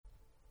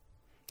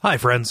Hi,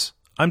 friends.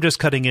 I'm just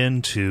cutting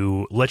in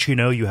to let you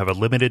know you have a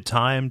limited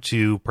time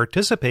to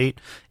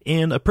participate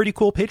in a pretty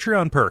cool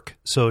Patreon perk.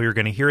 So you're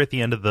going to hear at the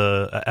end of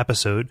the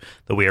episode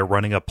that we are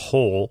running a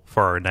poll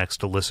for our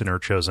next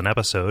listener-chosen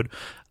episode.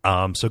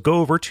 So go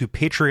over to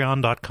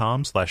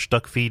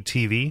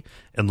patreon.com/duckfeedtv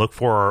and look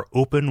for our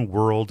open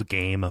world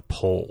game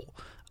poll.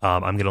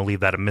 I'm going to leave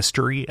that a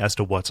mystery as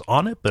to what's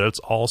on it, but it's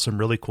all some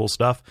really cool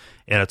stuff,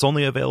 and it's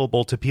only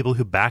available to people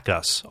who back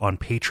us on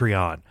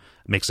Patreon.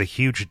 It makes a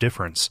huge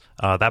difference.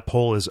 That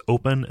poll is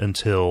open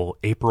until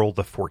April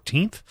the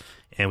 14th,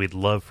 and we'd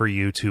love for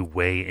you to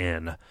weigh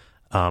in.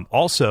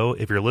 Also,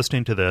 if you're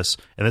listening to this,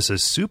 and this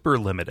is super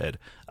limited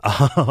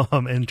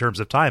in terms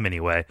of time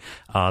anyway,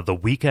 the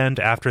weekend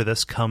after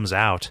this comes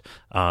out,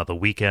 the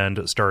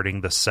weekend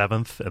starting the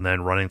 7th and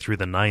then running through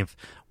the 9th,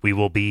 we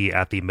will be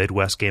at the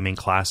Midwest Gaming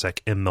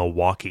Classic in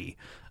Milwaukee.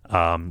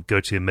 Go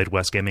to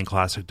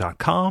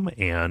MidwestGamingClassic.com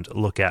and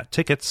look at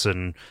tickets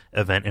and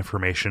event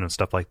information and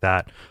stuff like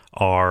that.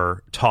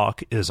 Our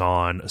talk is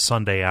on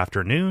Sunday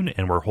afternoon,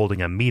 and we're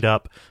holding a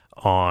meetup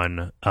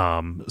on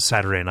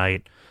Saturday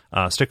night.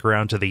 Stick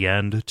around to the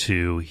end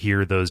to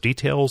hear those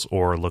details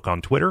or look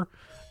on Twitter.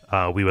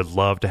 We would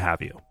love to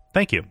have you.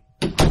 Thank you.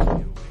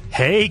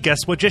 Hey,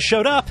 guess what just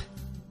showed up?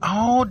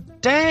 Oh,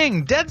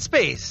 dang, Dead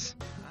Space.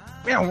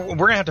 Yeah, we're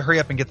going to have to hurry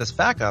up and get this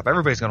back up.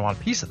 Everybody's going to want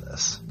a piece of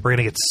this. We're going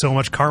to get so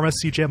much karma.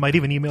 CJ might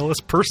even email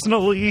us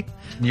personally.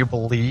 Can you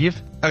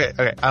believe?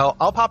 Okay.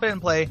 I'll pop in and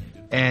play,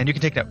 and you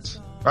can take notes.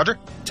 Roger?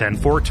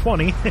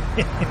 10-4-20.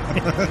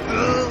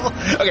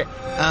 Okay.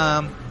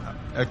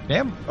 Okay,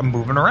 I'm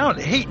moving around.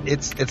 Hey,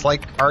 it's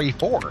like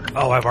RE4.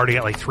 Oh, I've already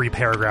got like 3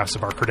 paragraphs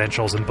of our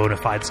credentials and bona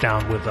fides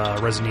down with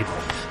Resident Evil.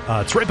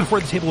 It's right before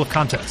the table of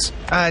contents.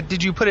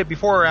 Did you put it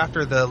before or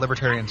after the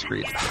Libertarian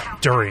Screed?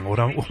 During. What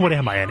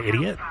am I, an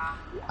idiot?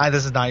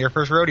 This is not your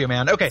first rodeo,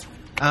 man. Okay,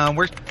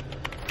 where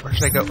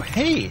should I go?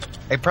 Hey,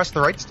 I pressed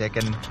the right stick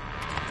and...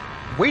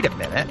 Wait a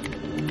minute.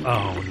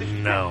 Oh,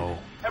 no.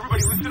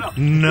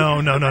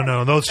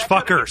 No. Those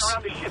fuckers.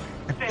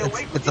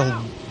 It's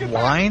a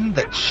line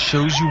that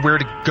shows you where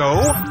to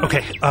go?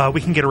 Okay,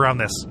 we can get around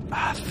this.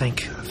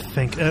 Think.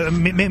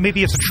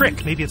 Maybe it's a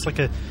trick. Maybe it's like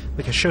a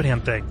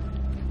Shodan thing.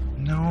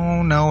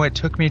 No, it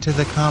took me to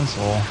the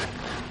console.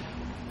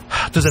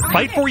 Does it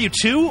fight for you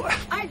too?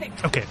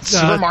 Okay.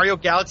 Super Mario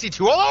Galaxy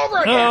 2 all over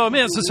again! Oh,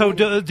 man, so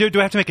do I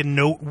have to make a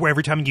note where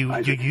every time you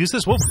use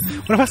this? What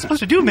am I supposed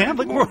to do, man?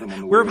 Like, where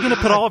are we going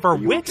to put all of our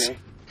wit?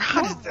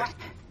 God,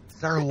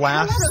 is our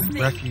last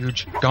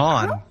refuge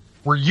gone?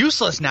 We're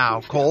useless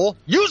now, Cole.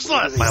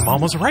 Useless! My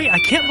mom was right. I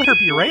can't let her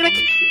be right. Get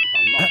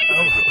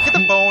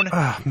the phone.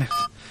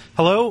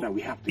 Hello?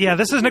 Yeah,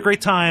 this isn't a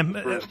great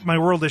time. My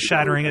world is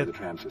shattering.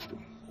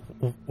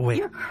 Wait.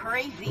 You're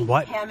crazy,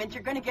 what? Hammond.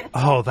 You're gonna get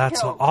Oh,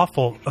 that's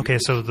awful. Okay,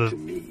 so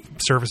the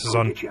service is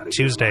on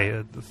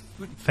Tuesday.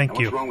 Thank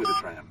you. What's wrong with the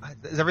tram?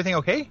 Is everything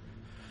okay?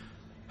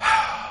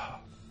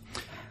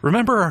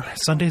 Remember our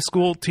Sunday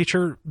school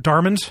teacher,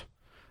 Darmond?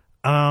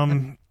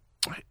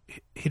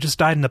 He just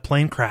died in a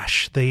plane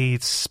crash. They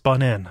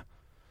spun in.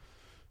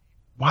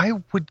 Why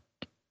would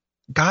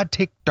God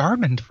take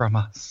Darmond from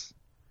us?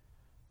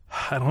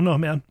 I don't know,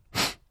 man.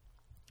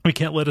 We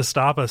can't let it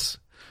stop us.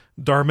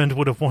 Darmond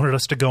would have wanted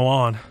us to go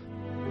on.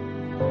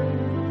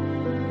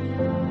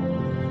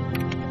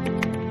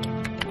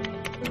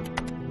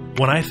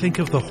 When I think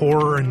of the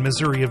horror and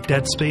misery of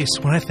Dead Space,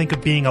 when I think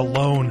of being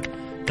alone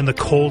in the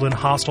cold and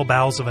hostile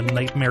bowels of a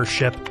nightmare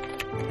ship,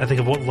 I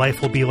think of what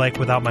life will be like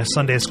without my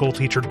Sunday school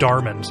teacher,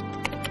 Darmond.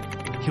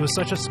 He was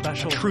such a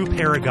special, true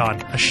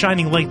paragon, a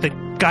shining light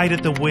that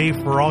guided the way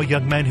for all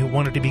young men who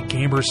wanted to be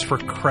gamers for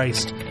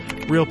Christ.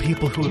 Real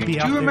people who would be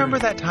out there. Do you remember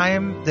that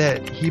time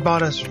that he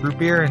bought us root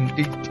beer and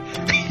he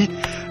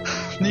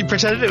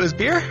pretended it was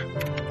beer?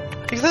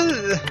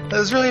 That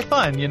was really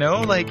fun, you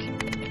know? Like,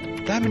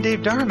 Diamond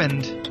Dave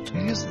Darmond,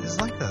 he's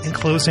like this. In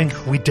closing,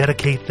 we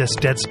dedicate this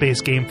Dead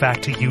Space game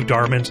fact to you,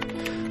 Darmond.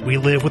 We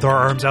live with our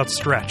arms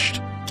outstretched,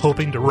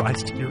 hoping to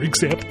rise to your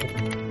example.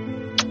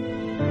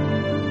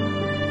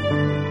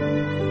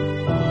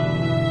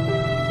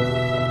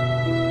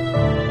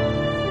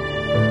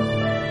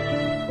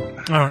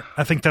 All right,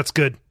 I think that's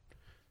good.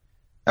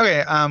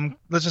 Okay,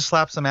 let's just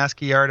slap some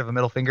ASCII art of a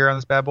middle finger on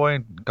this bad boy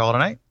and call it a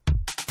night.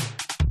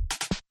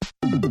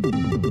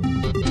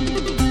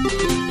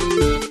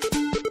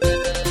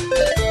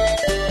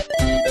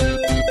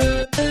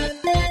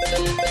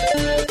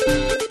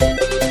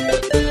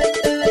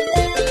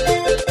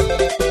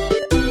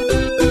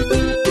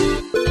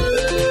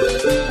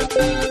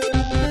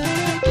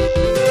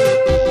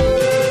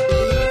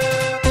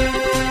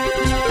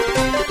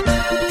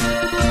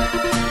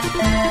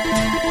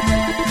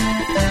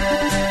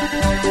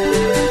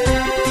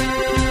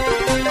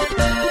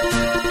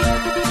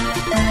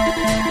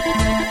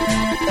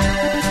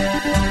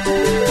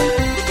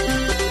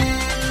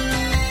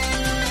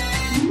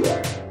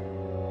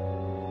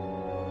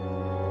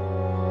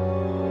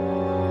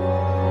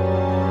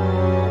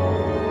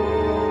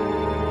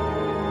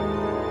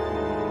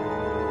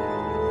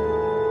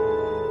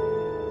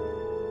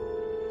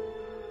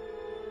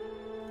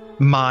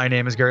 My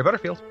name is Gary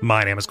Butterfield.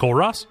 My name is Cole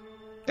Ross.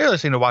 You're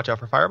listening to Watch Out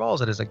for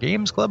Fireballs. It is a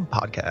Games Club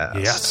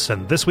podcast. Yes,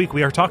 and this week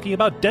we are talking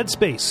about Dead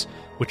Space,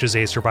 which is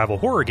a survival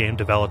horror game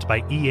developed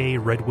by EA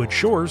Redwood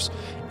Shores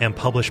and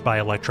published by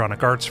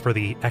Electronic Arts for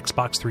the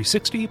Xbox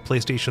 360,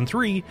 PlayStation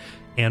 3,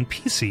 and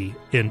PC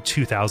in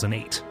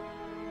 2008.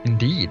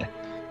 Indeed.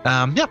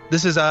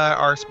 This is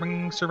our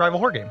spring survival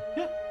horror game.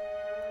 Yeah.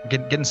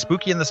 Getting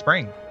spooky in the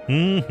spring.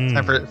 Mm-hmm. It's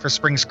time for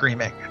spring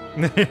screaming.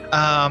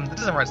 That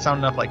doesn't sound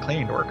enough like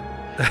cleaning to work.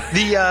 So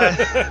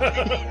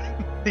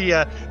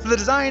the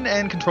design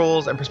and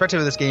controls and perspective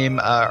of this game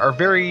are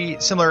very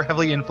similar,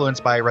 heavily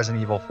influenced by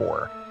Resident Evil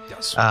 4.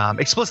 Yes.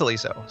 Explicitly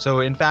so.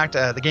 So, in fact,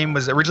 the game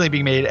was originally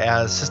being made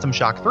as System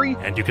Shock 3.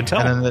 And you can tell.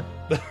 And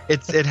then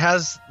it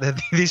has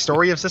the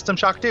story of System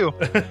Shock 2.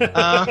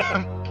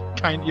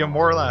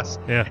 More or less.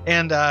 Yeah.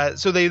 And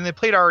so they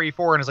played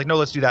RE4 and it's like, no,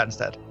 let's do that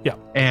instead. Yeah.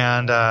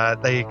 And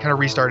they kind of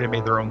restarted and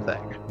made their own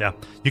thing. Yeah.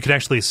 You can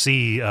actually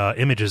see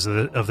images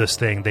of this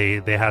thing.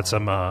 They had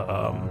some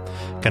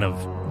kind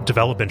of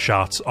development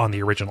shots on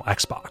the original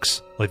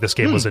Xbox. Like this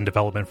game was in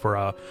development for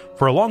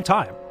a long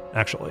time,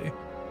 actually.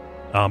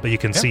 But you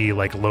can see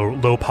like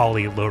low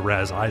poly, low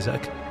res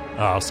Isaac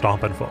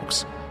stomping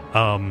folks.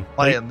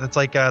 It's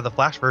like the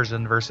Flash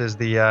version versus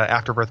the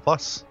Afterbirth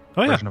Plus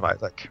version of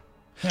Isaac.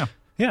 Yeah.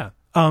 Yeah.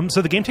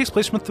 So the game takes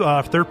place from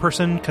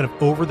third-person, kind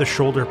of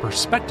over-the-shoulder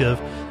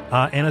perspective,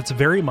 and it's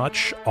very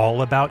much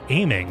all about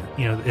aiming.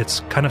 You know,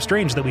 it's kind of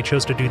strange that we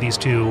chose to do these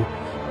two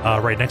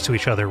right next to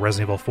each other,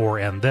 Resident Evil 4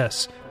 and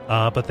this,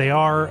 but they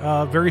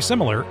are very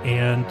similar,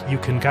 and you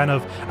can kind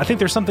of... I think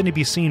there's something to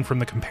be seen from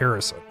the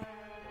comparison.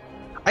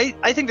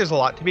 I think there's a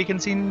lot to be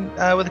seen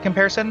with the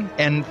comparison,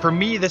 and for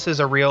me, this is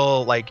a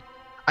real, like...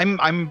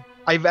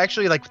 I've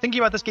actually, like, thinking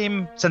about this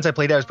game since I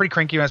played it, I was pretty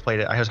cranky when I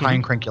played it. I was high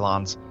in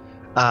crankulons.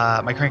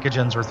 My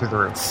crankogens were through the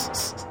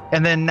roof.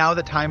 And then now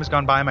that time has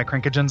gone by, my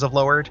crankogens have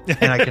lowered,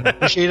 and I can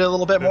appreciate it a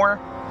little bit more.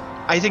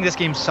 I think this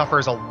game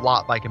suffers a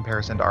lot by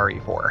comparison to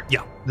RE4.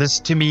 Yeah. This,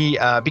 to me,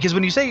 because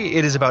when you say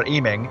it is about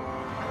aiming,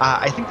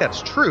 I think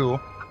that's true.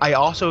 I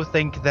also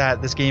think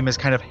that this game is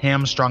kind of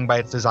hamstrung by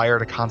its desire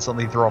to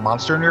constantly throw a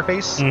monster in your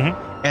face.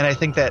 Mm-hmm. And I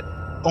think that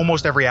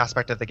almost every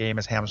aspect of the game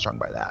is hamstrung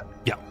by that.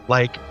 Yeah.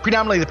 Like,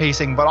 predominantly the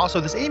pacing, but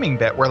also this aiming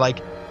bit where, like,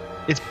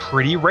 it's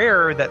pretty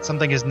rare that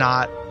something is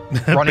not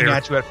running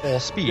at you at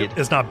full speed.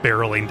 It's not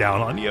barreling down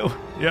on you.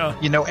 Yeah.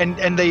 You know,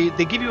 and they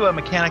give you a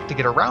mechanic to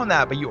get around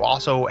that, but you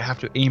also have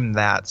to aim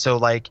that. So,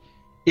 like,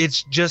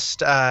 it's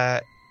just,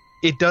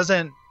 it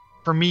doesn't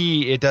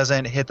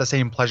hit the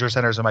same pleasure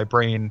centers in my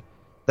brain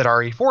that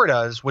RE4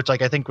 does, which,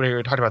 like, I think when we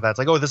were talking about that, it's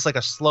like, oh, this is like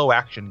a slow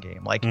action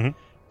game. Like,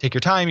 take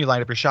your time, you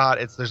line up your shot.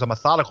 There's a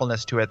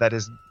methodicalness to it that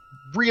is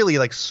really,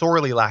 like,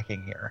 sorely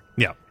lacking here.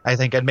 Yeah. I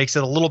think it makes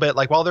it a little bit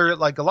like, while there are,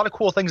 like, a lot of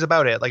cool things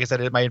about it, like I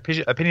said, my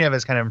opinion of it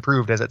is kind of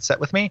improved as it's set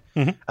with me.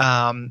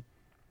 Mm-hmm.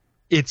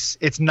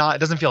 It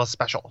doesn't feel as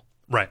special.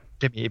 Right.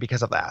 To me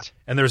because of that.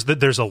 And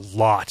there's a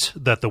lot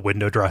that the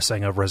window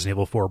dressing of Resident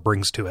Evil 4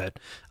 brings to it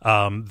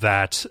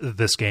that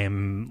this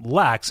game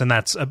lacks, and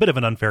that's a bit of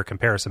an unfair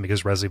comparison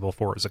because Resident Evil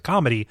 4 is a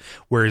comedy,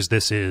 whereas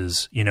this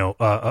is, you know,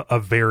 a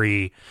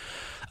very...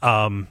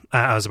 I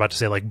was about to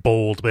say like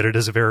bold, but it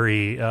is a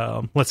very,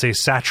 let's say,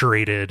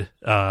 saturated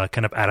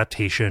kind of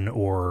adaptation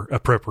or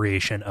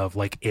appropriation of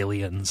like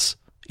Aliens.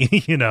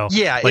 You know,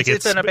 yeah, like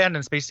it's an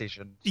abandoned space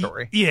station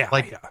story. Yeah,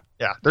 like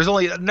yeah. There's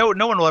only no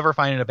one will ever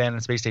find an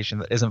abandoned space station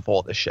that isn't full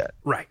of this shit.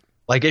 Right.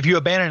 Like if you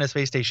abandon a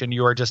space station,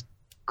 you are just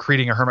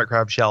creating a hermit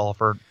crab shell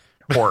for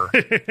horror.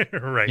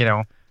 Right. You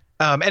know.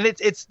 And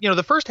it's you know,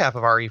 the first half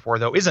of RE4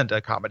 though isn't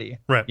a comedy.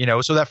 Right. You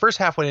know, so that first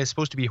half when it's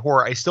supposed to be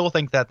horror, I still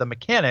think that the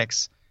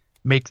mechanics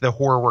make the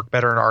horror work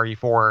better in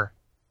RE4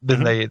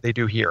 than they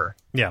do here.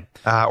 Yeah.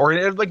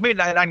 Or like maybe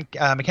not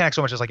mechanics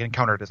so much as like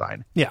encounter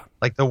design. Yeah.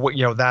 Like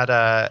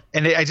that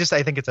and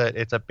I think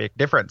it's a big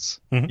difference.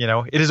 Mm-hmm. You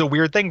know, it is a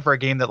weird thing for a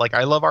game that, like,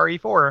 I love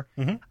RE4.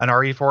 Mm-hmm. An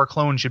RE4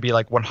 clone should be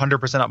like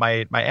 100% up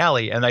my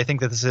alley, and I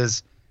think that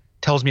this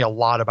tells me a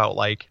lot about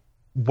like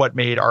what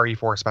made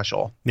RE4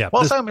 special. Yeah.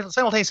 Well,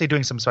 simultaneously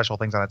doing some special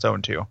things on its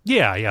own too.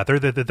 Yeah.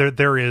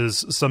 There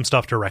is some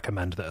stuff to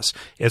recommend this.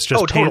 It's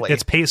just totally.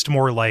 It's paced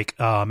more like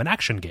an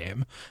action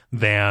game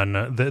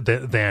than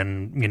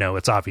you know,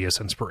 its obvious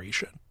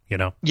inspiration. You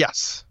know.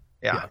 Yes.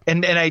 Yeah.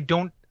 And I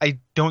don't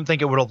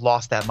think it would have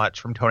lost that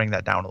much from toning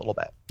that down a little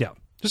bit. Yeah.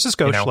 Just a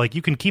skosh, like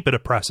you can keep it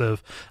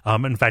oppressive.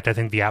 In fact, I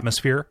think the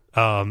atmosphere,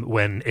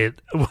 when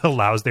it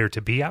allows there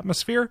to be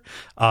atmosphere,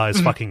 is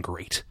fucking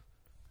great.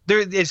 There,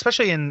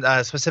 especially in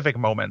specific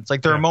moments,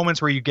 like there are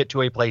moments where you get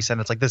to a place and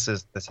it's like, this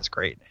is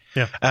great.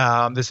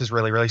 Yeah. This is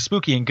really, really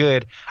spooky and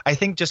good. I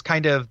think just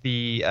kind of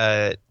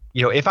the,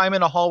 you know, if I'm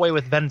in a hallway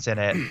with vents in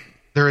it,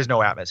 there is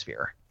no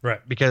atmosphere.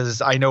 Right.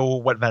 Because I know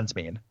what vents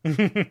mean.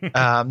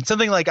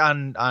 Something like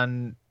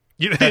on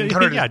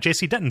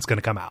JC Denton's going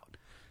to come out.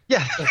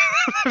 Yeah,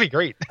 that'd be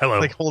great. Hello.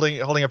 Like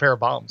holding a pair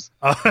of bombs.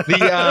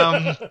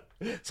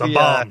 Some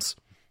bombs.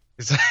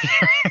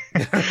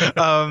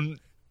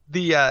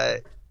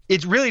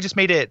 It really just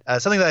made it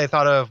something that I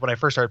thought of when I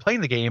first started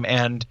playing the game,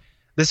 and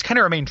this kind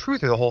of remained true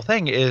through the whole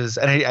thing is,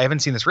 and I haven't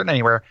seen this written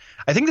anywhere,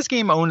 I think this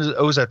game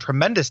owes a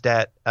tremendous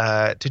debt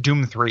to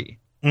Doom 3.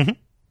 Mm-hmm.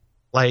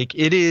 Like,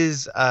 it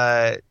is,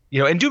 and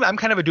Doom, I'm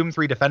kind of a Doom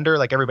 3 defender.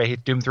 Like, everybody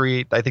hates Doom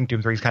 3. I think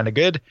Doom 3 is kind of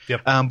good.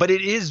 Yep. But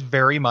it is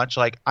very much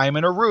like, I'm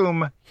in a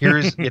room.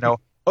 Here's,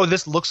 oh,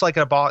 this looks like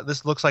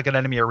this looks like an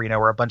enemy arena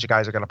where a bunch of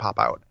guys are going to pop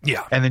out.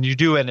 Yeah. And then you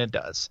do it and it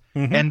does.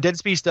 Mm-hmm. And Dead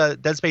Space does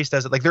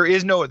it. Like,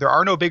 there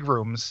are no big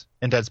rooms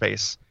in Dead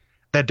Space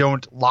that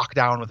don't lock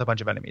down with a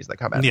bunch of enemies that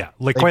come in. Yeah,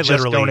 like they quite just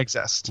literally don't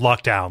exist.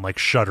 Lock down, like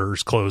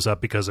shutters close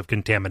up because of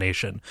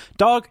contamination.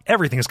 Dog,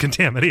 everything is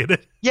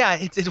contaminated. Yeah,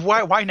 it's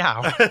why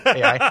now?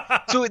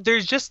 AI. So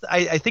there's just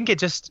I think it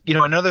just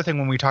another thing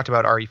when we talked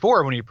about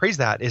RE4 when we praised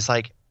that is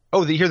like,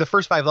 here the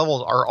first 5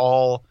 levels are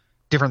all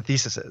different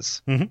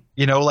theses.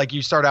 Mm-hmm. Like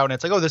you start out and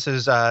it's like, this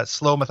is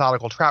slow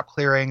methodical trap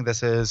clearing.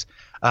 This is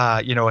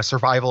a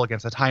survival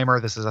against a timer.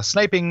 This is a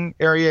sniping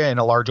area in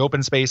a large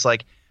open space.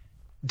 Like,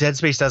 Dead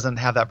Space doesn't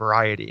have that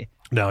variety.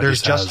 No,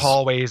 there's just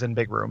hallways and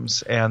big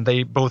rooms, and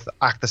they both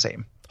act the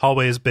same.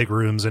 Hallways, big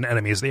rooms, and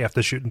enemies they have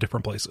to shoot in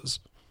different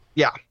places.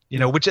 Yeah,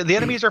 which the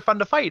enemies are fun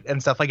to fight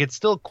and stuff. Like, it's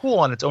still cool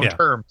on its own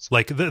terms.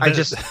 Like the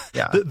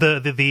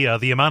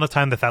amount of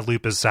time that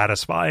loop is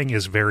satisfying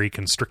is very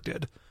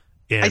constricted.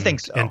 I think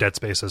so. In Dead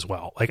Space as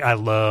well. Like, I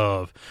don't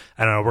know.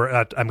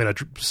 I'm going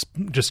to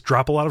just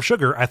drop a lot of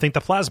sugar. I think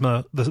the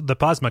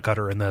plasma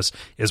cutter in this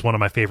is one of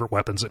my favorite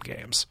weapons in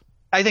games.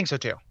 I think so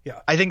too. Yeah.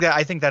 I think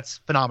that's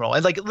phenomenal.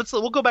 And like,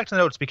 we'll go back to the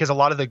notes because a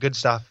lot of the good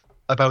stuff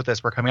about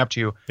this we're coming up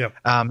to,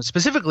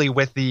 specifically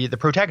with the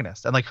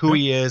protagonist and like who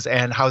he is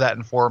and how that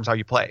informs how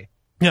you play.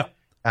 Yeah.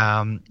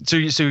 So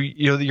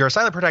you're a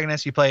silent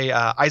protagonist. You play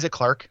Isaac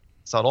Clarke,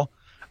 subtle,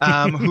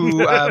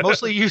 who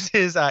mostly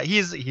uses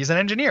he's an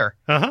engineer,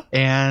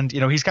 and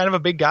he's kind of a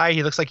big guy.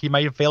 He looks like he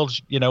might have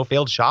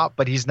failed shop,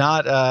 but he's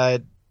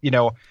not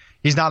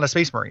he's not a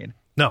space marine.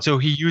 No. So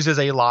he uses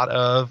a lot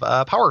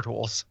of power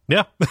tools.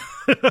 Yeah.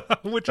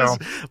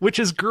 which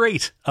is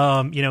great.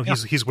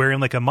 He's wearing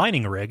like a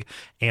mining rig,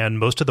 and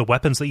most of the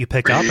weapons that you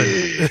pick up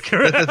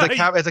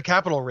it's a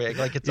capital rig.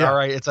 Like, it's all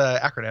right, it's an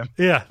acronym.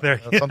 Yeah,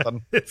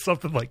 something. It's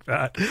something like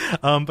that.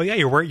 But yeah,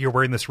 you're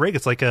wearing this rig.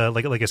 It's like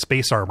a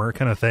space armor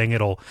kind of thing.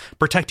 It'll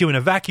protect you in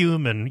a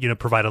vacuum and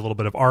provide a little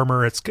bit of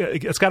armor. It's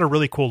got a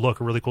really cool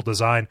look, a really cool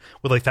design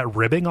with like that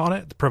ribbing on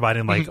it,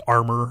 providing like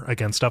armor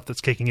against stuff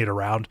that's kicking it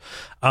around.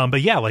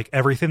 But yeah, like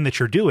everything that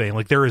you're doing,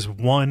 like there is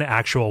one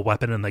actual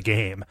weapon in the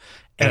game,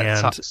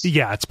 and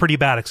it's pretty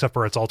bad except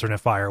for its alternate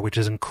fire, which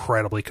is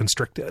incredibly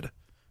constricted.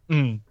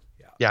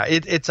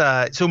 It's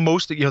so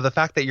most the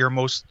fact that your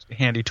most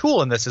handy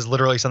tool in this is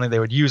literally something they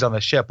would use on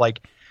the ship.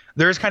 Like,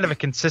 there's kind of a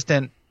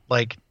consistent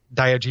like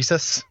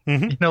diegesis,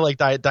 like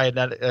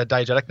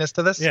diegeticness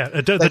to this. Yeah,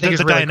 the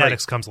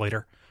Dianetics comes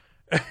later.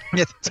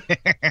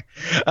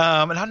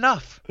 Not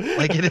enough.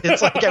 Like,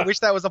 it's like, I wish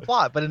that was a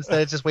plot, but instead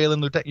it's just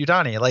Weyland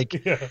Yutani.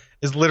 Like,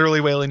 is literally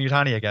Weyland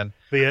Yutani again.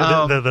 The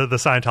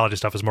Scientology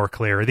stuff is more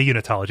clear. The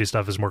Unitology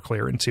stuff is more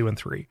clear in 2 and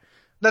 3.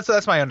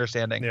 That's my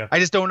understanding. Yeah. I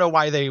just don't know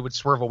why they would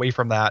swerve away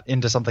from that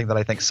into something that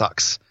I think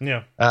sucks.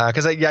 Yeah.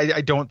 Because I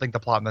don't think the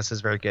plot in this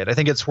is very good. I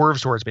think it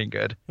swerves towards being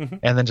good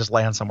and then just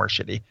lands somewhere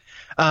shitty.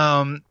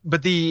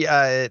 But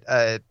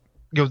the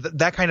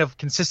that kind of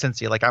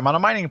consistency, like, I'm on a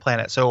mining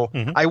planet, so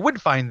I would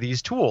find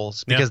these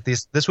tools because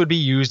this would be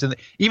used in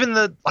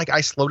even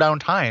I slow down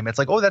time. It's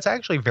like, that's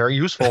actually very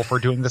useful for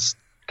doing this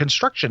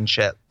construction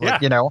shit.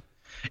 Like,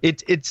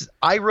 it's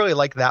I really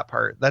like that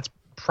part. That's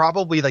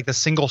probably like the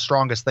single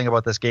strongest thing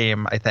about this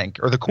game, I think,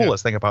 or the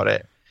coolest thing about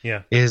it.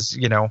 Yeah. Is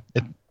and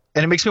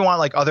it makes me want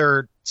like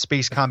other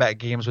space combat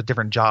games with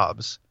different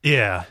jobs.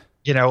 Yeah.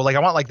 Like I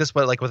want like this,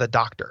 but like with a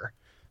doctor,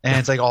 and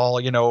it's like all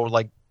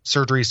like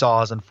surgery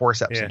saws and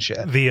forceps and shit.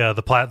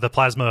 The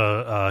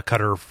plasma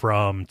cutter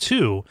from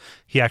 2,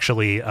 he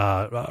actually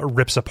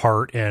rips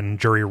apart and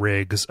jury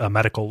rigs a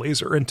medical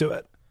laser into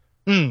it.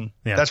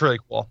 That's really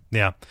cool.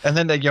 Yeah. And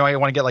then I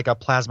want to get like a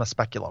plasma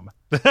speculum.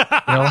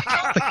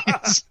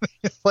 It's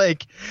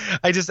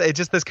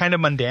just this kind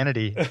of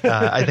mundanity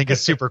I think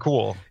is super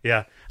cool.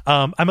 Yeah.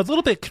 I'm a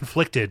little bit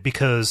conflicted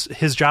because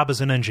his job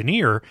as an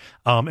engineer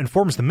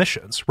informs the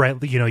missions, right?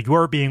 You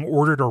are being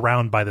ordered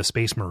around by the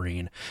Space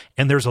Marine,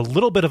 and there's a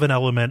little bit of an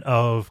element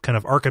of kind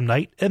of Arkham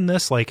Knight in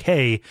this, like,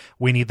 hey,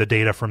 we need the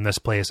data from this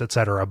place,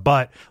 etc.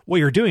 But what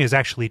you're doing is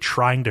actually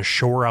trying to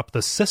shore up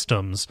the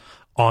systems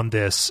on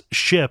this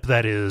ship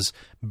that is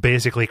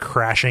basically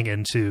crashing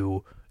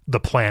into the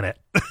planet,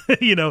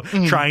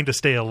 trying to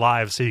stay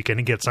alive so you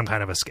can get some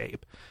kind of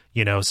escape,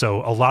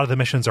 so a lot of the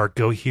missions are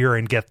go here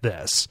and get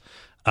this.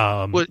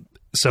 So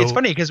it's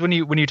funny because when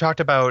you talked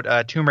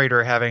about Tomb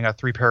Raider having a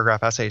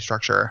 3-paragraph essay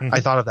structure, I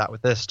thought of that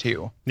with this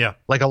too. Yeah.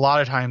 Like, a lot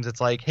of times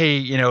it's like,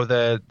 hey,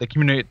 the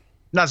community,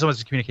 not so much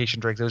the communication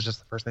drinks, it was just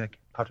the first thing that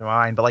popped in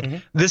my mind, but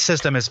like, this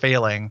system is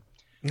failing.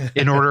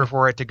 In order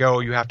for it to go,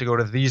 you have to go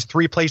to these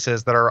 3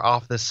 places that are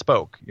off this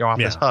spoke, off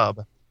this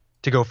hub,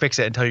 to go fix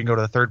it until you can go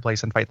to the 3rd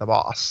place and fight the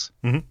boss.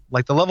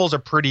 Like, the levels are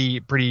pretty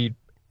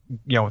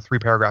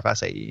 3-paragraph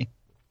SAE,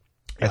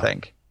 I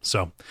think.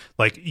 So,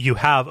 like, you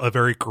have a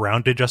very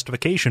grounded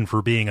justification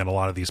for being in a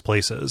lot of these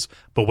places,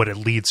 but what it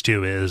leads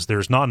to is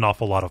there's not an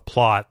awful lot of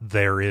plot.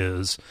 There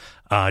is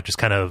just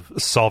kind of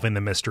solving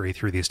the mystery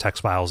through these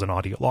text files and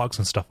audio logs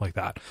and stuff like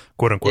that,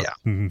 quote unquote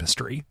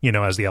mystery,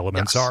 as the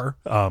elements are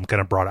kind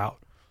of brought out.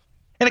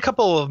 And a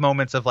couple of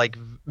moments of like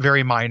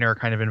very minor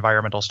kind of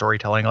environmental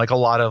storytelling, like a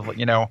lot of,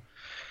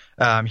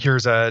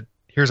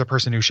 here's a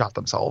person who shot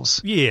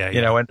themselves.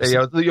 And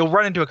you'll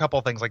run into a couple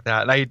of things like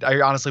that. And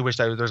I honestly wish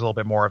there's a little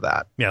bit more of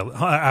that. Yeah,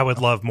 I would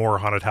love more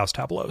haunted house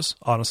tableaus,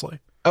 honestly.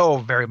 Oh,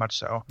 very much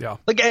so. Yeah.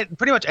 Like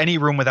pretty much any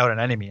room without an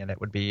enemy in it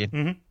would be,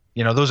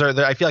 those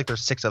are, I feel like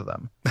there's 6 of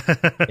them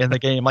in the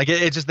game. Like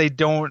it just,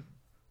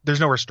 there's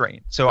no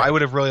restraint. So I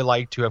would have really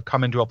liked to have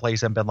come into a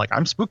place and been like,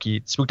 I'm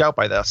spooked out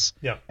by this.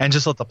 Yeah. And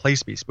just let the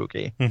place be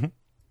spooky,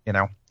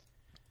 Yeah.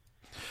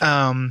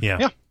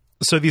 Yeah.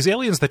 So these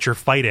aliens that you're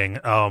fighting,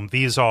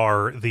 these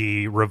are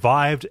the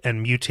revived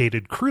and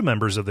mutated crew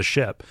members of the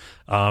ship,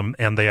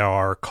 and they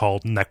are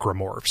called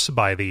necromorphs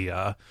by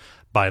the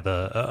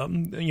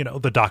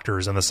the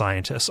doctors and the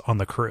scientists on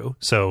the crew.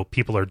 So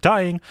people are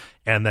dying,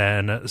 and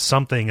then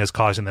something is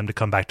causing them to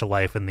come back to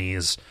life in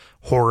these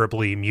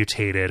horribly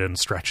mutated and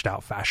stretched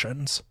out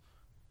fashions.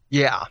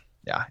 Yeah,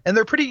 and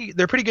they're pretty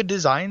good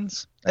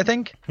designs, I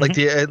think. Like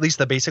at least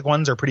the basic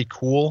ones are pretty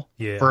cool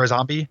for a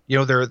zombie.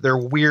 They're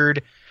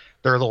weird.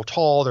 They're a little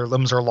tall. Their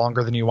limbs are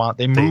longer than you want.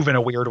 They move in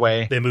a weird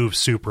way. They move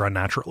super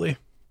unnaturally.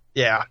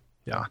 Yeah.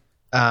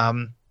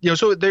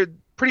 So they're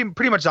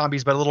pretty much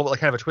zombies, but a little bit like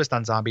kind of a twist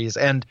on zombies.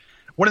 And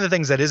one of the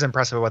things that is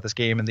impressive about this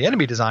game and the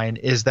enemy design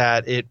is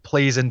that it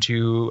plays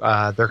into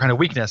their kind of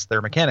weakness,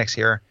 their mechanics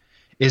here,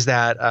 is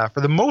that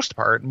for the most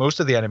part, most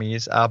of the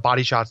enemies,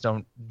 body shots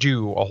don't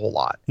do a whole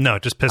lot. No,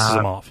 it just pisses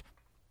them off.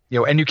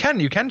 And you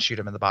can shoot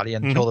them in the body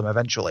and kill them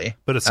eventually.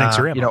 But it sinks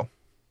your ammo.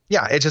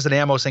 Yeah, it's just an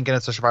ammo sink and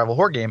it's a survival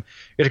horror game.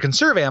 You have to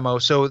conserve ammo,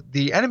 so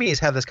the enemies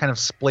have this kind of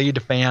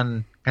splayed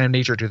fan kind of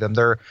nature to them.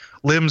 Their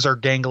limbs are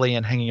gangly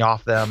and hanging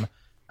off them,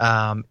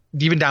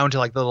 even down to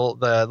like the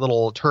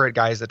little turret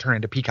guys that turn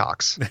into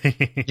peacocks.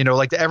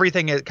 Like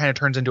everything it kind of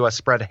turns into a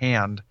spread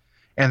hand,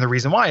 and the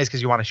reason why is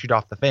because you want to shoot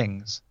off the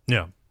fangs.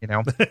 Yeah,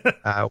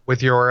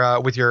 with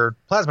your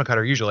plasma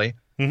cutter usually,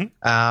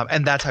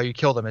 and that's how you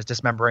kill them, is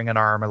dismembering an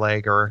arm, a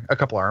leg, or a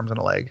couple arms and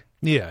a leg.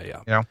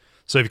 Yeah.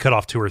 So if you cut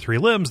off 2 or 3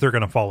 limbs, they're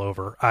going to fall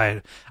over.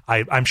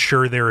 I'm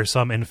sure there is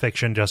some in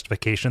fiction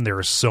justification. There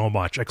is so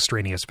much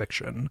extraneous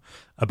fiction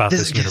about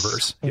this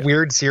universe.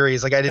 Weird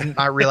series. Like I did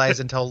not realize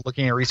until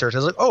looking at research. I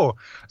was like, oh,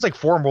 it's like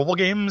 4 mobile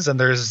games, and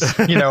there's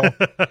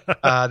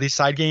these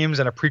side games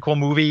and a prequel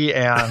movie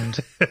and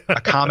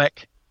a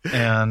comic.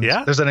 And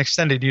there's an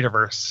extended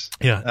universe.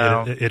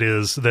 Yeah, it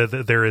is.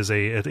 There is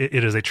it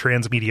is a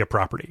transmedia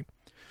property.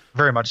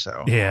 Very much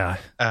so. Yeah.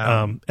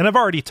 And I've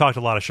already talked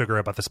a lot of sugar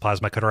about this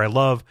plasma cutter. I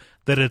love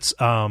that its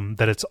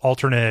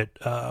alternate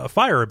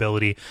fire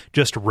ability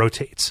just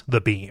rotates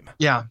the beam.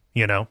 Yeah.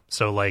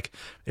 So like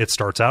it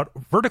starts out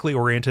vertically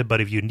oriented,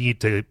 but if you need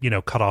to,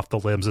 cut off the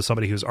limbs of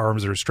somebody whose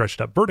arms are stretched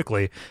up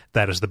vertically,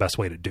 that is the best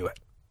way to do it.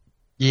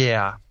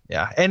 Yeah.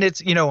 And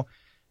it's,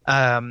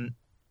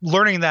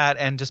 learning that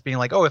and just being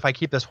like, oh, if I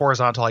keep this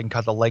horizontal, I can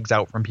cut the legs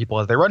out from people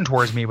as they run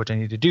towards me, which I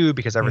need to do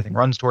because everything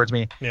runs towards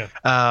me. Yeah.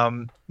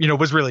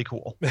 Was really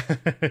cool.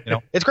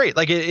 It's great.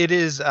 Like it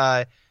is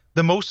the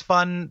most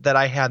fun that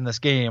I had in this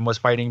game was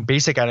fighting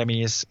basic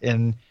enemies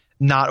in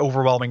not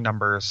overwhelming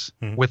numbers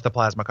with the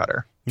plasma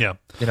cutter. Yeah.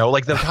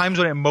 Like the times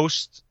when it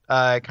most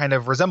kind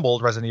of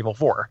resembled Resident Evil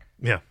 4.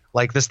 Yeah.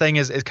 Like this thing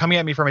is coming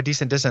at me from a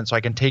decent distance, so I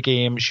can take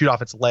aim, shoot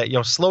off its leg,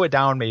 slow it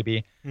down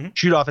maybe,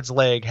 shoot off its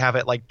leg, have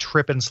it like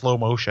trip in slow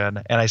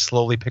motion, and I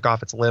slowly pick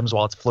off its limbs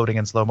while it's floating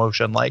in slow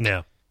motion. Like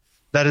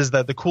that is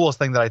the coolest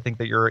thing that I think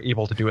that you're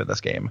able to do in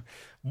this game.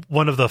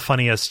 One of the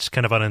funniest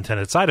kind of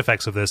unintended side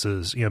effects of this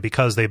is,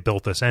 because they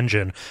built this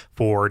engine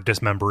for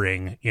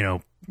dismembering,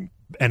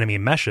 enemy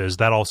meshes,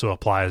 that also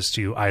applies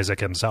to Isaac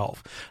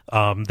himself.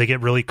 They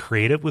get really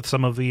creative with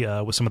some of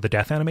the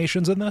death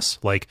animations in this,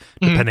 like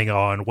depending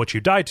on what you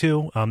die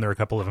to. There are a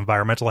couple of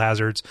environmental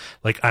hazards.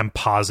 Like I'm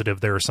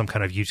positive there is some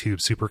kind of YouTube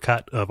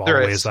supercut of all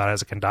ways that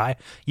Isaac can die.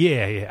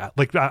 Yeah.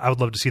 Like I would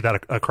love to see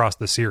that across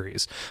the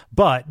series.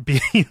 But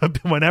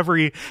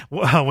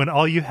when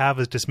all you have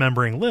is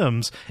dismembering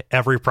limbs,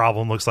 every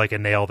problem looks like a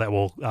nail that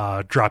will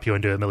drop you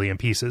into a million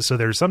pieces. So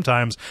there's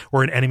sometimes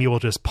where an enemy will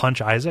just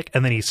punch Isaac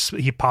and then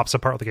he pops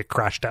apart like a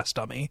crash test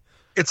dummy.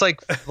 It's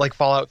like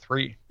Fallout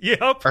 3.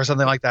 Yep. Or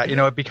something like that.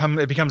 It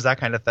becomes that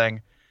kind of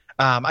thing.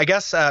 I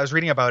guess I was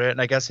reading about it,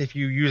 and I guess if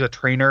you use a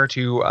trainer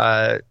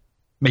to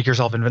make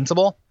yourself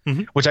invincible,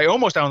 which I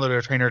almost downloaded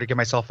a trainer to give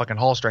myself fucking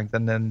hull strength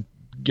and then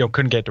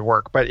couldn't get it to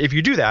work. But if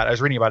you do that, I was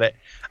reading about it,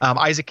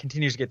 Isaac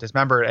continues to get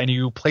dismembered, and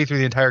you play through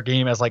the entire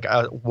game as like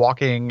a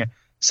walking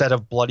set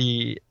of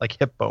bloody like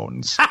hip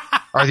bones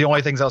are the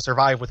only things that'll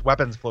survive with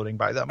weapons floating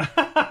by them.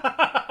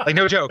 Like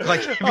no joke.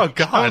 Like oh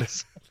god.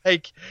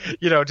 Like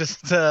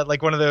just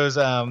like one of those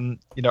I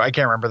can't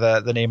remember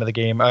the name of the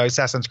game,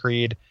 Assassin's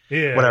Creed,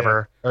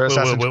 whatever, or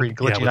Assassin's Creed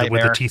Glitchy Nightmare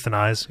with the teeth and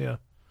eyes.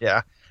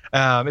 Yeah.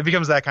 It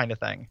becomes that kind of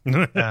thing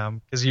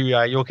because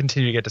you'll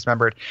continue to get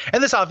dismembered.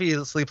 And this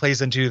obviously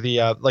plays into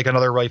the like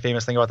another really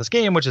famous thing about this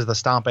game, which is the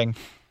stomping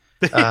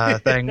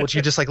thing, which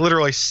you just like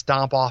literally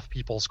stomp off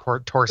people's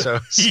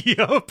torsos.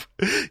 Yep.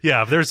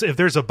 Yeah. If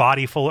there's a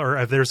body full, or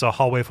if there's a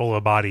hallway full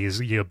of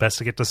bodies, best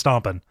to get to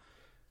stomping.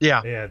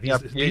 Yeah. Yeah.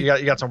 You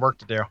got some work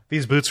to do.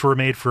 These boots were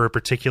made for a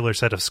particular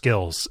set of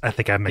skills. I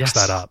think I mixed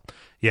that up.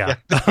 Yeah.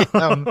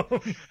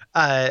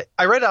 I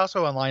read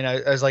also online,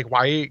 I was like,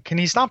 why can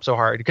he stomp so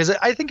hard? Because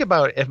I think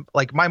about if,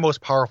 like my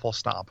most powerful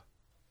stomp.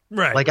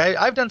 Right. Like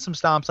I've done some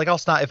stomps. Like I'll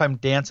stomp if I'm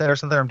dancing or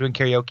something. Or I'm doing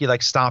karaoke.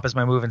 Like stomp is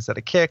my move instead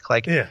of kick.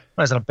 Like when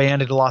I was in a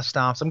band, I did a lot of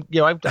stomps.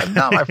 I'm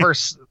not my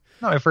first,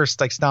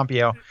 like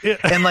stompio. Yeah.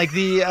 And like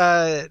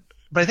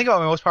but I think about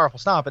my most powerful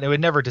stomp, and it would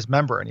never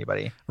dismember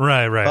anybody.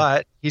 Right.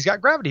 But he's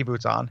got gravity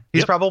boots on.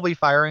 He's probably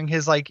firing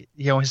his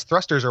his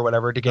thrusters or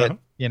whatever to get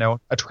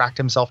attract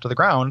himself to the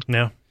ground.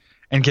 Yeah.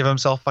 And give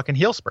himself fucking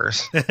heel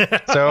spurs.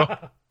 So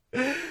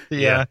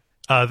yeah.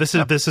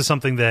 This is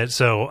something that,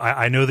 so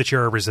I know that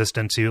you're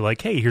resistant to,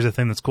 like, hey, here's a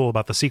thing that's cool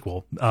about the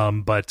sequel.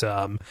 But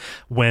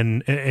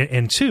when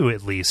in 2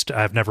 at least,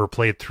 I've never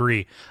played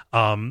 3.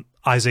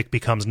 Isaac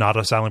becomes not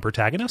a silent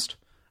protagonist.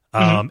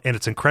 And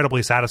it's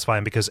incredibly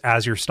satisfying because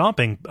as you're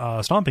stomping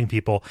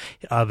people,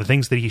 the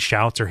things that he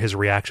shouts or his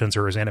reactions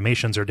or his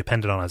animations are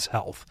dependent on his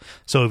health.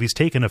 So if he's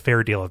taken a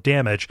fair deal of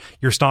damage,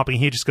 you're stomping,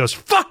 he just goes,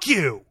 "Fuck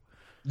you."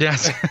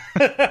 Yes.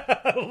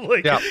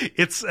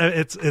 It's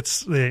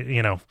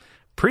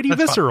pretty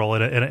that's visceral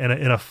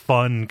in a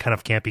fun kind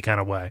of campy kind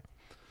of way.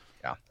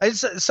 Yeah.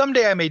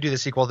 Someday I may do the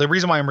sequel. The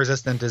reason why I'm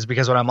resistant is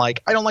because when I'm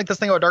like, I don't like this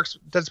thing about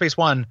Dead Space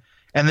 1.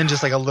 And then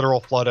just like a literal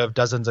flood of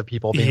dozens of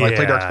people being like,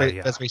 play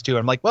Dead Space 2.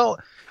 I'm like, well,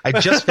 I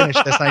just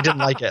finished this and I didn't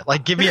like it.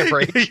 Like, give me a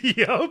break.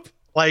 Yep.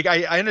 Like,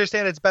 I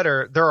understand it's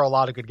better. There are a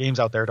lot of good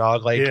games out there,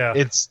 dog. Like,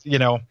 it's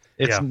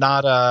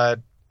not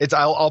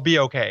I'll be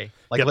okay.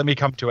 Like, let me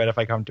come to it if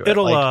I come to it.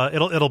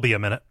 It'll be a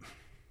minute.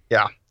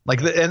 Yeah.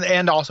 Like,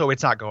 and also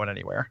it's not going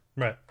anywhere.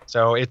 Right.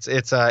 So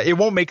it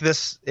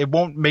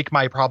won't make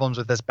my problems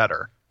with this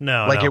better.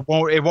 No. Like, it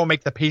won't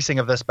make the pacing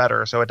of this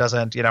better. So it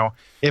doesn't,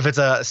 if it's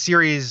a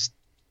series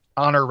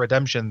honor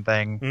redemption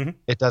thing,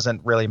 it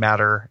doesn't really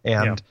matter.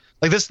 And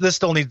like this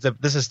still needs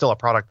this is still a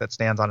product that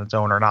stands on its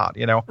own or not,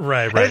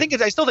 Right.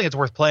 And I still think it's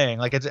worth playing.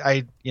 Like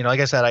like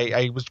I said,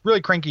 I was really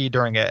cranky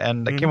during it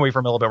and I came away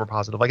from it a little bit more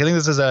positive. Like I think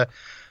this is a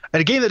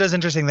game that does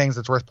interesting things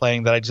that's worth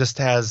playing that just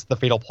has the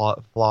fatal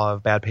flaw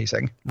of bad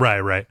pacing.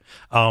 Right.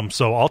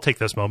 So I'll take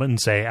this moment and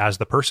say, as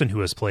the person who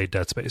has played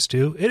Dead Space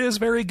 2, it is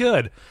very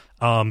good.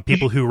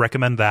 People who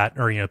recommend that,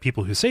 or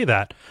people who say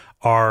that,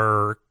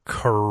 are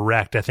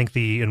correct. I think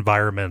the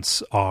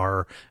environments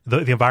are the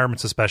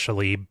environments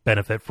especially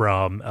benefit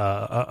from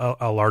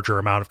a larger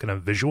amount of kind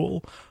of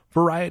visual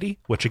variety,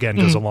 which again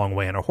goes a long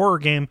way in a horror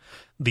game.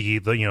 The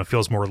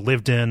feels more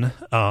lived in.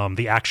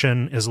 The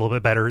action is a little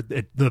bit better.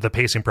 The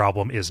pacing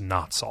problem is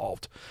not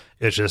solved.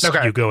 It's just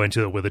you go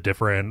into it with a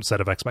different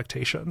set of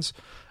expectations.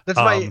 That's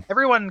why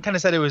everyone kind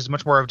of said it was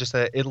much more of just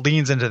it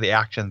leans into the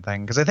action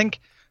thing, because I think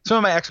some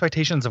of my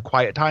expectations of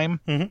Quiet Time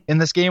in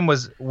this game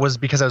was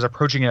because I was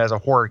approaching it as a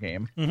horror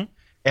game,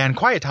 and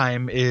Quiet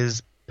Time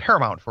is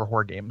paramount for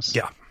horror games.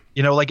 Yeah,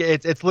 like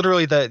it's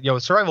literally the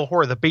survival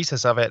horror. The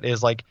basis of it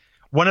is like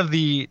one of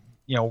the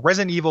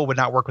Resident Evil would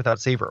not work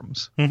without save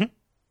rooms.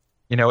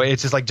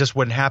 It's just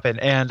wouldn't happen.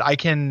 And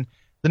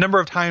the number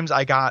of times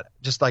I got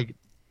just like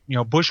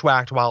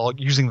bushwhacked while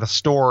using the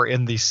store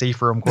in the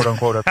safe room, quote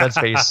unquote, of Dead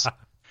Space.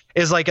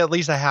 Is like at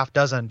least a half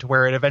dozen, to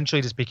where it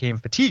eventually just became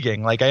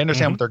fatiguing. Like I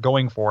understand what they're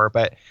going for,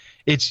 but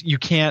you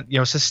can't,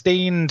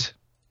 sustained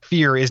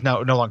fear is no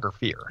longer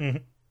fear.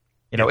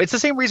 It's the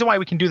same reason why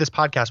we can do this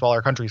podcast while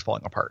our country's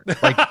falling apart.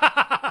 Like,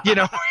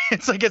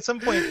 it's like at some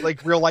point,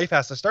 like real life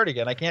has to start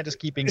again. I can't just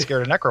keep being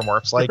scared of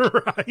necromorphs. Like,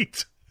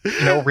 right.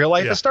 Real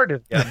life has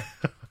started again.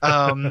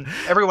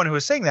 Everyone who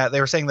was saying that, they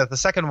were saying that the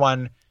second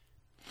one,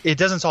 it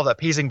doesn't solve that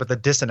pacing, but the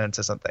dissonance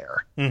isn't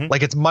there.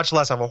 Like it's much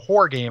less of a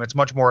horror game. It's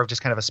much more of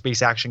just kind of a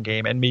space action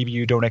game. And maybe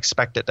you don't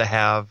expect it to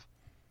have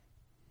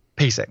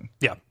pacing.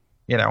 Yeah.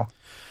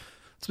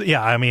 So,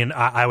 yeah. I mean,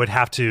 I would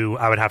have to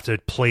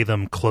play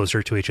them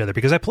closer to each other,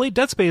 because I played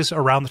Dead Space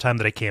around the time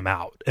that it came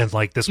out. And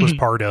like, this was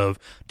part of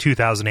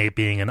 2008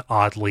 being an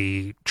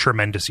oddly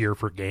tremendous year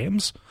for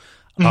games.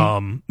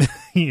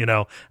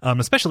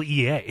 Especially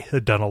EA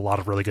had done a lot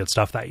of really good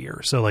stuff that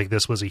year. So like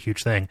this was a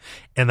huge thing.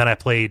 And then I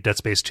played Dead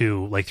Space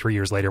 2 like 3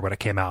 years later when it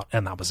came out,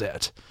 and that was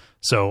it.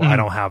 So I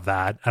don't have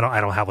that. I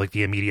don't have like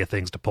the immediate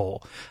things to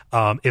pull.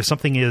 If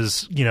something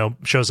is,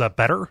 shows up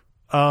better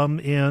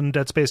in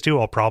Dead Space 2,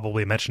 I'll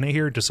probably mention it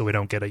here just so we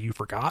don't get a you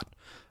forgot.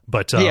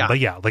 But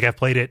yeah, like I've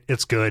played it.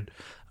 It's good.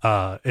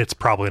 It's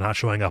probably not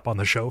showing up on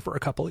the show for a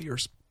couple of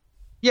years.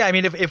 Yeah. I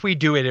mean, if we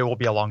do it, it will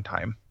be a long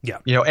time. Yeah.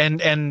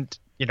 And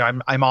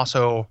I'm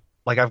also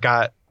like, I've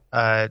got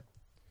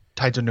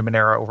Tides of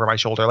Numenera over my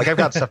shoulder. Like I've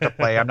got stuff to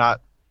play. I'm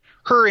not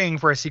hurrying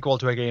for a sequel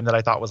to a game that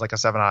I thought was like a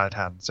 7 out of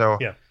 10. So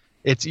yeah,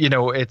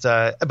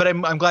 but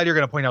I'm glad you're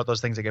going to point out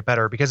those things that get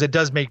better, because it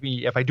does make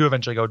me, if I do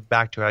eventually go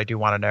back to it, I do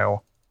want to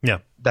know Yeah.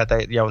 that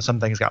they, some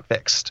things got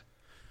fixed.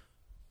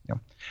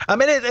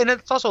 And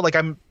it's also like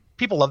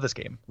people love this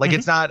game. Like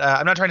it's not.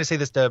 I'm not trying to say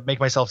this to make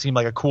myself seem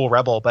like a cool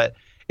rebel, but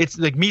it's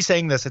like me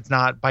saying this. It's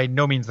not by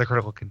no means the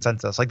critical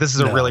consensus. Like this is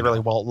a really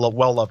well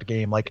loved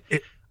game. Like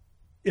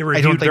it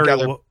reviewed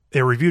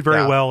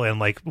very well, and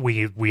like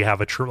we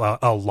have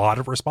a lot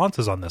of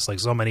responses on this. Like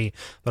so many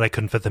that I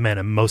couldn't fit them in,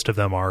 and most of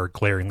them are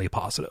glaringly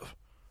positive.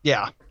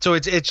 Yeah. So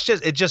it's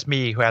just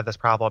me who had this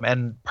problem,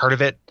 and part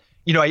of it,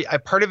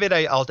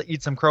 I'll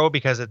eat some crow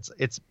because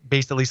it's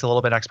based at least a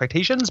little bit on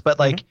expectations, but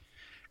like.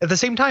 At the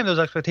same time, those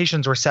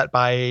expectations were set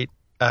by,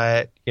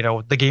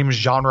 the game's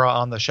genre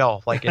on the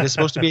shelf. Like it is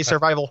supposed to be a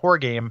survival horror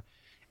game,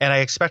 and I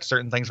expect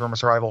certain things from a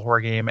survival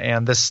horror game,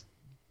 and this,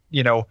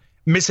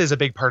 misses a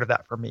big part of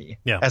that for me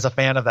as a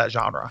fan of that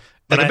genre,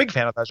 like a big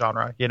fan of that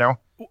genre.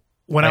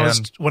 When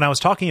I was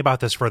talking about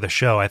this for the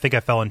show, I think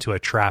I fell into a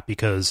trap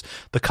because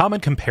the common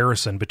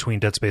comparison between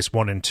Dead Space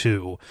 1 and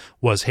 2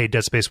 was, hey,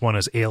 Dead Space 1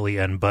 is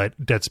Alien,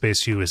 but Dead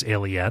Space 2 is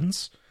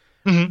Aliens.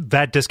 Mm-hmm.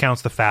 That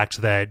discounts the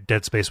fact that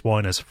Dead Space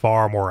 1 is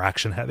far more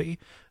action heavy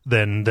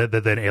than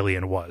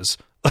Alien was.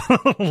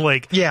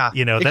 Like,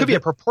 it could be a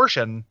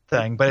proportion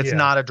thing, but it's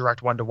not a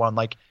direct 1-to-1.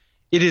 Like,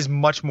 it is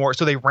much more.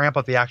 So they ramp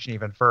up the action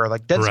even further.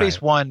 Like, Dead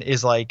Space 1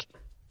 is like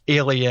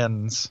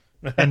Aliens,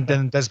 and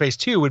then Dead Space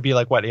 2 would be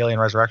like what? Alien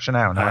Resurrection?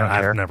 I don't know.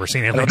 I've never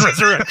seen Alien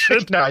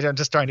Resurrection. No, I'm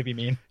just trying to be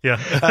mean. Yeah,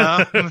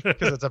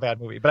 because it's a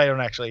bad movie. But I don't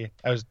actually.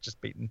 I was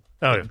just baiting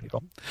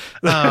people.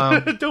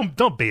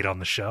 Don't bait on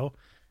the show.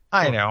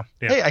 I know.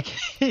 Yeah.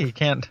 Hey, you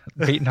can't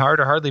baiting hard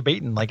or hardly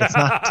baiting. Like it's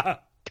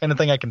not kind of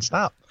thing I can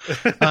stop.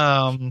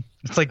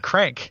 It's like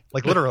Crank,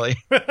 like literally.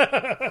 So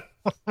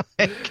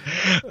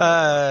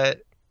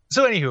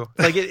anywho,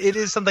 like it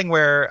is something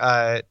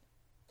where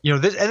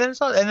this,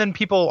 and then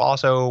people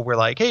also were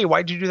like, hey,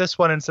 why'd you do this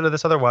one instead of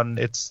this other one?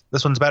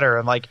 This one's better.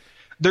 And like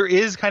there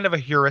is kind of a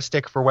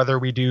heuristic for whether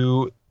we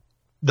do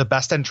the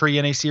best entry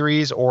in a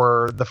series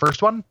or the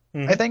first one,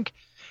 I think.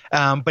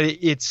 But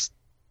it's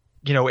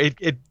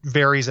it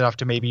varies enough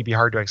to maybe be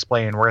hard to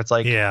explain, where it's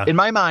like, in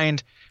my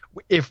mind,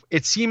 if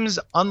it seems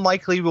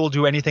unlikely we'll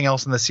do anything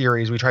else in the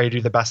series, we try to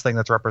do the best thing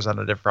that's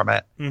representative from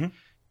it. Mm-hmm.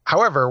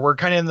 However, we're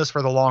kind of in this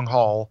for the long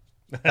haul.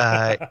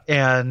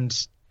 And,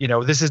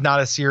 this is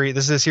not a series.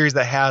 This is a series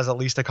that has at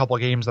least a couple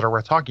of games that are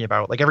worth talking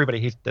about. Like everybody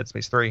hates Dead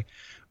Space 3,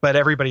 but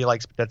everybody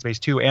likes Dead Space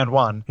 2 and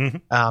 1.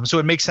 Mm-hmm. So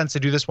it makes sense to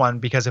do this one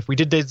because if we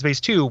did Dead Space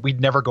 2, we'd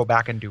never go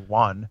back and do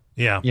 1.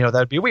 Yeah.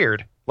 That'd be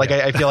weird. Like,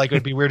 I feel like it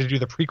would be weird to do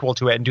the prequel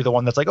to it and do the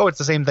one that's like, oh, it's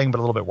the same thing, but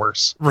a little bit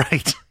worse.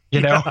 Right.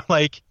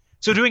 Like,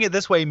 so doing it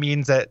this way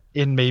means that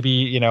in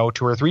maybe, 2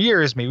 or 3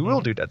 years, maybe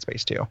we'll do Dead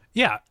Space 2.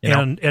 Yeah.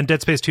 And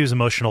Dead Space 2's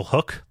emotional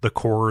hook, the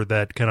core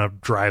that kind of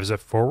drives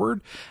it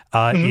forward,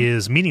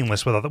 is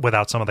meaningless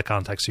without some of the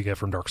context you get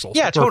from Dark Souls.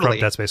 Yeah, totally.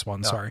 From Dead Space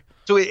 1, sorry.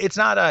 So it's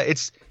not,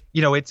 it's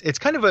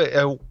kind of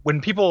a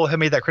when people have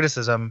made that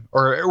criticism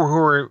or who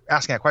are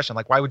asking that question,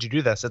 like, why would you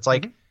do this? It's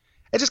like,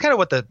 it's just kind of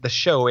what the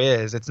show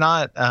is. It's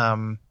not,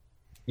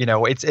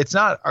 it's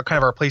not kind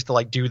of our place to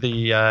like do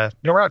the,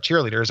 we're not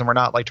cheerleaders and we're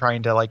not like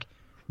trying to like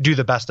do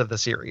the best of the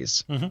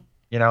series. Mm-hmm.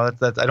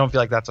 That's I don't feel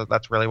like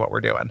that's really what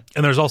we're doing.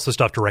 And there's also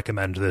stuff to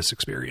recommend this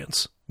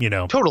experience,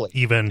 Totally.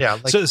 Even,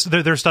 so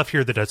there's stuff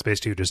here that Dead Space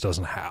 2 just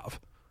doesn't have.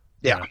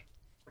 Yeah.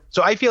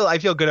 So I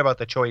feel good about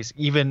the choice,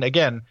 even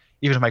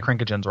if my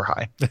crankogens were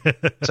high.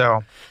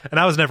 So, and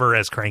I was never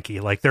as cranky.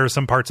 Like there are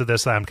some parts of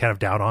this that I'm kind of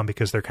down on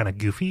because they're kind of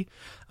goofy.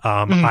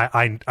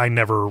 I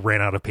never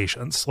ran out of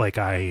patience like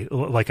I'm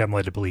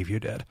led to believe you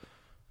did.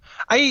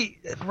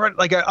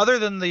 Other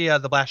than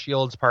the blast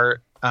shields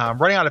part,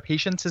 running out of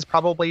patience is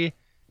probably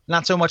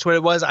not so much what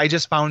it was. I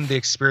just found the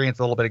experience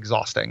a little bit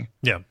exhausting.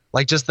 Yeah.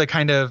 Like just the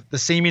kind of the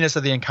sameness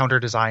of the encounter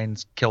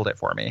designs killed it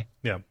for me.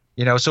 Yeah.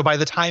 So by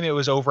the time it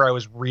was over, I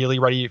was really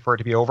ready for it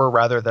to be over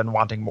rather than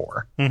wanting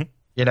more.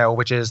 Mm-hmm.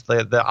 Which is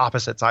the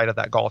opposite side of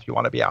that golf you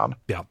want to be on.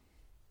 Yeah.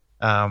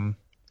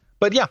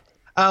 But yeah.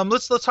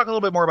 Let's talk a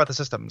little bit more about the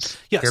systems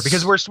here,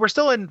 because we're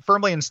still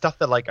firmly in stuff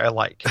that like I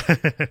like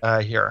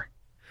here.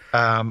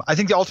 I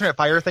think the alternate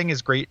fire thing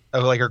is great,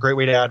 like a great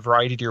way to add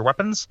variety to your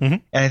weapons. Mm-hmm.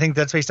 And I think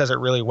Dead Space does it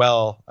really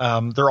well.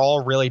 They're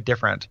all really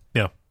different.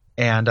 Yeah.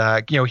 And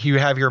you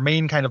have your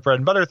main kind of bread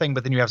and butter thing,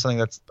 but then you have something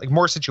that's like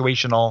more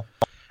situational.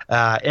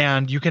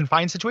 And you can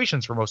find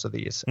situations for most of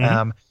these.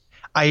 Mm-hmm.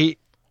 I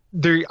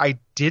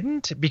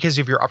didn't, because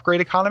of your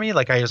upgrade economy.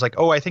 Like I was like,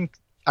 I think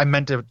I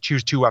meant to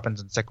choose 2 weapons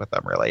and stick with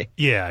them, really.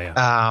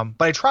 Yeah.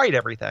 But I tried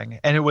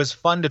everything, and it was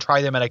fun to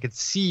try them, and I could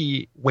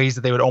see ways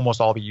that they would almost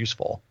all be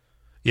useful.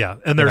 Yeah,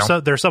 and there's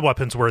some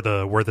weapons where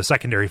the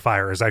secondary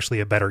fire is actually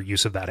a better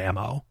use of that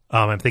ammo.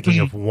 I'm thinking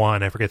of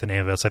one, I forget the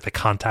name of it. It's like the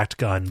contact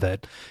gun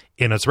that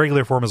in its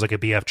regular form is like a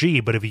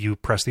BFG, but if you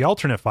press the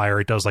alternate fire,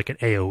 it does like an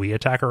AoE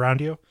attack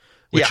around you.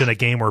 Which in a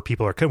game where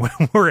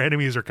where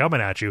enemies are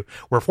coming at you,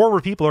 where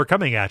forward people are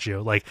coming at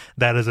you, like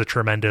that is a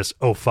tremendous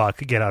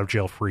get out of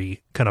jail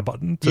free kind of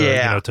button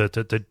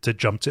to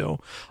jump to.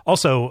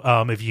 Also,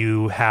 if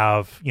you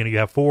have you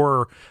have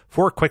four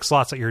quick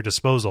slots at your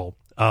disposal,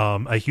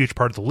 a huge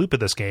part of the loop of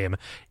this game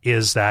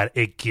is that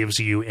it gives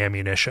you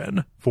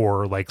ammunition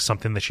for like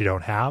something that you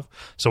don't have.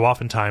 So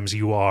oftentimes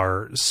you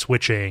are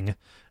switching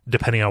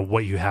depending on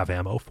what you have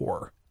ammo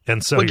for.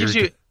 And so go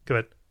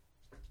ahead.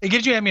 It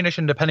gives you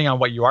ammunition depending on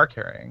what you are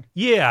carrying.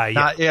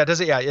 Yeah.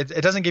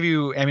 It doesn't give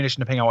you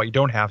ammunition depending on what you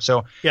don't have.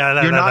 So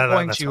yeah, you're not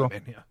going to.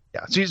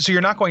 Yeah. So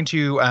you're not going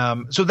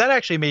to. So that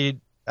actually made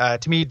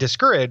to me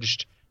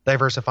discouraged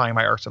diversifying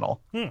my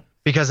arsenal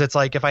because it's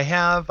like if I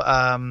have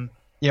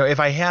if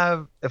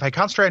I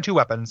concentrate on 2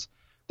 weapons,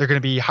 they're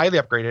going to be highly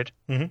upgraded,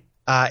 and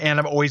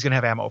I'm always going to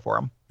have ammo for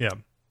them. Yeah.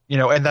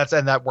 And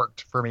that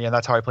worked for me, and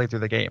that's how I played through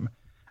the game.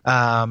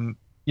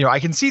 I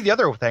can see the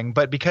other thing,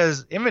 but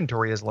because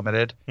inventory is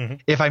limited,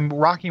 if I'm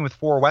rocking with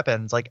 4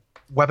 weapons, like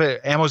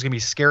ammo is going to be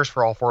scarce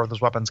for all 4 of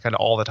those weapons kind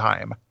of all the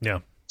time. Yeah.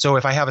 So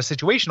if I have a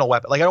situational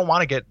weapon, like I don't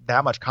want to get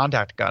that much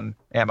contact gun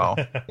ammo.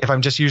 If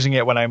I'm just using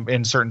it when I'm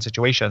in certain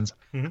situations,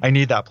 I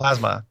need that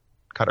plasma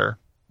cutter,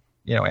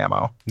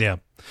 ammo. Yeah.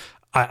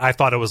 I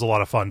thought it was a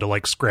lot of fun to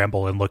like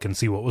scramble and look and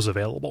see what was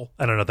available.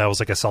 I don't know. That was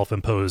like a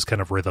self-imposed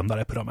kind of rhythm that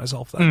I put on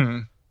myself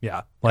then.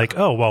 Yeah. Like,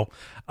 oh, well,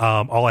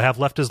 all I have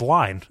left is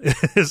line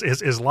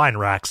is line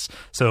racks.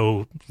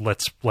 So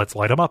let's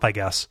light them up, I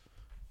guess.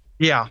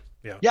 Yeah.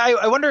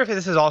 I wonder if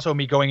this is also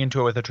me going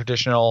into it with a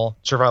traditional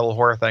survival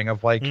horror thing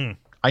of like,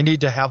 I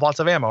need to have lots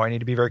of ammo. I need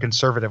to be very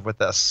conservative with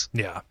this.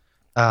 Yeah.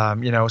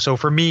 So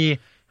for me,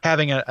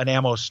 having an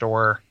ammo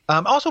store,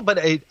 also, but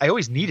I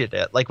always needed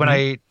it. Like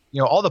when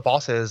all the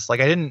bosses,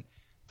 like I didn't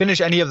finish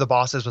any of the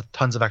bosses with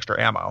tons of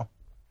extra ammo,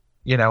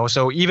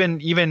 so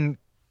even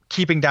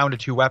keeping down to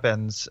 2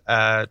 weapons,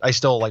 I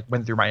still like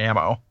went through my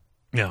ammo.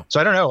 Yeah. So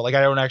I don't know, like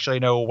I don't actually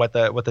know what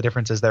the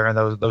difference is there in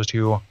those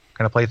 2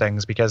 kind of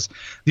playthings, because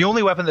the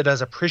only weapon that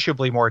does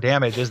appreciably more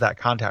damage is that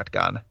contact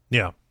gun.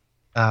 Yeah.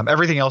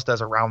 Everything else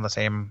does around the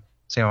same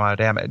amount of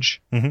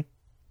damage.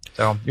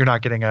 So you're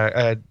not getting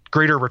a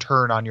greater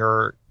return on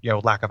your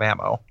lack of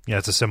ammo. Yeah,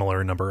 it's a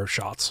similar number of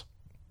shots.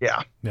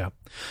 Yeah.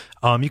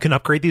 You can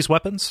upgrade these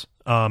weapons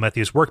at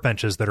these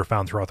workbenches that are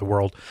found throughout the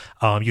world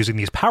using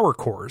these power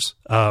cores,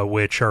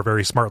 which are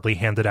very smartly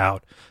handed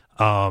out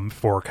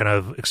for kind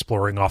of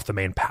exploring off the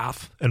main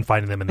path and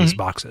finding them in these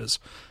boxes.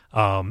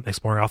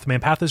 Exploring off the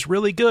main path is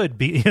really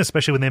good,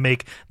 especially when they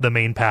make the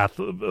main path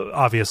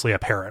obviously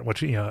apparent,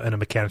 which, in a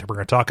mechanic that we're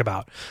going to talk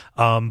about.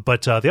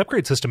 But the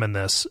upgrade system in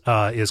this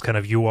is kind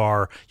of you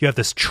have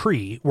this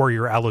tree where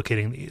you're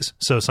allocating these.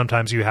 So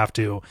sometimes you have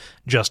to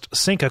just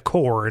sink a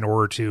core in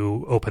order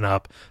to open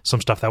up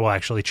some stuff that will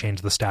actually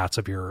change the stats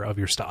of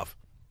your stuff.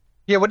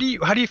 Yeah. How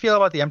do you feel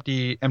about the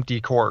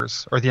empty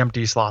cores or the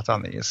empty slots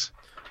on these?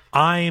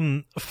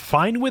 I'm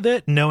fine with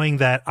it, knowing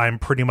that I'm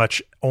pretty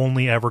much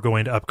only ever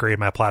going to upgrade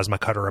my plasma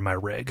cutter and my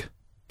rig.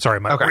 Sorry,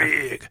 my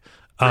rig.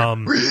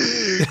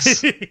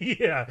 Rigs.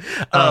 Yeah.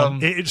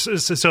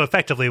 So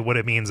effectively what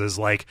it means is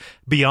like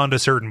beyond a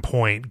certain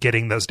point,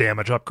 getting those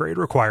damage upgrade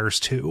requires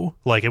 2.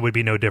 Like it would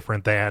be no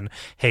different than,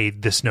 hey,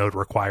 this node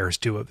requires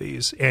 2 of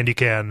these. And you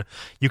can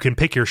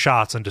pick your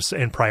shots and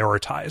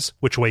prioritize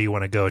which way you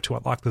want to go to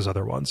unlock those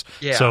other ones.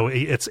 Yeah. So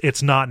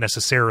it's not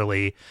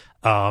necessarily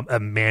a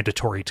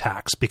mandatory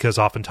tax, because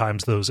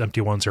oftentimes those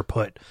empty ones are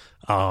put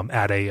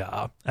at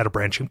a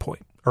branching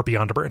point or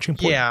beyond a branching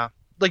point. Yeah.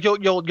 Like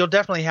you'll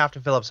definitely have to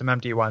fill up some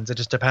empty ones. It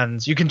just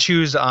depends. You can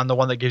choose on the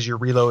one that gives you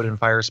reload and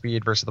fire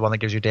speed versus the one that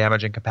gives you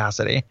damage and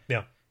capacity.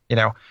 Yeah.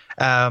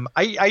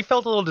 I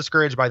felt a little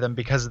discouraged by them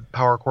because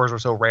power cores were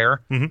so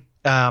rare.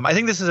 I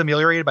think this is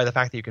ameliorated by the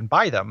fact that you can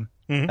buy them.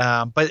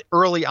 But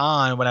early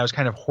on, when I was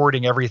kind of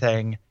hoarding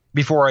everything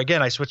before,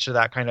 again, I switched to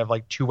that kind of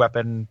like 2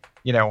 weapon,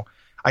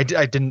 I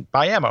didn't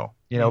buy ammo,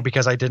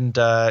 because I didn't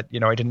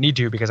need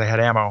to, because I had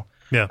ammo.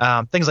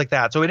 Yeah. Things like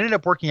that. So it ended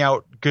up working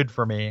out good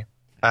for me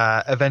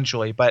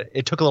eventually, but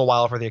it took a little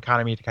while for the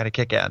economy to kind of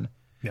kick in.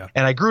 Yeah.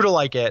 And I grew to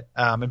like it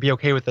and be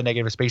okay with the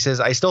negative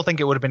spaces. I still think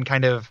it would have been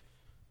kind of,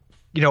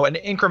 an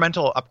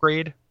incremental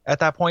upgrade at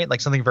that point,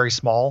 like something very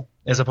small,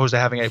 as opposed to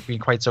having it be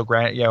quite so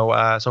grand,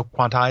 so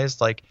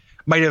quantized. Like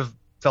might have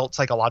felt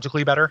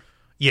psychologically better.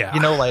 Yeah.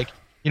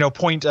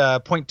 Point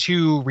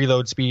 0.2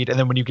 reload speed, and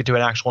then when you get to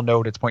an actual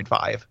node, it's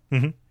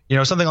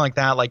 0.5. Something like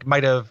that, like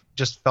might have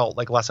just felt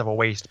like less of a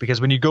waste,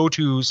 because when you go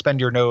to spend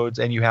your nodes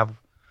and you have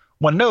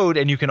one node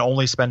and you can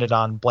only spend it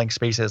on blank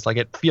spaces, like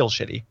it feels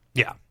shitty.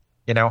 Yeah.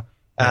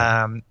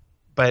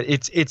 But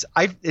it's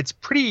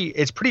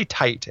pretty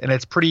tight, and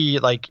it's pretty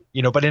like,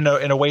 but in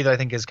a way that I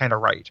think is kind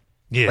of right.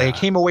 Yeah. Like I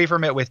came away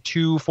from it with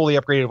 2 fully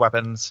upgraded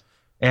weapons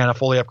and a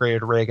fully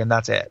upgraded rig, and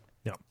that's it.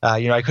 Yeah.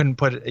 I couldn't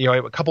put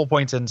a couple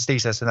points in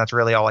stasis, and that's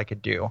really all I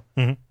could do.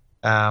 And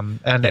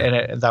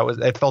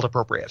it felt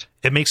appropriate.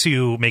 It makes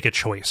you make a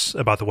choice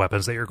about the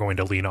weapons that you're going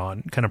to lean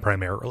on, kind of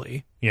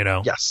primarily,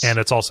 Yes. And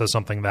it's also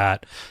something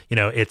that,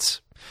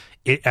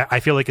 I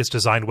feel like it's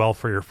designed well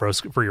for your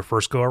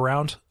first go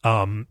around.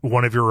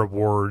 One of your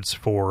rewards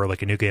for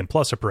like a new game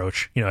plus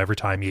approach, every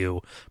time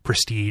you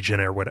prestige in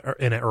it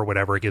or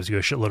whatever, it gives you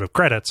a shitload of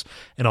credits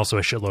and also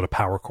a shitload of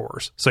power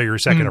cores. So your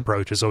second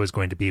approach is always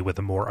going to be with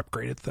a more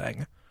upgraded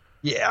thing.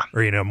 Yeah.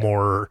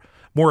 Or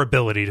more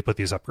ability to put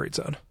these upgrades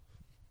in.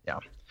 Yeah.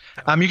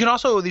 You can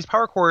also, these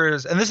power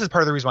cores, and this is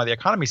part of the reason why the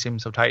economy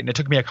seems so tight, and it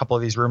took me a couple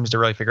of these rooms to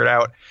really figure it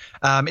out,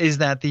 is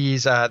that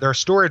these there are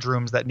storage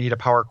rooms that need a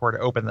power core to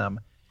open them,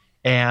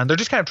 and they're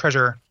just kind of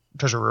treasure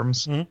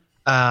rooms.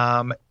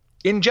 Mm-hmm.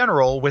 In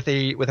general, with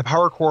a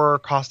power core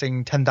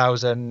costing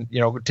 10,000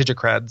 digit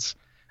creds,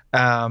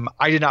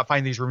 I did not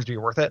find these rooms to be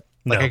worth it.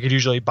 Like I could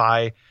usually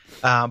buy,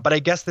 but I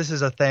guess this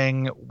is a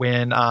thing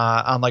when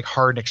on like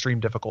hard and extreme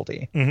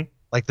difficulty. Mm-hmm.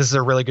 Like this is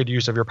a really good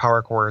use of your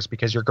power cores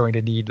because you're going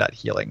to need that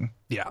healing.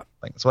 Yeah.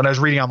 So when I was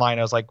reading online,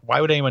 I was like, why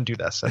would anyone do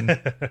this?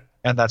 And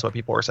and that's what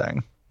people were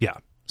saying. Yeah.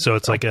 So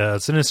it's like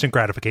it's an instant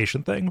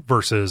gratification thing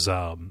versus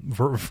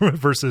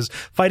versus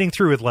fighting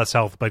through with less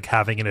health but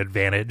having an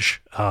advantage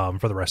for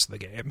the rest of the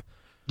game.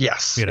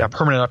 Yes. Yeah.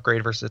 Permanent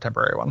upgrade versus a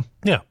temporary one.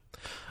 Yeah.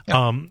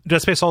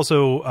 Dead Space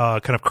also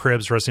kind of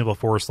cribs Resident Evil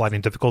 4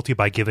 sliding difficulty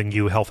by giving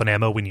you health and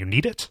ammo when you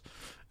need it.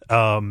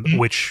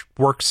 Which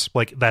works.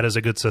 Like that is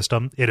a good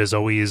system. It is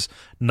always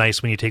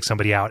nice when you take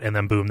somebody out and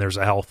then boom, there's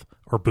a health,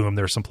 or boom,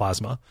 there's some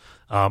plasma.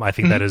 I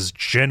think that is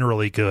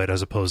generally good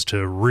as opposed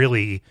to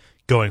really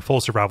going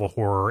full survival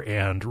horror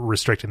and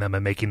restricting them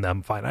and making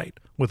them finite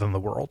within the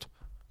world.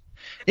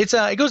 It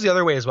goes the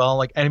other way as well.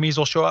 Like enemies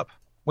will show up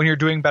when you're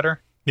doing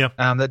better. Yeah.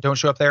 That don't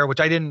show up there,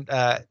 which I didn't.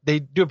 They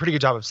do a pretty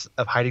good job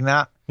of hiding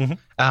that.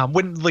 Mm-hmm.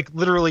 When like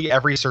literally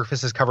every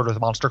surface is covered with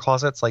monster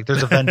closets. Like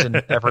there's a vent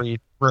in every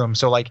room,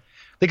 so like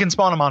they can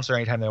spawn a monster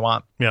anytime they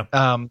want. Yeah.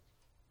 So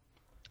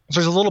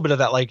there's a little bit of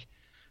that like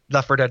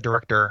Left 4 Dead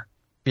director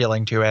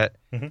feeling to it.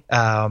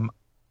 Mm-hmm.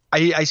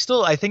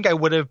 I think I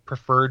would have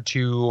preferred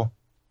to,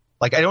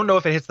 like, I don't know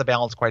if it hits the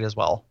balance quite as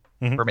well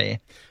for me.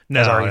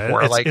 No, as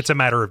RE4. It's a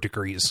matter of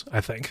degrees,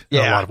 I think, in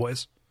a lot of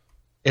ways.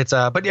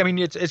 But I mean,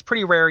 it's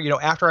pretty rare,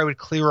 after I would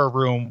clear a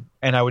room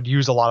and I would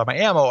use a lot of my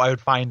ammo, I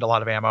would find a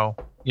lot of ammo,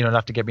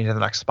 enough to get me to the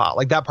next spot.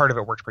 Like that part of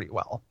it works pretty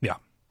well. Yeah.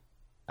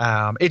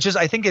 It's just,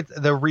 I think it's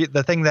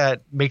the thing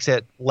that makes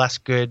it less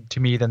good to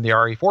me than the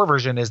RE4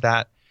 version is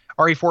that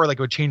RE4, like,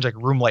 it would change like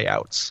room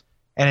layouts.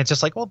 And it's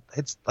just like, well,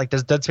 it's like,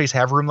 does Dead Space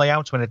have room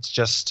layouts when it's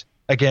just,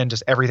 again,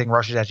 just everything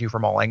rushes at you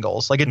from all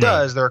angles? Like it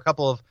does. There are a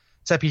couple of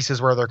set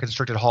pieces where they're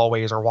constricted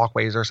hallways or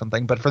walkways or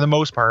something. But for the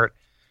most part,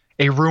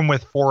 a room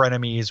with 4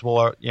 enemies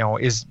will,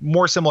 is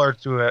more similar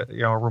to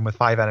a room with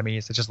 5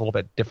 enemies. It's just a little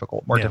bit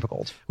difficult.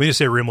 When you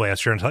say room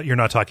layouts, you're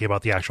not talking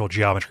about the actual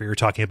geometry. You're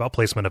talking about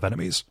placement of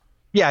enemies.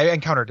 Yeah,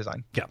 encounter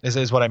design. Yeah,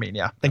 is what I mean.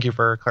 Yeah, thank you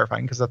for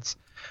clarifying, because that's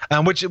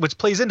which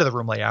plays into the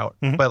room layout.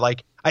 Mm-hmm. But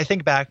like, I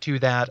think back to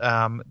that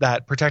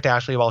that protect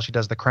Ashley while she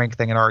does the crank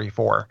thing in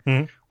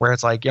RE4, where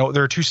it's like,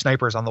 there are 2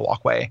 snipers on the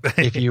walkway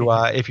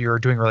if you're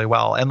doing really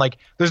well, and like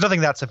there's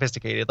nothing that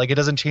sophisticated. Like it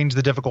doesn't change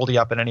the difficulty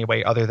up in any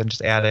way other than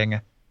just adding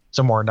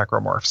some more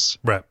necromorphs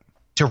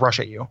to rush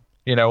at you.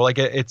 Like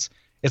it's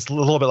a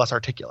little bit less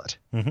articulate.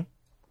 Mm-hmm.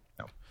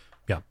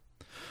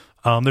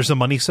 Yeah. There's a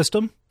money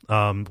system,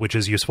 which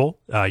is useful.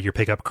 You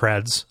pick up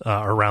creds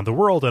around the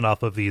world and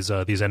off of these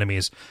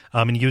enemies,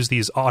 and use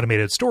these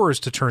automated stores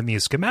to turn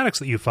these schematics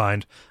that you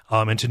find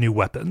into new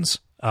weapons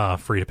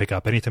for you to pick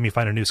up. Anytime you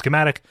find a new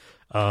schematic,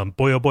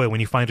 boy oh boy, when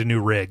you find a new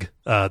rig,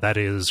 that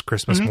is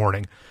Christmas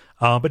morning.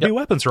 But new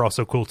weapons are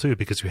also cool too,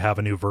 because you have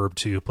a new verb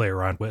to play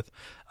around with,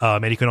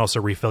 and you can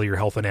also refill your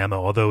health and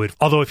ammo. Although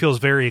it feels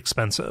very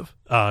expensive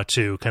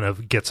to kind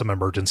of get some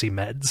emergency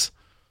meds.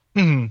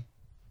 Mm-hmm.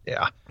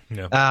 Yeah.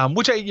 Yeah.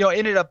 Which I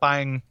ended up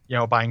buying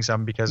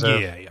some because of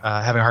having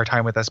a hard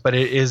time with this, but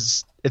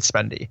it's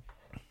spendy.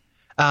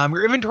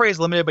 Your inventory is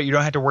limited, but you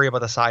don't have to worry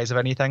about the size of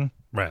anything.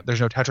 Right. There's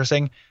no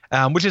Tetrising,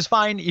 which is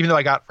fine, even though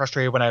I got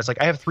frustrated when I was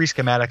like, I have 3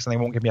 schematics and they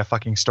won't give me a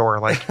fucking store.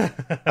 Like,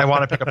 I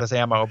want to pick up this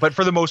ammo. But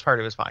for the most part,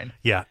 it was fine.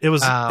 Yeah, it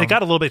was. It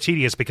got a little bit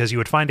tedious because you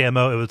would find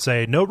ammo, it would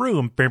say, no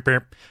room,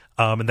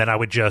 and then I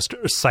would just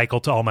cycle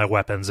to all my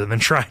weapons and then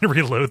try and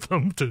reload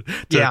them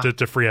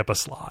to free up a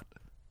slot.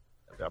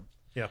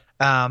 Yeah.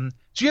 So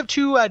you have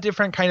 2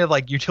 different kind of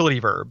like utility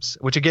verbs,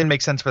 which again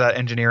makes sense for that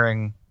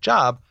engineering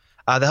job.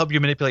 That help you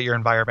manipulate your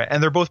environment,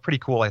 and they're both pretty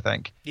cool, I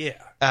think.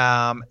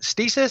 Yeah.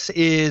 Stasis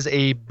is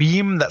a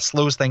beam that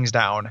slows things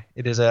down.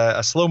 It is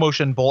a slow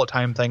motion bullet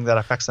time thing that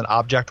affects an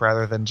object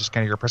rather than just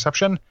kind of your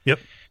perception. Yep.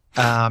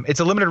 It's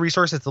a limited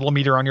resource. It's a little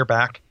meter on your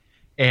back,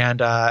 and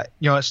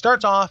it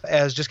starts off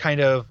as just kind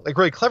of like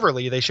really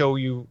cleverly. They show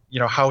you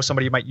how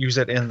somebody might use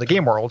it in the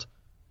game world.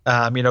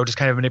 Just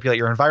kind of manipulate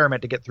your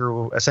environment to get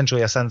through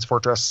essentially a Sen's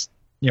Fortress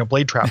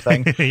blade trap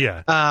thing.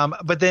 Yeah.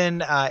 But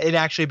then it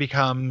actually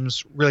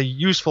becomes really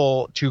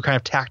useful to kind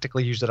of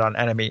tactically use it on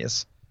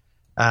enemies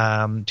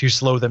to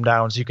slow them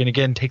down. So you can,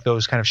 again, take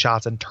those kind of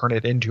shots and turn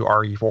it into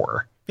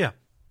RE4. Yeah.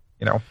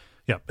 Yeah.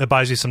 It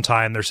buys you some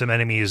time. There's some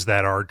enemies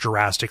that are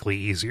drastically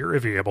easier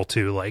if you're able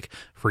to like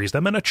freeze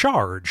them in a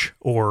charge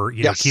or,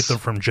 keep them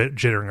from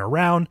jittering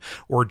around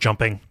or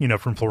jumping,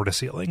 from floor to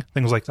ceiling,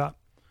 things like that.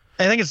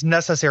 I think it's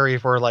necessary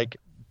for like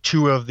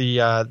 2 of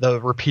the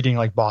repeating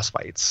like boss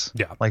fights.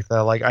 Yeah.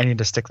 Like I need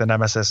to stick the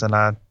Nemesis in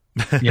a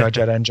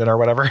jet engine or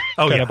whatever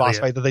kind of boss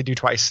fight that they do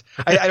twice.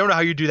 I don't know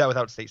how you do that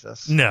without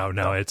stasis. No,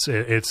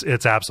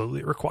 it's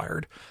absolutely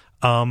required.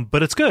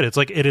 But it's good. It's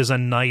like, it is a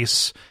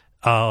nice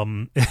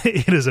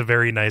It is a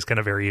very nice kind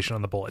of variation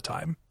on the bullet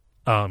time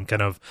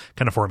kind of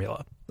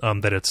formula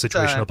that it's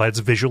situational, but it's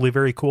visually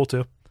very cool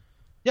too.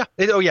 Yeah.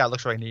 It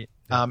looks really neat.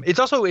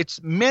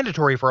 It's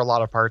mandatory for a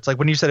lot of parts. Like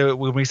when we said it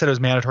was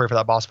mandatory for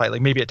that boss fight,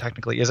 like maybe it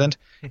technically isn't.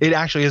 It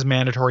actually is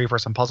mandatory for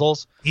some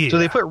puzzles. Yeah. So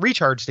they put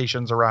recharge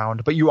stations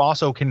around, but you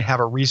also can have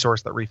a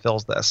resource that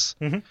refills this,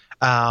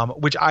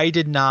 which I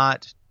did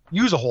not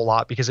use a whole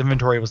lot because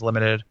inventory was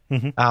limited.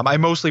 I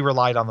mostly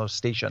relied on those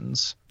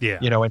stations,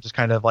 and just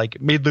kind of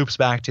like made loops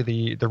back to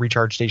the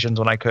recharge stations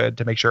when I could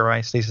to make sure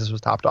my stasis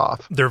was topped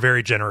off. They're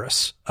very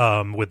generous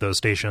with those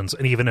stations,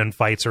 and even in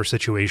fights or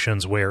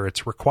situations where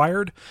it's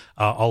required,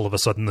 all of a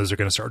sudden those are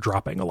going to start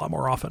dropping a lot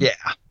more often. Yeah.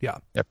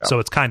 Yep. So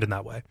it's kind in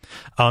that way.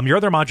 Your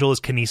other module is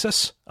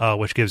Kinesis,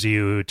 which gives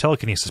you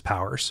telekinesis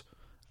powers.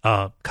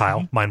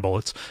 Kyle, mind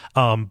bullets.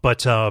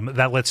 But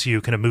that lets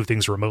you kind of move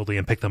things remotely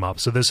and pick them up.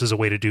 So this is a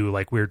way to do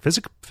like weird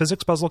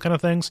physics puzzle kind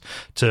of things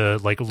to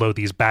like load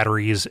these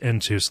batteries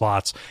into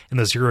slots. In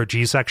the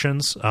 0G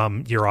sections,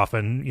 you're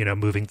often,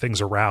 moving things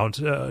around,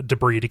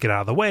 debris to get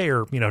out of the way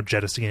or,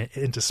 jettisoning it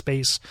into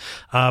space.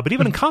 But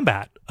even in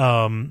combat,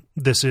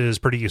 this is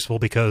pretty useful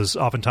because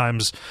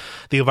oftentimes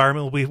the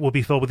environment will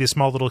be filled with these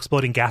small little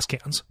exploding gas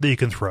cans that you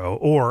can throw.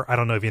 Or I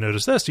don't know if you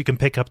noticed this, you can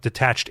pick up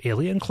detached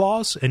alien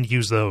claws and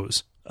use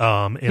those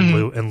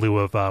in lieu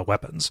of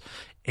weapons.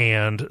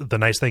 And the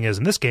nice thing is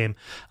in this game,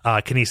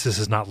 kinesis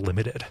is not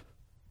limited.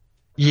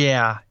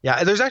 Yeah.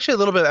 There's actually a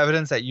little bit of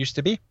evidence that used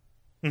to be.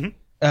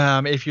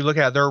 If you look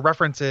at, there are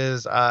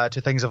references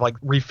to things of like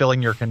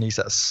refilling your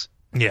kinesis.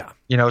 Yeah.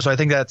 So I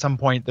think that at some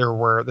point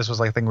this was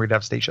like a thing where we'd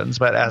have stations,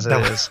 but as it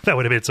is, that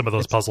would have made some of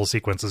those puzzle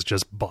sequences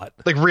just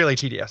like really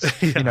tedious.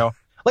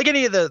 Like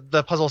any of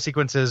the puzzle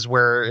sequences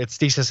where it's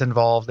stasis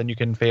involved and you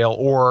can fail,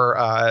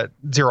 or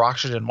zero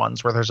oxygen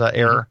ones where there's an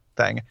air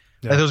thing.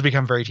 Yeah. Those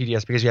become very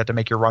tedious because you have to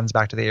make your runs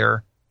back to the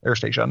air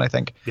station, I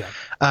think. Yeah.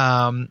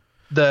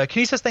 The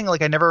kinesis thing,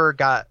 like I never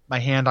got my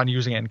hand on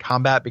using it in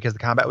combat because the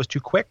combat was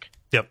too quick.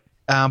 Yep.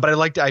 But I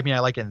like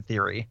it in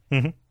theory.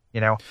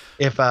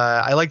 If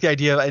I like the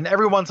idea, and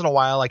every once in a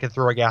while I could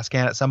throw a gas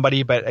can at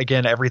somebody, but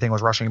again, everything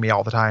was rushing me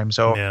all the time.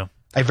 So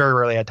I very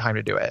rarely had time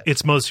to do it.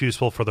 It's most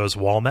useful for those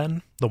wall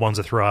men, the ones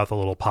that throw out the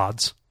little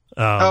pods.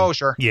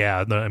 Sure.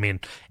 Yeah, and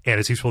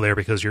it's useful there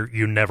because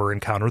you never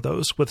encounter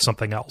those with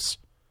something else.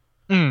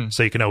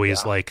 So you can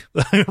always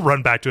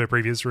run back to a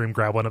previous room,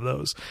 grab one of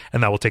those,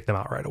 and that will take them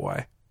out right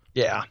away.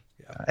 Yeah.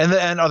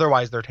 And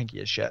otherwise they're tanky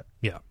as shit.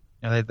 Yeah.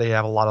 They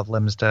have a lot of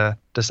limbs to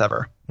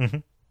sever.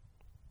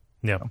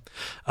 Yeah.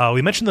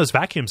 We mentioned those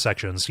vacuum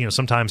sections.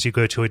 Sometimes you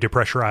go to a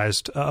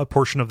depressurized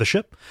portion of the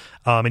ship,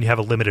 and you have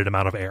a limited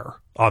amount of air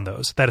on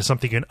those. That is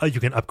something you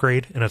can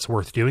upgrade, and it's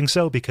worth doing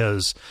so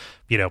because,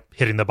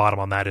 hitting the bottom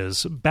on that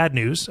is bad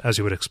news, as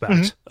you would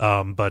expect.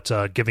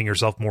 But giving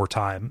yourself more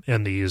time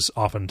in these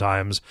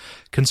oftentimes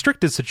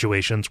constricted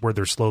situations where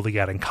they're slowly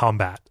adding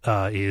combat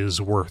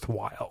is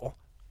worthwhile.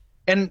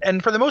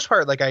 And for the most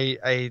part, like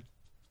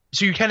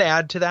so you can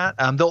add to that.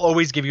 They'll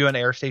always give you an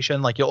air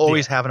station. Like you'll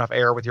always have enough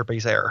air with your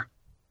base air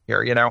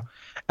here,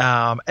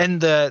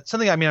 and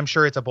I'm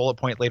sure it's a bullet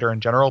point later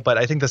in general, but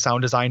I think the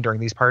sound design during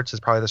these parts is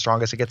probably the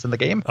strongest it gets in the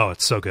game. Oh,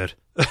 it's so good.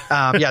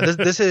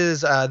 This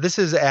is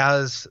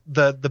as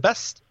the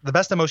best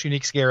and most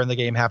unique scare in the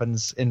game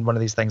happens in one of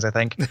these things, I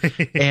think.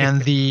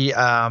 And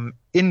the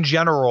in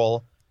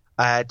general,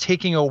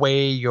 taking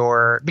away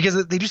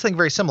because they do something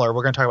very similar.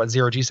 We're going to talk about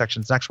 0G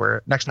sections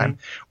next time,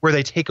 where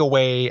they take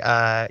away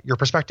your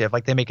perspective.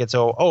 Like they make it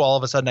so, all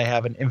of a sudden I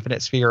have an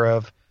infinite sphere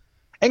of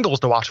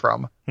angles to watch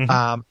from.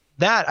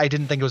 That I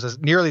didn't think it was as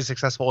nearly as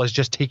successful as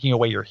just taking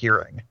away your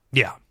hearing.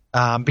 Yeah.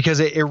 Because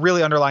it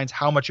really underlines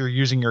how much you're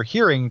using your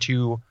hearing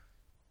to,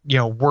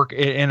 work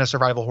in a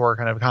survival horror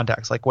kind of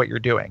context, like what you're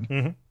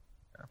doing.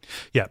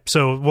 Yeah.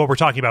 So what we're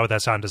talking about with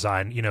that sound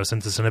design,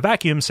 since it's in a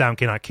vacuum, sound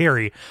cannot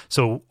carry.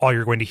 So all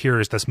you're going to hear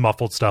is this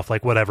muffled stuff,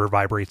 like whatever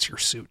vibrates your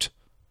suit.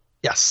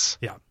 Yes.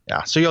 Yeah.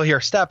 Yeah. So you'll hear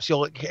steps.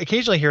 You'll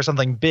occasionally hear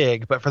something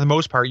big, but for the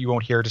most part, you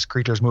won't hear just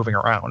creatures moving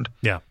around.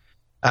 Yeah.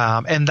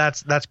 And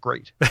that's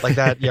great. Like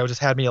that, just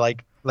had me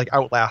like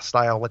Outlast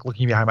style, like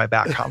looking behind my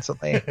back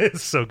constantly.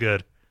 It's so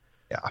good.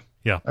 Yeah.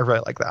 Yeah. I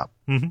really like that.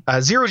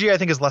 0G, I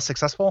think, is less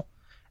successful.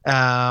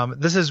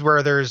 This is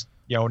where there's,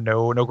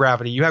 no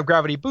gravity. You have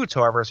gravity boots,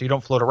 however, so you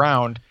don't float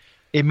around.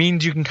 It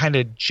means you can kind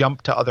of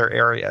jump to other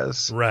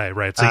areas.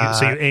 Right. So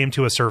you aim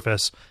to a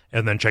surface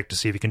and then check to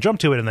see if you can jump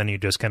to it, and then you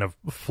just kind of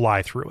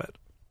fly through it.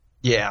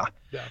 Yeah.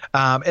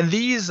 And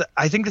these,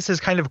 I think this is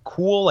kind of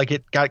cool. Like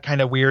it got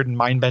kind of weird and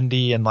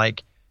mind-bendy and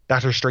like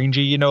Doctor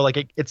Strangey,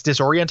 like it's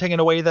disorienting in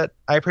a way that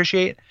I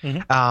appreciate.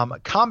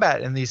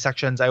 Combat in these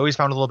sections, I always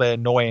found a little bit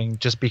annoying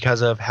just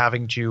because of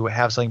having to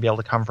have something be able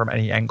to come from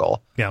any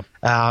angle. Yeah.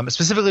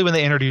 Specifically when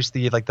they introduced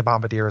the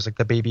bombardiers, like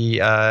the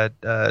baby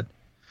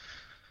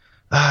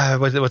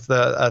what's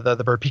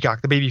the bird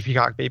peacock, the baby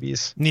peacock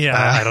babies. Yeah,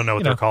 I don't know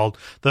what they're called.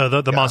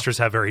 The Yeah. monsters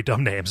have very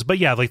dumb names, but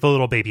yeah, like the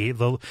little baby,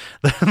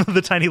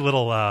 the tiny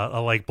little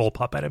like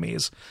bullpup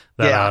enemies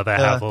that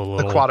have a little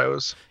the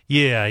quados.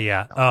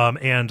 Yeah.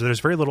 And there's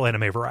very little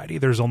anime variety.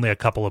 There's only a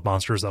couple of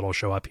monsters that'll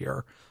show up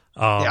here.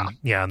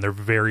 Yeah, and they're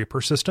very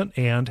persistent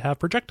and have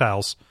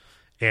projectiles.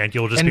 And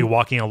you'll just be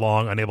walking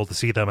along, unable to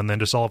see them, and then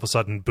just all of a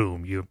sudden,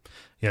 boom! You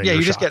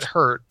just get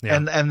hurt,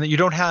 and you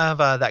don't have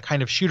that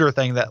kind of shooter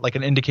thing that like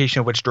an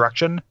indication of which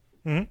direction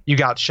you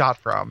got shot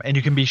from, and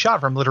you can be shot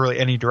from literally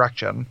any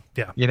direction.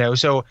 Yeah,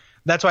 so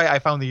that's why I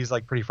found these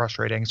like pretty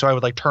frustrating. So I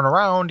would like turn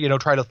around,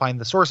 try to find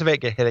the source of it,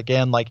 get hit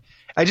again. Like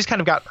I just kind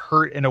of got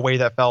hurt in a way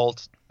that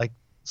felt like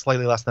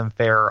slightly less than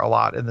fair a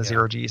lot in the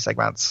zero G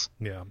segments.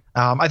 Yeah,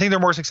 I think they're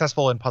more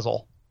successful in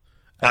puzzle.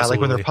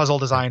 Like when they're puzzle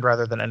designed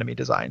rather than enemy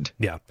designed.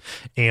 Yeah.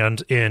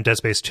 And in Dead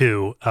Space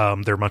 2,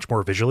 they're much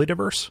more visually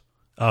diverse.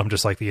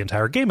 Just like the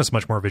entire game is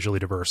much more visually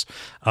diverse.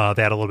 They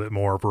add a little bit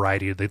more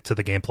variety to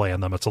the gameplay in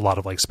them. It's a lot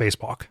of like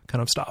spacewalk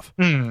kind of stuff.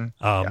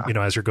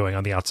 As you're going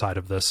on the outside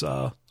of this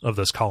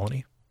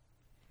colony.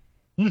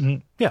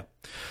 Yeah.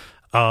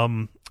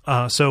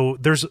 So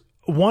there's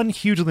one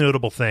hugely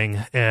notable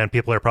thing, and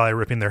people are probably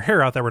ripping their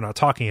hair out that we're not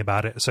talking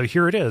about it. So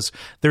here it is.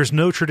 There's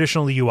no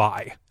traditional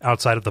UI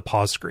outside of the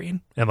pause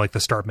screen and like the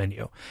start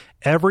menu.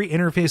 Every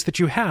interface that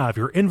you have,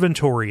 your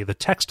inventory, the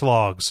text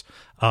logs,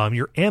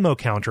 your ammo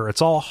counter,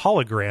 it's all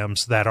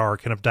holograms that are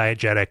kind of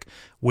diegetic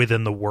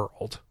within the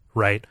world,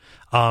 right?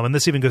 And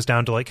this even goes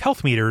down to like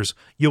health meters.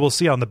 You will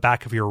see on the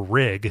back of your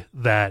rig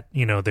that,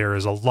 there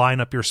is a line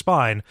up your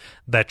spine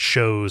that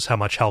shows how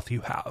much health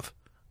you have.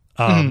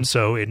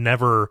 So it's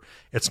never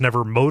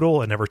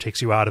modal. It never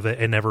takes you out of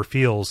it. It never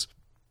feels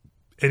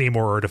any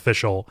more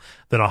artificial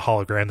than a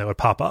hologram that would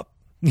pop up,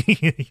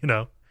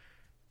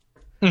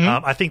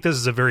 I think this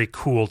is a very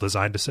cool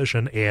design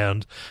decision,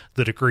 and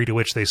the degree to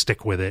which they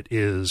stick with it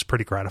is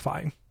pretty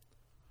gratifying.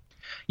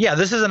 Yeah.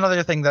 This is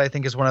another thing that I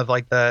think is one of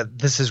like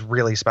this is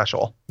really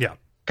special. Yeah.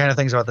 Kind of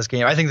things about this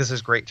game. I think this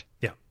is great.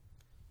 Yeah.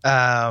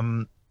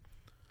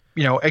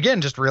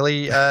 Again, just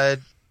really, I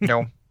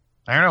don't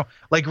know,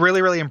 like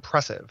really, really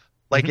impressive.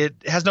 Like it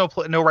has no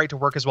right to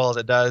work as well as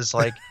it does.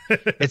 Like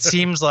it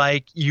seems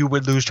like you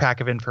would lose track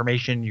of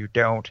information. You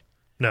don't.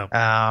 No.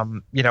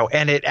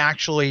 And it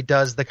actually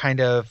does the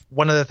kind of,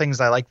 one of the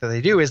things I like that they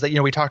do is that,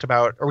 we talk a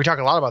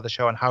lot about the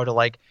show and how to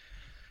like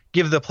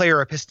give the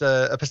player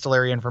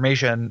epistolary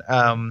information.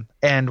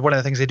 And one of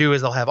the things they do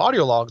is they'll have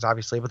audio logs,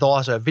 obviously, but they'll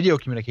also have video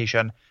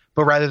communication.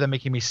 But rather than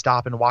making me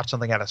stop and watch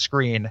something at a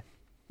screen,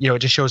 it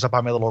just shows up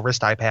on my little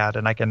wrist iPad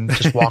and I can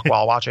just walk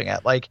while watching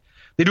it. Like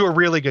they do a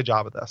really good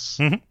job of this.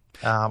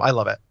 I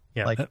love it.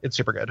 Yeah. Like it's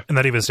super good. And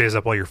that even stays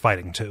up while you're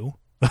fighting too.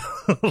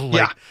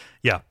 Yeah.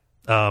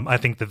 I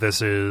think that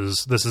this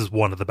is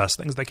one of the best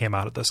things that came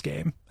out of this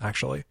game,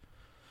 actually.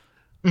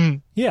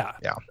 Yeah.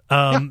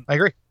 I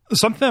agree.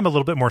 Something I'm a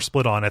little bit more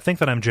split on, I think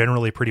that I'm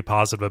generally pretty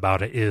positive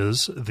about it,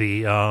 is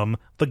the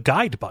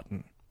guide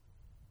button.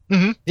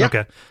 Yeah.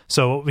 Okay.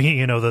 So,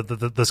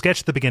 the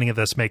sketch at the beginning of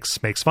this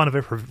makes fun of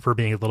it for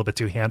being a little bit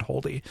too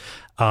hand-holdy.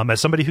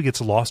 As somebody who gets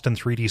lost in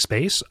 3D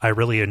space, I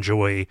really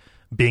enjoy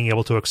being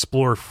able to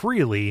explore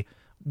freely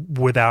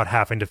without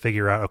having to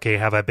figure out, okay,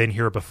 have I been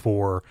here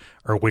before,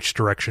 or which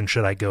direction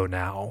should I go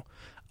now?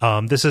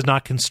 This is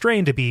not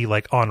constrained to be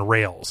like on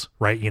rails,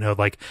 right?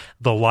 Like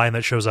the line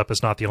that shows up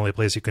is not the only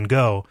place you can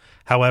go.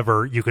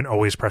 However, you can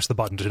always press the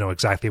button to know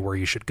exactly where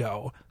you should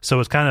go. So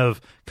it's kind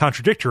of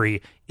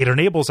contradictory. It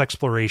enables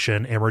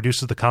exploration and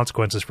reduces the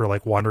consequences for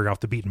like wandering off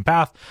the beaten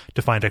path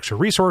to find extra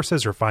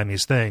resources or find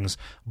these things,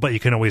 but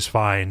you can always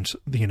find,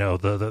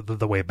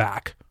 the way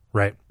back,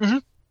 right?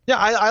 Yeah,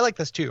 I like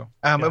this too.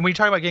 And when you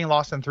talk about getting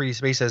lost in 3D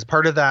spaces,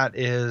 part of that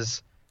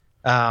is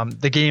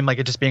the game, like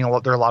it just being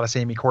there are a lot of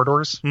samey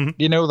corridors.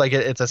 Like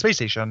it's a space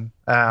station.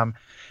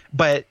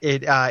 But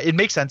it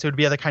makes sense. It would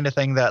be the kind of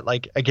thing that,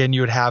 like, again,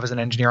 you would have as an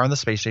engineer on the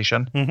space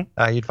station.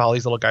 You'd follow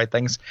these little guide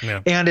things,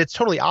 and it's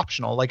totally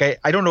optional. Like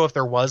I don't know if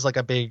there was like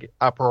a big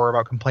uproar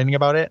about complaining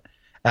about it.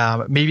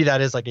 Maybe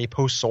that is like a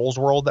post Souls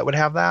world that would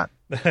have that,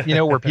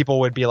 where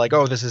people would be like,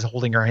 "Oh, this is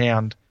holding your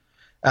hand."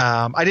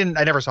 I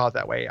never saw it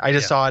that way. I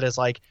just saw it as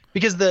like,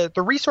 because the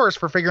resource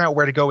for figuring out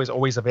where to go is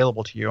always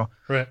available to you.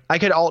 Right. I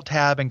could alt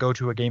tab and go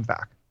to a game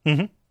fac,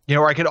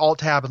 or I could alt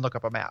tab and look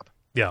up a map.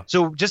 Yeah.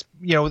 So just,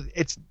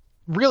 it's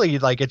really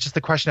like, it's just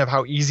the question of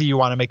how easy you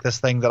want to make this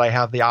thing that I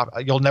have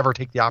you'll never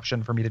take the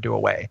option for me to do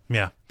away.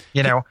 Yeah.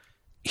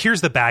 Here's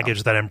the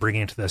baggage that I'm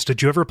bringing to this.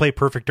 Did you ever play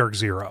Perfect Dark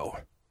Zero?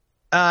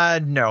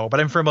 No, but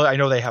I'm familiar. I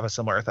know they have a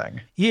similar thing.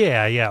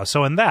 Yeah.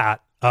 So in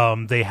that,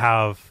 they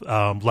have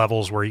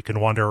levels where you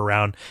can wander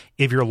around.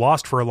 If you're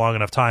lost for a long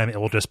enough time,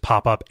 it will just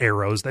pop up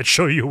arrows that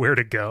show you where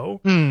to go,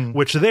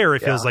 which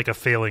it feels like a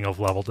failing of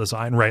level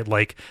design, right?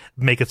 Like,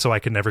 make it so I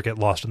can never get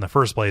lost in the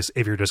first place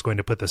if you're just going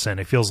to put this in.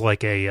 It feels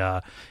like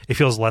it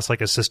feels less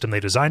like a system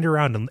they designed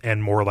around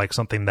and more like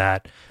something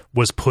that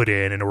was put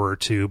in order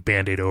to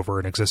band-aid over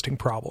an existing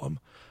problem.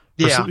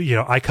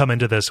 Yeah. I come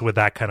into this with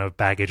that kind of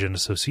baggage and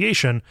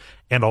association,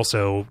 and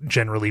also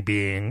generally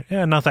being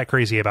not that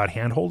crazy about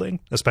hand holding,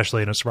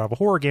 especially in a survival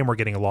horror game where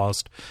getting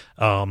lost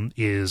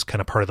is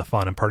kind of part of the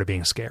fun and part of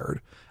being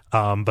scared.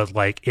 But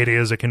like, it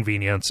is a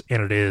convenience,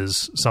 and it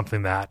is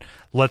something that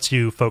lets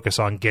you focus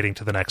on getting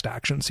to the next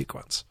action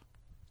sequence.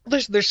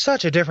 There's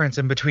such a difference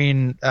in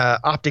between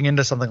opting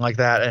into something like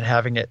that and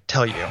having it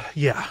tell you.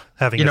 Yeah,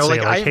 having it say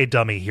like, "Hey,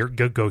 dummy, here,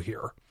 go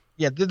here."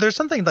 Yeah, there's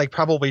something like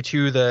probably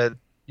to the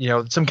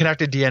some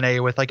connected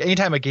DNA with like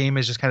anytime a game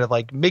is just kind of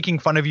like making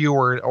fun of you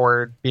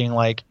or being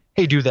like,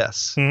 "Hey, do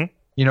this,"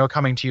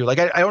 coming to you. Like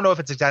I don't know if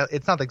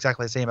it's not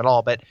exactly the same at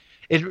all, but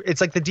it's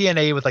like the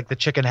DNA with like the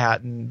chicken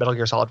hat and Metal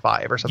Gear Solid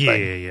 5 or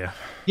something. Yeah.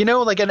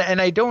 Like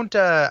and I don't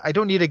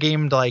need a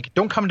game to like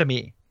don't come to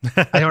me.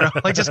 I don't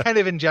know, like just kind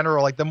of in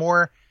general, like the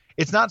more.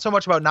 It's not so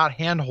much about not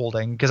hand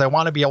holding because I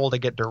want to be able to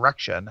get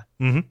direction.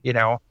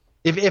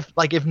 If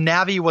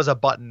Navi was a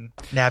button,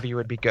 Navi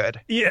would be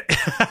good. Yeah.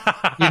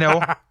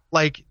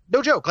 Like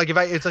no joke. Like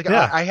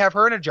I have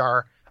her in a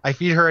jar. I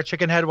feed her a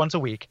chicken head once a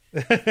week.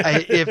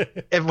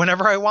 If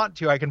whenever I want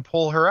to, I can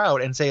pull her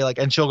out and say like,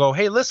 and she'll go,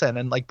 "Hey, listen,"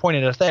 and like point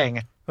at a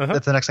thing.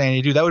 That's the next thing I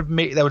need to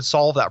do. That would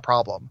solve that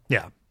problem.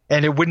 Yeah.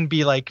 And it wouldn't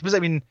be like, because I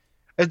mean,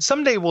 and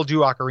someday we'll do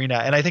Ocarina,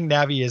 and I think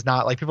Navi is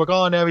not like people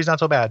go, "Oh, Navi's not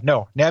so bad."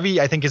 No, Navi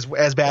I think is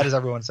as bad as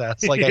everyone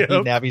says. Like I hate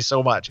Navi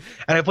so much,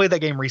 and I played that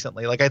game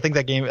recently. Like I think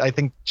that game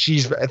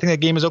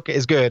is okay,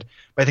 is good,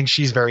 but I think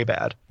she's very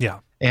bad. Yeah,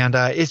 and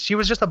if she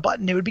was just a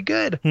button, it would be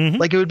good.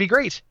 Like it would be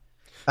great.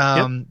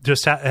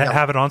 Just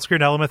have an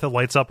on-screen element that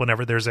lights up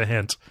whenever there's a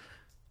hint.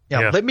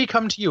 Yeah, let me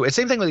come to you. It's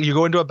the same thing. Like you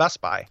go into a Best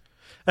Buy.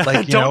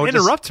 Like, don't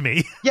interrupt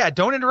me. Yeah,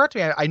 don't interrupt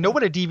me. I know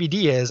what a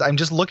DVD is. I'm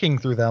just looking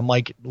through them.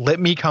 Like, let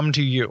me come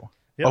to you.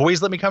 Yep.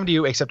 Always let me come to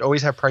you, except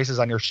always have prices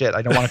on your shit.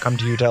 I don't want to come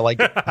to you to like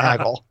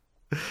haggle.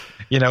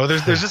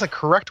 There's just a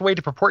correct way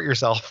to purport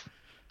yourself,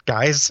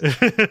 guys.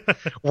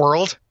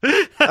 World.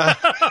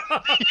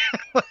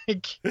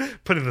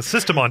 Putting the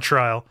system on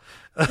trial.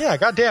 Yeah,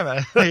 God damn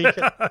it. Like,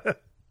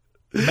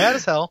 mad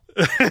as hell.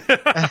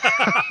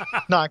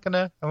 I'm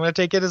gonna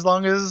take it as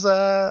long as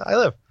I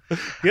live.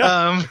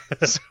 Yeah.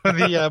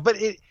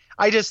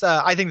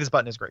 I think this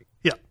button is great.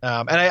 Yeah.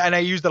 And I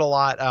used it a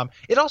lot.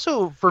 It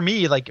also, for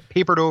me, like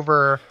papered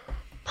over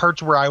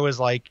parts where I was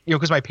like,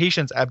 because my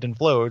patience ebbed and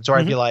flowed. So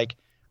I'd be like,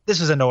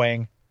 this is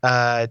annoying.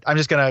 I'm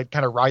just going to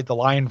kind of ride the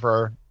line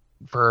for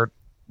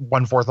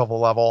 1/4 of a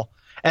level.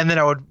 And then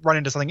I would run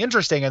into something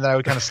interesting, and then I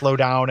would kind of slow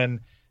down and,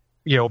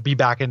 be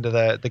back into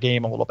the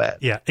game a little bit.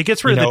 Yeah. It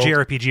gets rid of the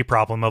JRPG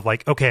problem of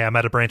like, okay, I'm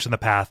at a branch in the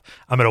path.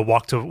 I'm going to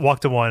walk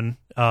to one,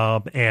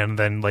 and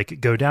then like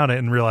go down it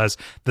and realize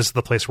this is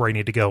the place where I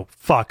need to go.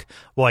 Fuck.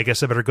 Well, I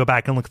guess I better go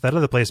back and look at that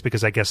other place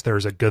because I guess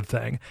there's a good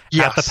thing.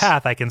 Yes. At the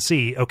path, I can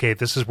see, okay,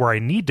 this is where I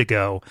need to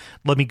go.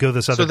 Let me go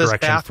this other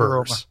direction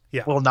first.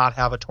 Yeah. Will not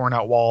have a torn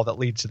out wall that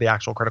leads to the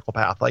actual critical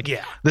path. Like,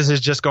 this is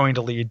just going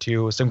to lead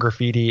to some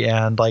graffiti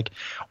and like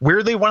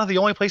weirdly one of the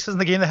only places in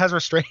the game that has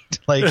restraint.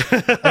 Like,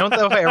 I don't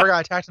know if I ever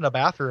got attacked in a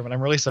bathroom, and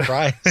I'm really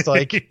surprised.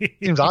 Like, it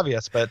seems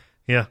obvious, but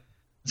yeah,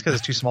 it's because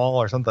it's too small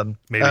or something.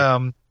 Maybe.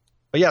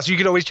 But yeah, so you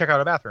could always check out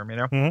a bathroom,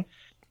 Yeah.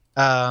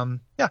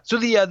 So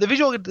the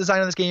visual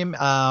design of this game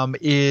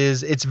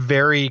it's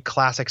very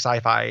classic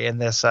sci-fi in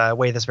this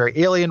way, this very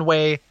Alien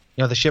way.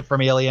 The ship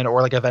from Alien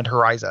or like Event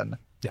Horizon.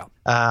 Yeah.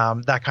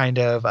 That kind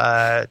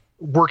of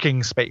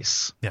working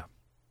space. Yeah.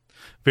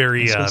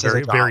 Very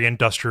very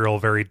industrial,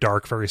 very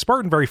dark, very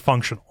Spartan, very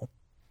functional.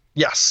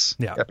 Yes.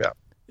 Yeah.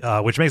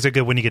 Yep. Which makes it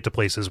good when you get to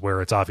places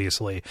where it's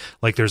obviously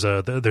like there's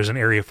an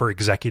area for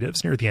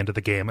executives near the end of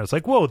the game, and it's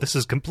like, whoa, this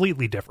is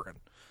completely different.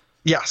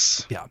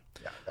 Yes. Yeah.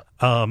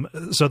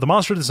 So the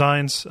monster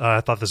designs,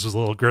 I thought this was a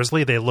little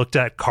grisly. They looked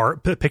at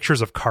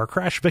pictures of car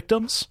crash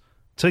victims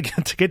to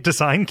get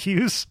design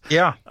cues.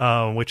 Yeah.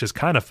 Which is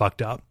kind of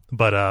fucked up,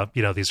 but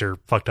these are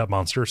fucked up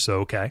monsters, so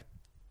okay.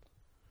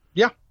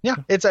 Yeah.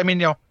 It's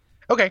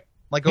okay.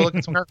 Like, go look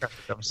at some car crash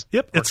victims.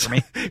 Yep.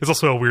 It's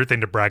also a weird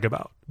thing to brag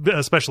about,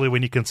 especially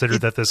when you consider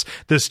that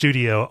this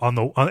studio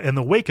in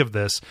the wake of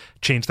this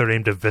changed their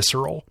name to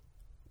Visceral.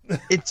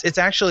 It's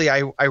actually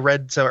I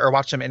read or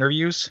watched some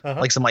interviews,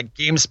 like some like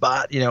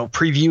GameSpot,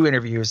 preview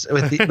interviews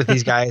with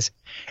these guys,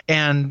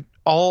 and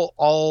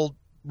all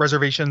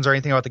reservations or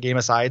anything about the game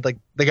aside, like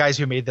the guys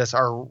who made this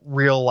are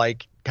real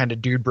like kind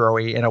of dude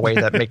bro-y in a way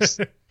that makes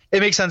it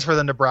makes sense for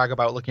them to brag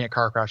about looking at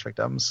car crash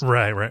victims.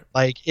 Right.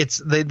 Like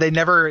they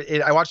never.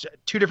 I watched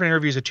 2 different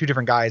interviews with 2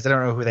 different guys. I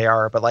don't know who they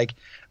are, but like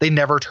they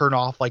never turn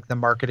off like the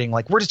marketing.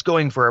 Like, we're just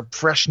going for a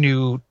fresh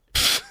new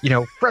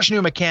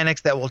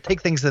mechanics that will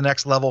take things to the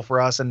next level for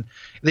us, and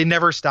they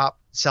never stop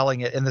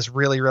selling it in this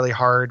really, really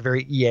hard,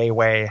 very EA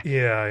way.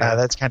 Yeah.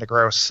 That's kind of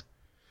gross.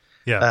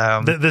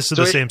 Yeah. This is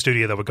the same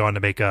studio that would go on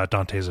to make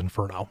Dante's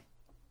Inferno.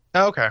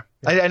 Oh, okay.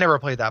 Yeah. I never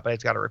played that, but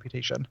it's got a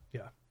reputation.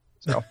 Yeah.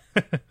 So.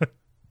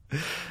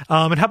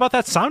 And how about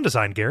that sound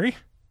design, Gary?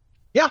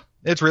 Yeah,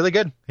 it's really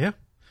good. Yeah.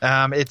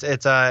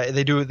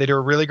 They do a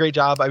really great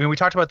job. I mean, we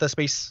talked about the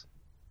space,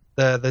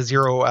 the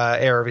zero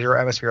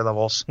atmosphere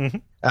levels.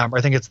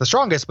 I think it's the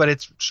strongest, but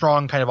it's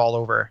strong kind of all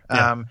over.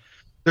 Yeah.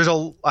 there's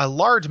a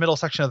large middle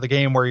section of the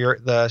game where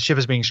the ship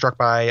is being struck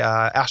by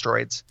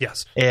asteroids.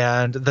 Yes.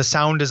 And the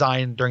sound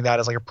design during that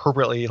is like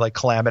appropriately like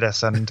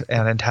calamitous and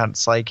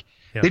intense. Like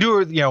they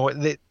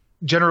do,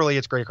 generally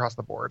it's great across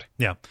the board.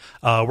 Yeah.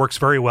 Works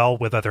very well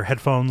with either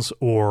headphones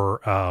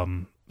or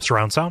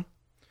surround sound.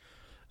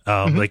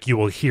 Like you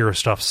will hear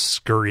stuff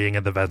scurrying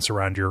in the vents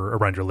around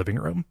your living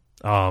room.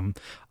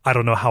 I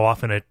don't know how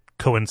often it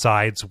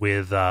coincides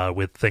with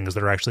things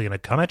that are actually going to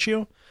come at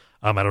you.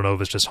 I don't know if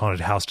it's just haunted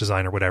house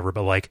design or whatever,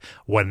 but like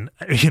when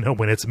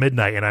it's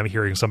midnight and I'm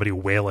hearing somebody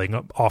wailing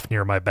off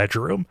near my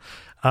bedroom,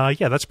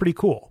 that's pretty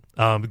cool.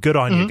 Good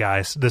on you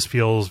guys. This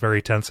feels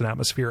very tense and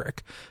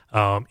atmospheric,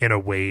 in a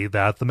way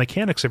that the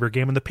mechanics of your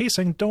game and the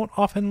pacing don't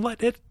often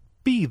let it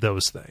be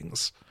those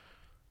things.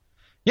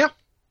 Yeah.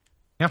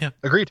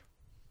 Agreed.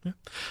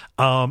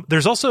 Yeah.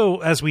 There's also,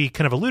 as we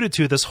kind of alluded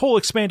to, this whole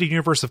expanded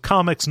universe of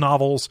comics,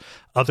 novels,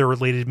 other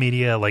related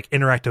media like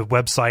interactive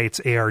websites,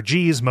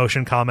 ARGs,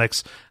 motion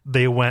comics.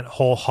 They went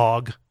whole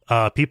hog.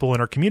 People in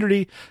our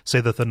community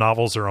say that the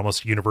novels are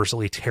almost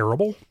universally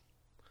terrible.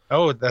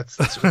 Oh,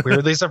 that's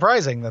weirdly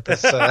surprising that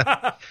this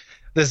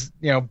this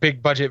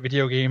big budget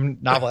video game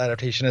novel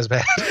adaptation is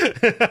bad.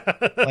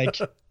 Like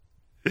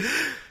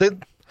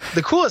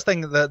the coolest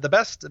thing, the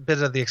best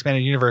bit of the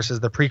expanded universe is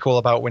the prequel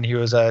about when he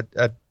was a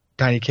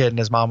tiny kid and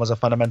his mom was a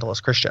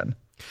fundamentalist Christian.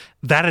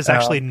 That is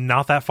actually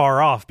not that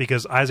far off,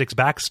 because Isaac's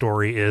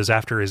backstory is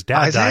after his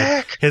dad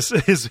died.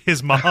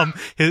 His mom.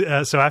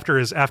 So after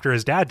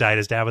his dad died,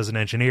 his dad was an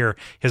engineer.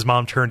 His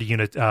mom turned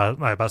to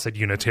I about said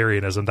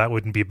Unitarianism. That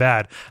wouldn't be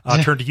bad.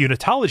 Turned to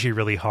Unitology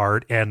really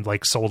hard and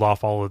like sold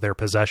off all of their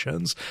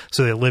possessions.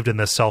 So they lived in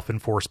this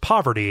self-enforced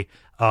poverty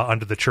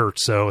under the church.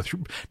 So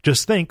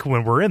just think,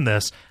 when we're in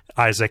this,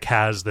 Isaac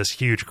has this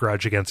huge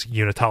grudge against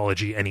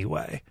Unitology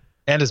anyway.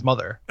 And his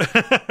mother.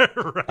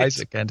 Right.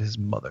 Isaac and his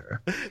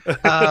mother.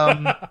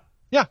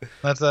 Yeah,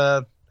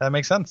 that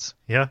makes sense.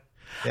 Yeah.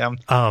 Yeah.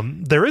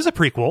 There is a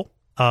prequel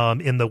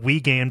in the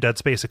Wii game Dead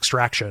Space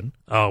Extraction,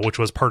 which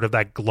was part of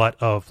that glut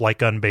of light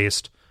gun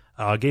based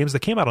games that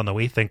came out on the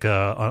Wii. Think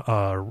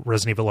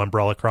Resident Evil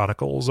Umbrella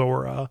Chronicles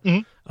or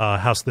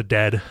House of the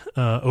Dead,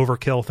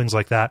 Overkill, things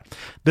like that.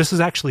 This is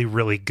actually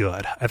really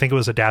good. I think it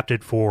was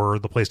adapted for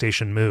the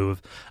PlayStation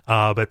Move.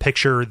 But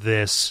picture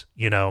this,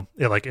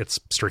 it's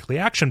strictly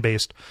action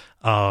based.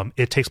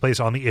 It takes place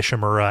on the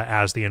Ishimura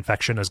as the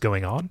infection is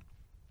going on.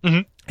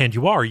 Mm-hmm. And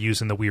you are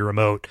using the Wii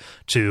Remote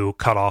to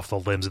cut off the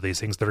limbs of these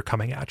things that are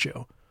coming at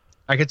you.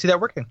 I could see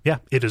that working. Yeah,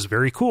 it is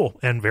very cool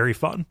and very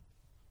fun.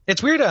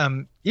 It's weird.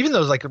 Even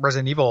those like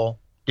Resident Evil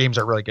games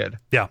are really good.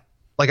 Yeah,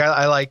 like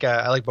I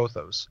like both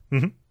those.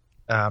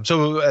 Mm-hmm.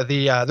 So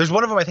there's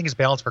one of them I think is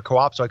balanced for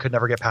co-op, so I could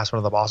never get past one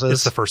of the bosses.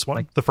 It's the first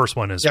one. The first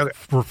one is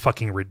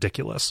fucking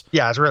ridiculous.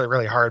 Yeah, it's really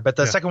really hard. But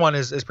the second one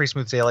is pretty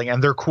smooth sailing,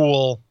 and they're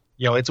cool.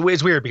 It's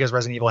weird because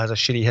Resident Evil has a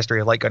shitty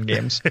history of light gun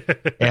games,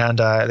 and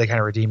they kind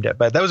of redeemed it.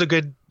 But that was a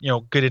good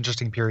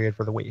interesting period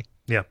for the Wii.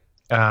 Yeah.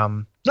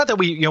 Not that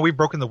we've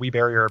broken the Wii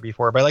barrier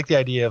before, but I like the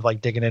idea of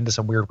like digging into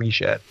some weird Wii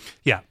shit.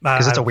 Yeah,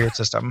 because it's a weird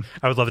system.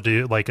 I would love to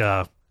do like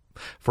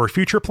for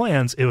future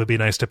plans. It would be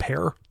nice to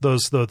pair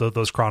those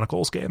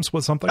Chronicles games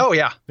with something. Oh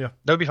yeah, that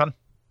would be fun.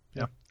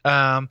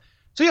 Yeah.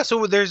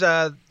 So there's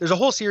a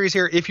whole series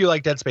here. If you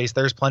like Dead Space,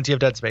 there's plenty of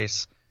Dead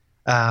Space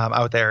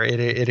out there.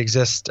 It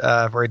exists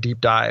for a deep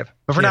dive.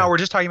 But for now, we're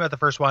just talking about the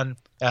first one.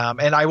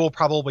 And I will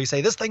probably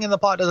say this thing in the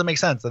plot doesn't make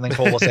sense. And then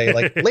Cole will say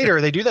like later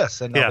they do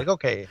this. And I'm like,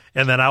 okay.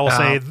 And then I will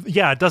say,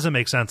 it doesn't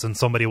make sense. And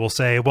somebody will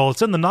say, well,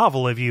 it's in the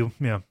novel if you.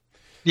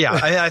 Yeah,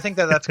 I think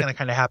that's going to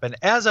kind of happen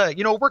as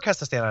work has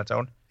to stand on its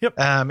own. Yep.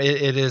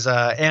 It is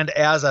and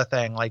as a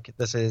thing, like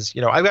this is,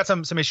 I've got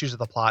some issues with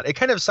the plot. It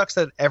kind of sucks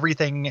that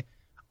everything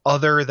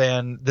other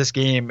than this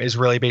game is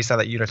really based on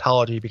that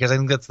Unitology, because I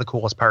think that's the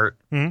coolest part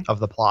of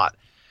the plot.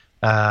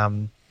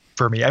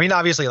 For me, I mean,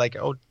 obviously, like,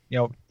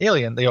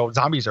 Alien,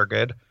 zombies are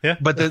good. Yeah.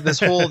 But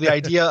the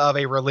idea of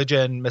a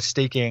religion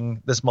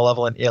mistaking this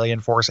malevolent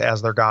alien force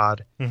as their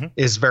god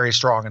is very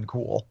strong and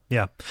cool.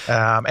 Yeah.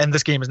 And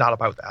this game is not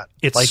about that.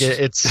 It's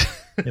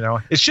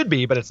it should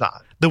be, but it's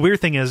not. The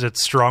weird thing is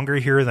it's stronger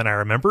here than I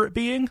remember it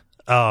being.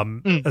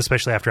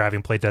 Especially after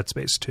having played Dead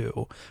Space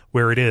 2,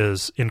 where it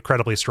is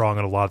incredibly strong,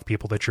 and a lot of the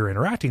people that you're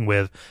interacting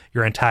with,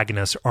 your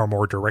antagonists are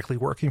more directly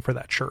working for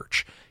that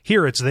church.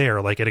 Here it's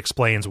there, like it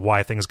explains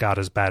why things got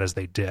as bad as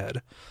they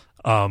did.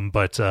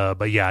 But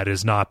yeah, it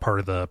is not part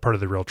of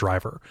the real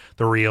driver.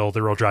 The real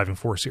driving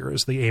force here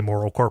is the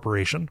amoral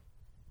corporation.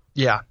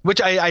 Yeah,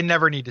 which I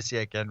never need to see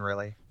again,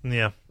 really.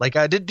 Yeah. Like,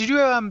 did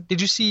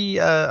you see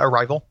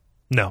Arrival?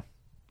 No.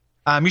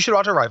 You should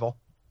watch Arrival.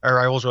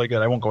 Arrival's really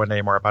good. I won't go into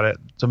any more about it,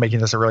 so making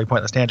this a really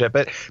pointless tangent.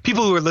 But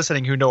people who are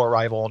listening who know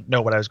Arrival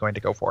know what I was going to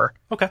go for.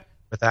 Okay.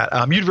 With that,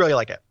 you'd really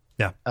like it.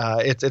 Yeah.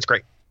 It's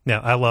great. Yeah,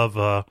 I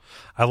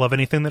love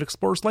anything that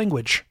explores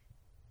language.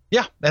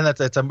 Yeah, and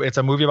it's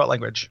a movie about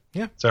language.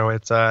 Yeah. So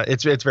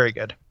it's very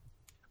good.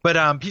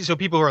 But so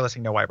people who are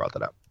listening know why I brought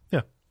that up.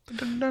 Yeah.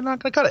 They're not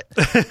going to cut it.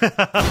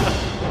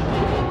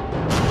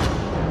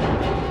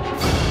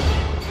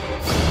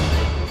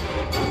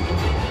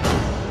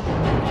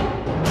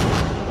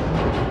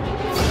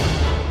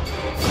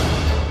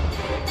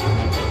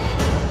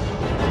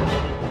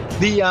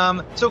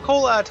 So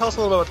Cole, tell us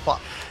a little bit about the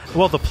plot.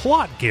 Well, the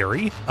plot,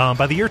 Gary,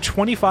 by the year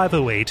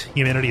 2508,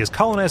 humanity has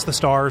colonized the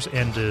stars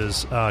and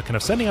is kind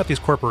of sending out these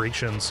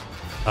corporations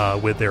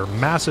with their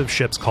massive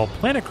ships called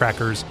planet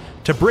crackers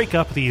to break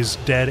up these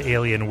dead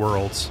alien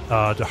worlds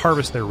to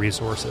harvest their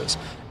resources.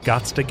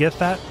 Gots to get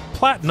that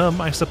platinum,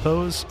 I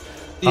suppose.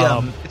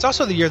 It's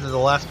also the year that the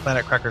last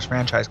Planet Crackers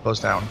franchise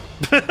closed down.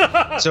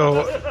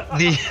 So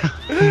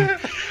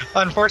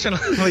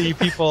unfortunately,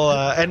 people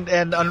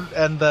and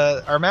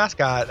our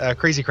mascot,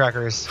 Crazy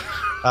Crackers,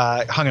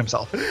 hung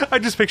himself.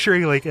 I'm just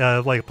picturing like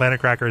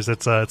Planet Crackers.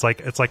 It's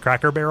like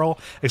Cracker Barrel,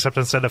 except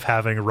instead of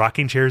having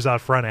rocking chairs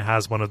out front, it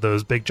has one of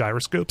those big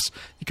gyroscopes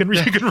you can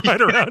ride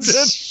around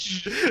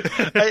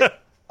in.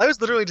 I was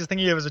literally just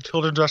thinking of it as a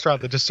children's restaurant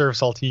that just serves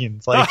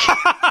saltines, like.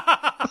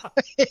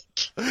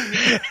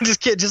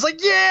 just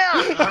like yeah.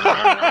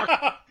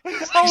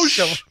 Oh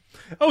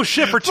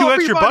shit! For $2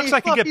 extra,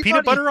 I can get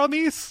peanut butter on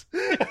these.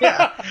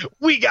 Yeah,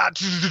 we got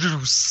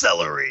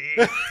celery.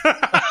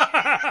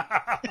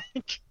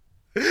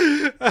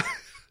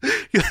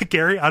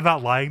 Gary, I'm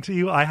not lying to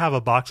you. I have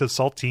a box of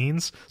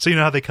saltines, so you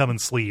know how they come in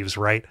sleeves,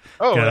 right?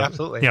 Oh,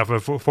 absolutely. Yeah,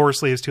 for 4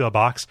 sleeves to a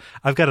box.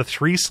 I've got a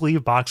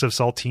 3-sleeve box of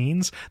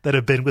saltines that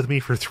have been with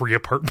me for 3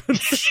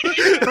 apartments.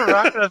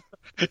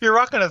 You're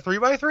rocking a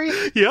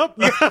 3x3? Yep.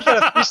 You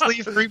got a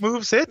 3-sleeve,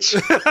 3-move sitch?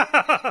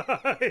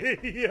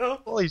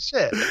 Yep. Holy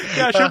shit.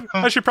 Yeah,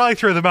 I should probably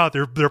throw them out.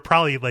 They're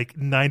probably like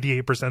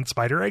 98%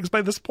 spider eggs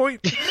by this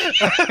point. But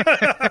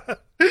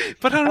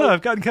I don't know.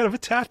 I've gotten kind of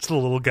attached to the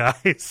little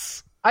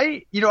guys.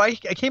 I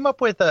came up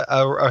with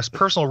a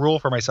personal rule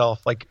for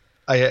myself, a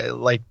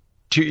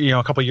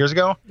couple of years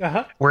ago,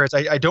 whereas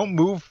I don't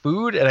move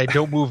food and I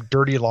don't move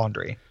dirty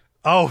laundry.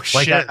 Oh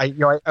shit! I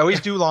always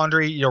do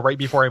laundry, right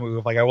before I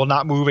move. Like I will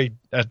not move a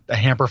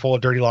hamper full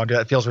of dirty laundry.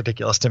 That feels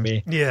ridiculous to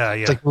me. Yeah.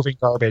 It's like moving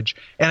garbage,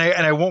 and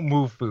I won't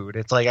move food.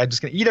 It's like I'm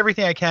just gonna eat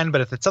everything I can.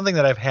 But if it's something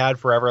that I've had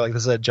forever, like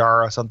this is a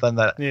jar or something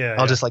that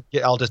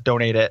I'll just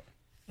donate it,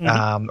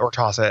 or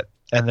toss it,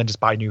 and then just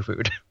buy new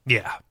food.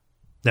 Yeah.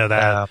 No,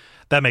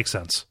 that makes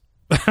sense.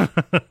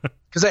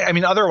 Because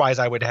otherwise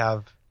I would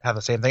have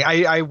the same thing.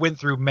 I went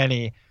through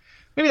many,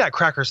 maybe not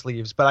cracker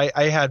sleeves, but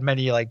I had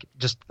many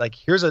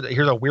here's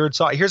a weird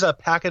sauce. Here's a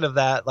packet of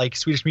that like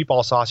Swedish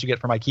meatball sauce you get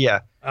from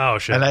IKEA. Oh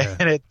shit!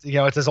 And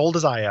it's as old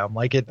as I am.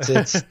 Like it's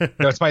it's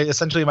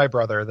essentially my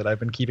brother that I've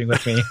been keeping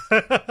with me.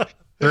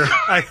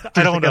 I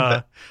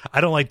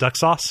don't like duck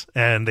sauce,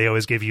 and they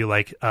always give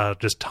you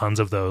just tons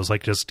of those,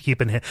 like just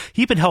heaping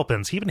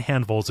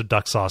handfuls of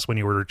duck sauce when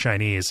you order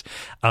Chinese.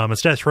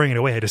 Instead of throwing it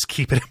away, I just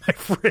keep it in my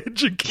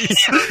fridge in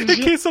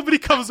case somebody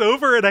comes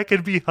over and I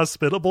can be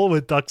hospitable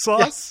with duck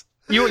sauce.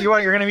 Yeah.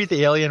 You're gonna meet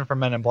the alien from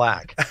Men in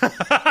Black.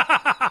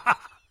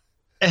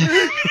 And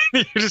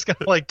you're just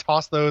gonna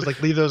toss those,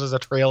 leave those as a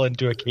trail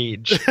into a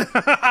cage.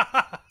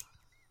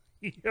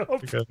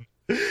 Yep.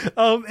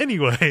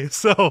 Anyway,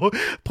 so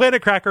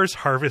Planet Crackers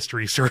harvest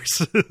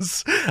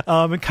resources.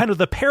 And kind of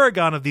the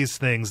paragon of these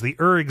things, the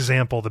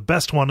example, the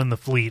best one in the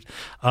fleet,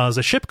 is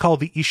a ship called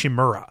the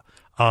Ishimura.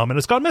 And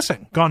it's gone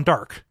missing, gone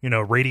dark,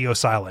 radio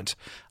silent.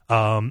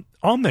 On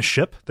this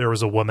ship, there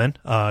was a woman,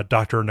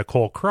 Dr.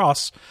 Nicole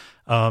Cross,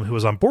 who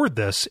was on board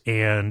this,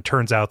 and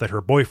turns out that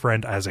her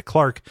boyfriend, Isaac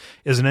Clarke,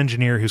 is an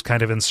engineer who's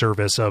kind of in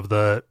service of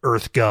the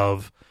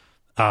EarthGov.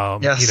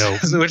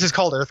 Yes, which is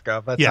called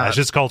EarthGov. It's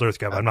just called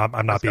EarthGov.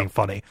 I'm not being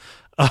funny.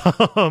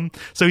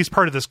 So he's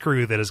part of this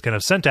crew that is kind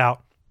of sent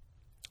out.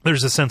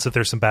 There's a sense that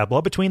there's some bad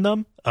blood between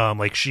them.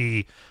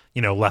 She,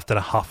 left in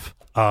a huff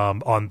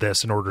on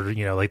this in order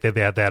to,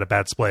 they had a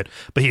bad split.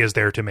 But he is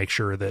there to make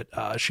sure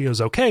that she is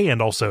okay, and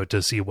also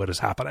to see what is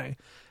happening.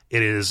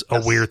 It is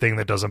a weird thing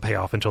that doesn't pay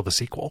off until the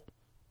sequel.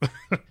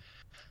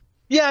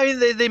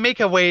 Yeah, they make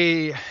a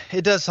way.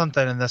 It does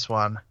something in this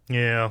one.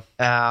 Yeah.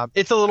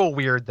 It's a little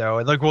weird, though.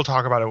 And we'll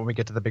talk about it when we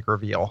get to the big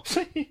reveal.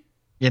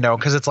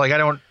 Because it's I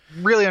don't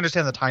really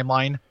understand the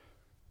timeline,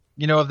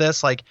 of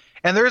this.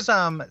 And there's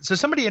so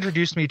somebody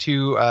introduced me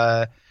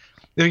to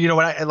when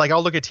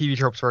I'll look at TV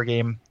tropes for a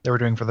game they were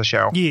doing for the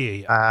show.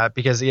 Yeah.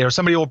 Because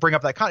somebody will bring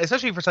up that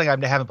especially for something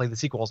I haven't played the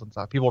sequels and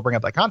stuff. People will bring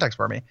up that context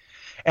for me,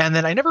 and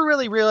then I never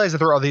really realized that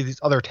there are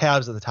these other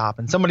tabs at the top.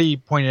 And somebody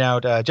pointed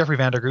out Jeffrey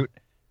Vandergroot,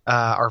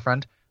 our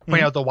friend,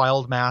 pointed out the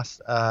wild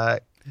mass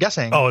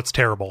guessing. Oh, it's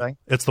terrible. Thing.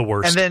 It's the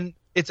worst. And then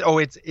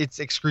it's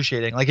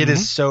excruciating. It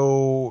is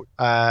so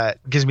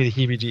gives me the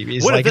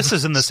heebie-jeebies. What if this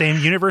is in the same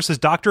universe as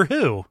Doctor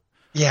Who?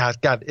 Yeah,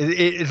 God,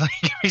 it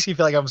makes me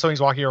feel like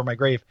somebody's walking over my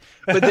grave.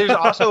 But there's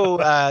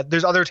also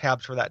there's other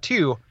tabs for that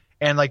too.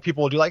 And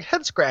people will do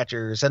head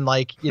scratchers and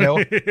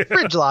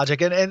fridge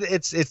logic, and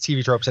it's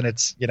TV tropes, and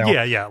it's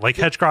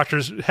head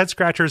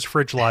scratchers,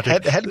 fridge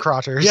logic, head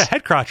crotchers. Yeah,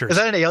 head crotchers. Is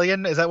that an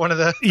alien? Is that one of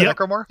the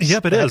necromorphs?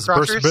 Yep, it is.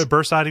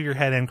 Bursts out of your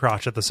head and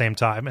crotch at the same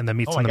time, and then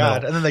meets in the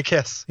middle. And then they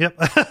kiss.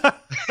 Yep.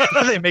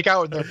 They make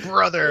out with their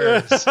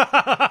brothers. It's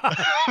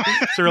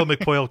a real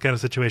McPoyle kind of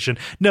situation.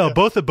 No, yeah.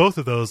 both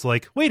of those.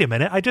 Wait a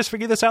minute, I just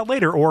figured this out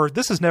later, or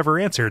this is never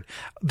answered.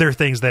 They're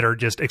things that are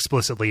just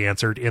explicitly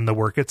answered in the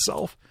work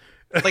itself.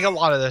 like a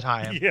lot of the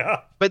time.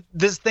 Yeah. But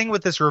this thing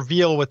with this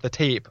reveal with the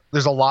tape,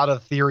 there's a lot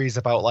of theories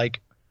about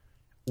like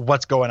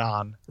what's going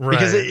on,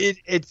 because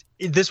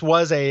this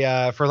was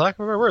a for lack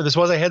of a better word, this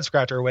was a head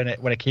scratcher when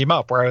it came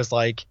up, where I was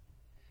like,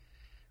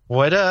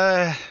 what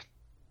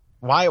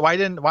why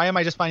am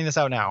I just finding this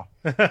out now?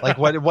 Like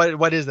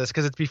what is this?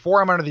 Because it's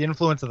before I'm under the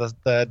influence of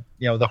the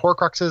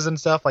Horcruxes and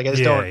stuff. Like I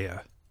just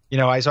don't.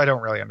 So I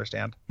don't really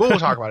understand. But we'll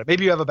talk about it.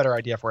 Maybe you have a better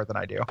idea for it than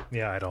I do.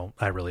 Yeah, I don't.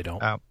 I really don't.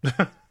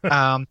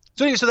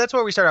 So that's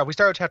where we start out. We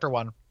start with chapter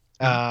 1.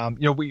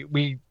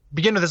 We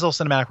begin with this little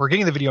cinematic. We're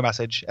getting the video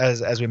message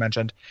as we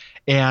mentioned,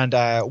 and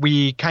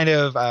we kind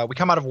of we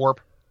come out of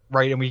warp,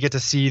 right, and we get to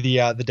see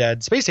the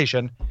dead space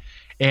station,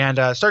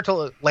 and start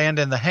to land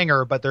in the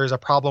hangar. But there's a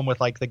problem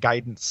with like the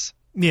guidance.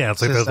 Yeah,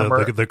 it's like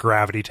the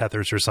gravity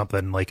tethers or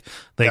something. Like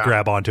they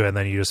grab onto it, and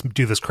then you just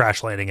do this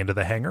crash landing into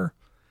the hangar.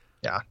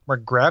 Yeah, we're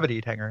gravity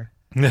hangar.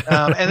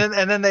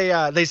 and then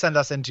they send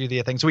us into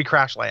the thing, so we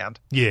crash land.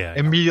 Yeah,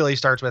 immediately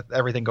starts with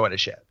everything going to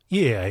shit.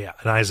 Yeah.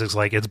 And Isaac's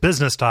like, it's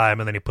business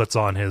time, and then he puts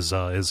on his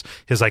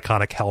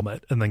iconic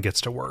helmet and then gets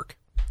to work.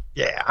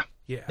 Yeah.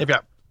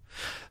 Yep.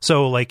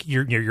 So like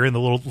you're in the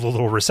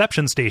little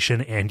reception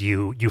station, and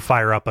you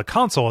fire up a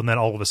console, and then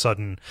all of a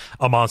sudden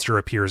a monster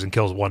appears and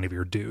kills one of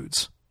your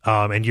dudes.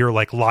 And you're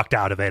like locked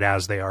out of it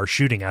as they are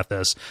shooting at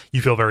this.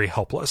 You feel very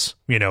helpless,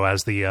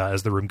 as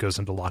the room goes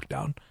into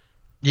lockdown.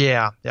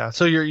 Yeah.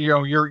 So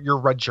you're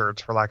red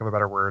shirts, for lack of a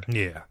better word.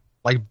 Yeah.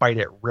 Like bite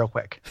it real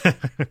quick.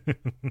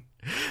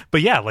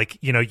 But yeah, like,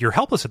 you're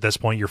helpless at this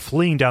point. You're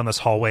fleeing down this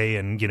hallway,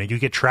 and, you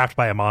get trapped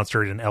by a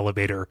monster in an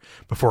elevator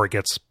before it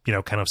gets,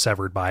 kind of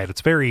severed by it.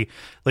 It's very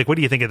like, what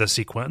do you think of the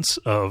sequence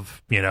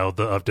of,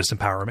 of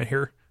disempowerment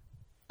here?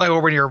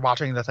 Like when you're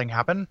watching the thing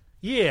happen?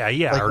 Yeah.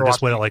 Like or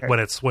just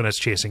when it's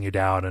chasing you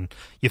down and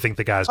you think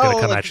the guy's going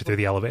to come at you through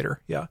the elevator.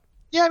 Yeah.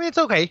 Yeah. I mean, it's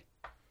okay.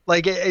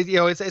 Like,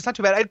 it's not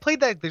too bad. I played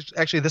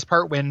this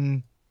part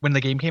when the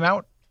game came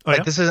out. Oh,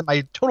 this isn't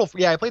my total.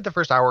 Yeah, I played the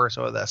first hour or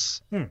so of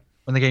this when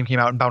the game came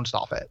out and bounced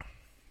off it.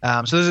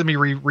 So this is me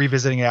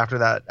revisiting it after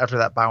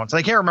that bounce. And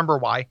I can't remember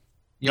why.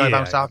 I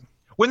bounced off.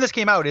 When this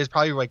came out is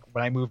probably like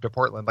when I moved to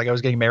Portland. Like I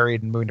was getting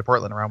married and moving to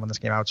Portland around when this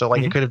came out. So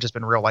like it could have just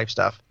been real life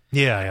stuff.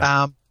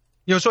 Yeah.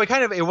 So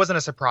it wasn't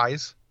a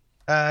surprise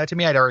to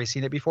me. I'd already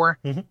seen it before.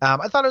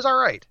 I thought it was all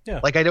right. Yeah.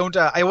 Like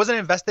I wasn't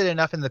invested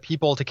enough in the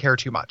people to care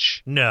too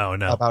much. No.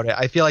 About it.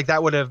 I feel like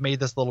that would have made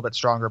this a little bit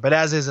stronger. But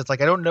as is, it's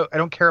like I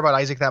don't care about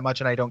Isaac that much,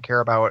 and I don't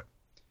care about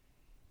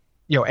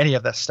any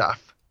of this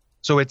stuff.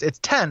 So it's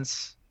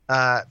tense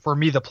for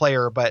me, the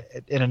player, but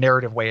in a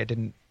narrative way, it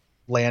didn't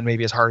land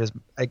maybe as hard as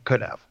I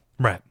could have.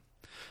 Right.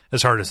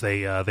 As hard as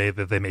they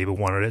maybe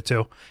wanted it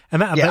to,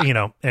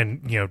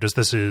 and just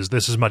this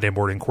is Monday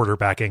morning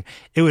quarterbacking.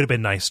 It would have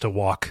been nice to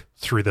walk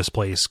through this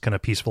place kind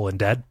of peaceful and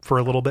dead for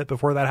a little bit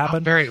before that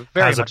happened. Very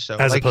much so.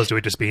 As opposed to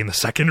it just being the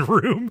second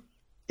room.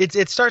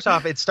 It starts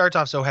off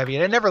so heavy,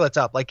 and it never lets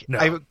up. Like, no.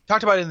 I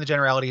talked about it in the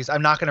generalities.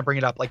 I'm not going to bring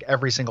it up like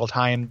every single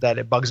time that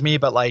it bugs me,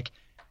 but like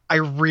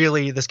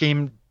this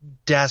game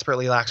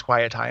desperately lacks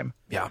quiet time.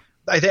 Yeah.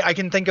 I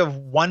can think of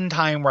one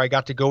time where I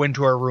got to go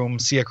into a room,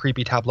 see a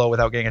creepy tableau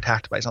without getting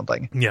attacked by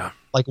something. Yeah.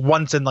 Like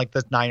once in like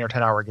this 9 or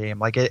 10 hour game.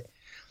 Like it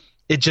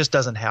just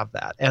doesn't have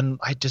that. And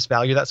I just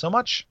value that so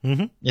much.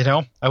 I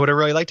would have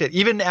really liked it.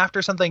 Even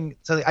after something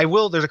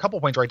there's a couple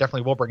points where I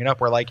definitely will bring it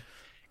up where like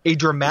a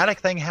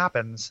dramatic thing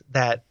happens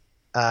that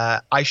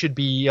I should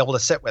be able to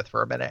sit with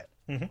for a minute.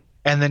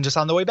 And then just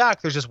on the way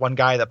back, there's just one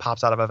guy that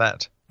pops out of a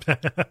vent.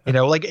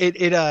 Like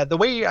the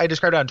way I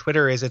described it on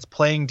Twitter is it's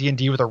playing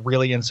D&D with a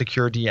really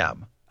insecure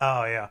DM.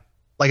 Oh yeah.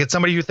 Like it's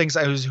somebody who thinks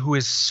who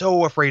is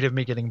so afraid of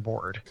me getting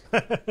bored.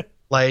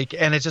 Like,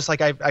 and it's just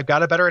like, I've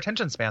got a better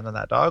attention span than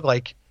that, dog.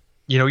 Like,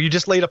 you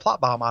just laid a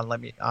plot bomb on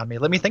me.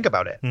 Let me think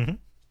about it.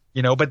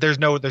 But there's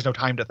no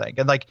time to think.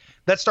 And like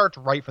that starts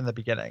right from the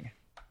beginning,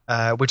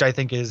 which I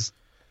think is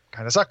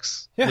kind of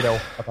sucks,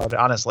 about it,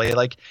 honestly.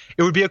 Like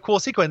it would be a cool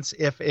sequence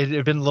if it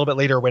had been a little bit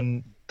later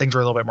when things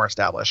were a little bit more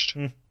established.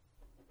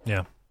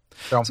 Yeah.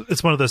 So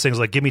it's one of those things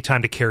like, give me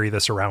time to carry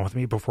this around with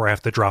me before I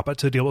have to drop it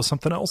to deal with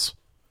something else.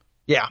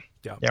 Yeah.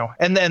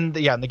 And then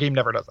the game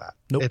never does that.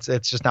 Nope.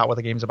 It's just not what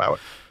the game's about.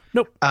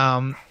 Nope.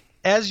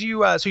 As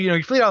you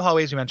you flee down the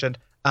hallways, you mentioned,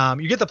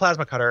 you get the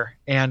plasma cutter,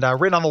 and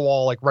written on the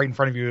wall, like right in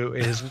front of you,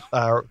 is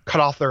cut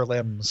off their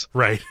limbs.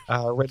 Right.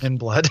 Written in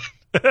blood.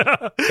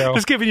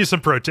 Just giving you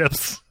some pro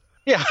tips.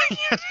 Yeah,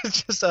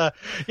 it's just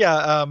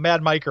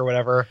Mad Mike or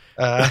whatever.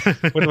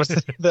 What was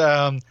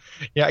the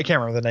I can't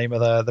remember the name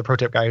of the pro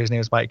tip guy whose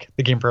name is Mike,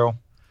 the game pro.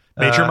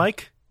 Major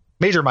Mike.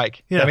 Major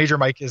Mike. Yeah, Major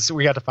Mike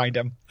we got to find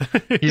him.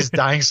 He's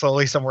dying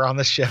slowly somewhere on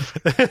this ship.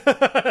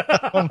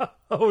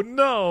 Oh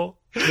no,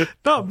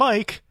 not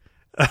Mike.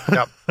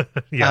 Yep.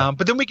 Yeah.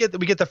 But then we get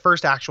the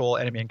first actual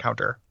enemy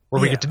encounter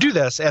where we get to do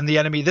this, and the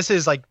enemy. This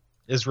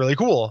is really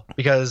cool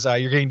because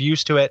you're getting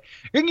used to it.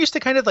 You're getting used to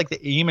kind of like the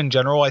aim in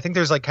general. I think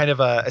there's like kind of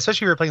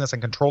especially if you're playing this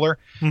on controller,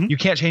 you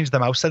can't change the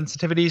mouse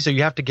sensitivity, so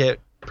you have to get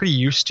pretty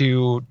used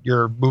to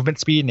your movement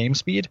speed and aim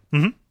speed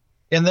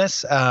in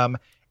this.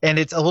 and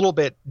it's a little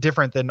bit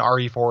different than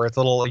RE4.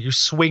 It's you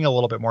swing a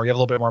little bit more. You have a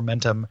little bit more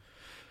momentum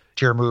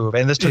to your move,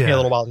 and this took me a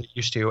little while to get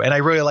used to. And I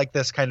really like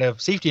this kind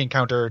of safety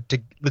encounter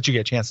to let you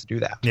get a chance to do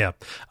that. Yeah.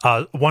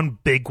 One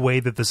big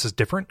way that this is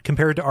different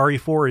compared to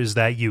RE4 is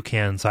that you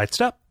can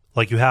sidestep.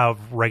 Like, you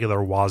have regular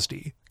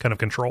WASD kind of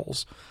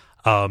controls.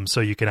 So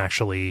you can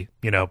actually,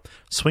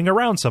 swing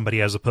around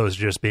somebody as opposed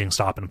to just being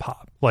stop and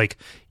pop. Like,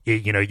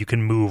 you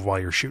can move while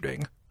you're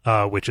shooting,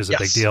 which is a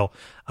big deal.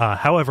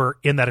 However,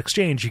 in that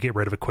exchange, you get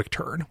rid of a quick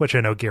turn, which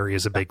I know, Gary,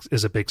 is a big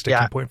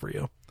sticking point for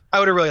you. I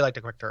would have really liked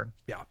a quick turn.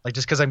 Yeah. Like,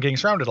 just because I'm getting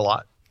surrounded a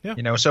lot.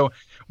 Yeah. So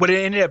what it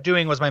ended up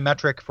doing was my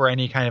metric for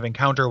any kind of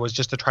encounter was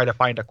just to try to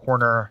find a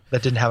corner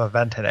that didn't have a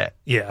vent in it.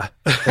 Yeah.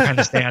 To kind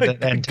of stand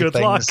and Good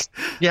things. luck.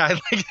 Yeah.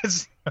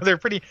 They're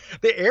pretty,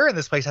 the air in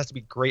this place has to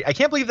be great. I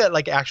can't believe that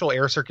like actual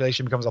air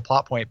circulation becomes a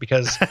plot point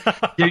because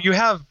you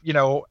have,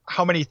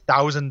 how many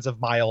thousands of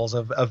miles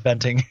of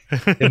venting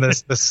in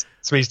this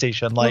space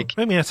station. Like,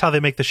 well, I mean, that's how they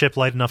make the ship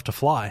light enough to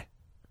fly.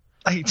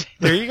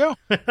 There you go.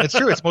 It's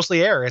true. It's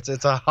mostly air. It's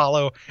the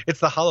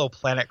hollow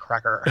planet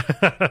cracker.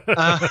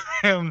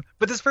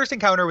 But this first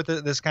encounter with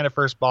this kind of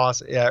first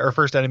boss or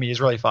first enemy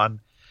is really fun.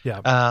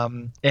 Yeah.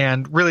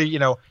 And really,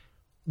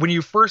 when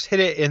you first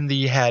hit it in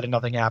the head and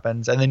nothing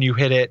happens, and then you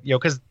hit it,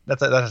 because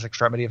that's an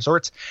extremity of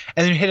sorts,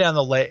 and then you hit it on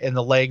in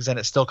the legs, and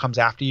it still comes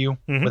after you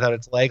without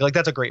its leg. Like,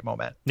 that's a great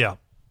moment. Yeah.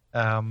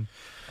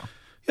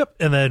 Yep.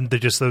 And then they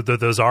just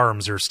those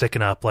arms are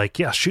sticking up, like,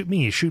 yeah, shoot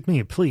me,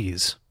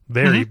 please.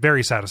 Very,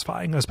 very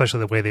satisfying, especially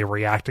the way they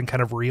react and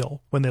kind of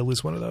reel when they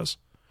lose one of those.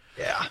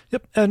 Yeah.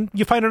 Yep. And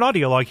you find an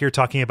audio log here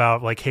talking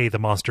about, like, hey, the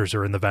monsters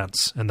are in the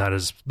vents. And that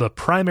is the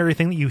primary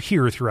thing that you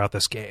hear throughout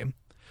this game.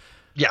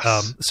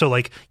 Yes. So,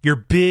 like, your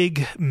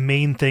big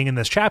main thing in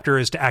this chapter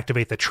is to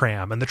activate the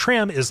tram. And the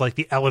tram is like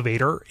the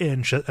elevator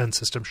in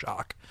System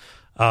Shock.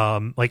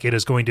 Like, it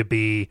is going to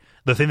be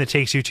the thing that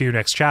takes you to your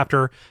next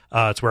chapter.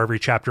 It's where every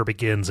chapter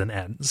begins and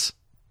ends.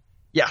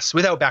 Yes,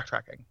 without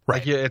backtracking.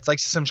 Right. Like, it's like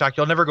System Shock.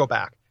 You'll never go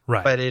back.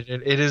 Right. But it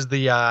is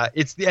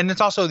and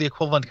it's also the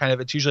equivalent kind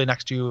of, it's usually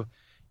next to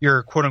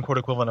your quote unquote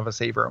equivalent of a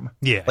save room.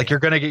 Yeah. Like, you're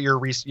going to get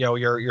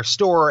your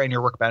store and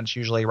your workbench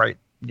usually right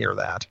near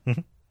that.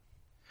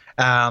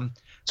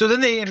 So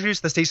then they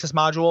introduce the stasis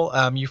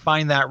module. You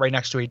find that right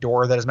next to a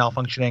door that is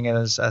malfunctioning and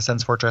is a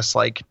Sense Fortress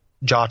like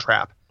jaw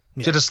trap.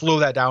 Yeah. So to slow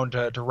that down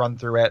to run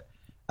through it.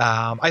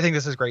 I think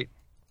this is great.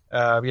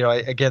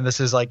 Again, this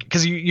is like,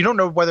 because you don't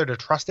know whether to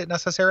trust it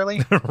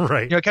necessarily.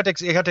 Right. I kept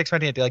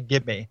expecting it to like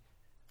give me.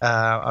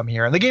 I'm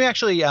here, and the game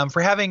actually,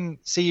 for having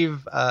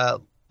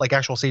like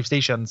actual save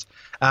stations,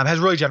 has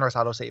really generous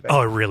auto saving.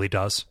 Oh, it really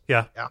does.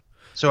 Yeah. Yeah.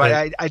 So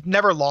I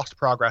never lost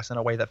progress in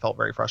a way that felt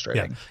very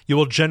frustrating. Yeah. You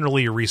will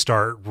generally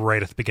restart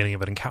right at the beginning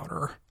of an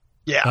encounter.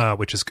 Yeah.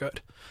 Which is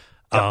good.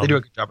 Yeah, they do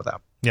a good job with that.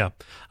 Yeah.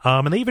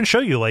 And they even show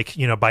you, like,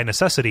 by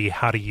necessity,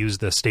 how to use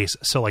the stasis.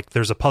 So, like,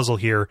 there's a puzzle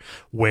here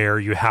where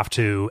you have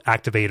to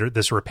activate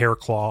this repair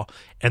claw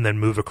and then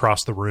move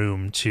across the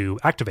room to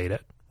activate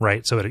it,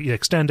 right? So you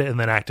extend it and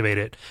then activate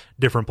it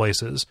different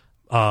places.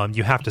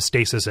 You have to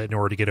stasis it in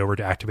order to get over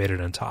to activate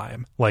it in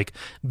time. Like,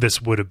 this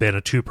would have been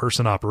a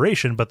 2-person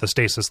operation, but the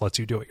stasis lets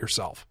you do it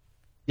yourself.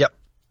 Yep.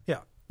 Yeah.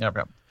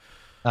 Yep.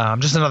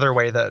 Just another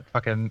way that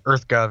fucking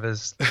EarthGov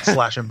is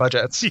slashing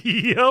budgets.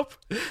 Yep.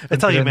 I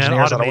tell you, man,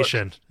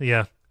 automation.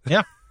 Yeah.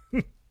 Yeah.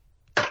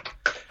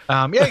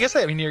 I guess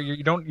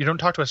you don't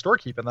talk to a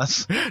storekeep in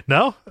this.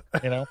 No.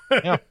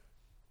 Yeah.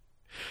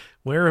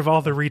 Where have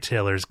all the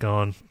retailers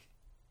gone?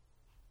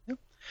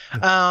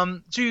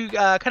 To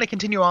kind of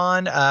continue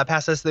on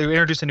past this, they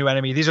introduce a new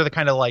enemy. These are the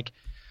kind of like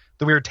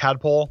the weird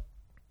tadpole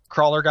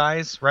crawler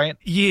guys, right?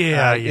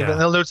 Yeah.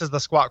 They'll notice as the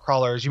squat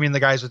crawlers. You mean the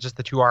guys with just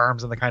the 2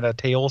 arms and the kind of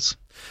tails?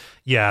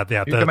 Yeah.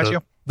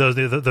 Those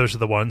are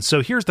the ones.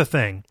 So here's the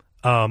thing.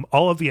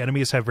 All of the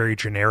enemies have very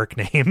generic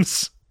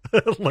names.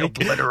 Like,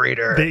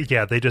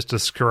 Obliterator. They just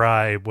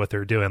describe what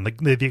they're doing.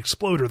 The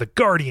Exploder, the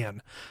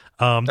Guardian.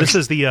 This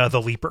is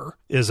the Leaper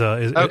is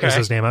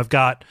his name. I've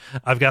got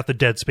the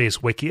Dead Space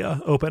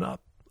Wikia open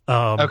up.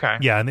 Okay.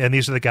 Yeah, and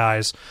these are the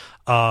guys.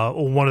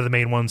 One of the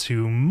main ones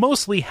who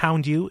mostly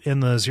hound you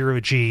in the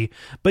 0G,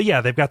 but yeah,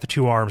 they've got the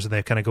 2 arms and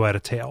they kind of go at a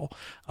tail.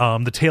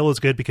 The tail is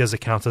good because it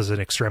counts as an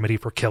extremity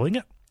for killing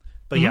it.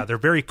 But yeah, they're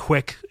very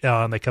quick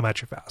and they come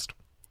at you fast.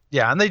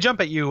 Yeah, and they jump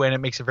at you, and it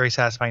makes it very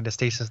satisfying to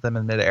stasis them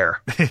in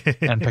midair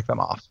and pick them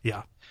off.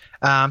 Yeah.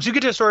 So you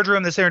get to a storage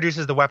room. This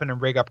introduces the weapon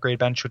and rig upgrade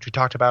bench, which we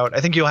talked about.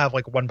 I think you'll have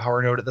like 1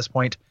 power node at this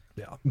point.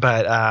 Yeah.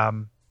 But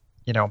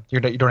you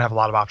don't have a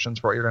lot of options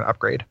for what you're going to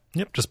upgrade.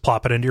 Yep. Just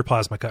plop it into your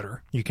plasma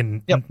cutter. You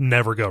can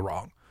never go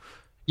wrong.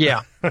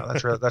 Yeah, no,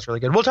 that's really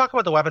good. We'll talk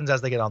about the weapons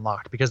as they get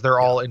unlocked because they're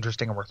all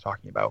interesting and worth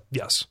talking about.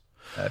 Yes.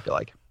 I feel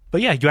like. But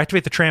yeah, you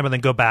activate the tram and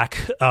then go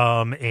back,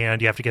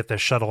 and you have to get the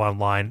shuttle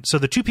online. So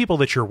the 2 people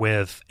that you're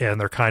with,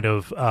 and they're kind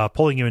of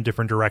pulling you in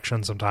different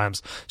directions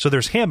sometimes. So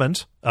there's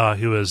Hammond,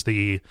 who is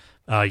the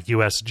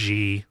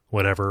USG,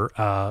 whatever,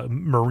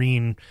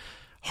 Marine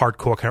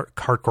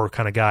hardcore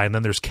kind of guy. And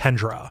then there's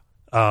Kendra,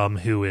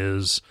 who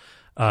is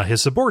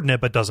his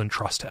subordinate but doesn't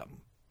trust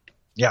him.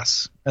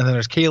 Yes. And then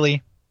there's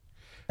Kaylee.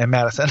 and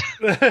Madison.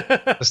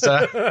 Just,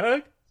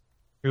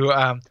 who,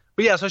 but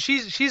yeah, so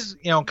she's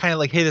kind of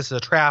like, hey, this is a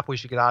trap. We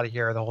should get out of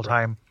here the whole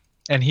time.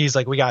 And he's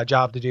like, we got a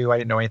job to do. I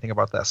didn't know anything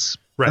about this.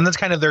 Right. And that's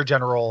kind of their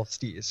general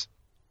steez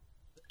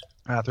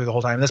through the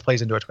whole time. This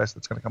plays into a twist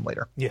that's going to come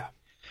later. Yeah.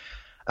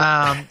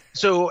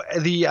 So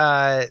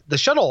the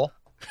shuttle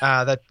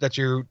that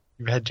you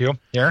head to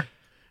here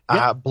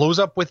blows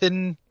up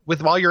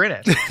while you're in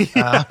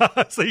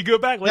it. So you go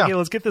back like, hey,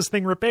 let's get this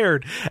thing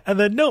repaired, and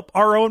then nope,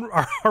 our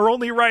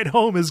only ride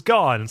home is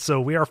gone, so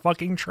we are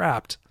fucking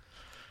trapped.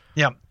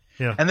 Yeah.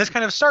 And this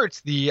kind of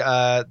starts the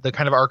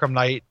kind of Arkham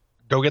Knight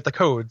go get the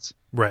codes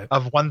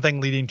of one thing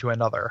leading to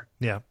another.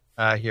 Yeah.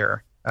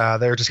 Here.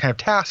 They're just kind of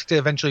tasked to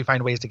eventually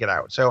find ways to get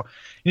out. So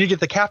you need to get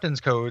the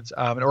captain's codes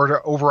in order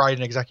to override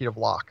an executive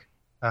lock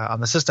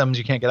on the systems.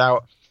 You can't get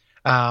out.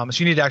 So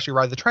you need to actually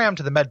ride the tram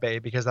to the med bay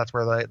because that's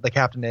where the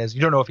captain is.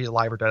 You don't know if he's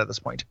alive or dead at this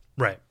point.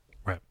 Right.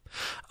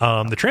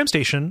 The tram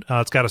station,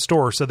 it's got a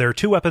store. So there are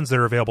two weapons that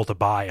are available to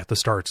buy at the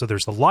start. So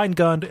there's the line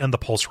gun and the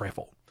pulse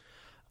rifle.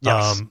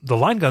 Yes. The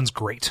line gun's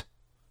great.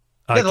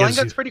 The line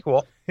gun's pretty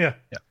cool. Yeah.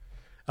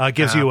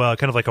 Gives you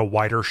kind of like a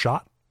wider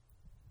shot.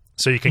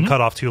 So you can cut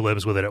off two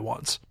limbs with it at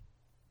once.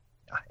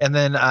 And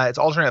then its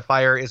alternate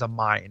fire is a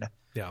mine.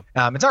 Yeah.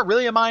 It's not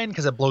really a mine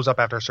because it blows up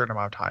after a certain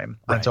amount of time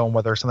on its own,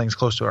 whether something's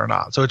close to it or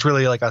not. So it's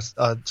really like a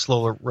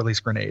slow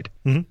release grenade.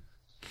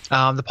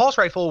 Mm-hmm. The pulse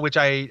rifle, which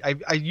I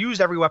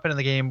used every weapon in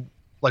the game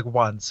like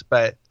once,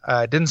 but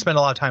didn't spend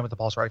a lot of time with the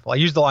pulse rifle. I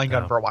used the line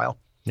gun for a while.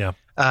 Yeah.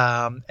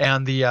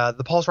 And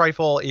the pulse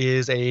rifle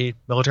is a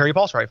military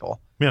pulse rifle.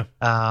 Yeah.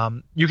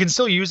 You can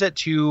still use it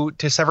to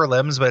sever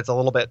limbs, but it's a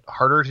little bit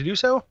harder to do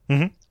so.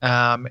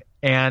 Mm-hmm.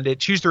 And it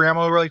chews through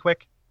ammo really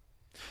quick.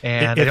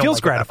 And it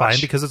feels gratifying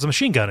because it's a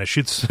machine gun. It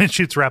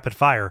shoots rapid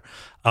fire.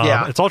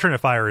 Its alternate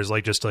fire is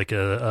like just like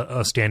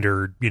a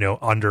standard,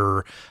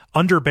 under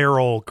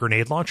barrel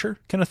grenade launcher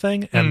kind of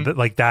thing, and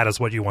like that is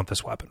what you want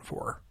this weapon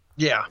for.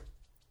 Yeah.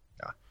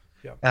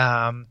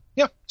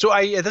 So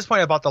at this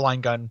point I bought the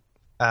line gun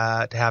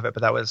to have it,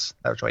 but that was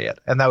really it,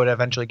 and that would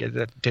eventually get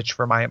a ditch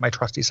for my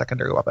trusty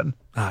secondary weapon,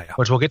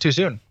 which we'll get to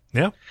soon.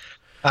 Yeah.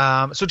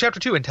 So chapter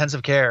 2,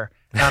 intensive care.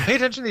 Pay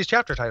attention to these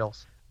chapter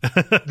titles.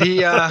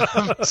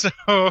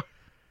 So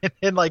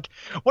and like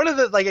one of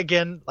the, like,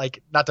 again,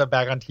 like, not to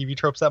bag on TV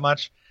tropes that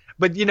much,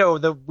 but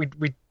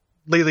we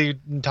lately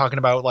been talking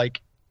about like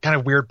kind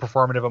of weird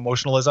performative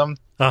emotionalism.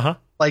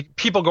 Like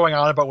people going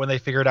on about when they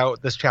figured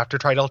out this chapter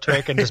title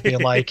trick and just being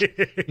like,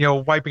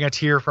 wiping a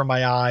tear from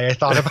my eye. I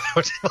thought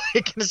about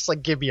like, just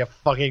like, give me a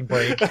fucking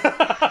break.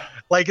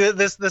 Like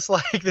this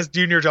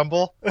Junior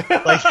Jumble,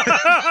 like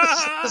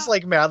this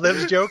like Mad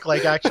Libs joke,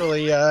 like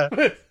actually,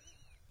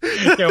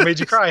 made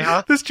you cry,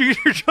 huh? This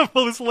Junior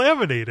Jumble is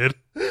laminated.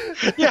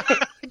 Yeah,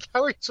 like,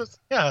 how are you supposed?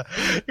 Yeah,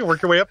 you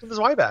work your way up to this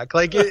Wyback.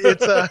 Like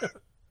it's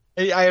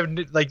I have,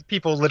 like,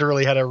 people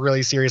literally had a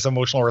really serious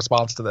emotional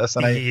response to this,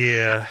 and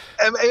I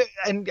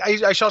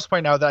should also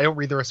point out that I don't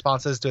read the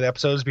responses to the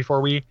episodes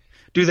before we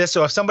do this.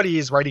 So if somebody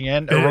is writing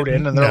in or wrote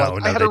in and they're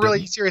I had a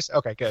really serious,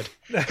 okay, good,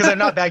 because I'm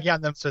not bagging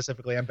on them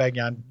specifically. I'm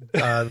bagging on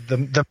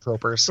the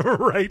tropers,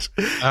 right?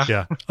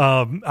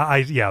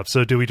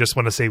 So do we just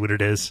want to say what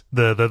it is?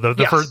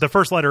 The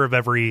first letter of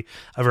every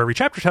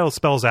chapter title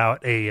spells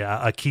out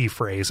a key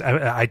phrase.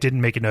 I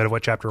didn't make a note of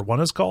what chapter 1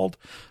 is called,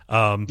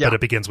 but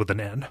it begins with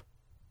an N.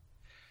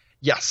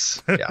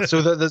 Yes. Yeah.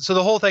 So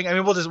the whole thing, I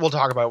mean, we'll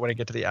talk about it when I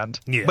get to the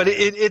end. Yeah. But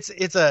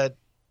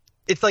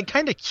it's like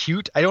kind of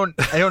cute. I don't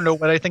know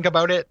what I think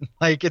about it.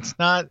 Like it's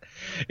not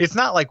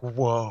like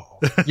whoa,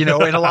 and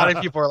a lot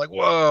of people are like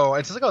whoa.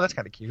 It's just like, oh, that's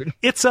kind of cute.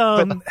 It's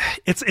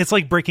it's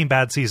like Breaking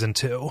Bad season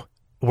 2,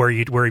 where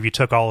you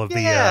took all of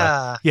the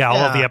all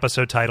of the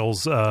episode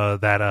titles that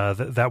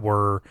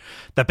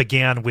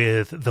began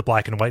with the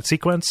black and white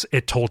sequence.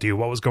 It told you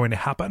what was going to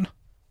happen.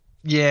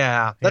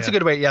 Yeah, that's a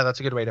good way. Yeah, that's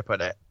a good way to put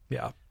it.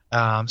 Yeah.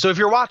 So if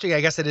you're watching,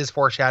 I guess it is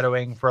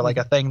foreshadowing for like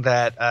a thing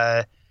that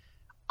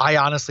I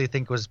honestly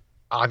think was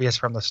obvious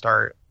from the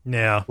start.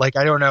 Yeah. Like,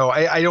 I don't know.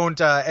 I don't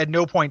at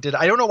no point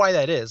I don't know why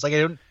that is. Like,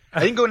 I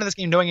didn't go into this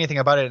game knowing anything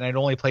about it, and I'd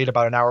only played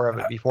about an hour of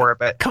it before.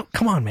 But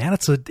come on, man!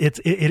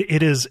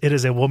 It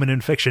is a woman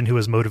in fiction who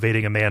is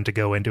motivating a man to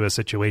go into a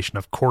situation.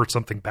 Of course,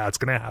 something bad's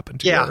going to happen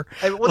to her.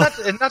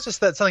 And not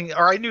just that something,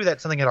 or I knew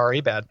that something had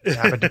already bad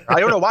happened to her. I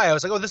don't know why. I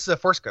was like, oh, this is a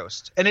Force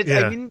Ghost, and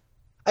I mean,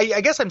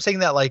 I guess I'm saying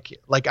that like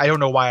I don't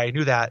know why I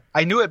knew that.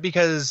 I knew it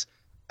because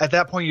at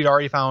that point you'd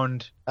already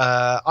found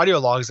audio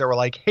logs that were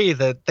like, hey,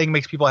 the thing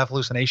makes people have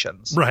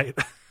hallucinations. Right.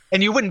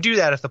 And you wouldn't do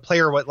that if the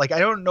player would, like, I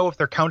don't know if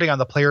they're counting on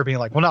the player being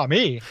like, well, not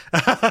me.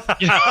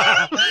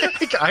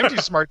 Like, I'm too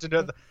smart to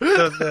know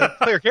the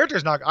player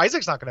character's not,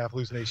 Isaac's not going to have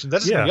hallucinations.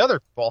 That's just going to be other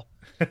people.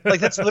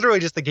 Like, that's literally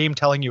just the game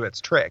telling you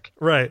its trick.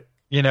 Right.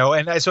 And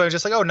so I was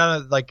just like, oh,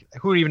 none of, like,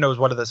 who even knows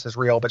what of this is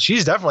real? But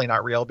she's definitely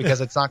not real because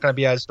it's not going to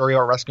be a story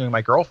about rescuing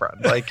my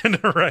girlfriend. Like,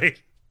 right.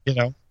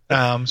 So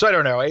I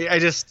don't know. I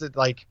just,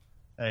 like,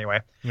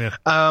 anyway. Yeah.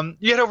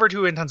 You head over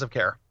to intensive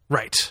care.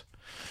 Right.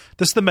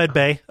 This is the med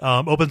bay.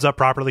 Opens up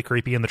properly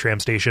creepy in the tram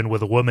station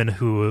with a woman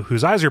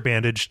whose eyes are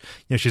bandaged.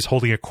 She's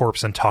holding a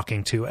corpse and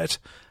talking to it.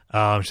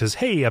 She says,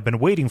 "Hey, I've been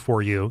waiting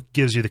for you."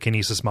 Gives you the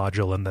kinesis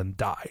module and then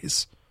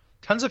dies.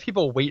 Tons of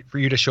people wait for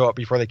you to show up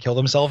before they kill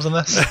themselves in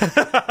this.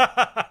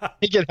 I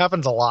think it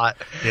happens a lot.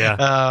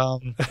 Yeah.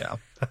 Yeah.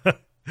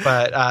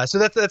 But so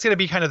that's going to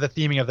be kind of the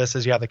theming of this,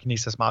 is you have the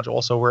kinesis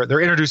module. So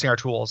they're introducing our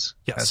tools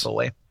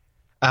slowly.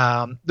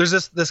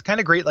 There's this kind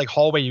of great like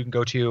hallway you can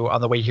go to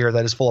on the way here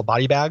that is full of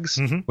body bags,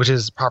 which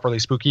is properly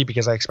spooky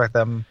because I expect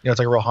them, it's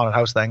like a real haunted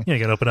house thing. Yeah, you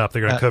can open up.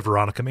 They're going to code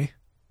Veronica me.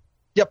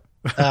 Yep.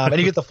 And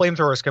you get the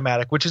flamethrower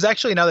schematic, which is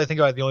actually, now that I think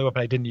about it, the only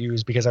weapon I didn't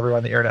use because everyone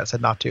on the internet said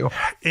not to.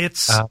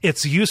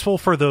 It's useful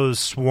for those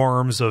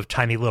swarms of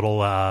tiny little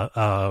like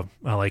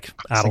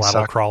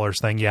Atlatl crawlers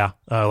thing. Yeah.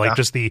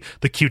 Just the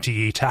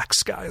QTE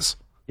tax guys.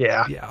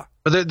 Yeah. Yeah.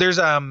 But there's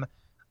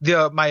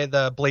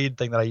the blade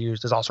thing that I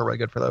used is also really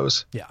good for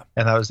those. Yeah.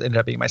 And that ended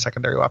up being my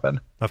secondary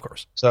weapon. Of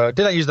course. So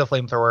did I use the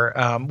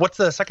flamethrower? What's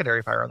the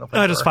secondary fire on the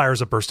flamethrower? It just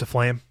fires a burst of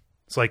flame.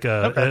 It's like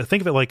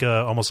think of it like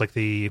almost like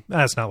the.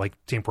 It's not like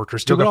Team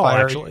Fortress 2 at all,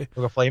 actually.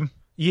 Yoga flame.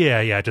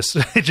 Yeah. It just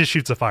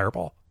shoots a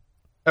fireball.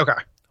 Okay.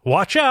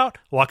 Watch out!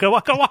 Waka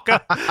waka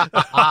waka.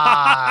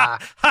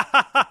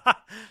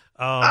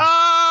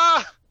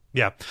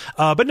 Yeah.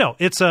 But no,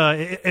 it's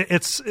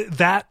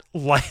that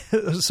like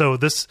so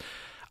this.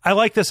 I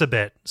like this a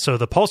bit. So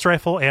the pulse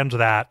rifle and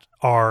that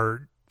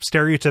are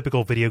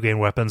stereotypical video game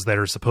weapons that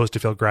are supposed to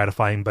feel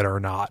gratifying but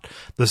are not.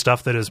 The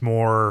stuff that is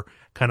more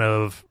kind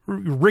of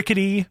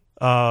rickety,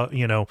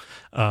 very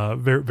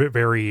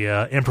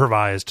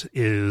improvised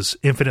is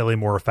infinitely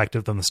more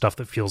effective than the stuff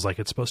that feels like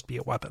it's supposed to be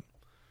a weapon.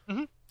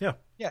 Mm-hmm. Yeah.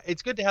 Yeah,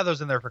 it's good to have those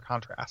in there for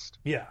contrast.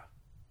 Yeah.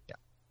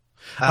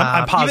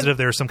 I'm positive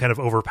there's some kind of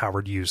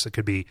overpowered use. It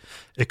could be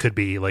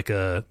like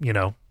a, you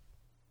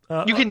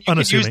can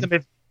use them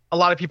if a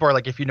lot of people are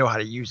like, if you know how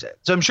to use it.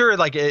 So I'm sure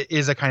like it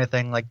is a kind of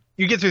thing, like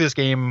you get through this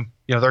game,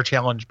 they're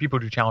challenge, people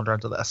do challenge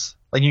runs of this.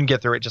 Like you can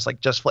get through it just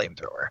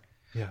flamethrower.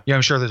 Yeah.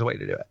 I'm sure there's a way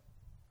to do it.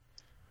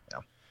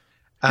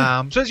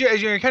 Yeah. So as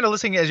you're kind of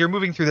listening, as you're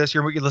moving through this,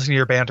 you're listening to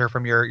your banter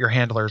from your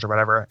handlers or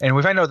whatever. And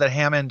we find out that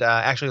Hammond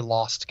actually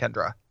lost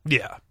Kendra.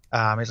 Yeah.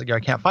 He's like, I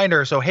can't find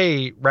her. So,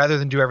 hey, rather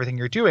than do everything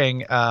you're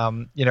doing,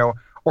 don't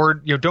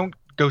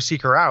go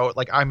seek her out.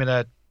 Like I'm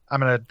going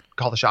to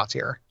call the shots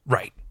here.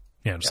 Right.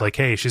 Yeah, like,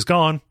 hey, she's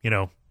gone.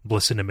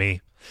 Listen to me.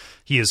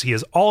 He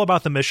is all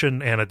about the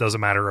mission, and it doesn't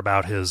matter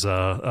about his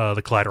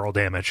the collateral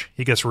damage.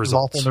 He gets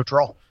results. Lawful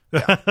neutral.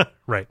 Yeah.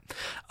 Right.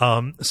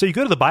 So you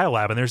go to the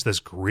biolab, and there's this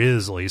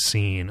grisly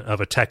scene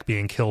of a tech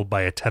being killed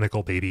by a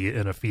tentacle baby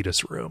in a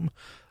fetus room.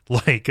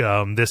 Like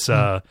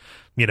again,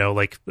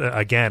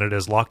 it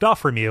is locked off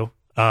from you.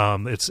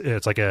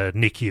 It's like a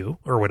NICU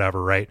or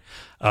whatever, right?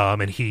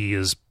 And he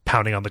is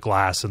pounding on the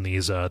glass, and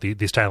these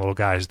tiny little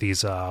guys,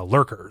 these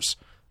lurkers,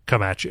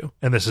 come at you,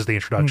 and this is the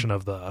introduction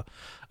of the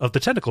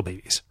tentacle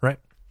babies, right?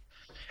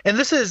 And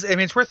this is,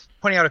 it's worth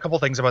pointing out a couple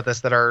things about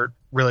this that are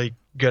really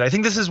good. I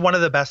think this is one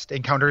of the best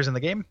encounters in the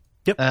game,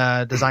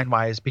 design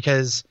wise,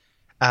 because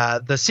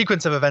the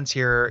sequence of events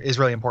here is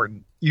really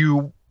important.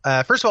 You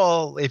first of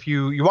all, if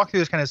you walk through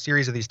this kind of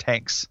series of these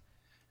tanks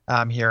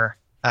here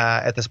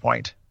at this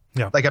point,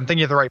 like I'm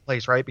thinking of the right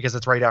place, right? Because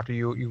it's right after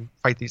you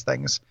fight these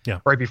things,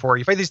 right before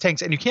you fight these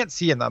tanks, and you can't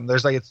see in them.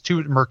 There's it's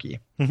too murky.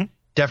 Mm-hmm.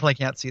 Definitely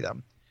can't see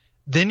them.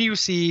 Then you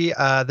see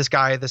this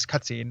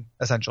cutscene,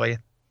 essentially.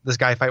 This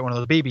guy fight one of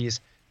those babies.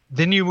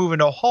 Then you move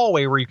into a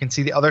hallway where you can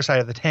see the other side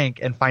of the tank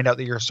and find out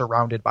that you're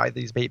surrounded by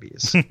these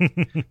babies.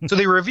 So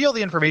they reveal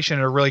the information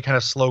in a really kind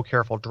of slow,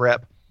 careful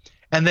drip.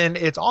 And then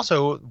it's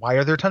also, why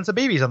are there tons of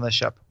babies on this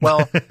ship?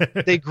 Well,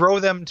 they grow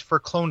them for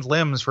cloned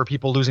limbs for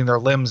people losing their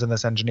limbs in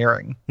this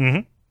engineering.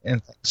 Mm-hmm.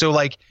 And so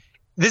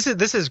this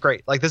is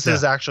great. This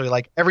is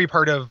actually every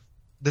part of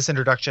this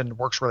introduction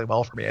works really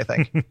well for me, I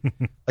think.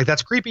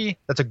 That's creepy.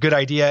 That's a good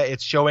idea.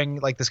 It's showing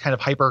this kind of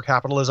hyper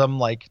capitalism,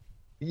 the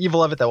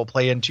evil of it that will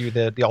play into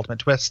the ultimate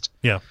twist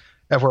of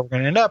where we're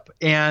going to end up.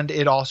 And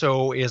it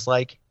also is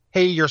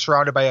hey, you're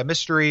surrounded by a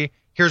mystery.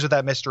 Here's what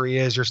that mystery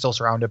is. You're still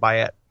surrounded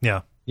by it.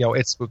 Yeah.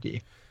 It's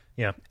spooky.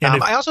 Yeah.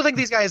 I also think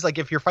these guys,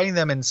 if you're fighting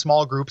them in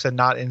small groups and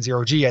not in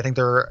 0G, I think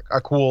they're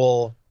a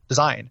cool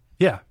design.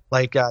 Yeah.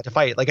 To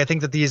fight. I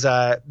think that these,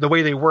 the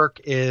way they work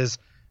is,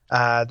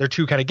 their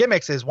two kind of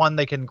gimmicks is one,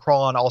 they can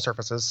crawl on all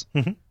surfaces.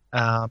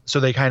 Mm-hmm. So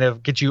they kind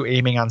of get you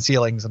aiming on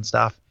ceilings and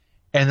stuff.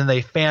 And then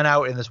they fan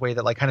out in this way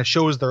that kind of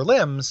shows their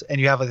limbs, and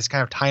you have this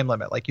kind of time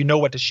limit. You know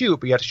what to shoot,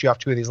 but you have to shoot off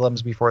two of these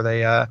limbs before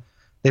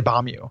they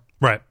bomb you.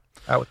 Right.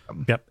 Out with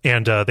them. Yep.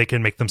 And they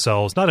can make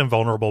themselves not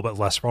invulnerable, but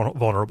less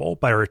vulnerable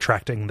by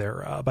retracting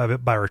their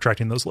by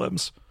retracting those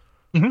limbs.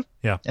 Mm-hmm.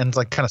 Yeah. And it's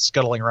kind of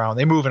scuttling around.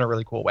 They move in a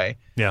really cool way.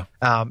 Yeah.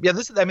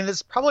 This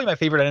is probably my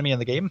favorite enemy in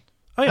the game.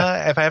 Oh,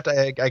 yeah. If I have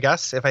to, I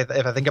guess, if I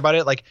think about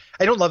it,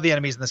 I don't love the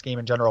enemies in this game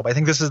in general, but I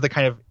think this is the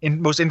kind of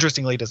most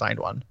interestingly designed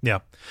one. Yeah.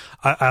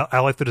 I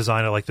like the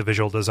design. I like the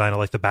visual design. I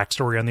like the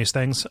backstory on these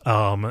things.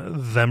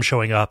 Them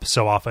showing up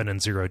so often in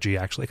 0G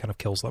actually kind of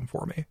kills them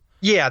for me.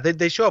 Yeah,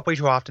 they show up way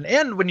too often.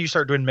 And when you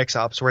start doing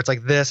mix-ups where it's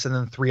this and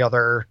then three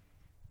other,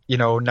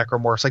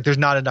 necromorphs. Like there's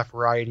not enough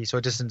variety, so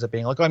it just ends up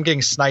being like, oh, I'm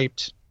getting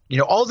sniped.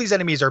 All of these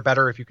enemies are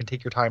better if you can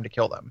take your time to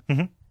kill them.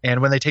 Mm-hmm.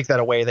 And when they take that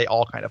away, they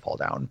all kind of fall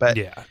down. But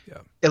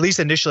at least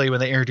initially when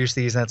they introduce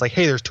these, and it's like,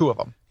 hey, there's 2 of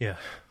them. Yeah.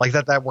 Like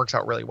that works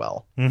out really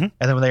well. Mm-hmm. And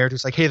then when they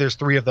introduce like, hey, there's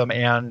 3 of them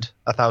and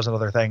 1,000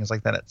 other things,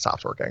 like then it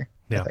stops working.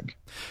 Yeah. I think.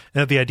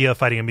 And the idea of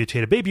fighting a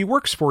mutated baby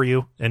works for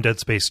you in Dead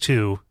Space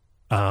 2.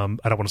 I don't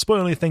want to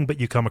spoil anything, but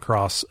you come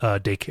across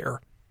daycare.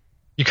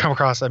 You come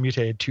across a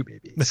mutated 2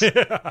 babies.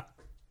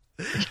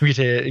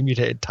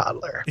 mutated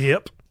toddler.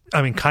 Yep.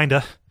 I mean,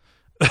 kinda.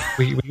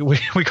 we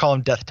call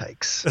them death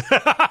tykes.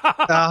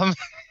 Oh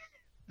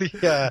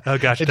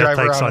gosh, death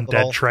tykes on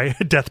death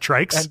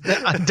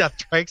trikes. On death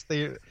trikes,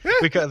 they're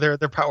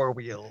power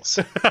wheels.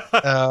 Which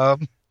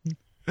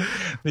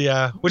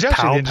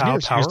actually the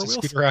engineers used to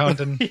scoot around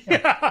and.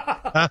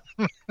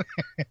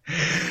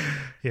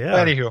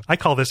 Yeah. Anywho, I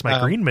call this my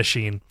green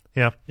machine.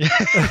 Yeah.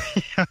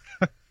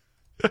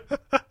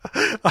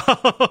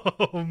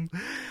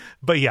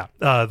 But yeah,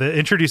 that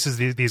introduces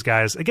these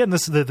guys again.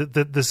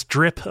 This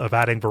drip of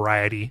adding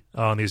variety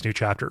on these new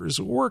chapters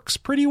works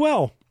pretty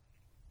well.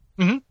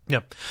 Mm-hmm. Yeah.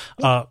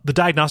 The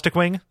diagnostic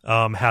wing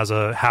has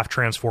a half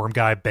transformed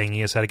guy banging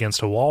his head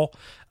against a wall.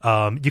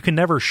 You can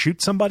never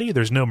shoot somebody.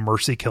 There's no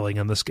mercy killing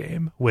in this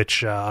game,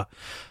 which I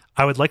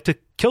would like to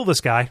kill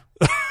this guy.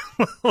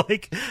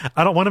 Like,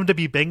 I don't want him to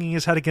be banging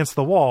his head against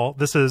the wall.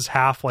 This is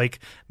half like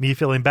me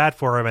feeling bad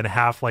for him and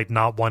half like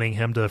not wanting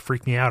him to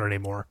freak me out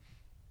anymore.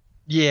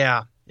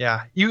 Yeah.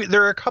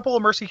 There are a couple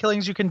of mercy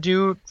killings you can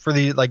do for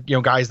the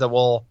guys that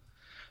will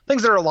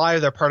things that are alive.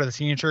 They're part of the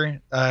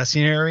scenery a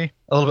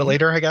little bit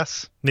later, I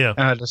guess.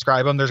 Yeah.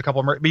 Describe them. There's a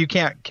couple, but you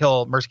can't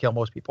mercy kill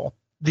most people.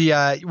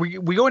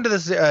 We go into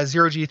this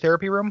 0G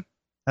therapy room.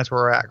 That's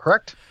where we're at,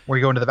 correct? Where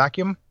you go into the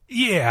vacuum.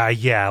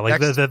 Yeah.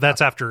 Like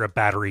that's after a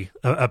battery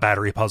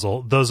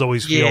puzzle. Those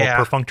always feel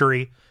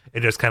perfunctory.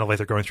 It is kind of like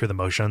they're going through the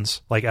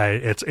motions. Like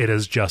it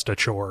is just a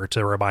chore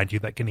to remind you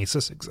that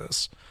kinesis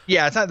exists.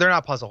 Yeah, they're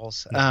not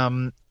puzzles.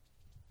 No.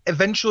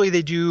 Eventually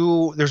they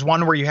do. There's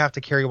one where you have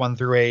to carry one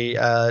through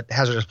a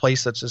hazardous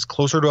place that's just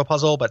closer to a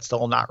puzzle, but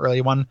still not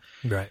really one.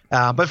 Right.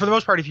 But for the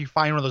most part, if you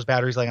find one of those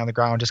batteries laying on the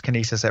ground, just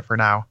kinesis it for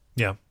now.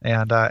 Yeah.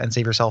 And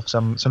save yourself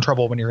some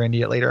trouble when you're going to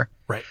need it later.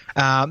 Right.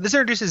 This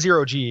introduces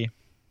 0G.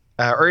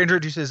 Or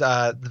introduces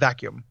the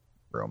vacuum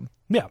room,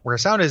 where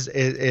sound is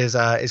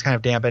kind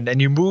of dampened, and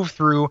you move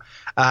through,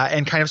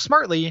 and kind of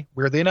smartly,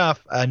 weirdly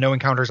enough, no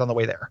encounters on the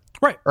way there,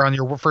 right, or on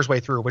your first way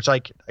through, which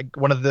like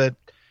one of the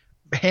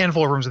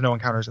handful of rooms with no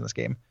encounters in this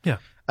game. Yeah,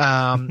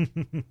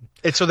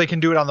 it's so they can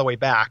do it on the way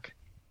back,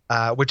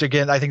 which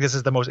again I think this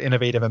is the most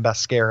innovative and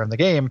best scare in the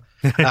game,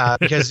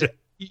 because.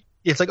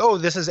 It's like, oh,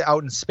 this is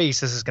out in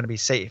space. This is going to be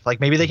safe. Like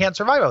maybe they can't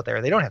survive out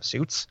there. They don't have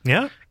suits.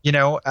 Yeah.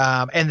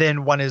 And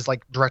then one is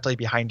like directly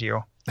behind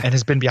you and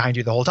has been behind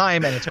you the whole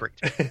time. And it's great.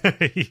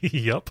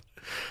 Yep.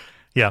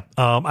 Yeah.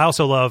 I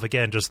also love,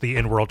 again, just the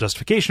in-world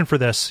justification for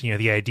this,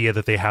 the idea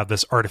that they have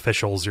this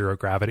artificial zero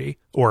gravity,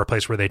 or a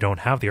place where they don't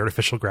have the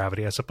artificial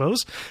gravity, I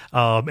suppose,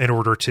 in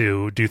order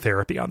to do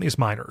therapy on these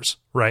miners.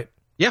 Right.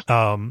 Yeah.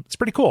 It's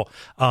pretty cool.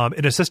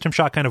 In a System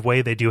Shock kind of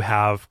way, they do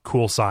have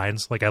cool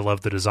signs. Like I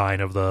love the design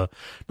of the,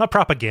 not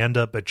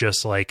propaganda, but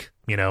just like,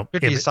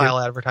 50s style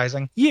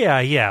advertising.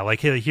 Yeah.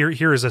 Like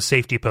here is a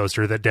safety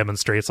poster that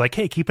demonstrates like,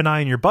 hey, keep an eye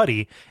on your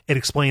buddy. It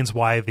explains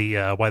why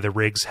the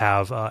rigs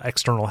have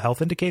external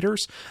health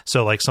indicators.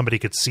 So like somebody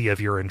could see if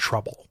you're in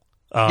trouble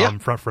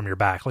from your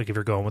back, like if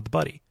you're going with the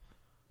buddy.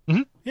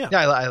 Mm-hmm. Yeah,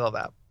 I love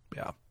that.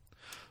 Yeah.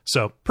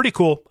 So pretty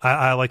cool.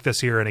 I like this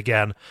here. And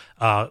again,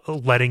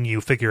 letting you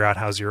figure out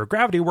how zero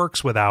gravity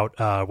works without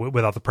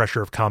the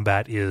pressure of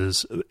combat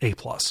is A+.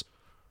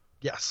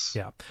 Yes.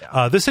 Yeah.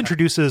 This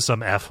introduces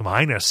some F-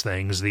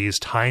 things, these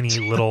tiny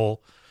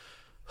little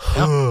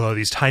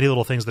these tiny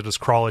little things that just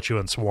crawl at you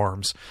in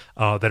swarms,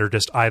 that are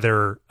just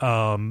either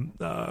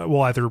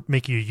will either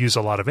make you use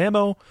a lot of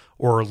ammo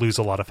or lose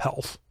a lot of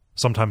health.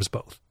 Sometimes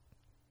both.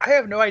 I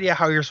have no idea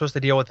how you're supposed to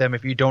deal with them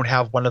if you don't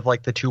have one of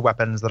like the 2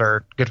 weapons that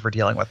are good for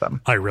dealing with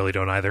them. I really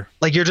don't either.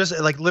 Like you're just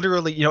like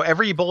literally,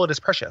 every bullet is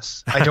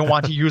precious. I don't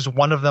want to use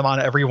one of them on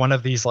every one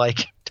of these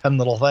like 10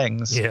 little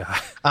things. Yeah.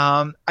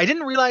 I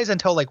didn't realize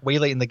until like way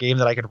late in the game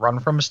that I could run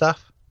from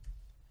stuff.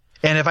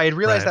 And if I had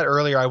realized that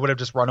earlier, I would have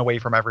just run away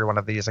from every one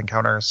of these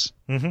encounters.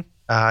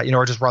 Mm-hmm.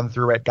 Or just run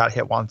through it, got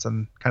hit once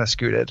and kind of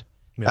scooted.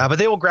 Yeah. But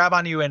they will grab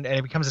on you and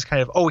it becomes this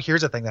kind of, oh,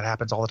 here's a thing that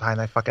happens all the time.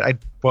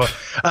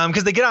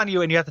 Because they get on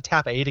you and you have to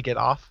tap A to get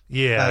off.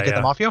 Get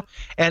them off you.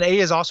 And A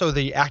is also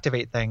the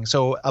activate thing.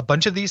 So a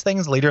bunch of these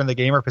things later in the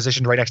game are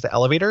positioned right next to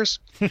elevators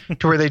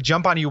to where they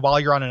jump on you while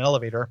you're on an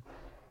elevator.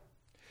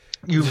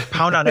 You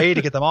pound on A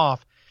to get them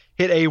off,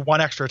 hit A one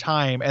extra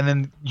time, and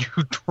then you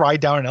ride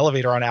down an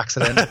elevator on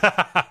accident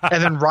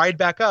and then ride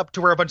back up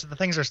to where a bunch of the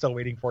things are still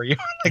waiting for you.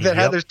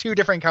 There's 2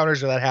 different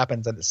encounters where that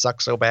happens and it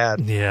sucks so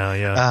bad.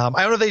 Yeah.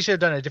 I don't know if they should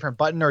have done a different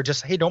button or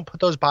just, hey, don't put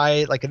those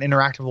by like an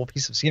interactable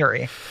piece of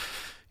scenery.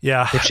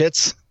 Yeah.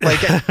 Dipshits.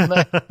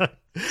 Like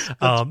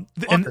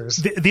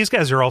These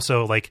guys are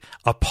also like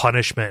a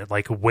punishment,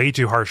 like way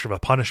too harsh of a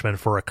punishment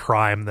for a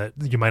crime that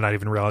you might not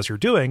even realize you're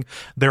doing.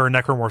 There are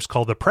necromorphs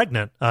called the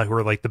Pregnant, who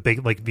are like the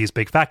big, like these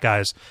big fat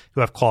guys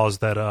who have claws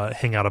that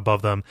hang out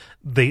above them.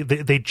 They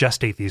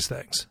gestate these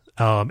things.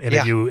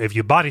 If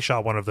you body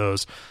shot one of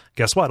those,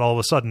 guess what? All of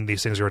a sudden,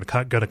 these things are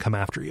going to come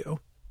after you.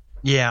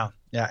 Yeah,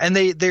 and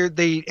they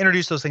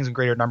introduce those things in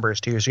greater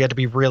numbers too. So you have to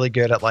be really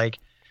good at like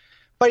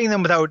fighting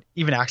them without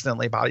even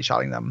accidentally body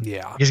shotting them.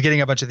 Yeah, because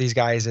getting a bunch of these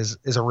guys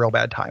is a real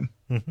bad time.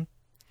 Mm-hmm.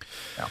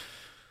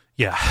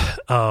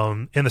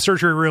 Yeah. In the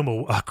surgery room,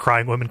 a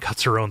crying woman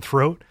cuts her own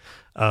throat.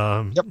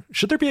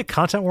 Should there be a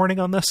content warning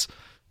on this?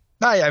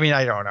 I mean,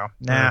 I don't know.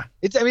 Nah,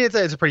 it's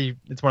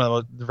one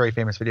of the very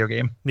famous video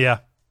game. Yeah.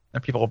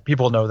 And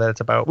people know that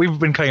it's about. We've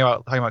been talking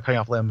about cutting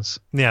off limbs.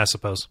 Yeah, I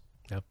suppose.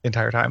 Yep. The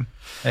entire time.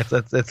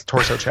 It's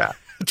torso chat.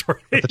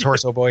 With the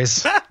torso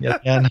boys.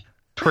 Yep. And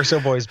torso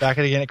boys back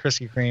again at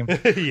Krispy Kreme.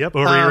 Yep.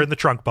 Over here in the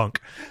trunk bunk.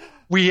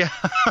 This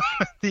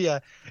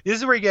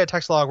is where you get a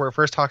text log where it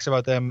first talks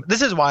about them.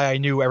 This is why I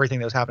knew everything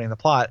that was happening in the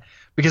plot,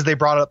 because they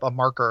brought up a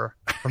marker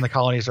from the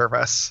colony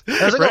surface. And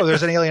I was like, oh,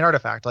 there's an alien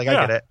artifact. Like, I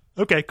get it.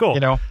 Okay, cool.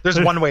 There's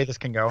one way this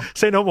can go.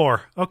 Say no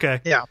more.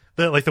 Okay. Yeah.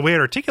 The way it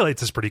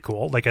articulates is pretty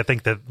cool. Like, I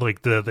think that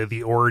like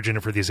the origin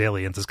for these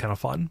aliens is kind of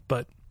fun,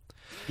 but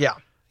yeah.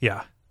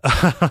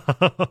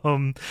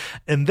 And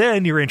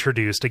then you're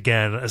introduced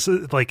again.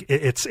 Like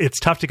it's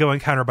tough to go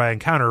encounter by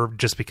encounter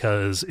just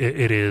because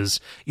it is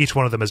each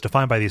one of them is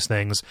defined by these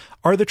things.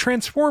 Are the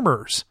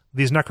Transformers,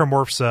 these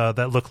necromorphs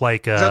that look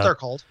like is that what they're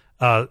called?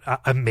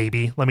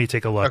 Maybe. Let me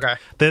take a look. Okay.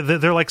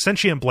 They're like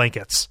sentient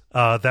blankets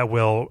that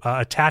will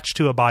attach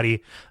to a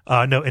body.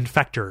 No,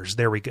 infectors.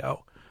 There we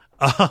go.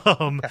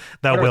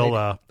 That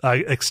will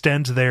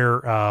extend their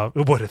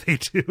what do they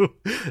do?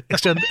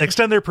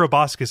 extend their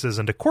proboscises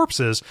into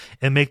corpses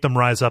and make them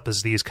rise up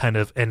as these kind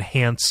of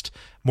enhanced,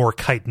 more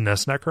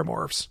chitinous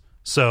necromorphs.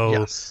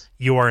 So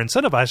you are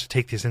incentivized to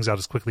take these things out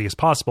as quickly as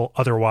possible.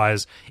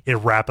 Otherwise, it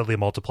rapidly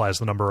multiplies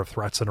the number of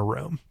threats in a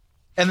room.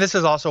 And this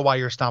is also why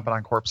you're stomping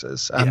on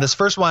corpses. This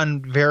first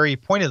one very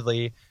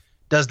pointedly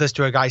does this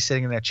to a guy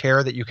sitting in a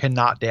chair that you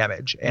cannot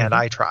damage. And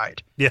I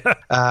tried. Yeah.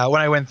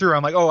 When I went through,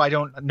 I'm like,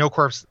 no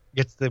corpse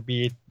gets to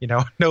be,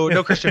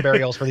 no Christian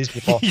burials for these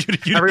people.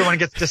 Everyone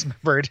gets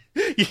dismembered.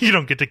 You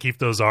don't get to keep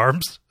those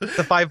arms. The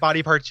 5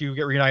 body parts you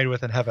get reunited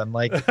with in heaven.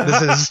 Like,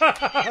 this is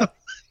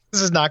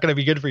this is not going to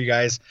be good for you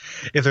guys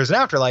if there's an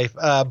afterlife.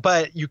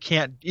 But you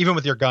can't, even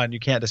with your gun, you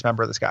can't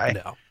dismember this guy.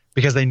 No.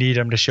 Because they need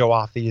him to show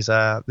off these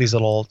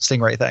little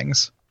stingray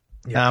things.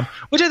 Yeah.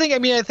 Which I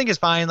think is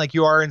fine. Like,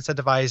 you are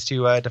incentivized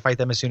to fight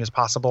them as soon as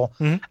possible.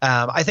 Mm-hmm.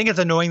 I think it's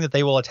annoying that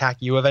they will attack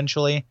you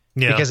eventually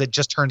because it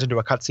just turns into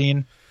a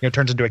cutscene.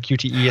 Turns into a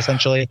QTE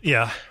essentially.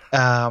 Yeah.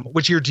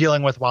 Which you're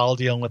dealing with while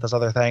dealing with this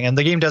other thing, and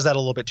the game does that a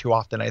little bit too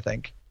often, I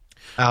think.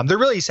 They're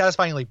really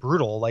satisfyingly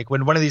brutal. Like,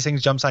 when one of these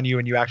things jumps on you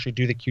and you actually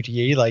do the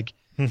QTE, like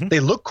they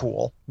look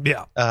cool.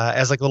 Yeah.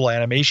 As like little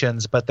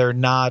animations, but they're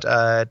not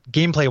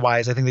gameplay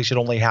wise. I think they should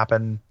only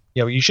happen.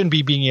 You shouldn't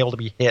be being able to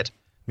be hit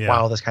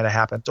while this kind of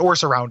happens, or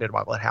surrounded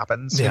while it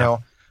happens. The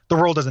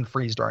world doesn't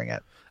freeze during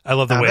it. I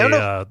love the way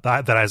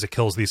that Isaac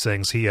kills these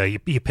things. He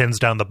pins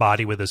down the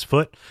body with his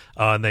foot,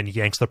 and then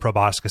yanks the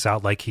proboscis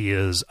out like he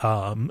is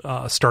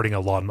starting a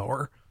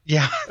lawnmower.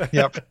 Yeah.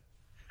 Yep.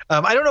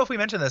 I don't know if we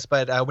mentioned this,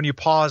 but when you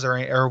pause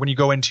or when you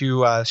go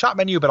into shop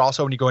menu, but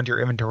also when you go into your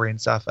inventory and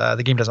stuff,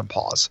 the game doesn't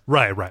pause.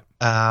 Right.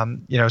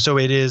 So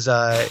it is.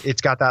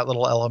 It's got that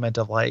little element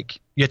of like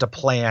you have to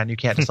plan. You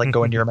can't just like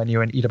go into your menu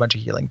and eat a bunch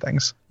of healing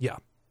things. Yeah.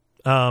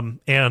 And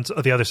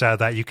the other side of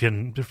that, you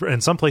can, in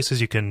some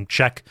places you can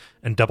check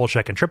and double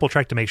check and triple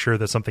check to make sure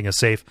that something is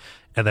safe.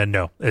 And then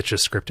no, it's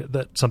just scripted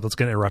that something's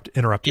going to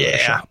interrupt you in the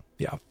shop.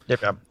 Yeah.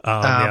 Yep.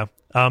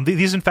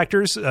 These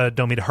infectors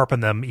don't mean to harp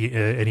on them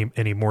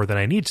any more than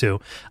I need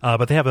to,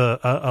 but they have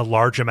a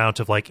large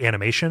amount of like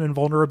animation and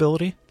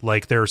vulnerability.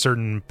 Like, there are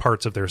certain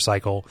parts of their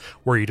cycle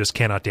where you just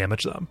cannot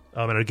damage them.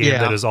 In a game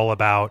that is all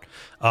about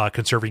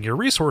conserving your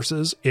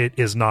resources, it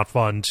is not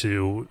fun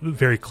to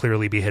very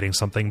clearly be hitting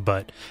something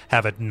but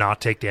have it not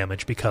take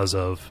damage because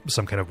of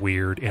some kind of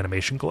weird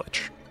animation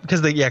glitch.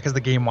 Because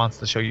the game wants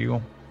to show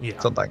you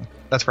something.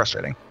 That's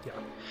frustrating. Yeah.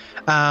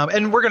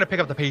 And we're going to pick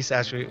up the pace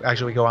as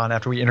we go on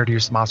after we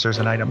introduce monsters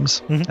and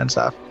items and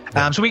stuff.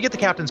 So we get the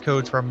captain's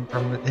codes from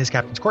his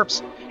captain's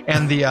corpse,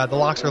 and the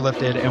locks are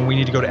lifted, and we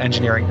need to go to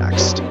engineering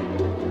next.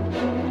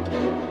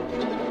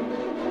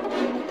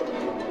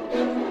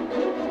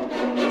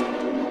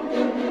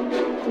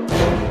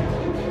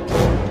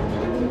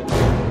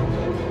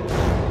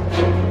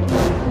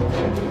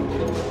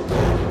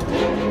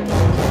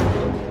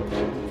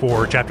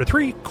 For Chapter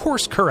 3,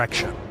 Course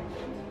Correction.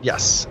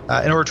 Yes,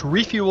 in order to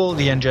refuel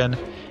the engine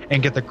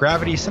and get the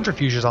gravity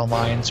centrifuges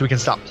online so we can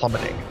stop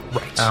plummeting.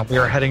 Right. We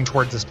are heading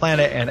towards this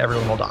planet and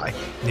everyone will die.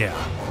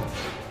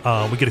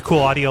 Yeah. We get a cool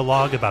audio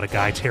log about a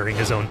guy tearing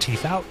his own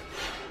teeth out.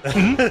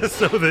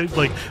 So that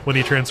like when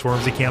he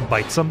transforms, he can't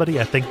bite somebody.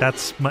 I think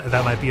that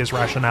might be his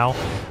rationale.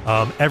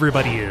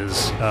 Everybody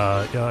is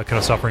kind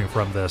of suffering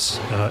from this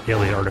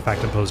alien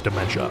artifact imposed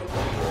dementia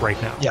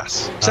right now.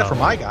 Yes, except for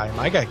my guy.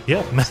 My guy,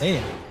 yeah,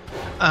 insane.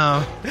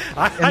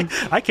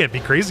 I can't be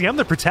crazy. I'm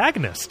the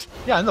protagonist.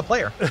 Yeah, I'm the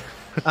player.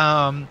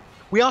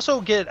 We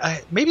also get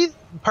maybe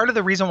part of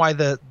the reason why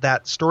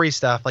that story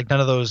stuff, like none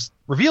of those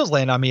reveals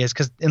land on me, is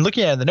because in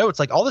looking at the notes,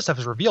 like all this stuff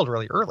is revealed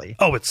really early.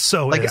 Oh, it's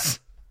so like is.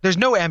 There's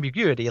no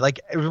ambiguity. Like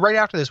right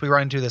after this, we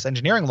run into this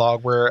engineering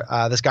log where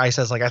this guy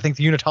says, like, I think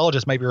the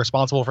unitologist might be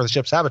responsible for the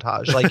ship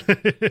sabotage. Like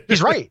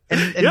he's right.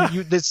 And yeah.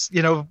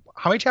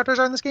 How many chapters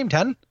are in this game?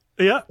 10?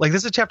 Yeah. Like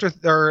this is chapter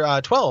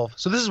 12.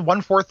 So this is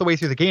 1/4 the way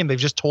through the game. They've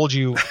just told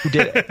you who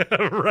did it.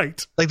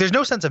 Right. Like there's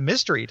no sense of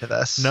mystery to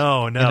this.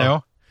 No. You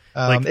know?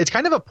 It's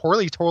kind of a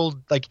poorly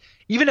told, like,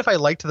 even if I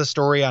liked the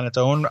story on its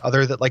own,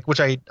 other than like, which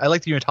I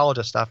like the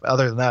unitologist stuff.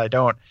 Other than that, I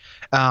don't.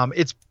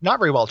 It's not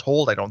very well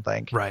told, I don't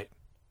think. Right.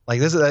 Like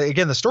this is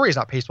again, the story is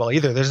not paced well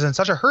either. They're in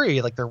such a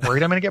hurry, like they're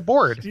worried I'm going to get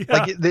bored. Yeah.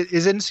 Like it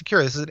is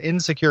insecure. This is an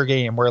insecure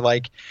game where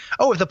like,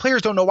 oh, if the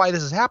players don't know why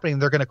this is happening,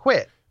 they're going to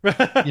quit. We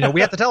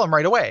have to tell them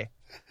right away.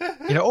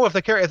 If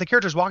the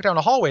characters walk down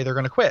a hallway, they're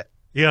going to quit.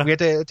 Yeah. We have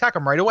to attack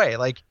them right away.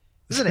 Like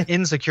this is an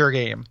insecure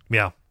game.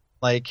 Yeah.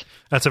 Like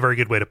that's a very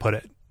good way to put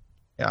it.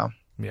 Yeah.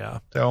 Yeah.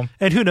 So,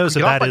 and who knows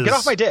if that is... Get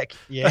off my dick.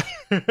 Yeah.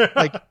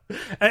 Like,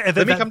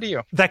 let me come to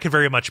you. That could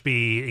very much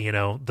be,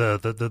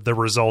 the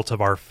result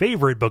of our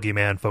favorite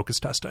Boogeyman focus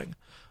testing.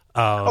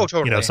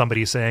 Totally.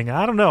 Somebody saying,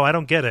 I don't know, I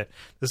don't get it.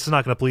 This is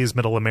not going to please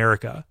Middle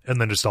America.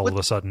 And then just all of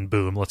a sudden,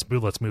 boom, let's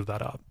move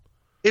that up.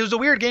 It was a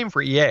weird game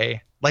for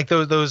EA. Like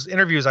those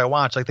interviews I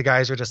watched, like the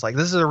guys are just like,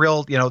 this is a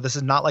real, this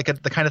is not like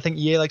the kind of thing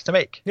EA likes to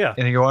make. Yeah.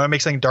 And you want to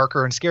make something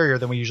darker and scarier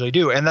than we usually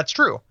do. And that's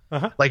true.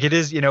 Uh-huh. Like it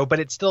is, but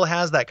it still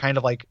has that kind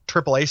of like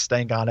AAA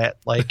stank on it.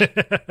 Like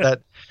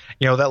that,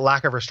 that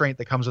lack of restraint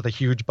that comes with a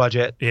huge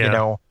budget,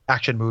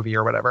 action movie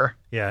or whatever.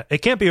 Yeah. It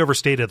can't be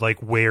overstated, like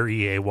where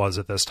EA was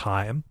at this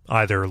time,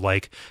 either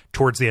like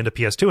towards the end of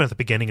PS2 and at the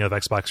beginning of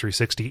Xbox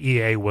 360,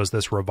 EA was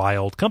this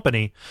reviled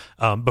company,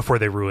 before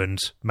they ruined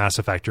Mass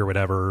Effect or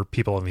whatever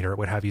people on the internet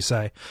would have you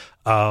say.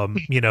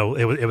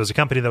 It was a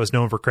company that was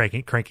known for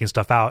cranking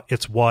stuff out.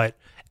 It's what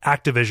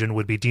Activision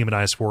would be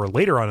demonized for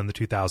later on in the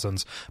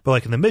 2000s, but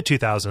like in the mid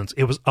 2000s,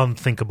 it was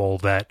unthinkable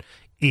that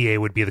EA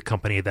would be the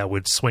company that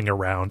would swing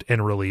around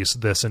and release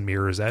this and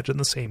Mirror's Edge in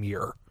the same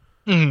year.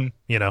 Mm-hmm.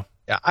 Yeah,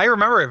 I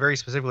remember it very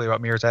specifically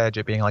about Mirror's Edge,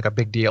 it being like a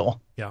big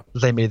deal. Yeah,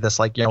 they made this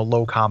like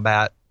low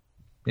combat,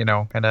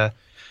 kind of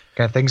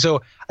thing.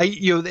 So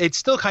it's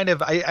still kind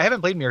of I haven't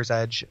played Mirror's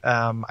Edge.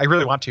 I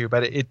really want to,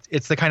 but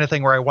it's the kind of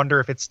thing where I wonder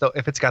if it's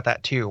got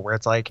that too, where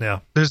it's like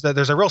there's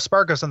a real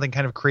spark of something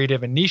kind of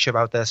creative and niche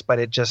about this, but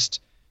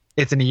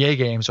it's an EA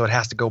game, so it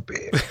has to go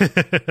big.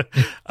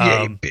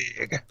 EA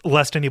big.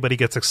 Lest anybody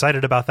gets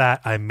excited about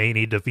that, I may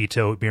need to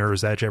veto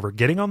Mirror's Edge ever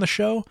getting on the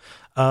show.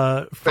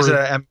 Is it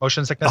a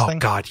motion sickness thing? Oh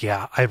God,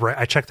 yeah.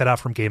 I checked that out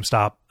from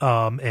GameStop,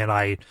 and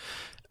I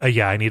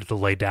needed to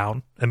lay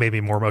down, and maybe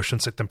more motion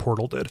sick than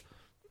Portal did.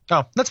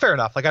 Oh, that's fair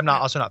enough. Like I'm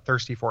also not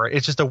thirsty for it.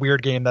 It's just a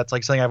weird game that's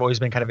like something I've always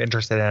been kind of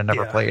interested in and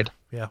never played.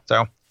 Yeah.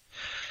 So,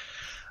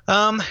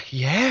 so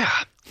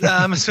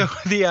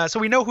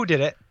we know who did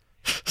it,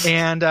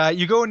 and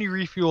you go and you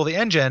refuel the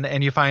engine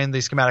and you find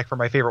the schematic for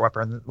my favorite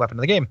weapon in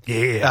the game.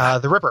 Yeah.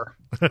 The Ripper.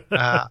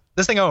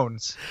 This thing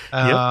owns.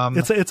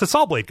 It's a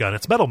saw blade gun.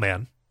 It's Metal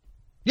Man.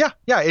 Yeah.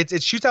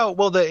 It shoots out.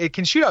 Well, it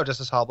can shoot out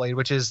just a saw blade,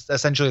 which is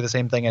essentially the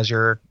same thing as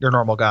your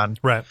normal gun.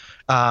 Right.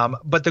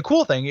 But the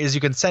cool thing is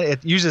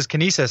it uses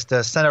kinesis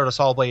to send out a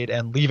saw blade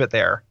and leave it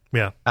there.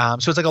 Yeah.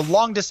 So it's like a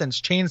long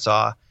distance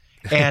chainsaw,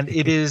 and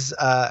it is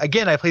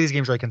again, I play these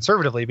games very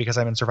conservatively because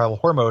I'm in survival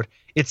horror mode.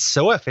 It's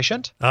so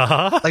efficient.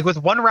 Like with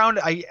one round,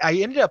 I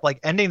ended up like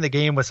ending the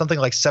game with something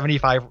like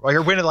 75,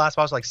 or winning the last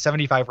boss like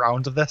 75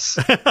 rounds of this.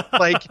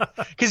 Like,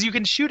 because you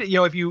can shoot it,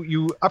 if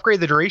you upgrade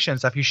the duration and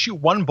stuff, you shoot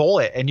one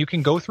bullet and you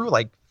can go through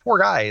like 4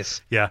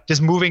 guys. Yeah.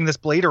 Just moving this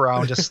blade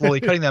around, just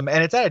slowly cutting them,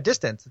 and it's at a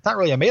distance. It's not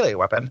really a melee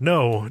weapon.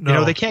 No.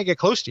 They can't get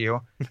close to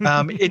you.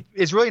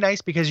 It's really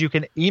nice because you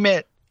can aim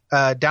it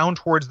down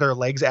towards their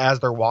legs as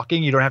they're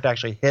walking. You don't have to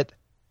actually hit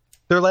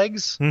their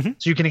legs. Mm-hmm.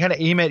 So you can kind of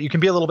aim it. You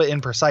can be a little bit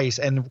imprecise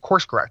and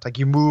course correct. Like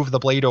you move the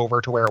blade over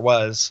to where it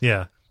was.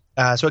 Yeah.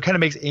 So it kind of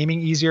makes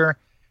aiming easier.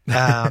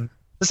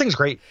 This thing's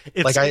great.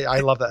 I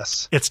love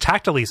this. It's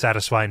tactily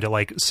satisfying to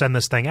like send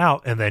this thing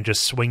out and then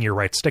just swing your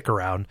right stick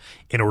around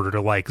in order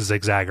to like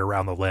zigzag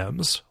around the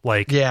limbs.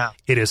 Like, it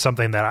is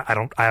something that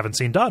I haven't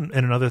seen done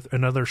in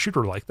another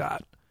shooter like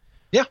that.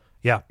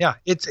 Yeah.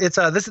 This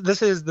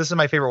is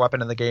my favorite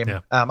weapon in the game.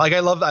 Yeah.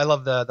 I love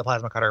the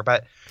plasma cutter,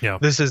 but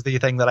this is the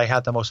thing that I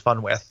had the most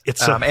fun with.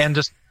 It's so, and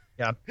just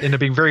ended up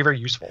being very, very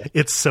useful.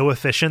 It's so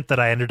efficient that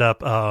I ended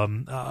up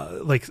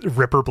like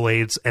Ripper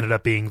blades ended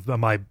up being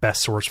my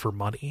best source for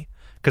money,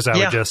 because I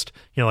would just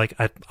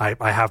I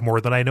have more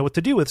than I know what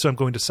to do with, so I'm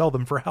going to sell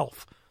them for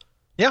health.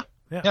 Yeah,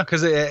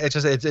 because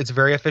it's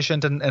very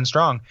efficient and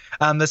strong.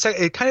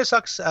 It kind of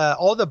sucks.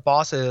 All the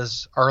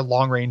bosses are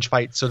long range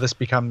fights, so this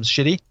becomes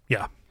shitty.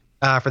 Yeah.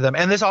 for them.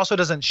 And this also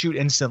doesn't shoot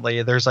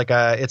instantly. There's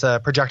it's a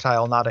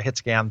projectile, not a hit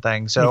scan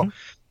thing. So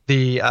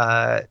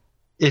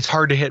it's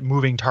hard to hit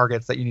moving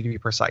targets that you need to be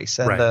precise.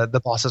 And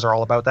the bosses are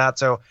all about that.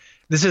 So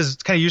this is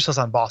kind of useless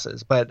on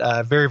bosses, but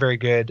very, very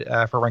good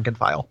for rank and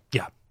file.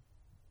 Yeah.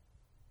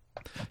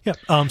 Yeah.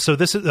 So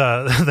this is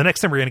the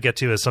next thing we're going to get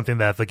to is something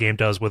that the game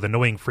does with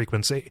annoying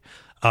frequency.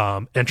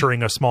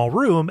 Entering a small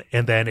room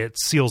and then it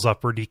seals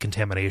up for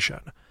decontamination.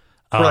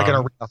 Or like an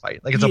arena fight,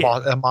 like it's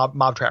a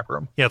mob trap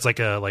room. Yeah, it's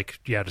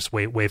just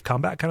wave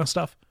combat kind of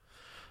stuff.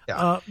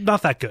 Yeah,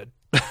 not that good.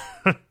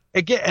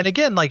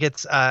 again, like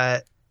it's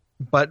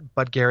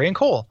but Gary and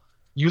Cole,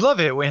 you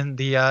love it when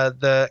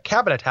the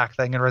cabin attack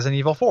thing in Resident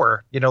Evil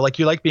 4. You know, like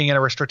you like being in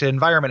a restricted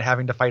environment,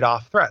 having to fight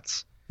off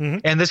threats.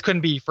 And this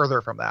couldn't be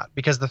further from that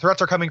because the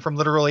threats are coming from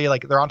literally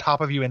like they're on top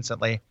of you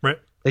instantly. Right.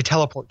 They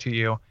teleport to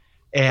you,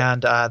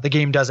 and the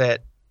game does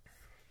it.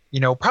 You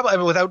know, probably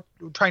without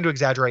trying to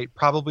exaggerate,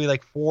 probably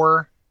like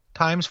 4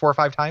 or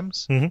 5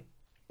 times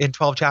in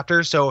 12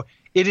 chapters. So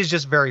it is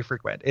just very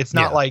frequent. It's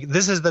not like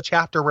this is the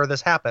chapter where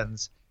this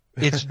happens.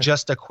 It's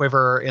just a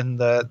quiver in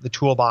the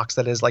toolbox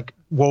that is like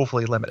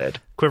woefully limited.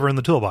 Quiver in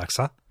the toolbox,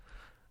 huh?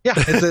 Yeah,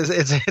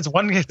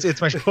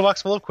 it's my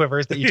toolbox full of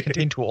quivers that each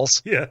contain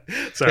tools. Yeah,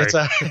 sorry.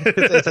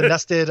 It's a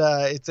nested.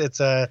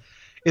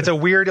 It's a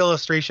weird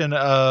illustration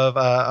of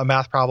a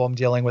math problem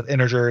dealing with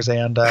integers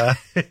and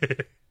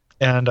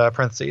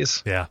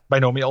parentheses. Yeah,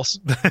 binomials.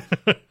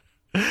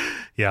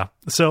 Yeah,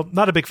 so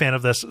not a big fan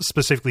of this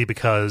specifically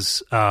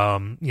because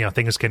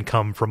things can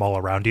come from all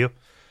around you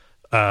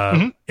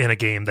in a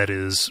game that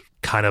is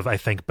kind of, I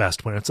think,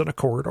 best when it's in a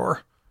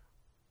corridor.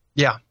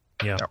 Yeah.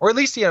 Yeah. Or at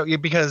least,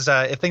 because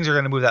if things are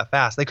going to move that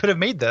fast, they could have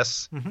made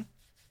this,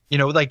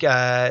 it would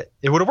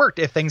have worked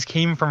if things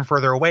came from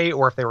further away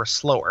or if they were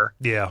slower.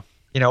 Yeah.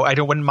 I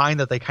wouldn't mind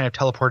that they kind of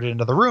teleported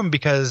into the room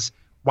because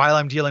while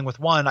I'm dealing with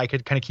one, I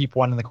could kind of keep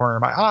one in the corner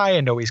of my eye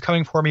and know he's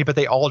coming for me, but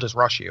they all just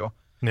rush you.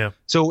 Yeah.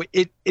 So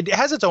it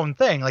has its own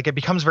thing. Like it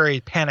becomes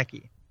very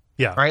panicky.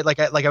 Yeah. Right. Like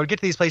I would get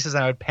to these places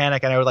and I would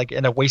panic and I would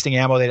end up wasting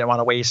ammo they didn't want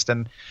to waste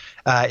and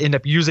end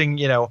up using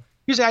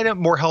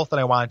more health than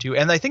I wanted to.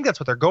 And I think that's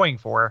what they're going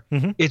for.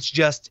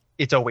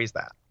 It's always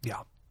that.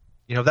 Yeah.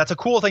 That's a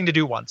cool thing to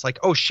do once. Like,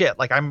 oh shit,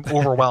 like I'm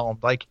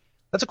overwhelmed. Like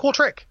that's a cool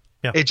trick.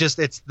 Yeah. It's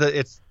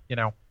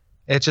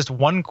just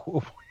one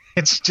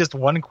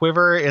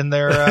quiver in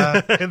their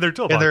in their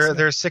toolbox. In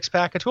their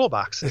 6-pack of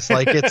toolbox. It's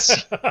like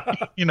it's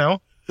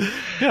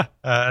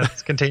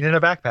it's contained in a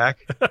backpack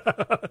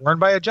worn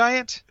by a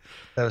giant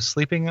that was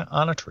sleeping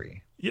on a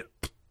tree. Yep.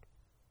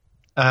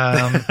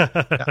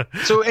 Yeah.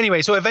 So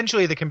anyway,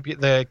 eventually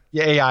the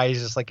AI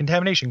is just like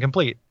contamination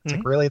complete. It's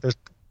like really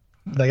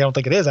I don't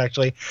think it is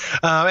actually,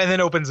 and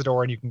then opens the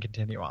door and you can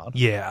continue on.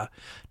 Yeah,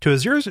 to a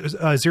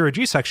zero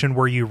G section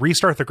where you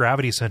restart the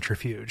gravity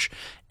centrifuge,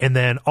 and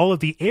then all of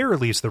the air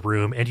leaves the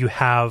room, and you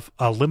have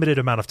a limited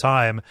amount of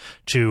time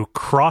to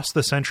cross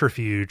the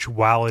centrifuge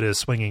while it is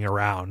swinging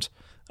around,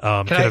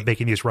 kind of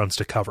making these runs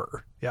to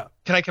cover. Yeah.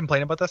 Can I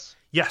complain about this?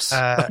 Yes.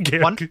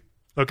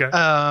 Okay.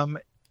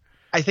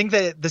 I think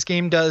that this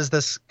game does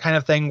this kind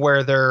of thing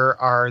where there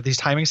are these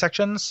timing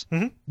sections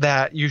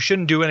that you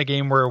shouldn't do in a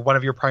game where one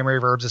of your primary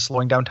verbs is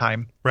slowing down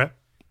time. Right.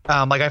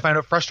 Like I find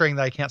it frustrating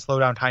that I can't slow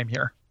down time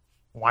here.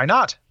 Why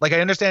not? Like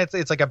I understand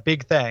it's like a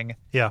big thing.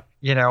 Yeah.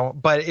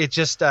 But it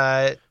just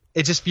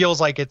feels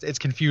like it's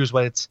confused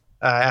what it's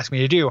asking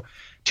me to do.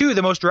 2,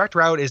 the most direct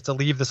route is to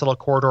leave this little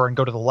corridor and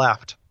go to the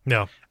left.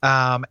 No.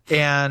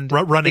 And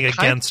running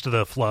against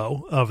the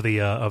flow of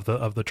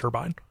the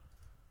turbine.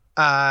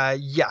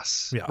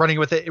 Yes. Yeah. Running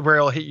with it where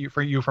it'll hit you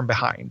from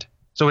behind.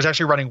 So it's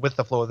actually running with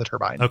the flow of the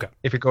turbine. Okay.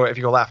 If you go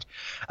left.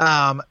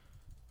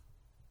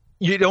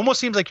 It almost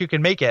seems like you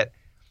can make it.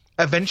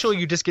 Eventually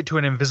you just get to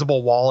an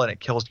invisible wall and it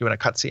kills you in a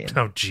cutscene.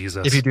 Oh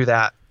Jesus. If you do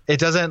that. It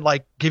doesn't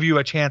like give you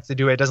a chance to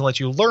do it. It doesn't let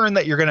you learn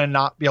that you're going to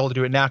not be able to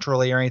do it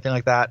naturally or anything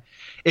like that.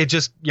 It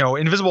just,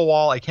 invisible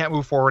wall, I can't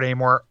move forward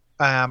anymore.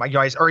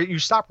 Or you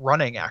stop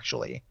running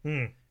actually.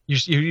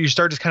 You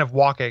start just kind of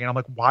walking and I'm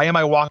like, why am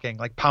I walking?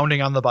 Like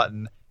pounding on the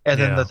button. And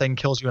then the thing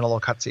kills you in a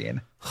little cutscene.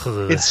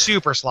 It's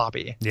super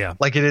sloppy. Yeah.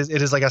 Like it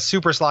is like a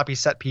super sloppy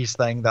set piece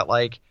thing that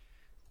like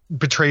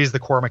betrays the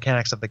core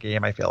mechanics of the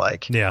game, I feel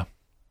like. Yeah.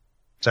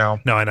 So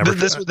no, I never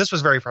this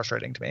was very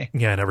frustrating to me.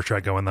 Yeah, I never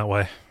tried going that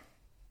way.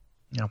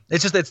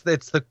 It's just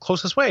it's the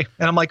closest way.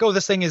 And I'm like, oh,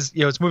 this thing is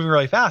it's moving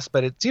really fast,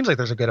 but it seems like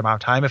there's a good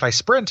amount of time. If I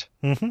sprint,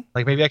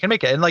 like maybe I can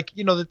make it. And like,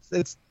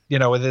 it's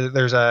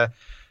there's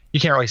you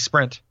can't really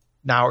sprint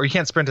now, or you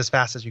can't sprint as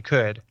fast as you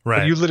could. Right.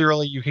 But you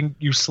literally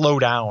you slow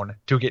down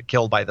to get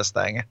killed by this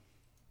thing.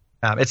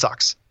 It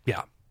sucks.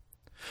 Yeah.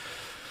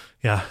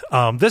 Yeah.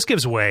 This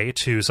gives way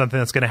to something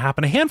that's going to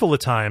happen a handful of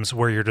times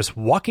where you're just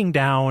walking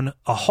down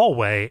a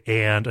hallway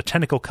and a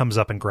tentacle comes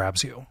up and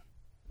grabs you.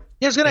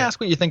 Yeah, I was going to ask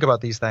what you think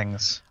about these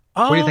things.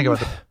 What do you think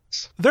about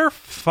this? They're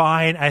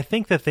fine. I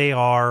think that they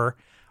are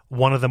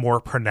one of the more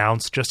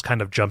pronounced, just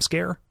kind of jump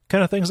scare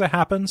kind of things that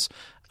happens.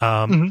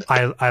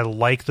 I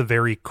like the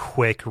very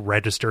quick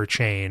register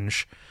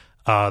change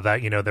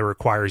that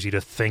requires you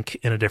to think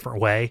in a different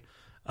way.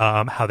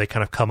 how they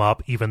kind of come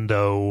up, even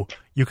though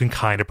you can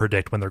kind of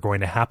predict when they're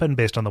going to happen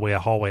based on the way a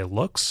hallway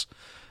looks.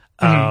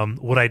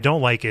 What I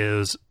don't like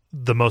is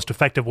the most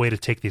effective way to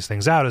take these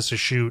things out is to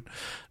shoot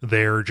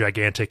their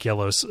gigantic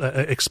yellow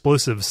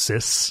explosive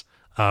cysts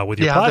with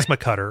your plasma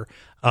cutter.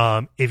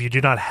 If you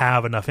do not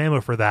have enough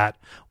ammo for that,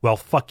 well,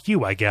 fuck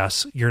you, I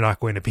guess. You're not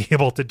going to be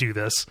able to do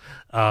this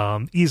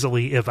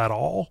easily, if at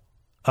all.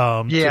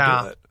 To do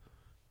it.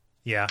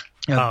 Yeah.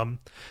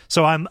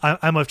 So I'm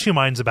of two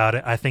minds about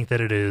it. I think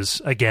that it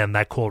is, again,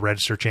 that cool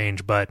register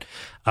change, but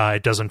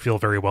it doesn't feel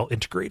very well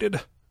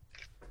integrated.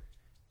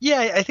 Yeah,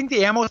 I think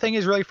the ammo thing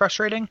is really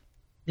frustrating.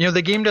 You know,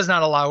 the game does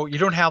not allow, you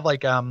don't have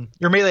like,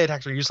 your melee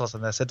attacks are useless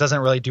in this. It doesn't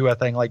really do a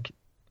thing like,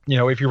 you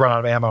know, if you run out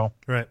of ammo.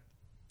 Right.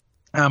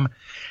 And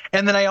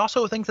then I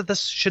also think that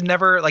this should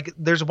never, like,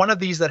 there's one of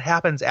these that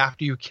happens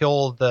after you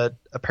kill the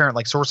apparent,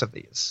 like, source of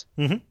these.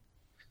 Mm-hmm.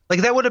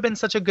 Like, that would have been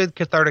such a good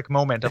cathartic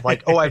moment of,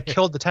 like, oh, I've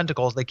killed the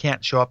tentacles. They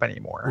can't show up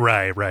anymore.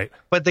 Right.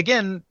 But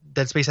again,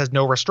 Dead Space has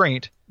no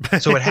restraint.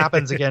 So it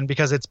happens again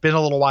because it's been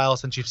a little while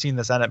since you've seen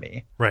this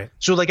enemy. Right.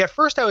 So, like, at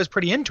first I was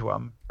pretty into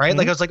him, right? Mm-hmm.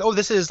 Like, I was like, oh,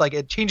 this is, like,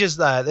 it changes,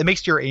 it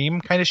makes your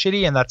aim kind of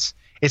shitty. And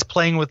it's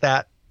playing with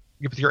that,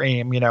 with your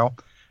aim, you know,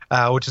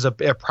 which is a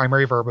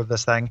primary verb of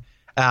this thing.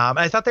 And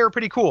I thought they were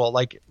pretty cool,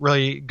 like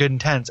really good and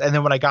tense. And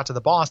then when I got to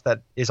the boss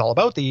that is all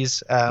about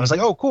these, I was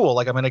like, oh, cool.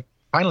 Like, I'm going to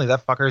finally,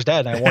 that fucker's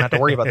dead. And I won't have to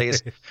worry about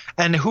these.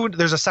 And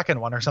there's a second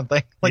one or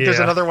something. Like there's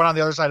another one on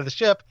the other side of the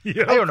ship.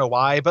 Yep. I don't know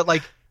why, but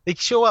like they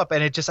show up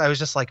and I was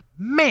just like,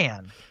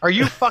 man, are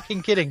you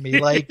fucking kidding me?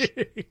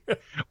 Like,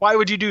 why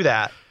would you do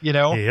that? You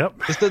know,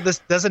 this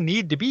doesn't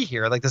need to be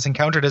here. Like this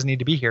encounter doesn't need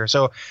to be here.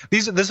 So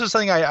this was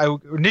something I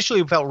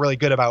initially felt really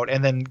good about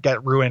and then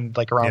got ruined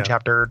like around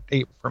chapter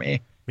 8 for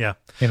me. Yeah.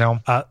 You know,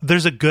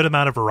 there's a good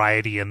amount of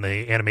variety in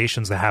the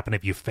animations that happen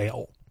if you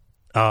fail.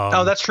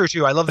 That's true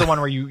too. I love the one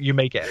where you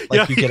make it,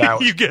 like you get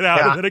out,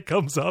 and then it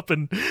comes up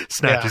and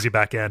snatches you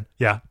back in.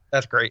 Yeah.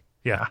 That's great.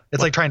 Yeah.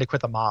 It's like trying to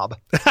quit the mob.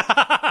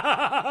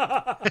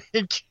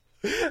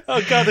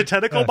 Oh God, the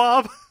tentacle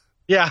mob.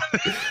 Yeah.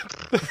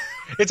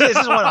 It's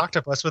just one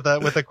octopus with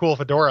a cool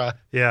fedora.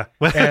 Yeah.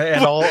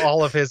 and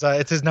all of his,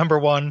 it's his number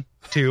 1,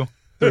 2,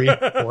 3,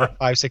 4,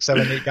 5, 6,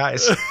 7, 8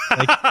 guys.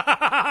 Like,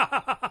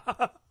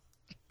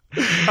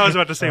 I was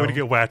about to say when you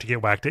get whacked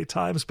 8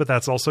 times, but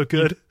that's also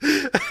good.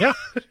 Yeah.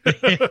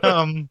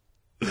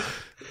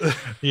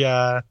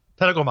 Yeah.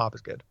 Tentacle Mob is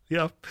good.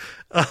 Yeah.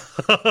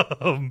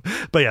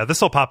 But yeah,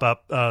 this will pop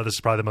up. This is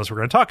probably the most we're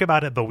going to talk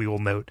about it, but we will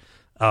note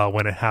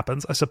when it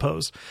happens, I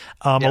suppose.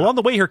 Along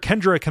the way here,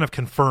 Kendra kind of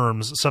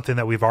confirms something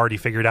that we've already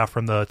figured out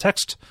from the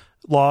text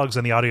logs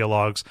and the audio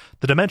logs.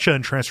 The dementia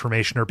and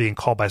transformation are being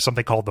called by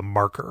something called the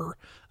marker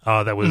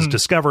that was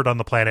discovered on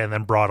the planet and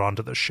then brought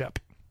onto the ship.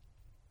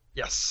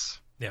 Yes.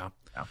 Yeah.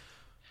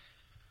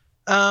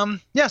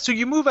 So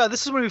you move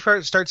this is when we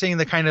start seeing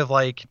the kind of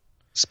like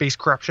space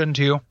corruption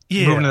too.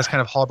 Yeah. You move into this kind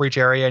of hull breach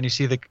area and you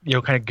see the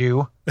kind of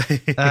goo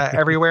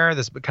everywhere,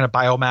 this kind of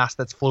biomass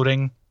that's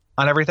floating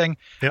on everything.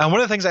 Yep. One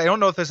of the things, I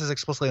don't know if this is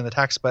explicitly in the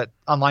text, but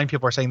online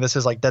people are saying this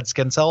is like dead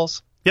skin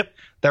cells. Yep.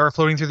 That are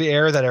floating through the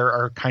air that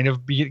are kind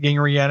of getting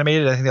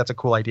reanimated. I think that's a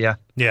cool idea.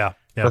 Yeah.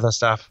 For this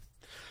stuff.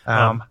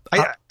 I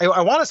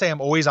want to say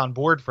I'm always on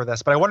board for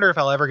this, but I wonder if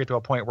I'll ever get to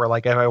a point where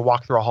like if I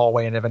walk through a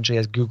hallway and eventually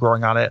has goo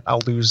growing on it,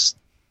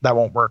 that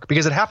won't work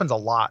because it happens a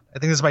lot. I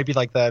think this might be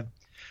like the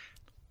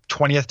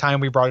 20th time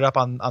we brought it up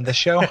on this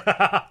show.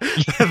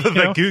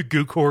 The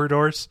goo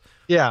corridors.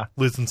 Yeah.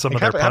 Losing some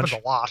of their punch. It happens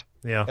a lot.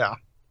 Yeah.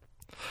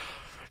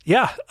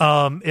 Yeah,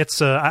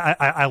 it's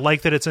I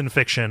like that it's in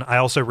fiction. I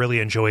also really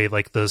enjoy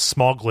like the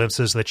small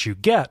glimpses that you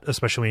get,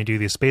 especially when you do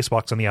these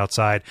spacewalks on the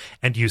outside,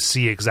 and you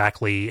see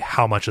exactly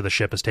how much of the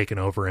ship is taken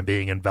over and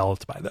being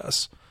enveloped by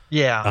this.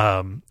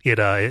 Yeah.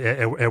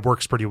 It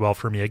works pretty well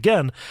for me.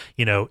 Again,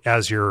 you know,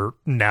 as you're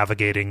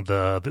navigating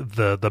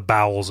the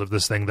bowels of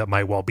this thing that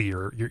might well be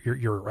your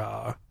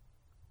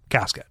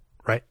casket,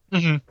 right?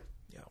 Mm-hmm.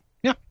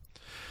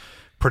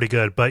 Pretty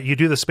good, but you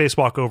do the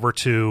spacewalk over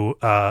to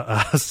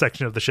a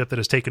section of the ship that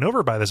is taken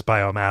over by this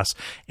biomass,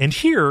 and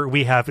here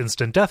we have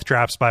instant death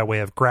traps by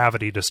way of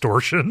gravity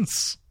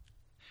distortions.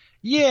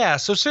 Yeah,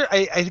 so sir,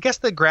 I guess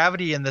the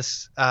gravity in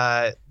this,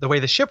 the way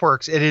the ship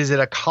works, it is at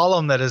a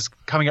column that is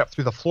coming up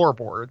through the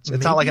floorboards.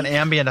 It's not like an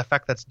ambient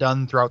effect that's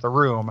done throughout the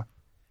room.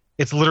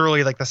 It's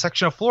literally like the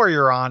section of floor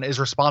you're on is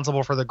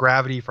responsible for the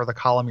gravity for the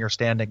column you're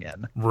standing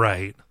in.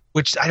 Right.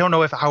 Which I don't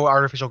know how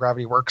artificial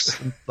gravity works.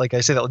 Like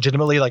I say that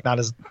legitimately, like not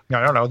as,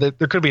 I don't know.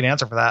 There could be an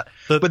answer for that.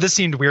 But this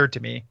seemed weird to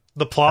me.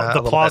 The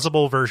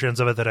plausible versions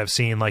of it that I've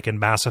seen, like in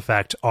Mass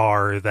Effect,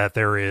 are that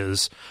there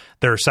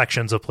are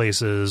sections of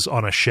places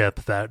on a ship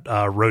that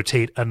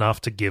rotate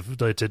enough to give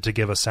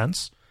a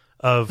sense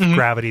of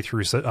gravity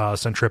through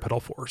centripetal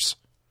force.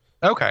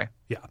 Okay.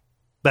 Yeah.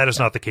 That is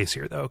not the case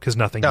here, though, because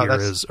nothing here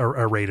is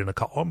arrayed in a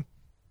column.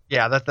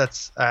 Yeah,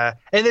 that's and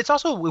it's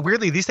also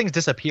weirdly, these things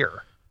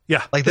disappear.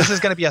 Yeah. Like this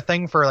is going to be a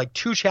thing for like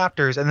 2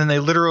 chapters, and then they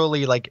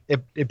literally like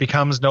it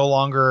becomes no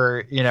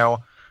longer, you know,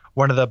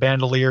 one of the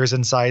bandoliers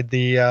inside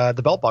the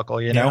belt buckle,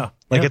 you know?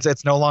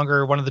 It's no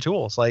longer one of the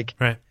tools. Like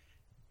right.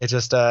 It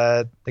just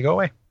they go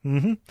away.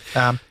 Mm-hmm.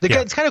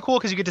 It's kind of cool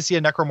because you get to see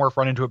a necromorph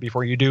run into it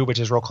before you do, which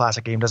is real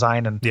classic game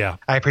design, and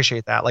I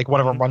appreciate that. Like one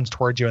of them runs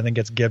towards you and then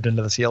gets gibbed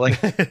into the ceiling.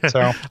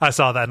 So I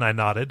saw that and I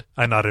nodded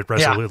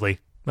resolutely.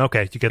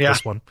 Okay, you get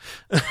this one.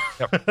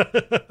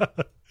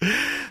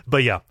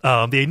 But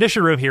the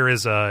ignition room here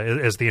is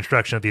the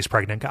introduction of these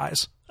pregnant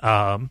guys.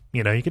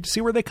 You get to see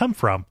where they come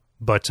from,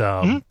 but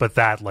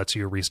that lets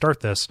you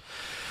restart this.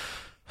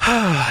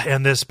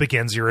 And this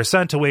begins your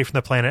ascent away from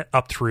the planet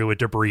up through a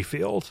debris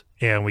field.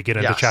 And we get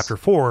into chapter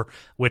 4,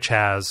 which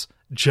has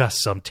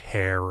just some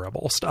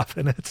terrible stuff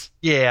in it.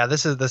 Yeah,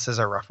 this is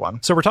a rough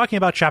one. So we're talking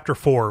about chapter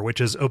 4, which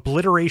is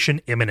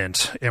obliteration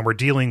imminent. And we're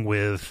dealing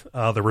with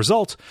the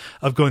result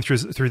of going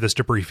through this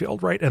debris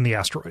field, right? And the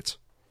asteroids.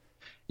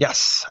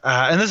 Yes.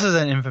 And this is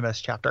an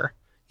infamous chapter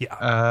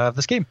of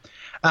this game.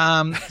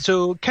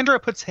 So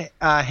Kendra puts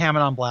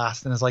Hammond on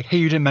blast and is like, hey,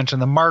 you didn't mention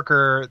the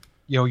marker.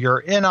 You're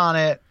in on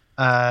it.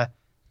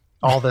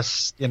 All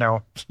this,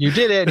 you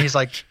did it. And he's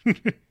like,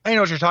 I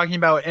know what you're talking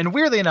about. And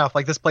weirdly enough,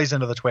 like this plays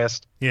into the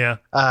twist. Yeah.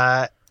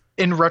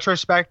 In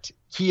retrospect,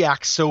 he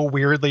acts so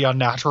weirdly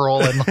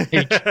unnatural and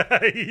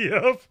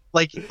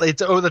like,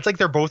 it's like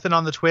they're both in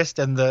on the twist,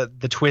 and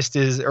the twist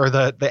is, or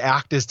the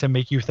act is to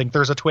make you think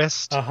there's a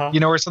twist,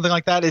 or something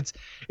like that.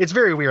 It's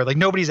very weird. Like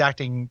nobody's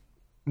acting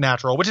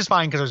natural, which is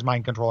fine because there's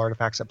mind control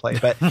artifacts at play,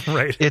 but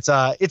right.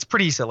 It's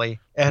pretty silly.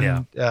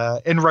 And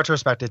in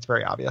retrospect, it's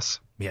very obvious.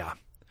 Yeah.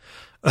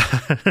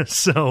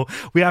 So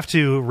we have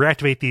to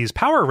reactivate these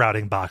power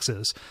routing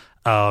boxes,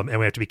 and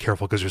we have to be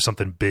careful because there's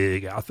something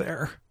big out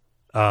there.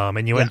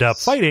 And you end up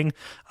fighting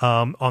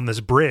on this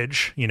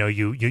bridge. You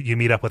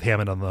meet up with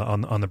Hammond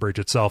on the bridge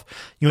itself.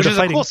 Which is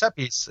a cool set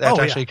piece,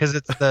 actually, because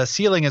the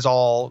ceiling is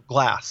all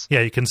glass. Yeah,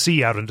 you can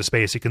see out into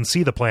space. You can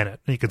see the planet.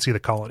 You can see the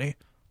colony,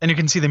 and you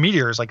can see the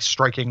meteors like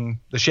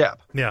striking the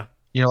ship. Yeah.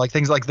 Like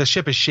things like the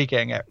ship is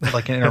shaking at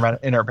like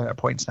intermittent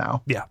points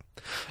now. Yeah.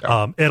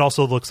 It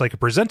also looks like a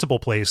presentable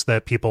place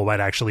that people might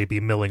actually be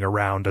milling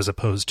around as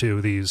opposed to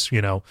these,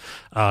 kind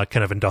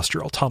of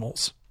industrial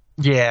tunnels.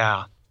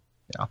 Yeah.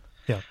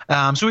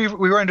 Yeah. So we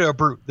run into a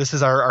brute. This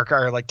is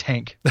our like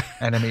tank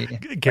enemy.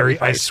 Gary,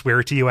 I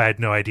swear to you, I had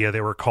no idea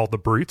they were called the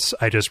brutes.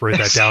 I just wrote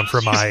that down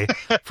for my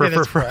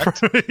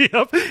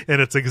yep.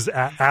 And it's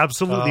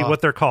absolutely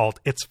what they're called.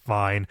 It's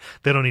fine.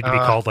 They don't need to be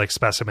called like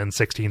Specimen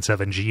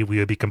 167G. We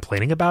would be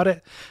complaining about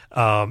it.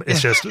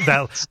 It's just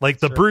that like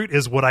the brute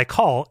is what I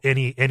call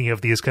any of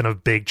these kind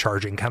of big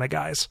charging kind of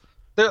guys.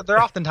 They're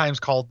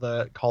oftentimes called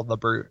the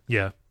brute.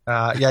 Yeah.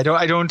 I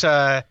don't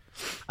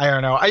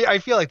know. I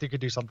feel like they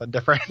could do something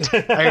different.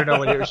 I don't know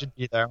what it should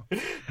be though.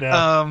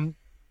 No.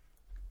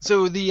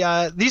 So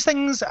these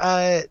things.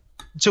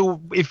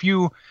 So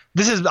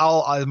this is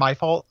all my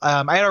fault.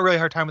 I had a really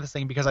hard time with this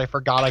thing because I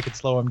forgot I could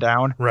slow him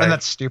down, right. And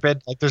that's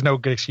stupid. Like there's no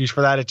good excuse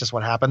for that. It's just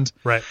what happened.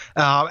 Right.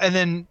 And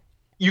then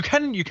you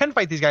can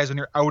fight these guys when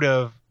you're out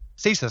of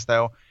stasis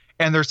though,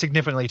 and they're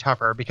significantly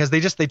tougher because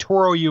they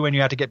Toro you and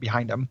you have to get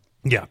behind them.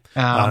 Yeah.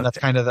 That's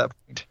kind of the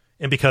point.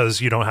 And because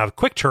you don't have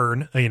quick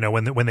turn,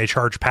 when they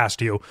charge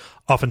past you,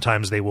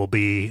 oftentimes they will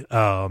be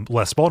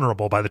less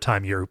vulnerable by the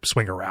time you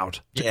swing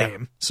around to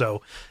aim.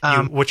 So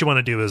what you want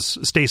to do is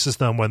stasis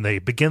them when they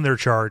begin their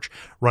charge,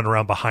 run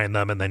around behind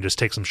them, and then just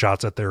take some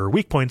shots at their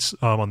weak points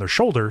on their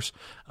shoulders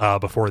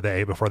before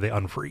they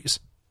unfreeze.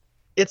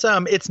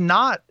 It's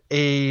not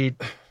an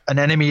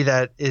enemy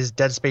that is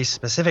Dead Space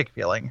specific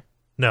feeling.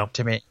 No,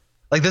 to me.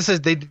 Like this is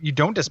you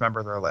don't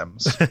dismember their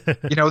limbs.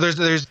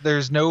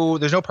 There's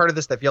no part of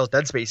this that feels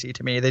Dead Spacey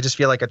to me. They just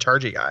feel like a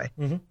chargy guy.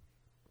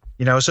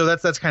 Mm-hmm. So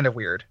that's kind of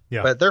weird.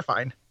 Yeah. But they're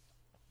fine.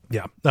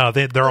 Yeah.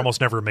 They're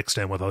almost never mixed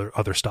in with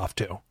other stuff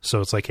too.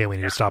 So it's like, hey, we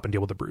need to stop and deal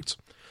with the brutes.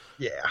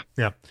 Yeah.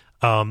 Yeah.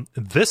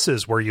 This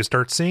is where you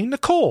start seeing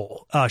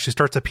Nicole. She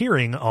starts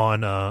appearing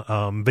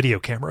on video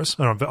cameras,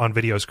 on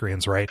video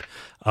screens, right?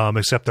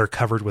 Except they're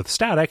covered with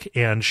static,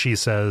 and she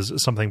says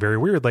something very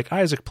weird, like,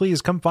 Isaac,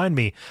 please come find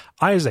me.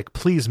 Isaac,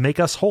 please make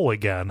us whole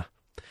again.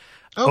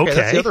 Okay.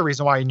 That's the other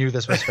reason why I knew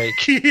this was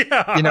fake.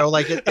 Yeah.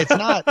 It's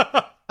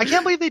not... I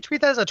can't believe they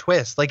treat that as a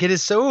twist. Like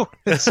it's so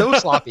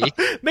sloppy.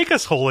 Make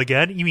us whole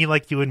again? You mean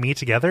like you and me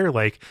together?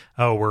 Like,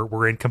 oh,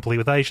 we're incomplete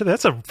without each other?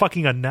 That's a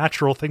fucking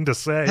unnatural thing to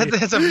say.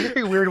 That's a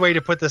very weird way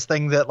to put this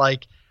thing that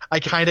like I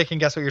kind of can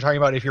guess what you're talking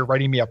about if you're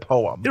writing me a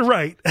poem. You're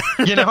right.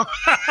 If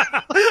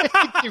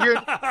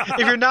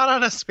you're not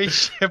on a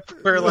spaceship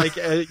where like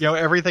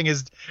everything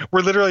is,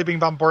 we're literally being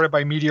bombarded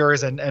by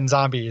meteors and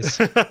zombies.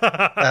 So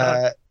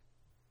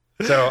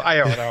I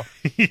don't know.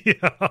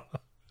 Yeah.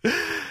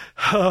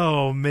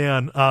 Oh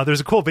man,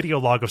 there's a cool video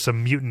log of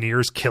some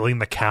mutineers killing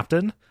the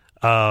captain,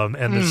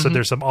 and so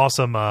there's some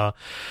awesome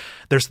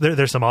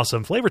there's some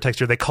awesome flavor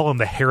texture. They call him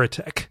the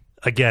heretic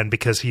again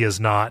because he is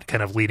not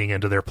kind of leading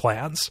into their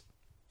plans.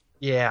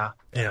 Yeah.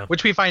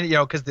 Which we find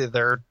because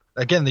they're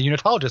again the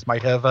unitologist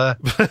might have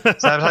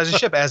sabotaged the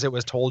ship as it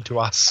was told to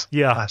us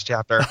last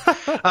chapter.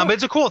 But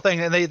it's a cool thing,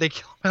 and they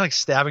kill him by like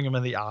stabbing him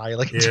in the eye,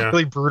 like it's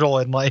really brutal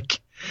and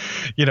like.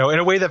 In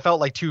a way that felt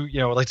like too,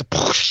 like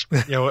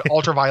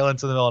ultra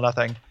violence in the middle of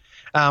nothing.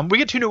 We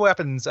get 2 new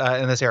weapons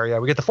in this area.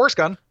 We get the Force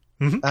Gun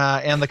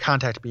and the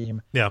Contact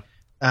Beam. Yeah.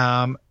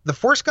 The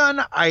Force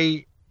Gun,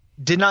 I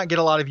did not get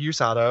a lot of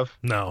use out of.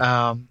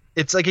 No.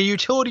 It's like a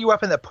utility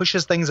weapon that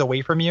pushes things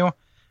away from you.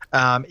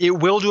 It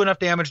will do enough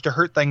damage to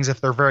hurt things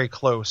if they're very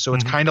close. So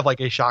it's kind of like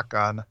a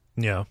shotgun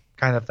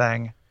kind of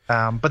thing.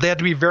 But they had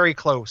to be very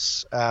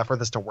close for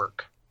this to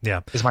work.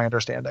 Yeah. Is my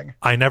understanding.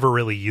 I never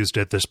really used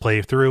it this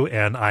playthrough,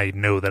 and I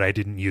know that I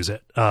didn't use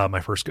it my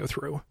first go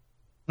through.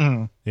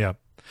 Yeah.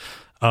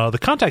 The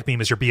Contact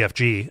Beam is your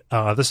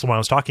BFG. This is the one I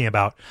was talking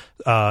about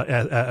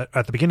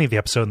at the beginning of the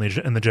episode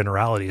in the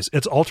generalities.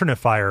 It's alternate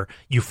fire.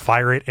 You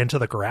fire it into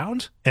the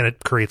ground, and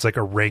it creates like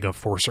a ring of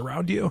force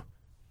around you.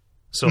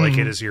 So like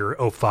it is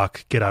your, oh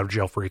fuck, get out of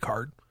jail free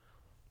card.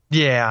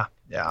 Yeah.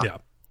 Yeah.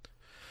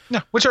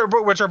 No, which are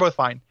both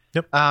fine.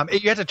 Yep.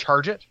 You have to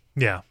charge it.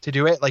 Yeah. To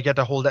do it, like you have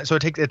to hold it. So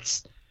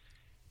it's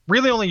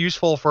really only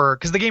useful for,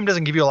 because the game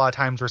doesn't give you a lot of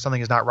times where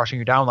something is not rushing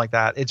you down like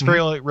that. It's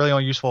really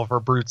only useful for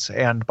brutes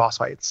and boss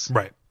fights.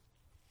 Right.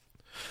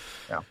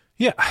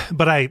 Yeah,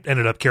 but I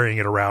ended up carrying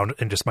it around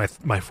in just my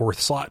 4th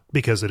slot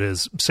because it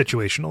is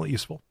situationally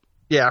useful.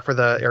 Yeah, for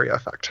the area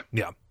effect.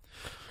 Yeah.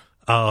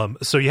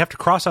 So you have to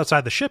cross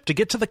outside the ship to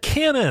get to the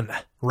cannon,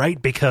 right?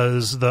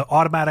 Because the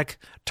automatic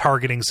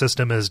targeting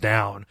system is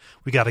down.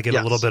 We got to get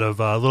a little bit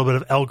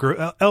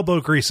of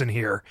elbow grease in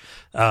here,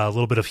 a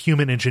little bit of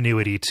human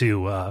ingenuity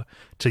to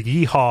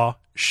yeehaw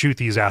shoot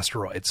these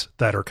asteroids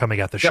that are coming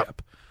at the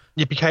ship.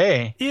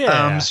 Yippee-ki-yay.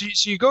 Yeah.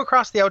 So you go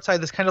across the outside,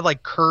 this kind of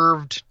like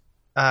curved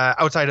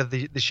outside of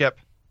the ship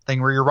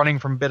thing where you're running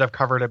from bit of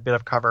cover to bit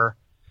of cover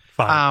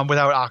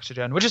without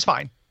oxygen, which is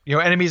fine. You know,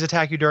 enemies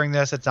attack you during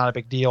this. It's not a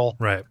big deal.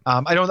 Right.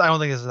 I don't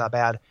think this is that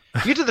bad.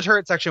 You get to the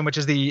turret section, which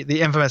is the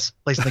infamous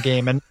place in the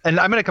game. And I'm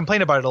going to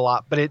complain about it a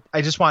lot, but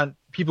I just want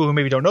people who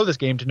maybe don't know this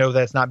game to know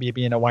that it's not me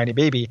being a whiny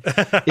baby.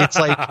 It's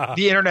like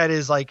the internet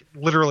is like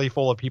literally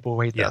full of people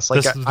who hate this.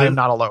 Like I'm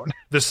not alone.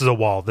 This is a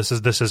wall. This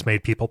has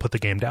made people put the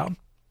game down.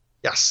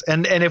 Yes.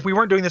 And if we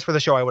weren't doing this for the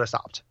show, I would have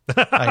stopped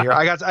here.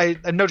 I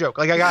no joke.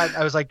 Like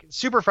I was like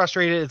super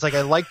frustrated. It's like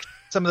I like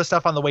some of the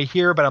stuff on the way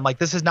here, but I'm like,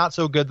 this is not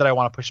so good that I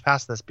want to push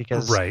past this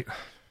because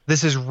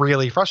this is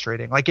really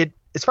frustrating. Like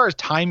as far as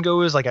time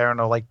goes, like, I don't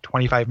know, like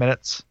 25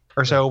 minutes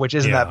or so, which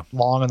isn't that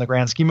long in the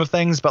grand scheme of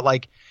things, but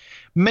like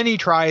many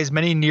tries,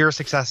 many near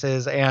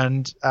successes,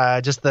 and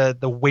just the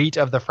weight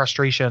of the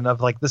frustration of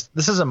like, this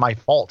isn't my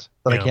fault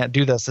that I can't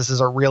do this. This is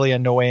a really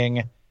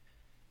annoying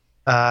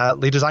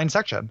designed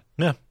section.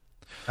 Yeah.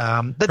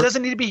 That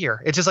doesn't need to be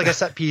here. It's just like a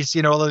set piece,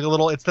 you know, like a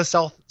little, it's the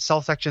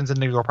stealth sections in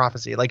Nuclear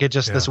Prophecy. Like it's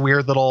just this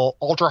weird little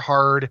ultra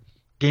hard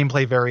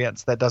gameplay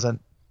variance that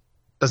doesn't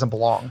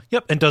belong.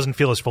 Yep. And doesn't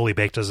feel as fully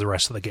baked as the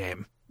rest of the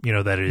game, you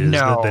know, that it is,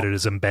 that it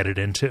is embedded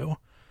into.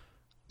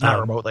 Not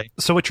remotely.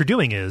 So what you're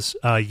doing is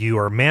you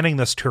are manning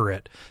this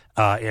turret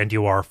and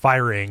you are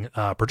firing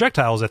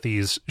projectiles at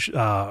these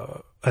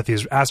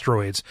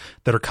asteroids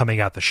that are coming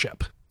at the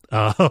ship.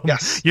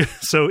 Yes.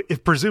 So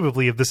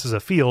presumably if this is a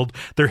field,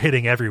 they're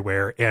hitting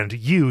everywhere, and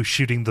you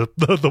shooting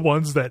the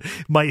ones that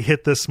might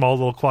hit this small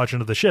little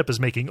quadrant of the ship is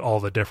making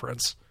all the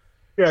difference.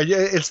 Yeah,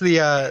 it's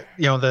the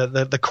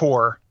the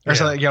core or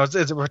something. You know,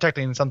 it's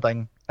protecting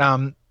something.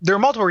 There are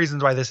multiple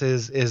reasons why this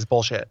is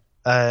bullshit.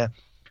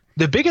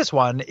 The biggest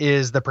one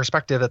is the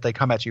perspective that they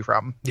come at you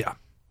from. Yeah.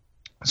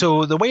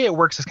 So the way it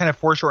works is kind of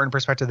foreshortened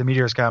perspective. The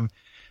meteors come.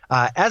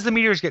 As the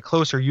meteors get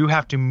closer, you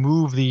have to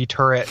move the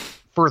turret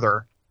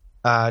further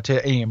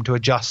to aim, to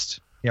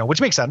adjust, you know,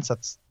 which makes sense.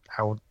 That's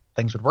how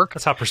things would work.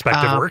 That's how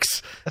perspective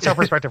works. That's how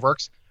perspective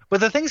works. But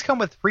the things come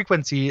with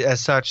frequency as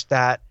such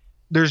that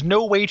there's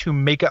no way to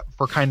make up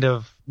for kind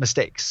of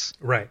mistakes.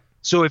 Right.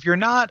 So if you're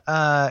not,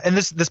 and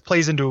this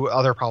plays into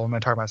other problem I'm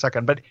going to talk about in a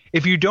second, but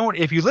if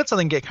you let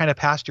something get kind of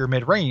past your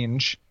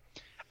mid-range,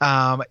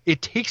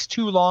 it takes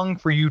too long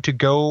for you to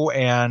go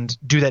and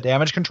do that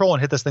damage control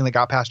and hit this thing that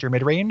got past your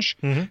mid-range.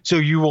 Mm-hmm. So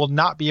you will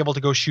not be able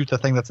to go shoot the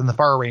thing that's in the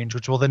far range,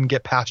 which will then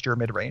get past your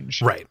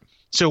mid-range. Right.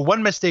 So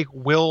one mistake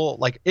will,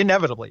 like,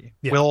 inevitably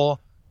will,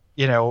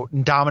 you know,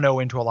 domino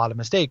into a lot of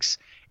mistakes.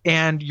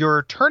 And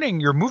you're turning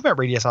your movement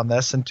radius on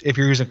this, and if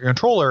you're using a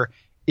controller,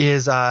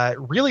 is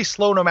really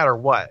slow no matter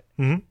what.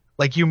 Mm-hmm.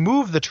 Like, you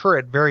move the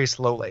turret very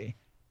slowly.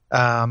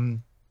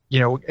 You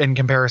know, in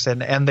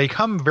comparison, and they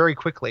come very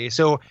quickly.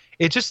 So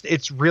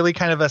it's really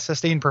kind of a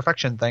sustained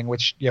perfection thing,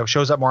 which, you know,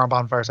 shows up more on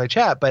Bonfireside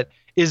Chat, but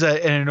is an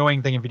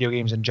annoying thing in video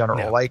games in general.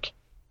 Yeah. Like,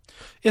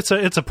 it's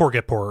a poor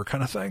get poorer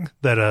kind of thing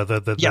that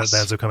that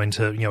ends up coming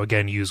to, you know,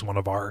 again, use one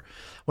of our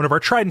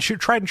tried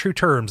and true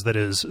terms that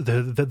is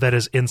that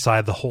is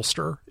inside the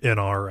holster in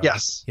our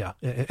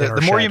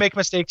the more you make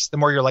mistakes, the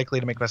more you're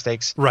likely to make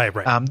mistakes. Right.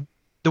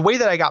 The way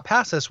that I got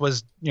past this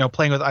was, you know,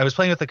 I was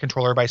playing with the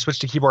controller, but I switched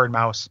to keyboard and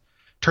mouse.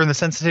 Turn the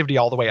sensitivity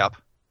all the way up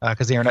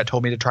because the internet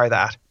told me to try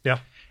that. Yeah.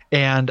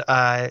 And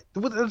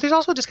there's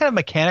also just kind of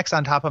mechanics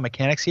on top of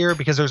mechanics here,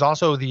 because there's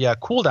also the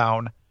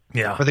cooldown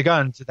for the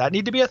guns. Did that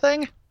need to be a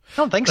thing? I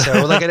don't think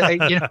so. Like,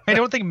 I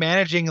don't think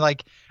managing,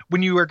 like,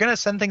 when you are going to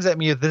send things at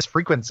me at this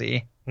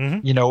frequency,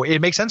 you know, it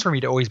makes sense for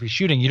me to always be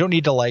shooting. You don't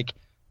need to, like,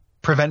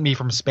 prevent me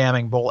from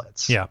spamming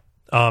bullets. Yeah.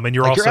 And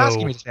you're like, also you're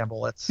asking me to spam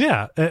bullets.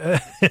 Yeah,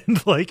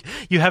 and like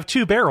you have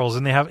 2 barrels,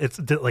 and they have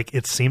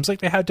it seems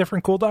like they have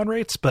different cooldown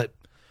rates, but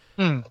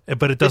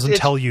it doesn't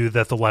tell you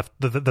that the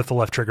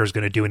left trigger is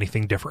going to do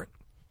anything different.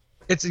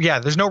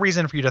 There's no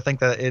reason for you to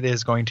think that it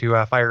is going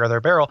to fire other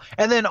barrel.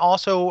 And then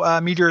also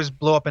meteors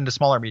blow up into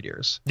smaller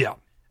meteors. Yeah.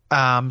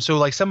 So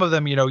like some of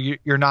them,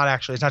 you're not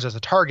actually, it's not just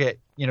a target,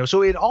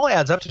 so it all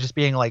adds up to just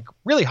being like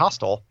really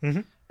hostile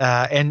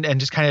and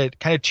just kind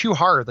of too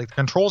hard. Like the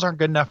controls aren't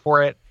good enough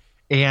for it.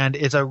 And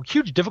it's a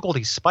huge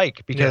difficulty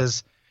spike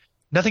because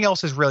nothing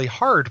else is really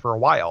hard for a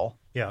while.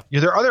 Yeah.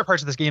 There are other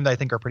parts of this game that I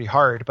think are pretty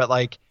hard, but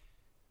like,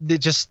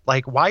 just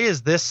like, why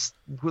is this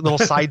little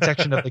side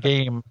section of the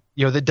game,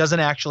 that doesn't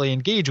actually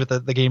engage with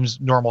the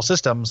game's normal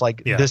systems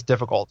this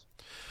difficult?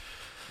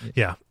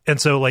 Yeah.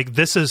 And so like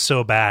this is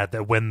so bad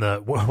that when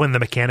the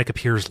mechanic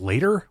appears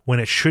later, when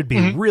it should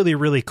be really,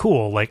 really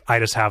cool, like I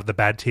just have the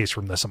bad taste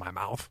from this in my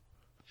mouth.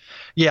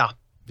 Yeah.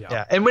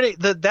 And when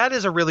that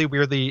is a really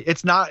weirdly,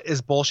 it's not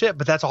as bullshit,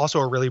 but that's also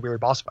a really weird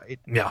boss fight.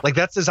 Yeah. Like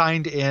that's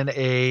designed in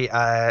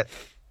a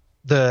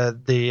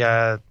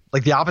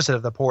like the opposite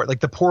of the poor.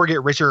 Like the poor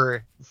get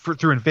richer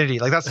through infinity.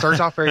 Like that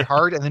starts off very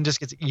hard and then just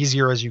gets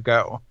easier as you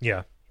go.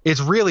 Yeah. It's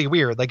really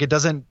weird. Like it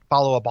doesn't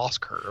follow a boss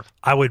curve.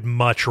 I would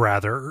much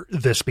rather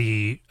this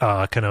be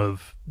kind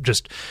of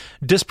just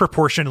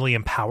disproportionately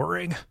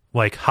empowering.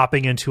 Like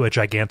hopping into a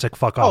gigantic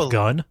fuck off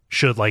gun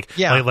should like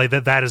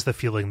that is the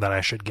feeling that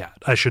I should get.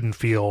 I shouldn't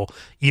feel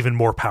even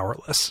more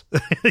powerless.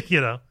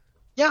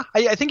 Yeah,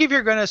 I think if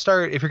you're going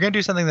to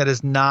do something that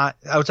is not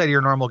outside of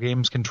your normal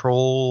game's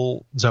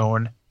control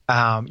zone,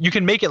 you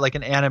can make it like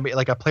an anime,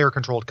 like a player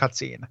controlled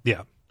cutscene.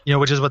 Yeah.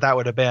 Which is what that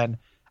would have been.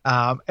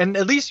 And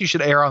at least you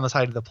should err on the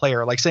side of the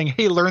player, like saying,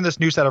 hey, learn this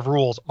new set of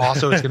rules.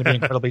 Also, it's going to be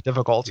incredibly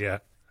difficult. Yeah.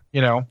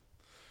 One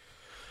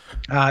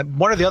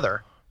or the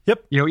other.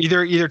 Yep.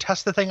 Either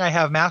test the thing I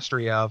have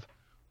mastery of,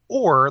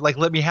 or like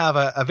let me have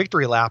a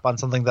victory lap on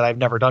something that I've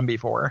never done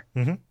before.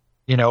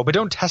 But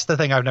don't test the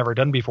thing I've never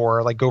done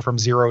before, like go from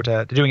 0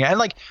 to doing it. And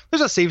like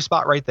there's a save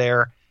spot right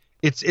there.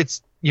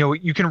 It's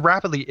you can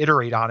rapidly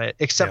iterate on it,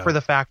 except for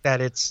the fact that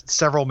it's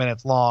several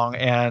minutes long.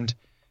 And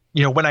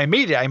when I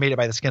made it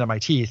by the skin of my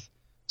teeth.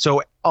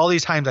 So all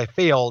these times I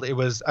failed, it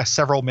was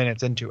several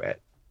minutes into it.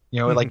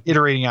 Like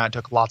iterating on it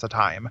took lots of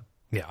time.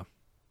 Yeah.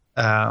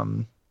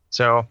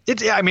 So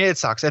it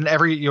sucks. And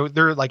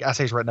there are like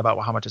essays written about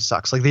how much it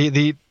sucks. Like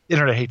the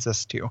internet hates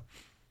this too.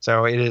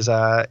 So it is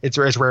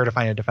it's rare to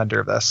find a defender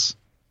of this.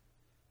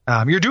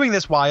 You're doing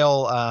this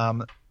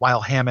while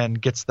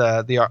Hammond gets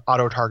the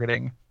auto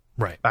targeting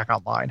back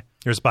online.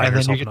 You're just buying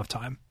yourself enough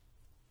time.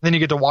 Then you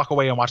get to walk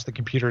away and watch the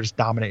computer just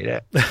dominate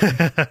it.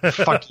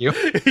 Fuck you.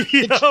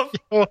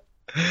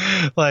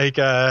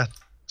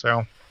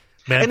 So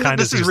mankind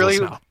is useless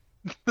now.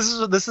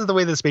 This is the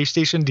way the space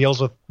station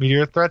deals with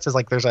meteor threats. Is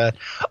like there's a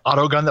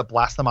auto gun that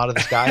blasts them out of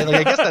the sky.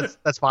 Like I guess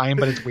that's fine,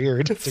 but it's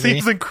weird. It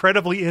seems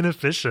incredibly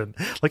inefficient.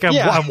 Like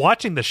I'm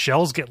watching the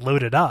shells get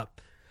loaded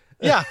up.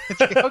 Yeah, it's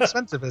like, how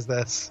expensive is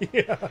this?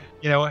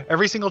 Yeah.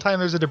 Every single time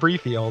there's a debris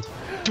field.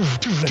 And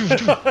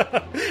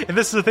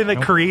this is the thing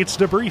that creates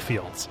debris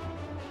fields.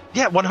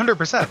 Yeah,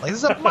 100%. Like this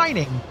is a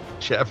mining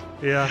ship.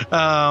 Yeah.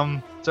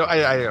 So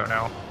I don't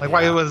know. Like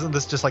why wasn't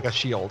this just like a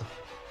shield?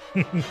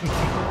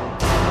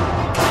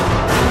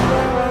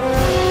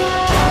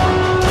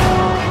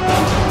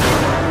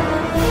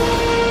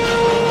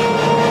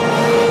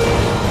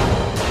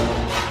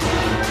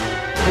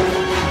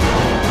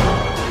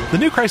 The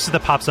new crisis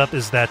that pops up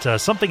is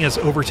that something has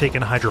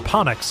overtaken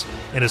hydroponics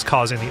and is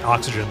causing the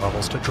oxygen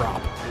levels to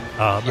drop.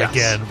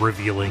 Again,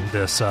 revealing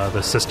this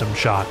the system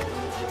shock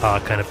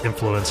kind of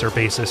influence or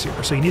basis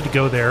here. So you need to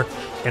go there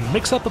and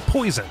mix up a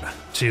poison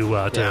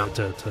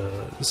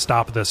to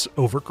stop this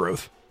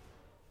overgrowth.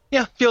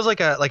 Yeah, feels like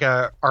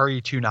a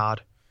RE2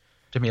 nod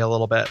to me a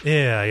little bit.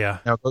 Yeah.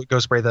 Go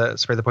spray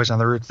the poison on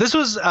the roots. This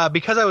was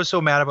because I was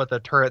so mad about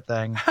the turret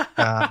thing.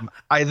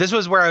 This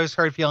was where I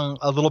started feeling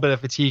a little bit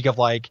of fatigue of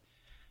like.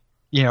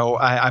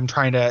 I'm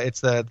trying to.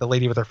 It's the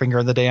lady with her finger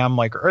in the dam.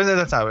 Like, or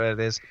that's not what it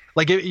is.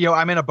 Like,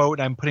 I'm in a boat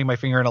and I'm putting my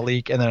finger in a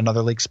leak, and then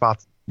another leak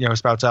spouts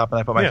up, and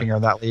I put my finger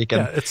in that leak,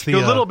 and it's a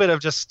little bit of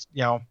just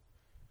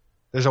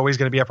there's always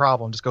going to be a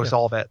problem. Just go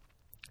solve it.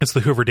 It's the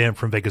Hoover Dam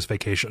from Vegas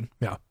Vacation.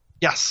 Yeah.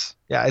 Yes.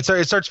 Yeah.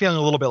 It starts feeling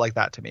a little bit like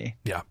that to me.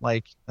 Yeah.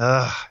 Like,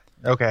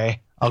 okay,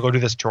 I'll go do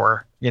this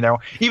chore. Even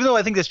though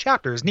I think this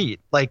chapter is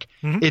neat. Like,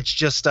 it's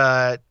just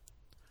the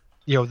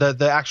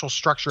actual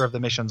structure of the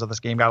missions of this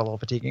game got a little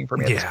fatiguing for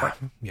me at this point.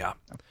 Yeah.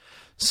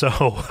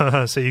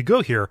 So you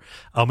go here.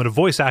 And a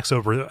voice asks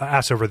over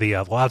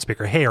the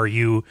loudspeaker, "Hey, are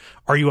you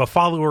a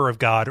follower of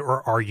God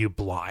or are you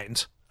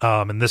blind?"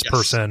 And this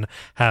person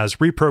has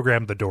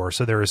reprogrammed the door.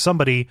 So there is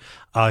somebody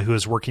who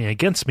is working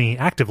against me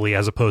actively,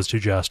 as opposed to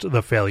just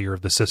the failure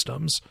of the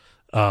systems.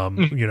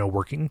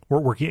 Working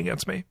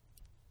against me.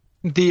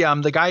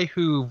 The guy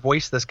who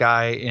voiced this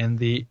guy in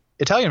the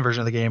Italian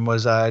version of the game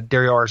was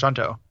Dario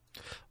Argento.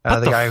 The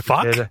guy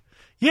fuck? who did,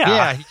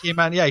 Yeah. He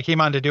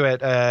came on to do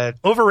it.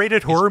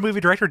 Overrated horror movie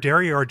director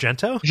Dario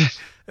Argento.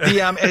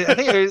 I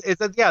think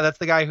that's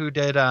the guy who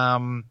did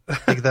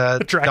like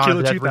the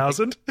Dracula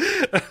 2000.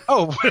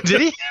 Oh,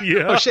 did he?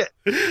 Yeah. Oh shit.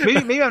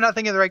 Maybe I'm not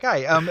thinking of the right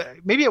guy.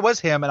 Maybe it was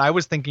him, and I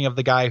was thinking of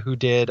the guy who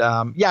did.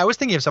 I was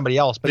thinking of somebody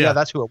else, but yeah,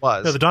 that's who it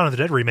was. No, the Dawn of the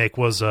Dead remake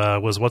was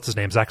what's his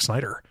name, Zack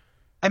Snyder.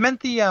 I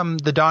meant the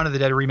Dawn of the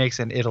Dead remakes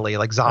in Italy,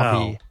 like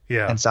Zombie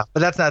and stuff,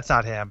 but that's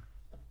not him.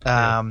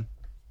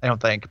 I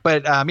don't think,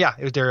 but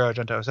it was Dario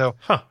Argento. So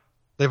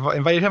they've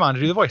invited him on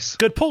to do the voice.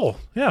 Good pull.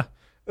 Yeah.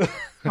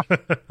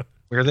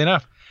 Weirdly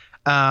enough.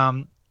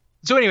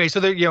 So anyway, so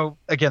there,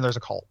 again, there's a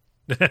cult.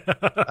 This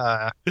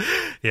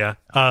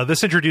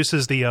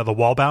introduces the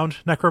wall-bound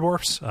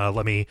necromorphs.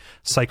 Let me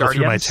cycle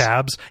through my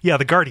tabs. Yeah,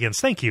 the Guardians.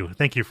 Thank you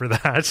for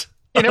that.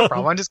 No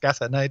problem. I'm just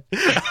guessing. I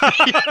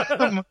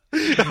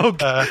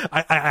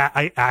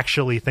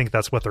actually think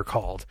that's what they're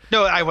called.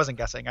 No, I wasn't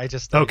guessing. I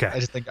just think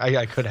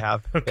I could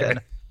have. Okay.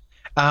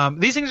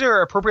 These things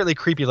are appropriately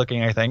creepy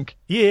looking, I think.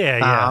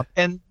 Yeah.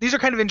 And these are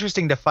kind of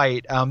interesting to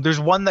fight. There's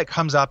one that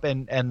comes up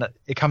and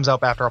it comes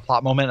up after a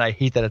plot moment. And I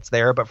hate that it's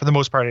there, but for the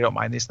most part, I don't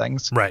mind these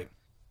things. Right.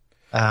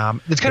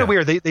 It's kind of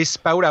weird. They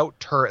spout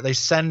out They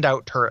send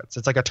out turrets.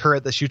 It's like a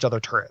turret that shoots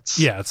other turrets.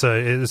 Yeah.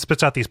 It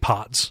spits out these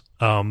pods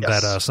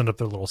that send up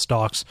their little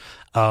stalks.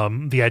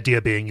 The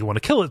idea being you want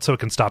to kill it so it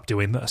can stop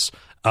doing this.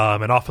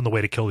 And often the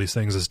way to kill these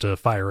things is to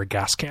fire a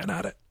gas can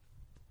at it.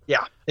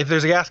 Yeah, if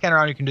there's a gas can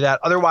around, you can do that.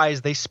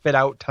 Otherwise, they spit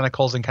out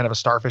tentacles in kind of a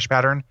starfish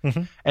pattern,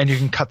 and you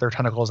can cut their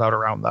tentacles out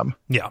around them.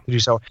 Yeah. To do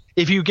so.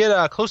 If you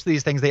get close to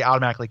these things, they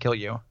automatically kill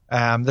you.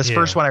 This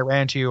first one I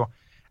ran into,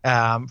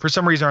 for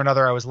some reason or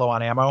another, I was low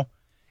on ammo,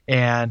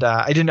 and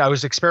I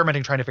was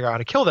experimenting trying to figure out how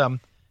to kill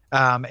them,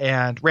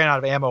 and ran out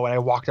of ammo, and I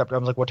walked up to it. I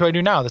was like, what do I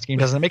do now? This game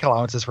doesn't make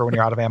allowances for when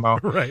you're out of ammo.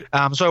 Right.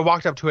 So I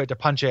walked up to it to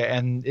punch it,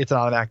 and it's an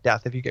automatic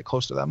death if you get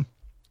close to them.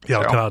 Yeah,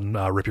 I'll come out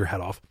and rip your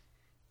head off.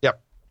 Yep.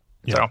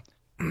 Yeah. So.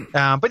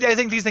 But I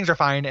think these things are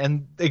fine,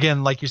 and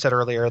again, like you said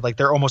earlier, like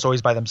they're almost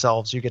always by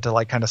themselves. You get to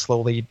like kind of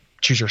slowly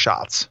choose your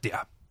shots.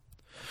 Yeah.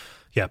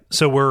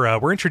 So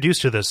we're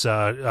introduced to this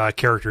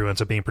character who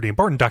ends up being pretty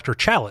important, Dr.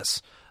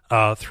 Chalice,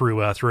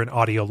 through an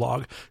audio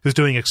log, who's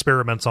doing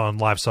experiments on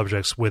live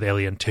subjects with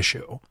alien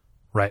tissue.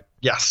 Right.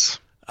 Yes.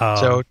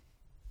 Evil.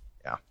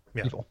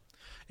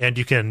 And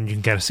you can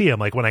kind of see him,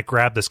 like when I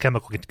grab this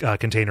chemical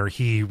container,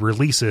 he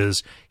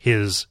releases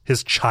his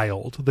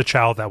child, the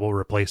child that will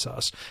replace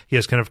us. He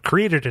has kind of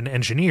created and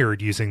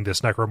engineered using this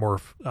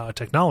necromorph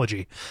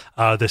technology,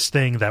 this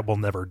thing that will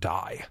never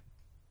die.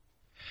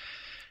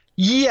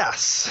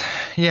 Yes.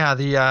 Yeah.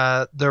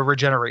 The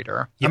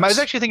regenerator. Yes. I was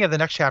actually thinking the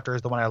next chapter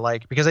is the one I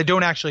like because I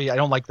don't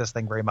like this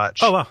thing very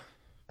much. Oh, wow.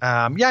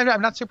 I'm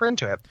not super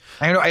into it.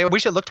 I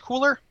wish it looked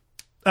cooler.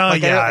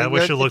 I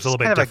wish it looked a little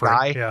bit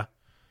different. Yeah.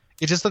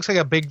 It just looks like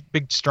a big,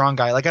 strong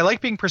guy. Like I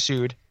like being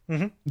pursued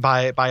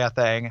by a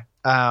thing.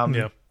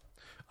 I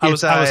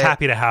was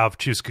happy to have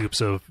 2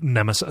 scoops of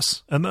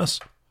Nemesis in this.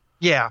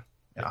 Yeah.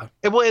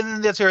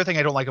 And that's the other thing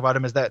I don't like about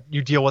him is that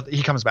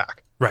he comes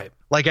back. Right.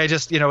 Like I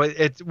just,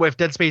 if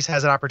Dead Space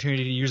has an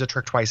opportunity to use a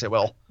trick twice, it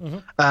will.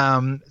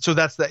 So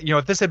that's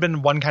if this had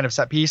been one kind of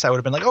set piece, I would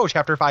have been like, oh,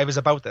 chapter 5 is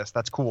about this.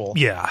 That's cool.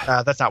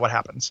 Yeah. That's not what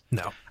happens.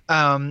 No.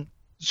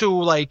 So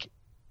like,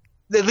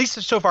 at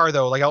least so far,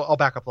 though, like I'll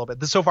back up a little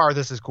bit. So far,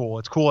 this is cool.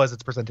 It's cool as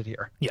it's presented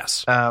here.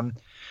 Yes.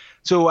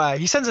 So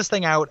he sends this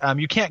thing out.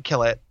 You can't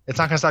kill it. It's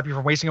not going to stop you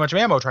from wasting a bunch of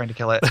ammo trying to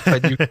kill it.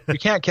 But you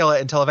can't kill it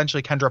until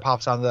eventually Kendra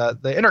pops on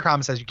the intercom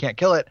and says you can't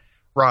kill it.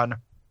 Run.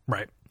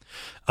 Right.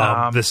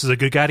 This is a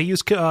good guy to use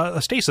a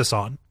stasis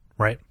on.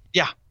 Right.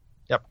 Yeah.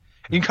 Yep.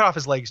 You can cut off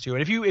his legs too.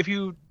 And if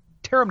you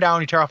tear him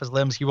down, you tear off his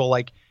limbs, he will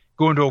like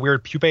go into a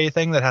weird pupae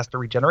thing that has to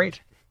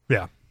regenerate.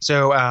 Yeah.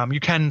 So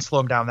you can slow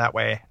him down that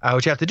way,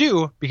 which you have to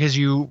do because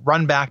you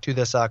run back to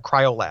this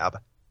cryo lab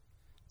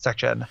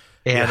section.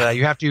 And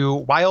you have to,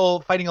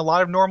 while fighting a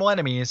lot of normal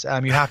enemies,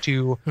 you have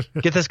to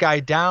get this guy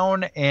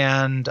down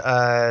and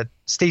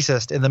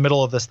stasis in the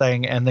middle of this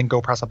thing and then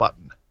go press a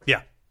button.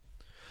 Yeah.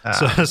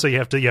 So you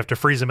have to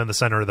freeze him in the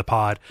center of the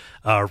pod,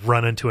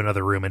 run into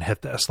another room and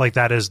hit this. Like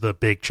that is the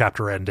big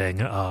chapter ending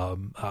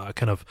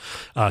kind of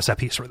set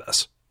piece for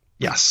this.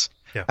 Yes.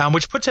 Yeah.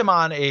 Which puts him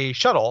on a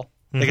shuttle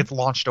that gets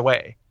launched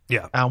away.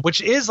 Yeah.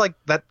 Which is like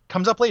that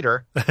comes up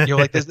later.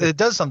 Like this, it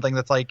does something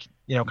that's like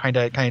kind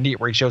of neat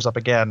where he shows up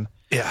again.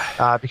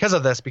 Yeah. Because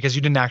of this, because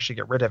you didn't actually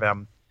get rid of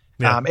him.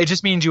 Yeah. It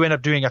just means you end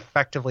up doing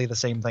effectively the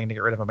same thing to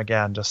get rid of him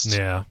again. Just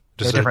a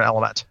different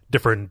element,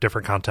 different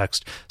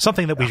context.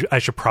 Something that I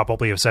should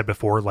probably have said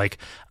before. Like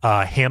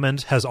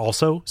Hammond has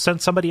also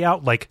sent somebody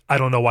out. Like I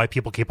don't know why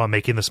people keep on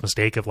making this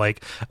mistake of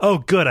like, oh,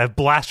 good, I've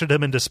blasted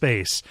him into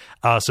space,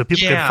 so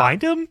people can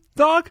find him.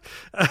 Dog.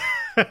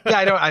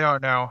 I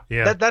don't know.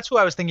 Yeah, that's who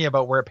I was thinking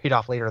about. Where it paid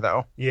off later,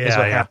 though.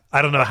 Yeah.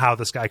 I don't know how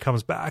this guy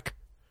comes back.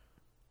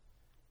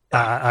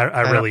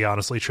 I really,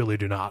 honestly, truly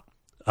do not.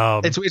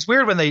 It's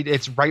weird when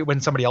it's right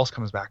when somebody else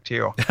comes back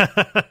too.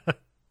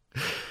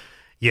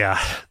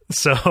 Yeah.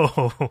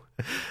 So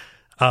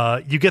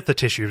you get the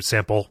tissue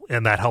sample,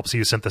 and that helps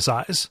you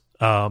synthesize.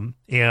 And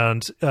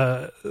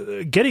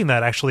getting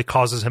that actually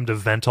causes him to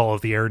vent all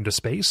of the air into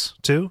space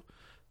too,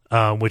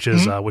 which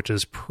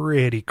is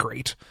pretty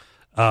great.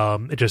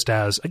 It just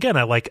as, again,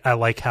 I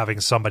like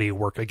having somebody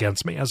work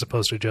against me as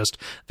opposed to just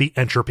the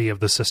entropy of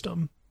the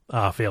system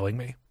failing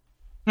me.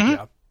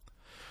 Yeah.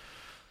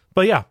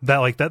 But yeah,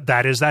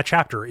 that is that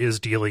chapter is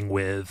dealing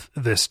with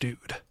this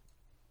dude.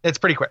 It's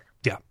pretty quick.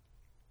 Yeah.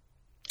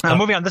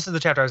 Moving on, this is the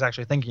chapter I was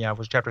actually thinking of,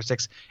 was chapter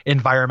 6,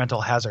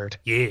 Environmental Hazard.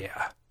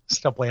 Yeah.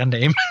 Still bland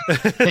name.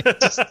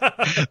 Just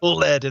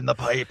lead in the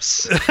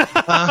pipes.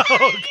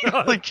 Oh,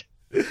 God. Like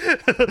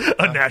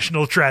a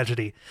national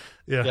tragedy.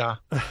 Yeah,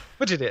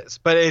 which it is.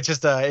 But it's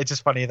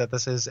just funny that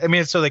this is. I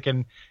mean, it's so they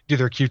can do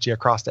their cutesy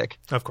acrostic.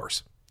 Of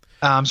course.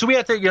 So we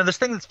have to, this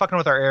thing that's fucking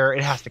with our air,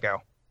 it has to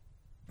go.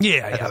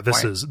 Yeah.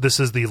 This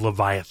is the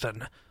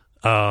Leviathan.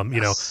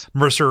 Yes.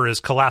 Mercer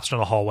is collapsed in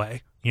the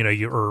hallway.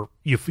 You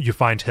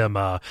find him.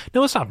 No,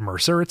 it's not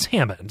Mercer. It's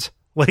Hammond.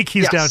 Like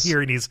he's down here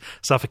and he's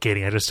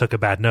suffocating. I just took a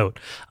bad note.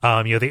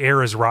 The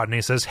air is rotten.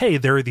 He says, "Hey,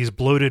 there are these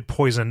bloated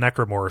poison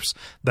necromorphs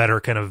that are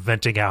kind of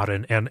venting out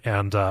and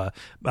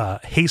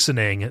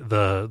hastening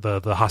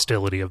the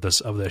hostility of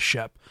this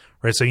ship.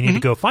 Right. So you need to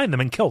go find them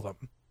and kill them."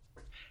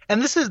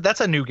 And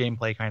that's a new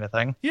gameplay kind of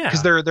thing. Yeah.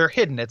 Because they're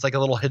hidden. It's like a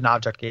little hidden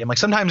object game. Like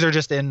sometimes they're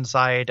just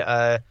inside,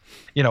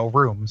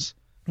 rooms.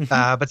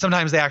 But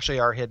sometimes they actually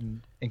are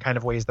hidden in kind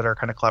of ways that are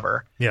kind of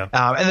clever. Yeah.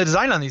 And the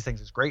design on these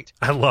things is great.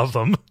 I love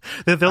them.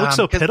 They look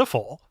so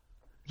pitiful.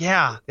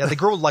 Yeah. They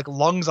grow like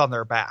lungs on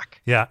their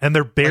back. Yeah, and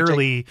they're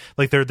barely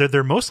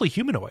they're mostly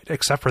humanoid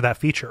except for that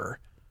feature.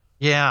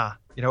 Yeah.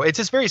 It's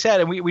just very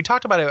sad. And we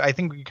talked about it. I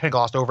think we kind of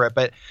glossed over it.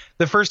 But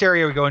the first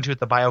area we go into with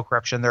the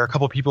biocorruption, there are a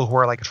couple people who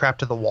are like trapped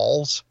to the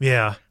walls.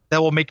 Yeah.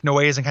 That will make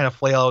noise and kind of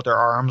flail out their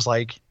arms.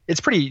 Like it's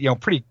pretty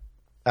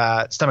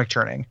stomach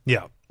churning.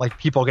 Yeah. Like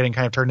people getting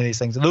kind of turned into these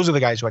things. And those are the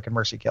guys who I can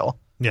mercy kill.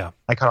 Yeah.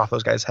 I cut off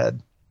those guys' head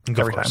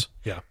every time.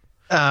 Yeah.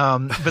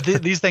 But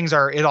these things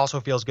it also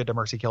feels good to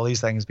mercy kill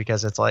these things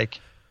because it's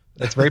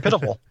very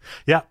pitiful.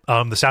 Yeah.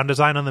 The sound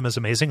design on them is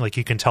amazing. Like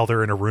you can tell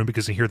they're in a room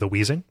because you hear the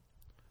wheezing.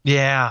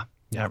 Yeah.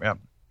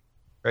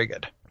 Very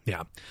good.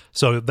 Yeah.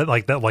 So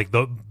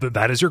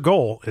that is your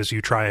goal as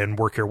you try and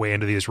work your way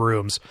into these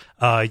rooms.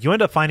 You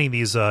end up finding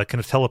these kind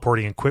of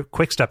teleporting and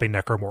quick stepping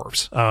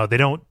necromorphs. They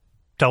don't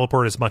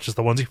teleport as much as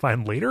the ones you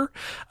find later,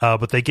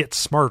 but they get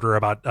smarter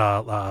about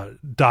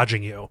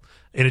dodging you.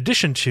 In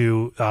addition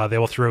to, they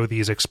will throw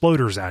these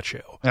exploders at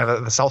you. Yeah,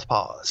 the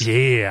southpaws.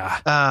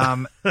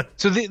 Yeah.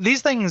 So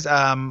these things,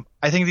 I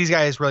think these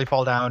guys really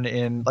fall down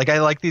in, I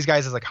like these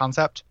guys as a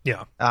concept.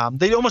 Yeah.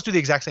 They almost do the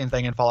exact same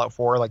thing in Fallout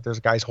 4. Like there's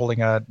guys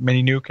holding a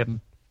mini nuke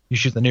and you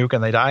shoot the nuke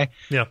and they die.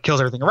 Yeah.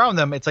 Kills everything around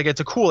them. It's a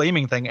cool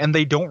aiming thing and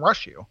they don't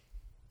rush you.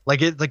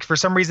 For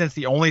some reason it's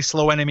the only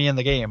slow enemy in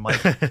the game.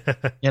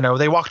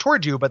 They walk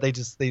towards you, but they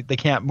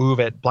can't move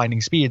at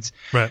blinding speeds.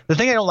 Right. The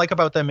thing I don't like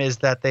about them is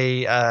that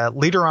they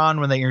later on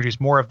when they introduce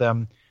more of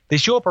them, they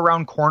show up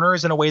around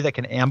corners in a way that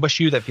can ambush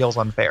you that feels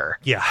unfair.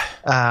 Yeah.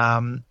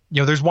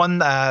 There's one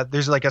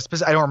there's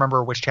I don't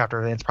remember which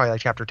chapter, it's probably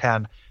chapter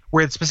 10,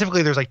 where it's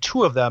specifically there's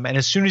two of them and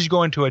as soon as you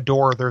go into a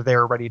door they're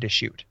there ready to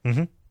shoot.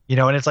 Mm-hmm.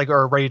 And it's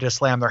or ready to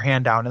slam their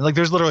hand down and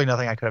there's literally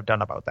nothing I could have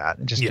done about that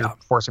and just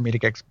forcing me to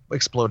get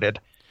exploded.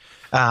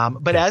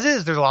 But as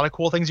is, there's a lot of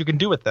cool things you can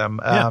do with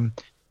them.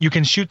 You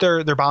can shoot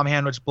their bomb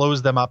hand, which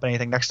blows them up and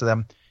anything next to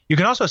them. You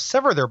can also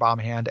sever their bomb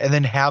hand and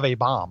then have a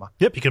bomb.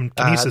 Yep, you can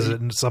kinesis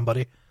it into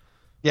somebody.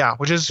 Yeah,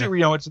 which is,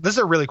 this is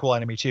a really cool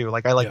enemy too.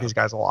 I like these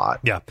guys a lot.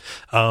 Yeah.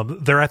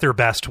 They're at their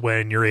best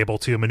when you're able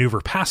to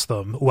maneuver past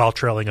them while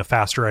trailing a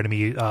faster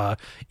enemy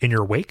in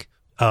your wake.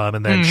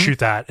 And then shoot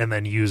that and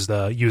then use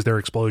their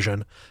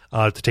explosion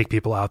to take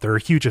people out. There are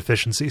huge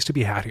efficiencies to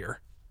be had here.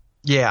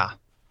 Yeah.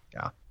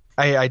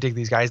 I dig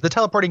these guys. The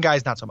teleporting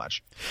guys, not so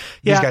much.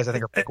 These guys, I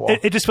think, are pretty cool.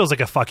 It just feels like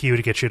a fuck you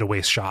to get you to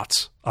waste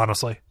shots,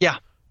 honestly. Yeah.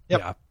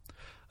 Yep.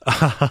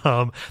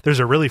 Yeah. There's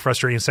a really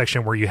frustrating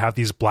section where you have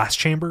these blast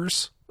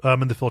chambers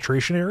in the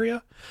filtration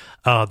area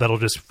that'll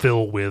just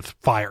fill with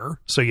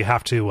fire. So you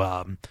have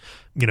to,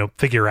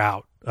 figure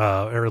out,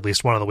 or at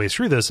least one of the ways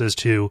through this is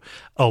to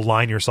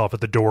align yourself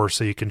at the door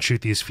so you can shoot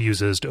these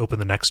fuses to open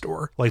the next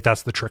door.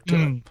 That's the trick to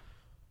it.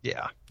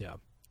 Yeah. Yeah.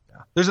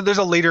 There's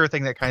a later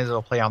thing that kind of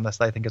will play on this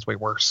that I think is way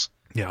worse.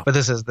 Yeah. But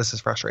this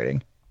is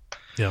frustrating.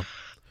 Yeah.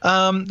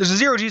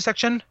 There's a 0G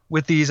section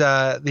with these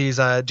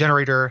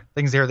generator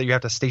things there that you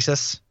have to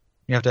stasis.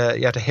 You have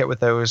to hit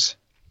with those.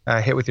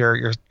 Hit with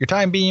your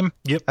time beam.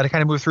 Yep. To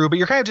kind of move through. But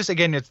you're kind of just,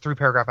 again, it's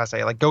 3-paragraph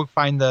essay. Go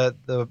find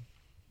the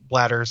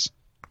bladders.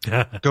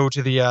 Go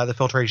to the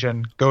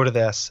filtration. Go to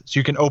this. So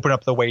you can open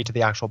up the way to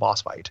the actual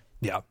boss fight.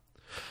 Yeah.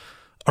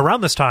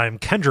 Around this time,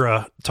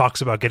 Kendra talks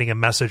about getting a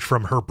message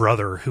from her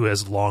brother who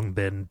has long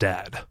been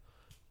dead.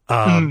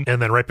 And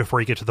then right before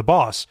you get to the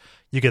boss,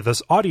 you get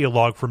this audio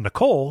log from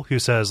Nicole who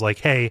says,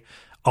 hey,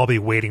 I'll be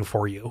waiting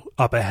for you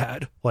up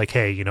ahead.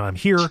 Hey, I'm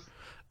here.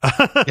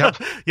 Yep.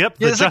 Yep.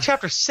 Yeah, it's like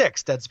chapter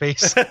 6, Dead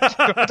Space. You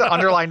don't have to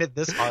underline it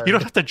this hard. You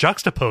don't have to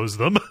juxtapose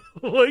them.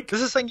 Like,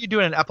 this is something you do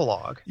in an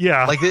epilogue.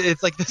 yeah. Like,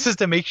 it's like, this is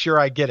to make sure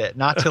I get it,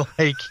 not to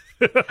like,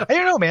 I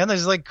don't know, man.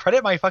 There's like,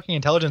 credit my fucking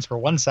intelligence for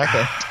 1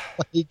 second.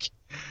 Like,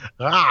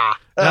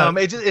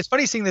 it's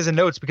funny seeing this in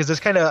notes because it's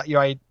kind of,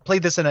 I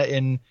played this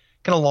in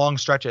kind of long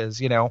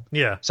stretches,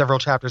 Yeah. several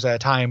chapters at a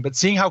time, but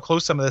seeing how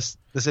close some of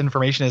this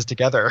information is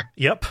together,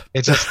 Yep.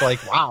 it's just like,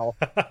 wow.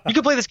 You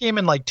could play this game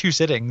in like 2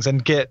 sittings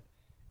and get,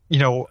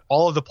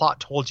 all of the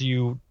plot told to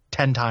you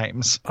 10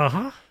 times.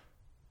 Uh-huh.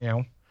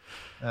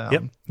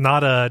 Yep. Not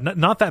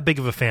that big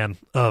of a fan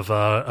of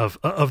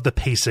the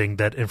pacing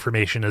that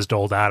information is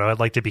doled out. I'd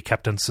like to be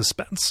kept in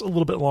suspense a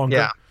little bit longer.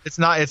 Yeah. It's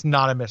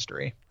not a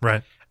mystery.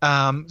 Right.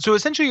 So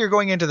essentially you're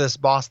going into this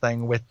boss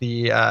thing with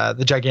the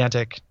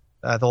gigantic,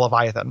 the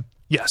Leviathan.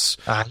 Yes.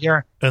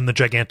 Here. And the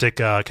gigantic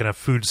kind of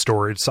food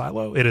storage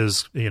silo. It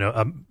is,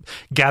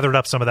 gathered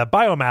up some of that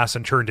biomass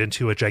and turned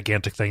into a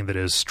gigantic thing that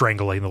is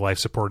strangling the life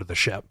support of the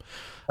ship.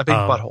 A big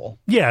butthole.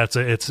 Yeah,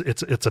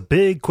 it's a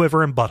big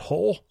quivering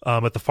butthole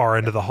at the far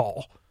end of the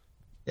hall.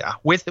 Yeah,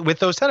 with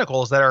those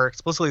tentacles that are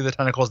explicitly the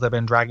tentacles that have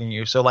been dragging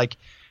you. So like,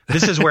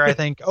 this is where I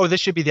think, this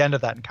should be the end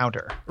of that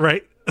encounter.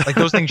 Right. Like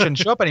those things shouldn't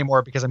show up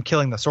anymore because I'm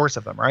killing the source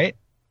of them. Right.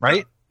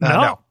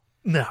 No.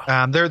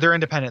 They're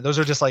independent. Those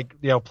are just like,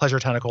 pleasure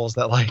tentacles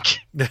that like,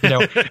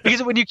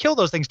 because when you kill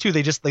those things too,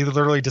 they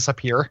literally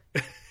disappear.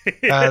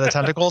 The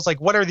tentacles,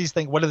 like, what are these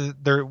things? What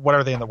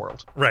are they in the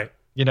world? Right.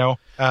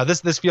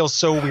 This feels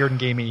so weird and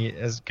gamey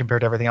as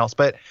compared to everything else.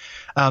 But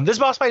this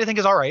boss fight I think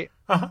is all right.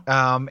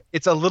 Uh-huh.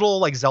 It's a little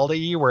like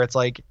Zelda-y where it's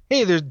like,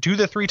 hey, do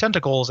the 3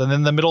 tentacles and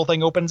then the middle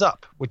thing opens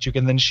up, which you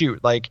can then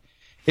shoot. Like,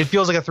 it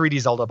feels like a 3D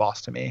Zelda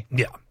boss to me.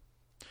 Yeah.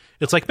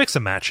 It's like mix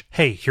and match.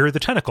 Hey, here are the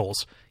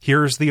tentacles.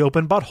 Here's the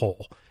open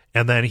butthole.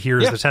 And then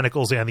here's the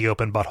tentacles and the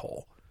open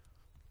butthole.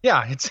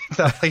 Yeah, it's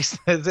that place.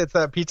 It's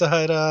that Pizza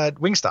Hut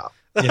Wingstop.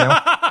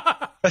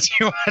 That's what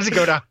you wanted to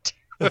go down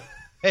to.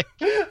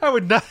 I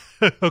would not.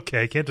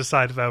 Okay, I can't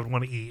decide if I would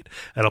want to eat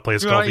at a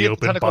place called the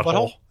open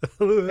butthole.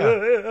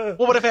 Yeah.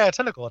 Well, what if I had a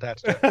tentacle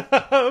attached to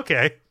it?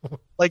 Okay.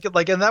 Like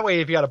in that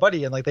way, if you got a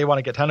buddy and like they want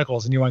to get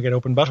tentacles and you want to get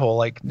open butthole,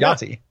 like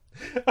Yahtzee.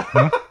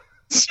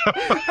 So,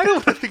 I don't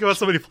want to think about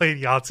somebody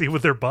playing Yahtzee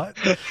with their butt.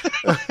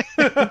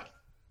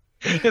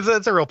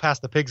 It's a real pass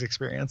the pigs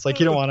experience. Like,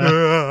 you don't want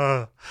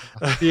to.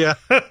 Yeah.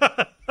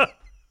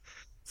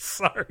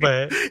 Sorry.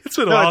 But, it's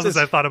been a while since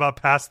I thought about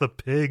pass the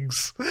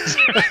pigs.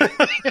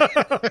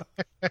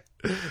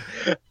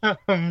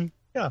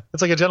 Yeah,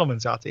 it's like a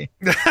gentleman's Yahtzee.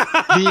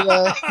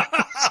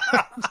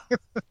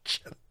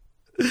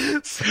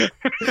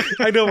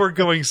 I know we're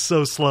going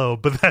so slow,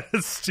 but that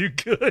is too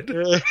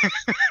good.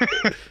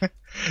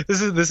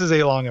 This is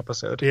a long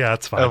episode. Yeah,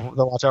 it's fine. Of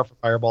the Watch Out for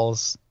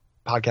Fireballs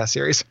podcast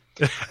series.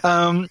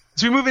 So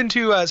we move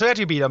into so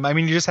after you beat them, I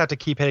mean, you just have to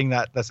keep hitting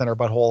that center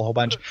butthole a whole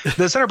bunch.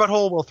 The center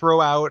butthole will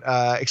throw out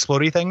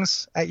explodey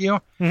things at you.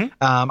 Mm-hmm.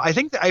 I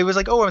think I was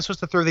like, I'm supposed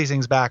to throw these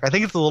things back. I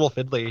think it's a little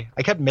fiddly.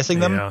 I kept missing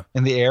them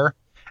in the air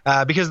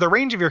because the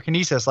range of your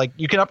kinesis, like,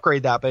 you can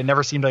upgrade that, but it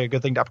never seemed like a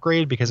good thing to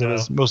upgrade because it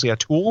was mostly a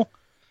tool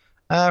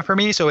for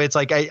me. So it's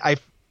like I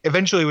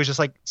eventually was just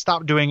like,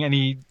 stop doing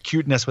any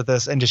cuteness with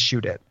this and just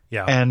shoot it.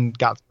 Yeah, and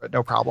got through it,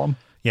 no problem.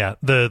 Yeah,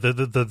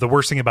 the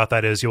worst thing about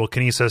that is you will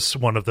kinesis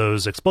one of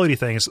those explodey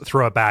things,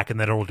 throw it back, and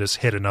then it'll just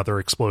hit another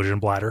explosion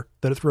bladder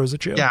that it throws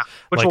at you. Yeah,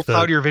 which like will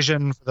cloud your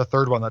vision for the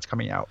third one that's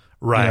coming out.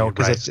 Right,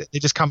 because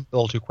it just comes a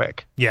little too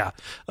quick. Yeah,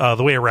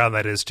 the way around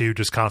that is to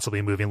just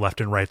constantly moving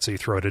left and right, so you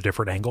throw it at a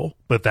different angle.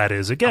 But that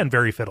is, again,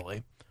 very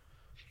fiddly.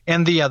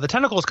 And the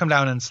tentacles come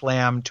down and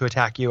slam to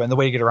attack you, and the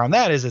way to get around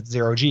that is it's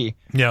 0G.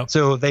 Yeah.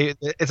 So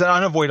it's an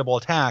unavoidable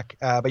attack,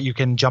 but you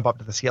can jump up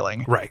to the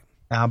ceiling. Right.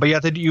 But you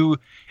have to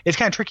it's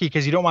kind of tricky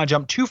because you don't want to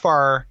jump too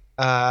far,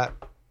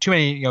 too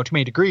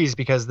many degrees,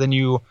 because then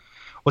you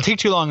will take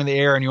too long in the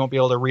air and you won't be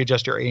able to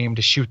readjust your aim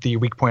to shoot the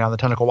weak point on the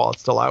tentacle while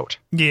it's still out.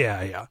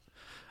 Yeah.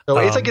 So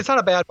it's not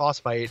a bad boss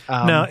fight.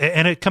 No,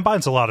 and it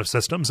combines a lot of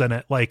systems in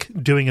it. Like,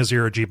 doing a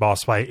 0G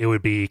boss fight, it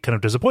would be kind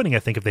of disappointing, I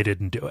think, if they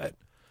didn't do it.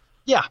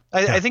 Yeah,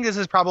 I think this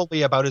is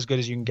probably about as good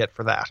as you can get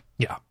for that.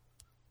 Yeah.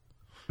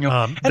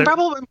 And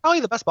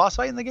probably the best boss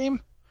fight in the game.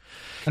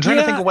 I'm trying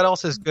to think of what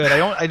else is good.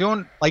 I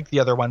don't like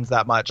the other ones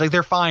that much. Like,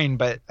 they're fine,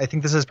 but I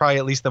think this is probably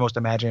at least the most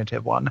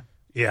imaginative one.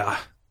 Yeah.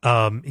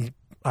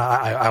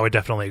 I would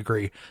definitely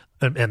agree.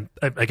 And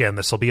again,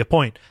 this will be a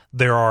point.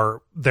 There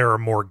are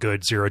more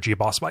good 0G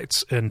boss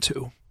fights in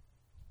 2.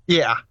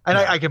 Yeah, and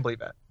I can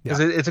believe it. Because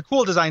it's a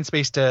cool design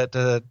space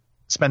to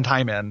spend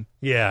time in.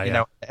 Yeah, you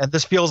know, and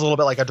this feels a little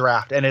bit like a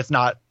draft, and it's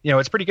not,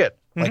 it's pretty good.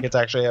 Mm-hmm. Like, it's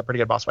actually a pretty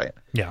good boss fight.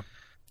 Yeah.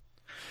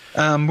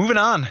 Moving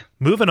on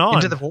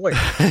into the void.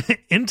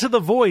 Into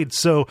the void.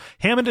 So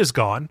Hammond is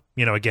gone.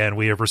 Again,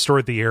 we have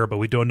restored the air, but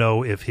we don't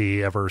know if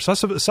he ever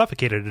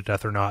suffocated to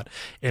death or not.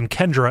 And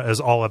Kendra is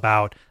all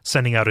about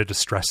sending out a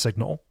distress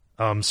signal,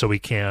 so we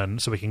can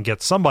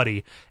get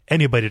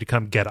anybody to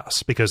come get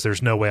us, because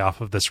there's no way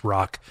off of this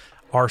rock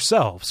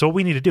ourselves. So what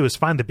we need to do is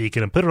find the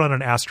beacon and put it on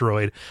an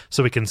asteroid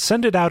so we can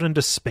send it out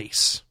into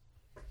space.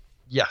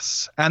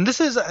 Yes, and this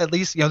is at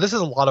least this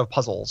is a lot of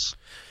puzzles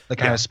that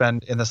kind of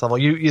spend in this level.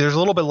 There's a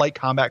little bit light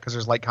combat because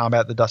there's light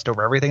combat that dust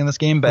over everything in this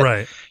game,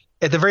 but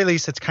at the very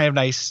least, it's kind of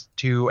nice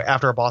to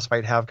after a boss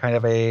fight have kind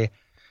of a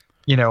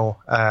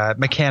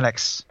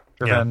mechanics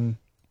driven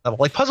level.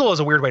 Like puzzle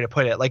is a weird way to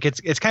put it. Like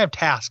it's kind of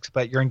tasks,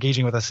 but you're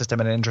engaging with a system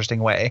in an interesting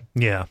way.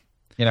 Yeah.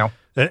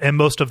 And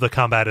most of the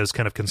combat is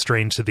kind of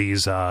constrained to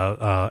these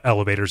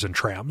elevators and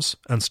trams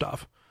and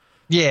stuff.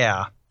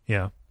 Yeah.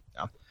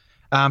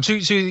 So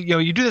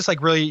you do this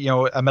like really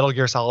a Metal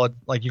Gear Solid,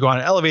 like you go on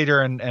an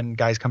elevator and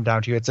guys come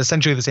down to you. It's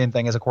essentially the same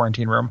thing as a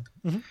quarantine room.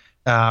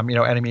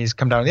 Enemies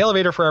come down in the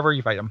elevator forever,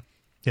 you fight them.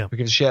 Yeah, who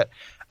gives a shit.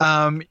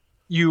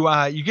 You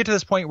get to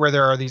this point where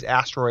there are these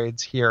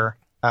asteroids here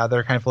that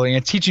are kind of floating.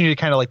 It's teaching you to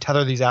kind of like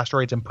tether these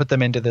asteroids and put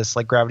them into this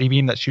like gravity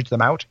beam that shoots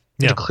them out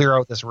to clear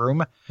out this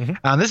room.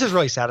 This is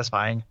really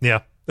satisfying. Yeah.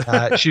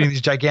 Shooting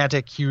these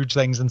gigantic, huge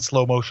things in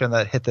slow motion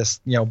that hit this,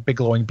 big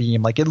glowing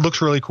beam. Like it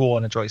looks really cool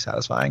and it's really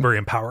satisfying. Very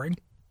empowering.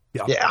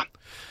 Yeah.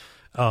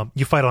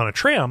 You fight on a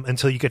tram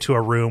until you get to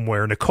a room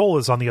where Nicole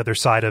is on the other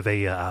side of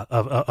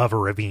a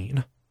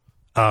ravine.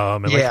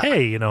 Like,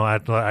 hey,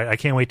 I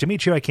can't wait to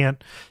meet you. I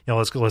can't,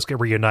 let's get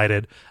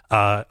reunited.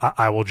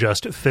 I will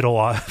just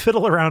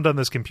fiddle around on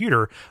this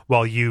computer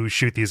while you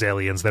shoot these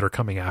aliens that are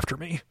coming after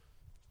me.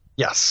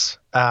 Yes.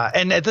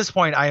 And at this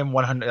point I am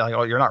 100, like,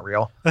 oh, you're not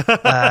real.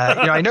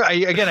 I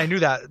knew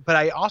that, but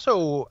I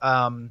also,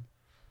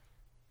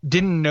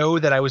 didn't know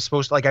that I was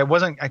supposed to, like, I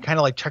kind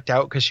of like checked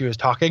out cause she was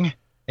talking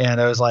and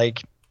I was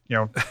like,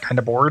 kind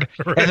of bored.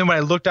 Right. And then when I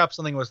looked up,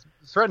 something was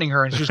threatening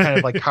her and she was kind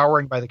of like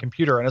cowering by the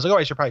computer. And I was like, oh,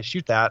 I should probably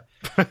shoot that.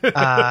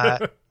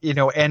 You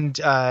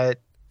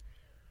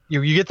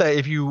get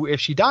that if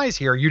she dies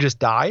here, you just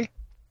die.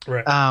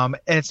 Right. And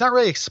it's not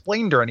really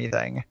explained or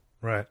anything.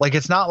 Right. Like,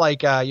 it's not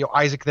like,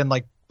 Isaac then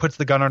like puts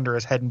the gun under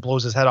his head and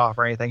blows his head off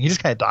or anything. He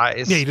just kind of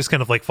dies. Yeah. He just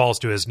kind of like falls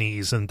to his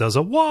knees and does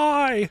a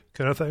why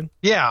kind of thing.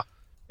 Yeah.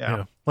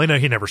 Well, I know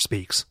he never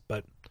speaks,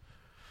 but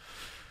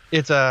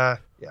it's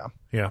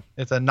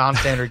it's a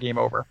non-standard game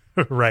over.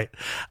 Right.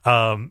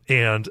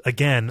 And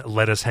again,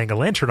 let us hang a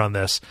lantern on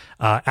this.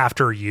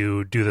 After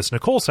you do this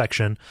Nicole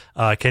section,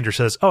 Kendra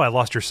says, oh, I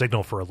lost your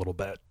signal for a little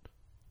bit.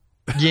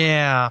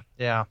 Yeah.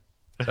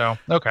 So,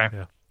 okay.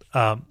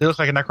 Yeah. They look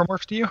like a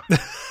necromorph to you?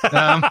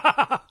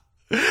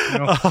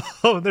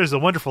 Oh, there's a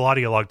wonderful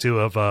audio log too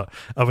of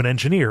an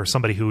engineer,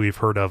 somebody who we've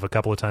heard of a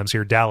couple of times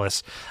here,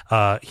 Dallas.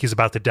 He's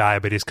about to die,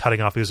 but he's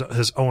cutting off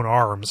his own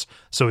arms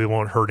so he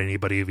won't hurt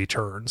anybody if he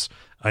turns.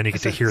 And you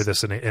get to hear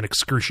this in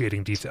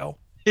excruciating detail.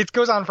 It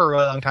goes on for a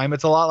really long time.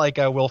 It's a lot like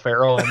Will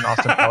Ferrell and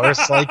Austin Powers.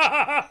 Like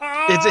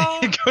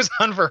it goes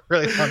on for a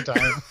really long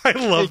time. I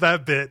love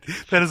that bit.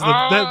 That is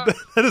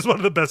that is one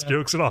of the best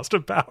jokes in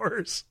Austin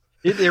Powers.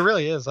 It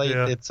really is. Like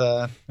it's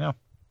So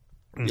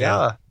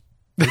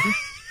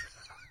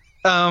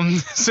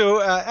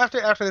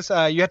after this,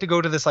 you have to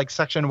go to this like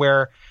section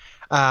where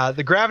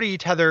the gravity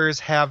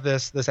tethers have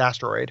this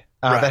asteroid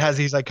that has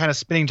these like kind of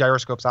spinning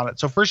gyroscopes on it.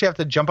 So first you have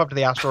to jump up to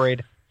the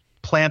asteroid,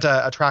 plant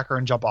a tracker,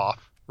 and jump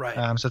off.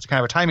 Right. So it's kind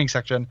of a timing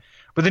section.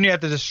 But then you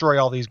have to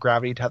destroy all these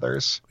gravity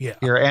tethers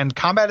here. And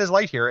combat is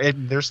light here.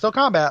 There's still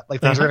combat.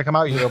 Like things are going to come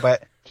out you,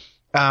 but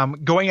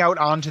going out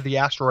onto the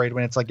asteroid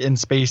when it's like in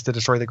space to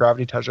destroy the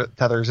gravity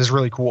tethers is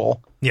really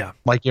cool. Yeah.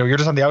 Like, you're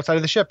just on the outside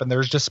of the ship and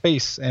there's just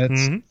space and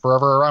it's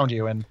forever around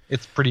you. And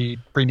it's pretty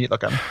neat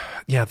looking.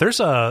 Yeah. There's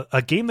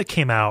a game that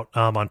came out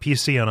on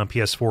PC and on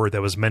PS4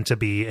 that was meant to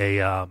be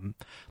a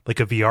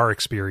VR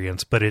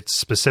experience, but it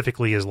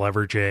specifically is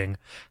leveraging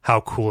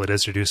how cool it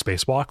is to do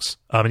spacewalks.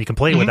 And you can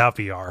play it without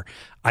VR.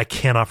 I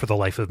cannot for the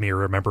life of me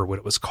remember what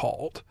it was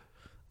called.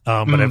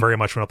 But I very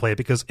much want to play it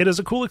because it is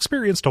a cool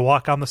experience to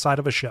walk on the side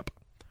of a ship.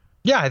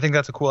 Yeah, I think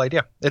that's a cool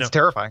idea. It's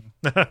terrifying.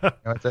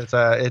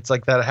 It's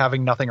like that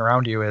having nothing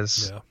around you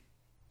is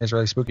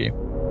really spooky.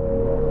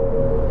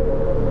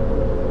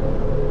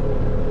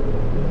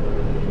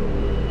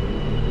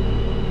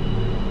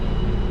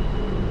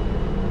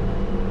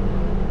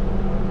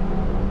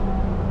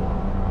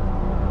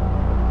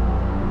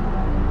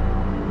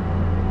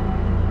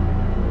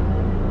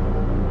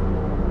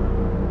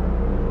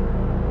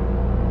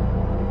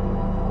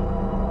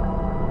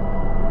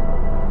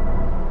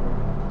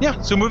 Yeah,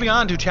 so moving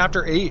on to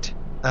Chapter 8,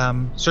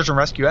 Search and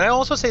Rescue. And I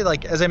also say,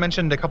 like, as I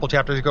mentioned a couple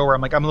chapters ago, where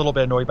I'm a little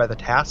bit annoyed by the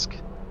task,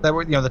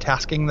 the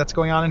tasking that's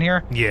going on in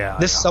here. Yeah.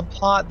 This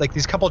subplot, like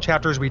these couple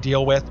chapters we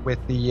deal with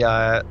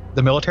the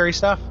military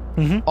stuff,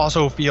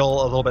 also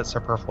feel a little bit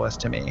superfluous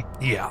to me.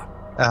 Yeah.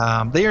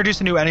 They introduced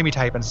a new enemy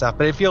type and stuff,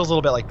 but it feels a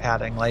little bit like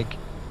padding. Like,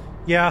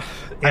 yeah,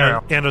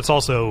 and it's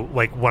also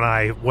like when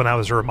I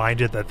was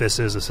reminded that this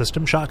is a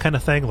System Shock kind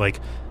of thing,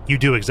 like you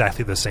do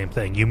exactly the same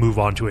thing. You move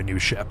on to a new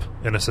ship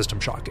in a System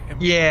Shock game.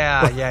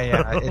 Yeah.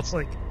 It's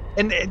like,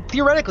 and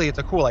theoretically, it's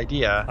a cool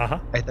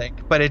idea, I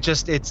think, but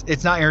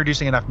it's not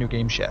introducing enough new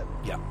game shit.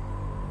 Yeah,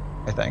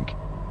 I think.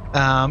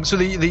 So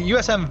the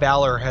USM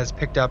Valor has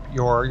picked up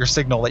your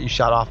signal that you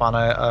shot off on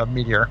a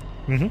meteor.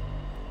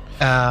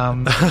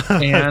 And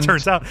it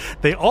turns out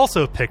they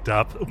also picked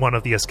up one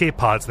of the escape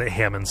pods that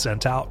Hammond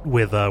sent out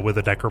with a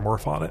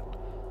necromorph on it.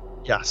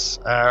 Yes.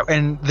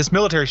 And this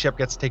military ship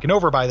gets taken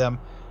over by them.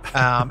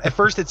 At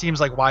first, it seems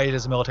like, why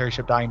is a military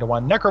ship dying to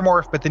one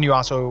necromorph? But then you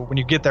also, when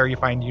you get there, you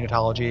find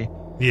unitology,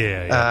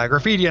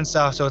 graffiti and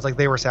stuff. So it's like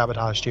they were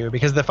sabotaged too,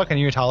 because the fucking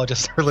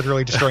unitologists are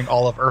literally destroying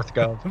all of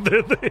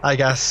EarthGov. I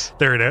guess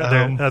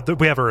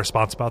we have a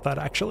response about that,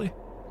 actually.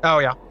 Oh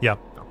yeah, yeah.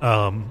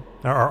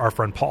 Our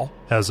friend Paul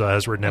has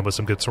written in with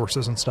some good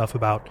sources and stuff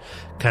about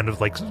kind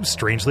of like,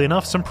 strangely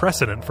enough, some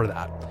precedent for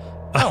that.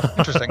 Oh,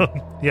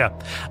 interesting. Yeah.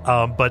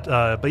 But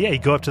yeah, you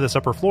go up to this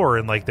upper floor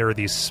and like there are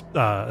these,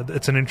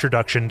 it's an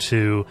introduction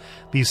to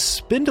these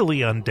spindly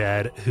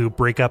undead who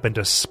break up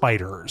into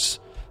spiders.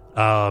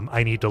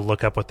 I need to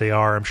look up what they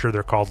are. I'm sure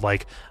they're called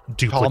like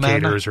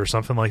duplicators or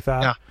something like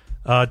that.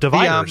 Yeah.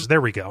 Dividers.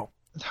 There we go.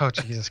 Oh,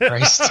 Jesus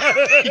Christ.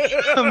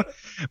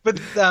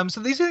 So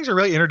these things are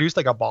really introduced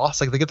like a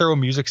boss. Like they get their own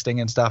music sting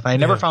and stuff. I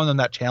never found them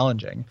that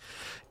challenging.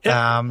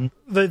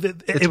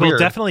 It will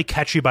definitely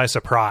catch you by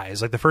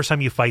surprise. Like the first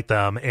time you fight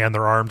them and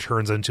their arm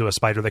turns into a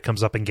spider that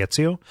comes up and gets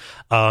you,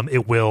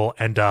 it will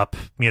end up,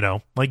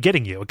 like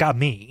getting you. It got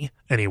me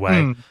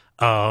anyway.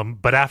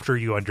 But after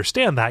you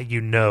understand that,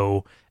 you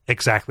know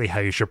exactly how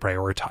you should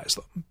prioritize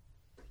them.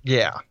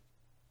 Yeah.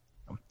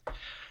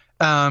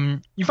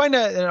 You find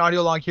an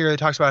audio log here that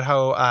talks about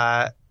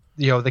how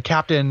the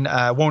captain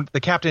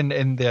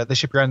in the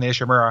shipyard in the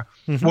Ishimura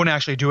won't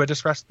actually do a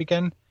distress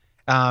beacon.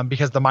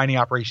 Because the mining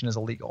operation is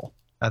illegal.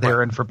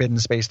 They're in forbidden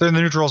space. They're in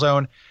the neutral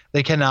zone.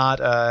 They cannot,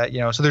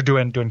 so they're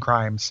doing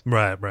crimes.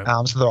 Right.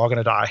 So they're all going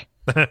to die.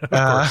 Of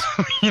course.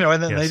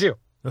 And then they do.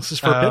 This is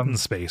forbidden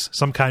space.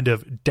 Some kind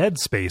of dead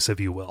space, if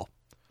you will.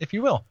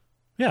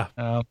 Yeah.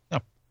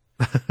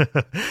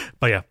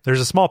 But yeah,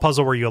 there's a small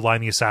puzzle where you align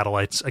these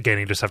satellites. Again,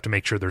 you just have to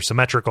make sure they're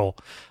symmetrical.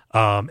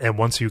 And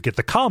once you get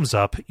the comms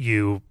up,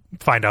 you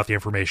find out the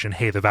information.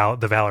 Hey, the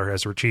Valor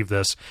has retrieved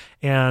this.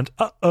 And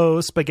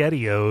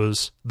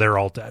SpaghettiOs, they're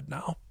all dead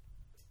now.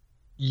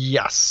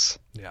 Yes.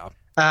 Yeah.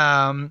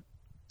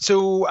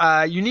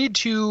 So you need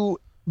to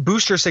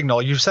boost your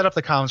signal. You've set up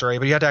the comms array,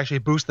 but you have to actually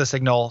boost the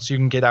signal so you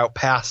can get out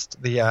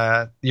past the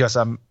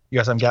USM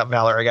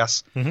Valor, I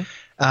guess.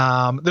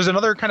 There's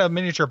another kind of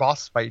miniature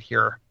boss fight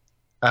here.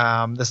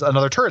 This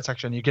another turret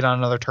section. You get on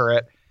another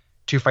turret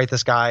to fight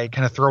this guy,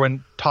 kind of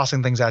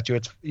tossing things at you.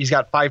 He's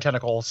got 5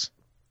 tentacles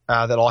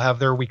that all have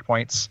their weak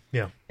points.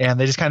 Yeah. And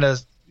they just kind of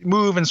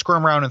move and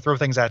squirm around and throw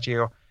things at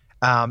you.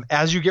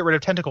 As you get rid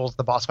of tentacles,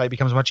 the boss fight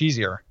becomes much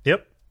easier.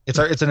 Yep.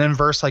 It's an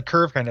inverse like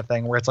curve kind of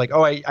thing where it's like,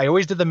 I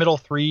always did the middle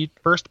 3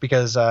 first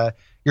because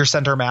your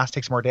center mass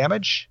takes more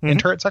damage in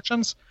turret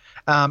sections.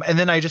 And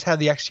then I just had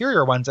the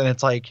exterior ones, and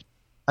it's like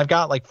I've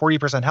got like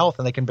 40% health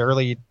and they can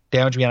barely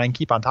damage me, and I can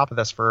keep on top of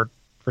this for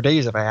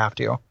days if I have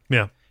to.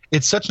 Yeah.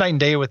 It's such night and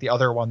day with the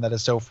other one that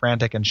is so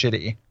frantic and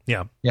shitty.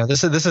 Yeah.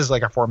 This is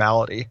like a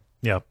formality.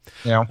 Yeah.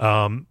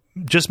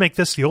 Just make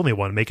this the only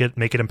one. Make it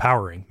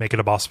empowering. Make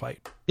it a boss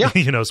fight. Yeah.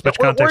 Switch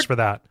context for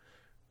that.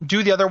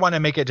 Do the other one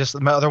and make it just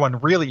the other one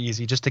really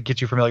easy, just to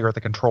get you familiar with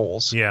the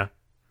controls. Yeah.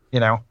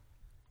 This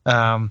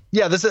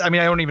is, I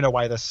don't even know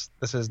why this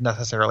is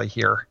necessarily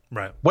here.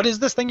 Right. What is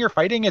this thing you're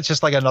fighting? It's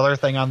just like another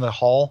thing on the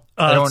hull.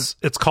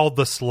 It's called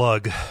the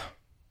Slug.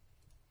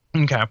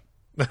 Okay.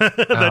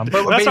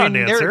 That's not an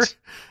answer.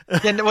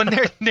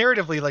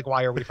 Narratively, like,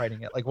 why are we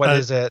fighting it? Like, what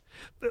is it?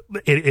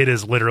 It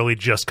is literally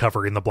just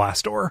covering the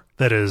blast door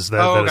that is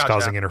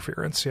causing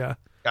interference. Yeah.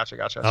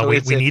 Gotcha. So we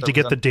need to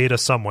get the data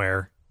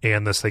somewhere,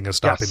 and this thing is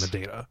stopping the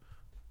data.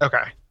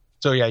 Okay.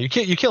 So yeah, you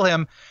kill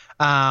him.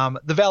 The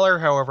Valor,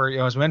 however,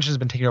 as we mentioned, has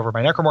been taken over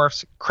by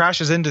necromorphs.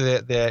 Crashes into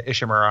the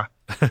Ishimura,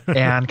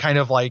 and kind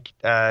of like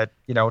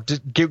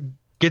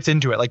gets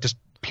into it, like just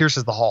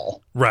pierces the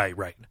hull. Right.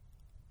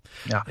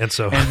 Yeah. And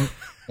so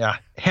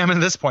Hammond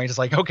at this point is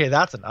like, okay,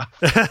 that's enough.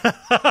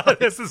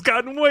 This has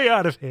gotten way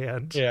out of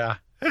hand. Yeah.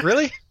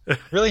 Really,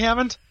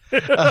 Hammond.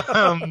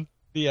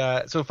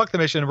 So fuck the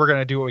mission. We're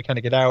gonna do what we can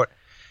to get out.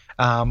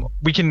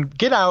 We can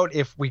get out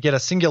if we get a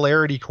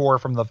singularity core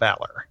from the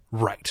Valor.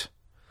 Right.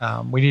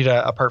 We need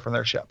a part from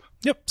their ship.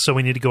 Yep. So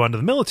we need to go onto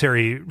the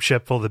military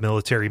ship full of the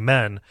military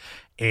men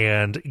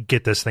and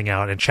get this thing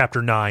out. And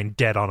Chapter 9,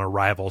 dead on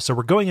arrival. So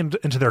we're going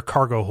into their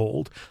cargo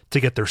hold to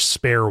get their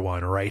spare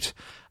one, right?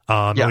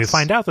 And we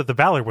find out that the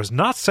Valor was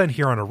not sent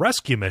here on a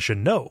rescue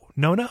mission. No.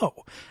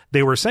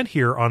 They were sent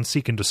here on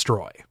seek and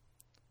destroy.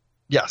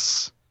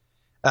 Yes.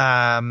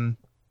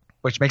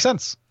 Which makes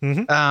sense.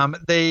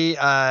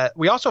 Mm-hmm.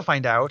 We also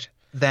find out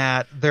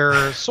that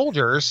their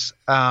soldiers,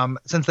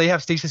 since they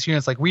have stasis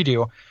units like we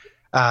do,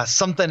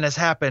 something has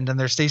happened and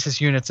their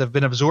stasis units have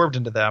been absorbed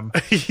into them,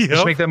 which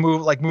make them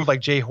move like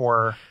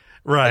J-Horror.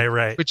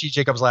 Right. Twitchy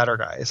Jacob's Ladder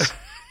guys.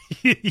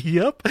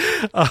 Yep.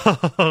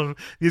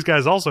 These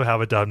guys also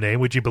have a dumb name.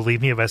 Would you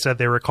believe me if I said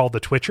they were called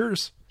the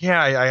Twitchers?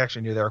 Yeah, I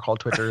actually knew they were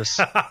called Twitchers,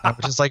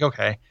 which is like,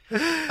 okay.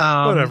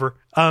 Whatever.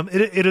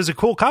 It is a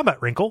cool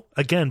combat wrinkle,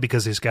 again,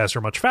 because these guys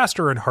are much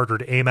faster and harder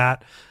to aim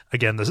at.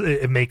 Again,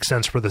 it makes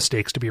sense for the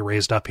stakes to be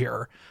raised up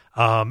here.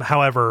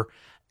 However,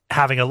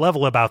 having a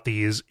level about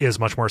these is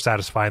much more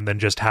satisfying than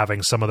just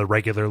having some of the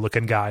regular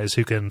looking guys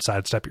who can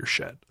sidestep your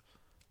shit.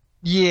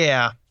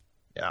 Yeah.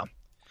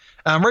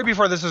 Right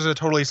before this was a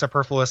totally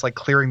superfluous, like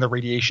clearing the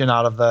radiation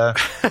out of the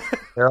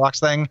airlocks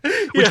thing,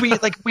 which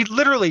we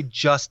literally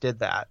just did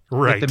that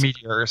right. with the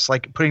meteors,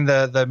 like putting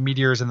the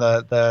meteors in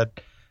the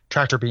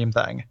tractor beam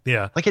thing.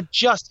 Yeah. Like it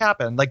just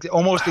happened, like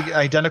almost the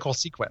identical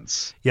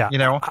sequence. Yeah. You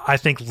know, I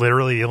think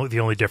literally the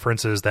only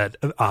difference is that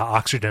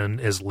oxygen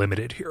is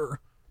limited here.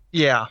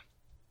 Yeah.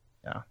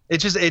 Yeah.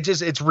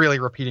 It's really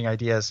repeating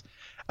ideas.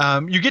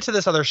 You get to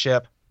this other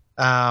ship.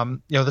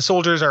 The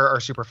soldiers are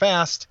super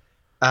fast.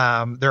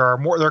 There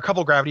are a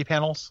couple gravity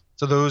panels.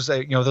 So those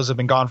have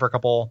been gone for a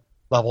couple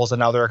levels, and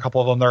now there are a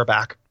couple of them that are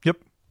back. Yep.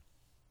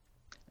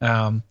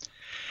 And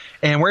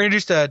we're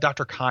introduced to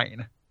Dr.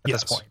 Kyne at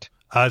this point.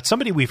 It's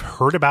somebody we've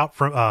heard about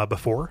from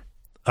before.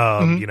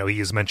 He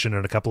is mentioned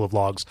in a couple of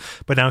logs,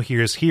 but now he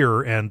is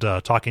here and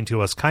talking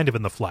to us kind of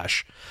in the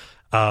flesh.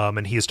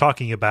 And he is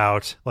talking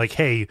about like,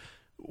 hey,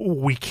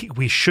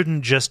 we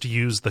shouldn't just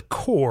use the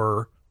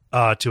core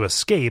to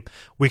escape.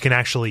 We can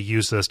actually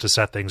use this to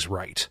set things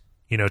right.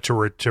 To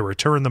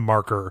return the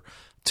marker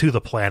to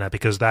the planet,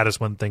 because that is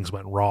when things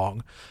went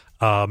wrong.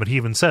 And he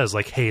even says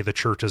like, hey, the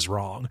church is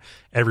wrong.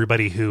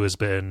 Everybody who has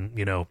been,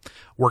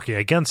 working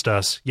against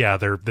us, yeah,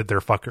 they're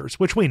fuckers,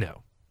 which we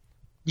know.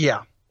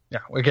 Yeah.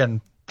 Yeah.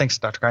 Again, thanks,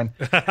 Dr. Kyne.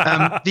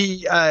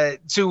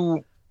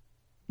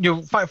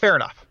 Fair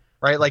enough,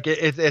 right? Like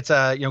it's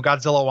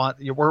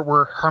Godzilla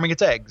we're harming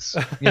its eggs.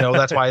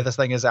 That's why this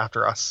thing is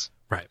after us.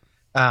 Right.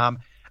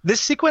 This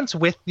sequence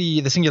with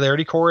the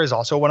singularity core is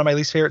also one of my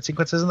least favorite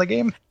sequences in the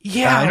game.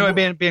 Yeah, I know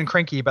I'm being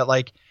cranky, but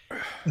like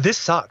this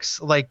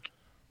sucks. Like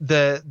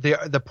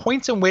the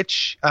points in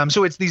which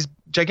so it's these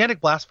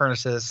gigantic blast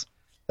furnaces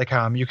that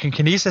come. You can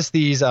kinesis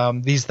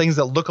these things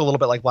that look a little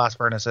bit like blast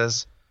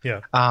furnaces.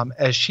 Yeah.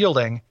 As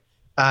shielding.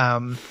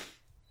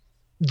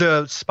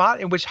 The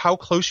spot in which how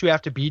close you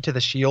have to be to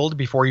the shield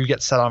before you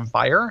get set on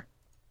fire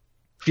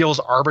feels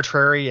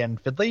arbitrary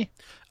and fiddly.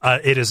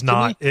 It is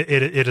not.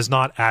 It is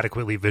not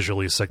adequately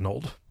visually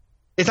signaled.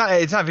 It's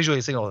not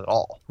visually signaled at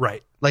all.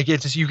 Right. Like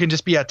you can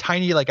just be a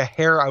tiny like a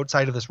hair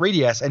outside of this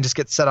radius and just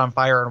get set on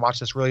fire and watch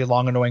this really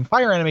long annoying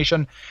fire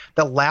animation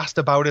that lasts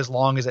about as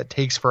long as it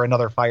takes for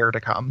another fire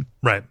to come.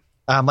 Right.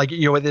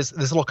 This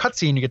little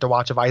cutscene you get to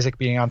watch of Isaac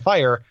being on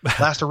fire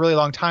lasts a really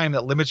long time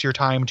that limits your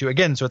time to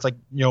again. So it's like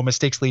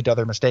mistakes lead to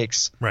other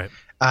mistakes. Right.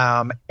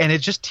 And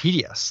it's just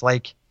tedious.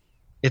 Like.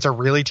 It's a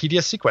really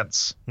tedious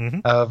sequence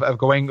of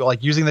going,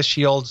 like using the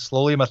shield,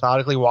 slowly,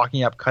 methodically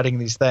walking up, cutting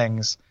these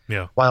things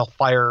while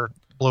fire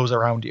blows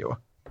around you.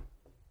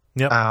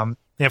 Yeah.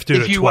 You have to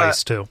do it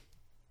twice too.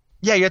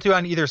 Yeah, you have to do it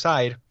on either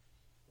side.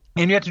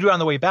 And you have to do it on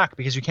the way back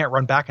because you can't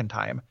run back in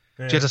time.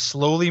 Yeah. So you have to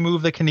slowly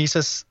move the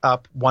kinesis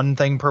up one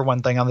thing per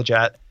one thing on the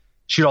jet,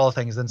 shoot all the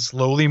things, then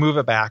slowly move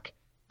it back,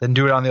 then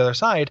do it on the other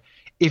side.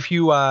 If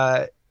you,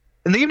 and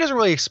the game doesn't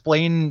really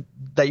explain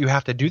that you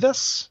have to do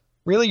this.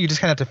 Really, you just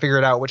kind of have to figure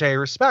it out, which I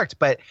respect.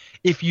 But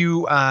if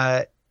you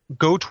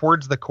go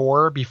towards the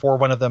core before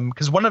one of them,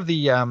 because one of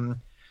the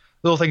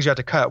little things you have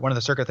to cut, one of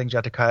the circuit things you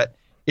have to cut,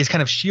 is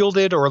kind of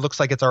shielded or looks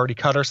like it's already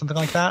cut or something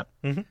like that.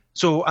 Mm-hmm.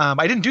 So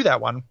I didn't do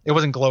that one. It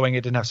wasn't glowing.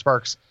 It didn't have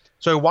sparks.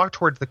 So I walked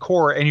towards the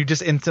core, and you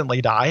just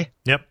instantly die.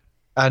 Yep.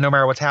 No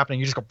matter what's happening,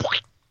 you just go,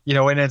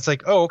 and it's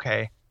like, oh,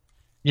 okay.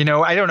 I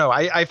don't know.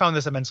 I found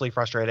this immensely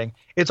frustrating.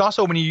 It's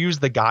also when you use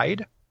the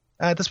guide.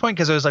 At this point,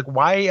 because I was like,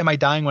 why am I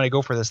dying when I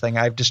go for this thing?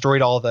 I've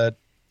destroyed all the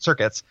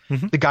circuits.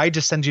 Mm-hmm. The guide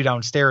just sends you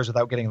downstairs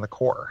without getting the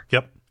core.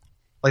 Yep.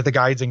 Like the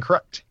guide's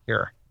incorrect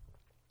here.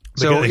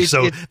 So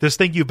this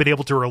thing you've been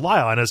able to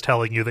rely on is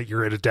telling you that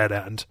you're at a dead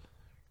end.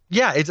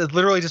 Yeah, it's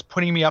literally just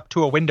putting me up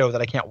to a window that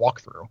I can't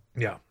walk through.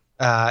 Yeah.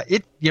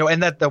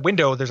 And that the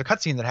window, there's a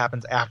cutscene that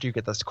happens after you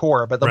get this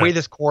core, but the way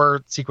this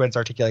core sequence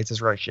articulates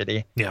is really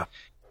shitty. Yeah.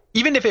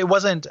 Even if it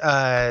wasn't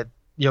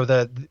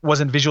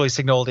wasn't visually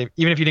signaled,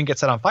 even if you didn't get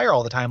set on fire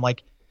all the time,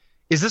 like,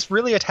 is this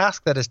really a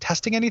task that is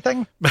testing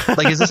anything?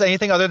 Like, is this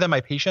anything other than my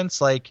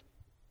patience? Like,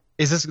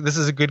 is this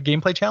is a good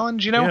gameplay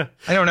challenge? Yeah.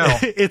 I don't know.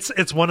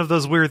 It's one of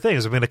those weird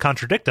things. I'm going to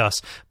contradict us,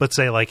 but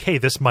say like, hey,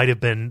 this might have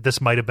been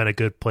a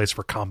good place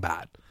for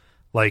combat.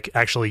 Like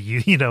actually,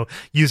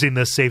 using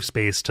this safe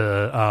space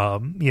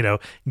to,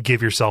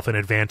 give yourself an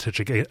advantage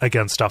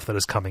against stuff that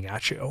is coming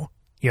at you.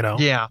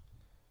 Yeah.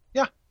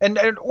 Yeah, and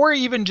or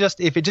even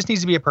just if it just needs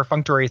to be a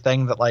perfunctory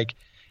thing that like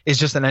is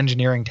just an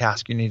engineering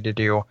task you need to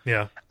do.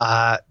 Yeah.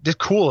 Just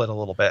cool it a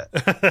little bit.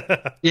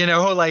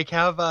 Like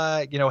have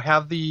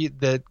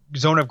the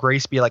zone of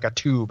grace be like a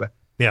tube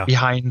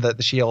behind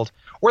the shield,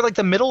 or like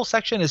the middle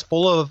section is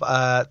full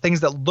of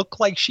things that look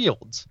like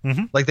shields.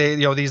 Mm-hmm. Like they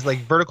these like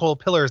vertical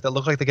pillars that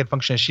look like they could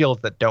function as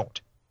shields that don't.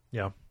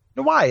 Yeah.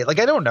 Why? Like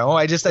I don't know.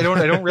 I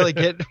don't really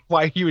get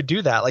why you would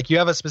do that. Like you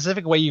have a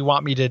specific way you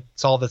want me to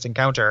solve this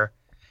encounter.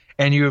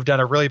 And you have done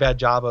a really bad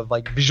job of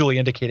like visually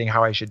indicating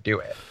how I should do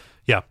it.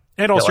 Yeah.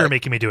 And also you're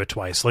making me do it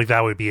twice. Like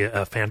that would be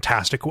a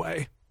fantastic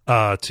way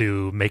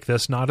to make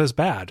this not as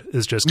bad,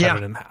 is just cut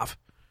it in half.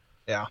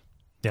 Yeah.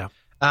 Yeah.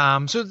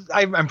 So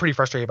I'm pretty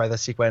frustrated by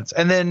this sequence.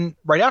 And then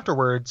right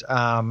afterwards,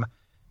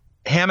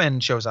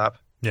 Hammond shows up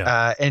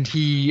And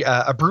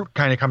a brute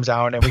kind of comes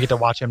out, and we get to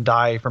watch him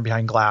die from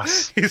behind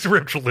glass. He's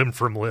ripped limb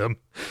from limb.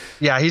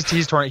 Yeah,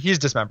 he's torn. He's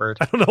dismembered.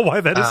 I don't know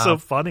why that is so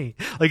funny.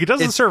 Like, it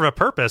doesn't serve a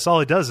purpose. All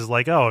it does is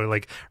like,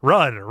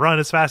 run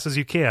as fast as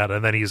you can,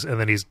 and then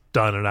he's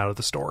done and out of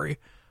the story.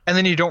 And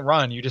then you don't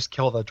run; you just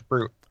kill the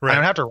brute. Right. I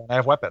don't have to run. I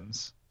have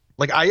weapons.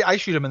 Like I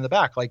shoot him in the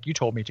back, like you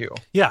told me to.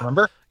 Yeah,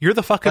 remember? You're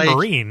the fucking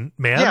Marine,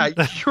 man.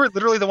 Yeah, you were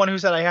literally the one who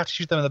said I have to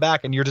shoot them in the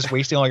back, and you're just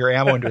wasting all your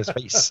ammo into his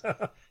face.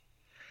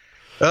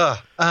 Ugh.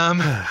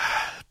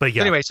 But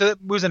yeah. Anyway, so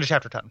that moves into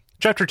chapter 10.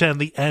 Chapter 10,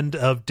 The End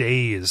of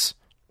Days.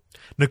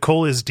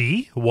 Nicole is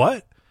D?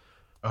 What?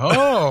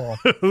 Oh.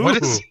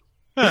 What is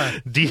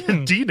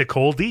D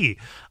Nicole D.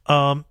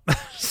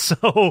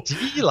 So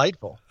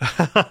delightful.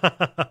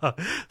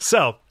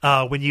 So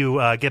when you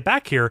get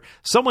back here,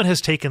 someone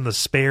has taken the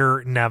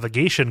spare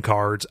navigation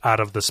cards out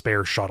of the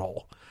spare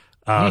shuttle.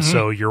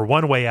 So you're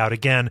one way out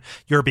again.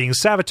 You're being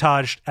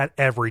sabotaged at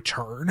every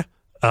turn.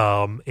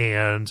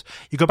 And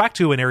you go back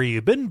to an area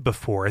you've been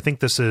before. I think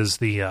this is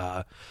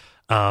the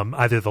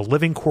either the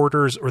living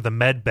quarters or the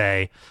med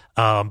bay,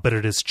 but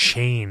it has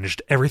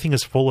changed. Everything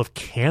is full of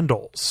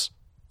candles.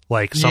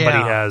 Like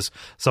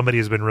somebody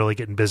has been really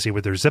getting busy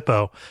with their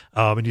Zippo,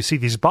 and you see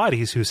these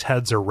bodies whose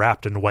heads are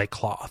wrapped in white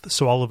cloth.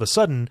 So all of a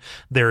sudden,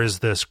 there is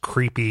this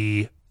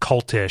creepy,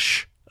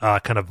 cultish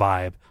kind of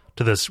vibe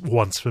to this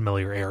once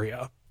familiar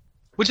area.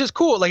 Which is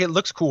cool. Like, it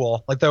looks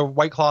cool. Like, the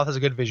white cloth is a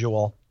good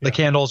visual. Yeah. The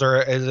candles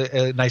are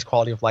a nice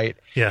quality of light.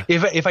 Yeah.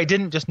 If I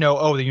didn't just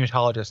know, the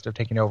unitologists have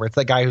taken over. It's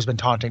that guy who's been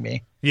taunting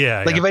me.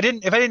 Yeah. Like, if I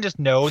didn't just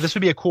know, this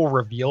would be a cool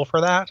reveal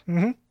for that.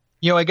 Mm-hmm.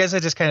 You know, I guess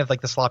it's just kind of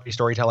like the sloppy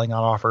storytelling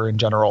on offer in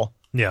general.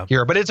 Yeah.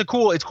 Here, but it's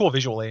cool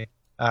visually,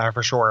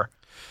 for sure.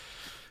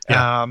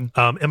 Yeah.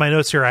 In my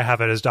notes here, I have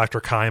it as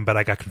Dr. Kime, but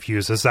I got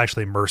confused. This is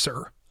actually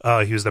Mercer.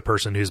 Who's the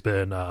person who's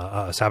been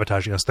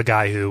sabotaging us, the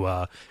guy who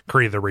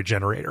created the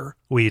regenerator.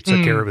 We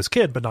took care of his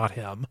kid, but not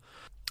him.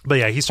 But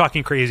yeah, he's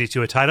talking crazy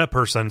to a tied up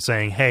person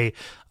saying, hey,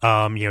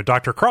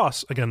 Dr.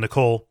 Cross, again,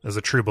 Nicole is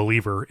a true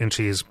believer, and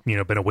she's,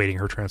 been awaiting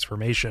her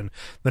transformation.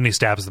 Then he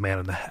stabs the man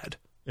in the head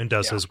and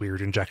does his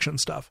weird injection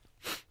stuff.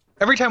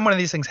 Every time one of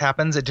these things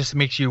happens, it just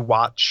makes you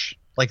watch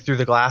like through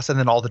the glass, and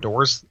then all the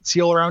doors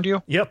seal around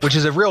you. Yep. Which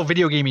is a real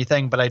video gamey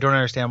thing, but I don't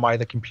understand why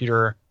the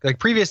computer, like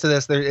previous to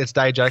this, it's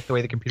diegetic the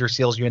way the computer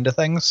seals you into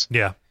things.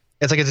 Yeah.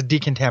 It's like it's a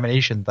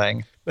decontamination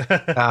thing.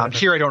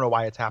 Here, I don't know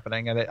why it's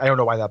happening, and I don't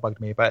know why that bugged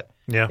me, but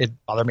it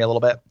bothered me a little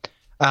bit.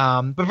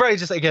 But probably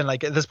just, again,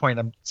 like at this point,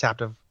 I'm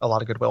sapped of a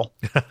lot of goodwill.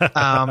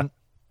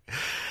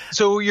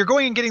 So you're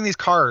going and getting these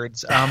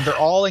cards. They're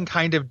all in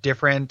kind of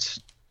different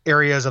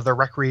areas of the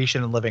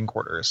recreation and living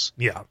quarters.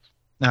 Yeah.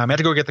 I had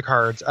to go get the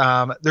cards.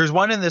 There's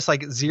one in this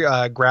like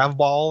grav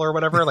ball or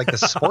whatever, like the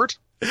sport.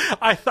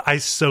 I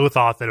so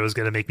thought that it was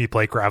going to make me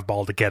play grav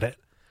ball to get it.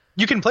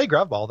 You can play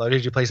grav ball though.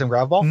 Did you play some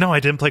grav ball? No, I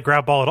didn't play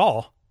grav ball at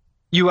all.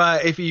 You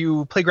if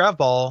you play grav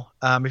ball,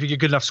 if you get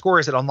good enough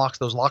scores, it unlocks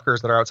those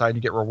lockers that are outside and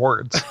you get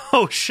rewards.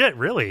 Oh shit,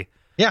 really?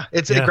 Yeah,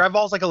 grav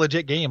ball is like a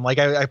legit game. Like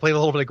I played a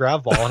little bit of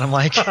grav ball and I'm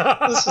like,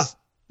 this is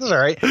all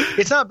right.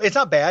 It's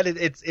not bad.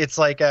 It's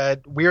like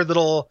a weird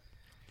little.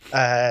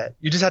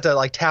 You just have to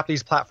like tap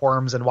these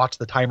platforms and watch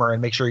the timer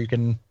and make sure you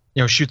can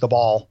shoot the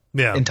ball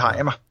in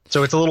time.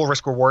 So it's a little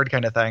risk reward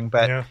kind of thing.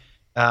 But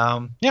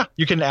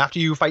you can, after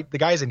you fight the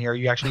guys in here,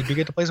 you actually do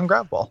get to play some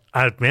grab ball.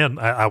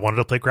 I wanted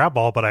to play grab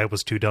ball, but I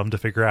was too dumb to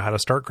figure out how to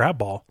start grab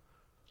ball.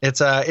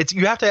 It's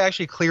you have to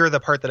actually clear the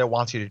part that it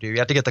wants you to do. You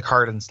have to get the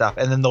card and stuff,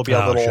 and then there'll be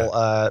a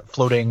little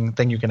floating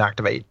thing you can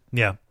activate.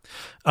 Yeah.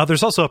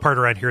 There's also a part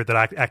around here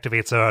that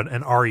activates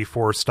an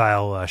RE4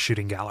 style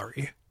shooting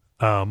gallery.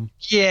 Ammo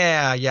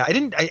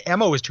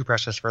was too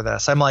precious for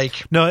this. I'm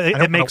like, no,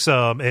 it makes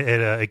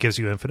it gives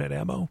you infinite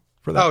ammo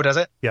for that. Oh, does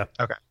it? Yeah.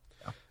 Okay.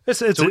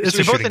 It's a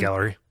shooting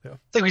gallery. Yeah.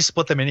 It's like we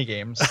split the mini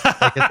games.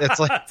 Like it's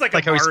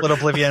like how we split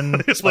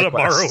Oblivion. Split up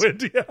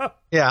Morrowind.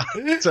 Yeah.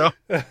 So.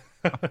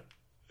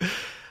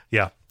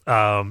 Yeah.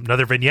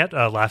 Another vignette.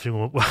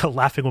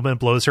 Laughing woman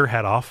blows her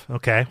head off.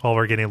 Okay. Well,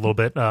 we're getting a little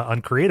bit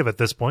uncreative at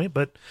this point,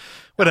 but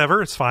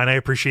whatever. It's fine. I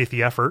appreciate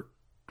the effort.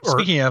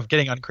 Speaking of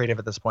getting uncreative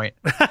at this point,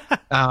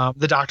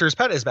 the doctor's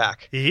pet is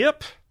back.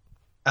 Yep.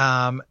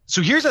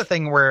 So here's a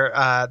thing where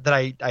that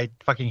I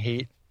fucking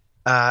hate.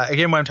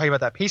 Again, when I'm talking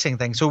about that pacing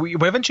thing. So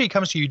when eventually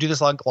comes to you do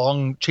this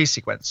long chase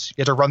sequence.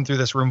 You have to run through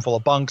this room full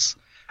of bunks.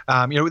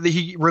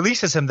 He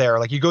releases him there.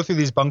 Like you go through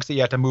these bunks that you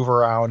have to move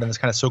around in this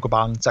kind of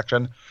Sokoban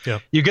section. Yeah.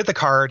 You get the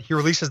card. He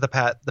releases the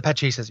pet. The pet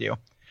chases you.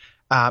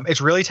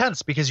 It's really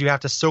tense because you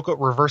have to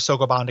reverse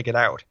Sokoban to get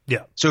out.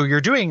 Yeah. So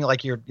you're doing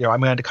like I'm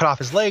going to cut off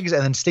his legs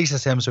and then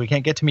stasis him so he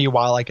can't get to me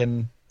while I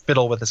can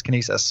fiddle with his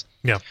kinesis.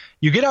 Yeah.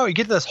 You get out. You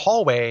get to this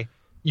hallway.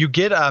 You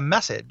get a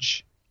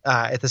message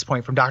at this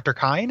point from Dr.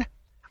 Kine.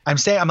 I'm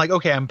like,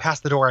 okay, I'm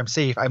past the door. I'm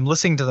safe. I'm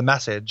listening to the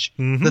message.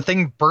 Mm-hmm. The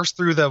thing bursts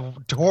through the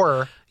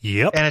door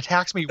Yep. and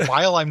attacks me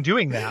while I'm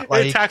doing that. It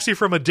Like, attacks you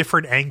from a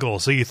different angle,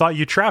 so you thought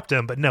you trapped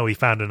him, but no, he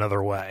found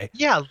another way.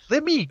 yeah,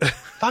 let me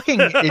fucking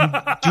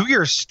do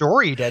your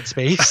story, Dead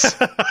Space.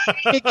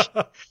 Like,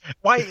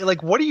 why?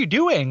 Like, what are you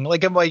doing?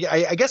 Like, I'm like,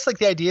 I guess like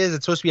the idea is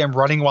it's supposed to be I'm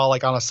running while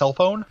like on a cell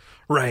phone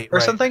Right. or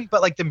something,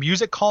 but like the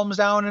music calms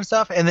down and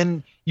stuff, and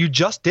then you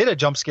just did a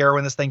jump scare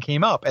when this thing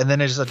came up, and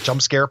then it's just a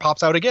jump scare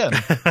pops out again.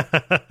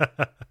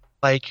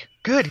 Like,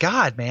 good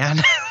God,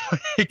 man.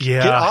 Like,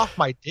 Yeah. get off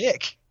my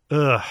dick.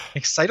 Ugh.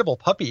 Excitable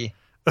puppy.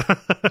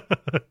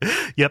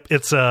 Yep.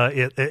 It's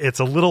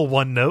a little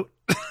one note.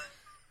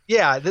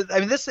 Yeah, I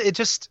mean, it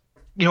just,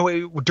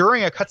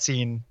 during a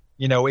cutscene,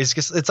 is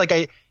just, it's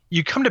like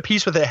you come to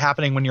peace with it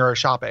happening when you're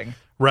shopping,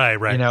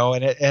 Right.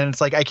 and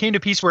it's like I came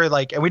to peace where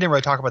like, and we didn't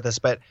really talk about this,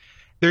 but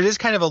there is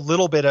kind of a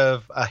little bit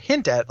of a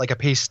hint at like a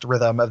paced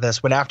rhythm of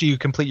this when after you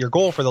complete your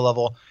goal for the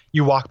level,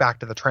 you walk back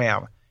to the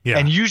tram. Yeah.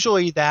 And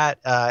usually that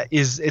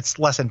it's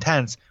less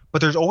intense, but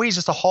there's always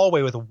just a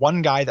hallway with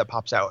one guy that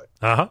pops out.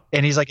 Uh-huh.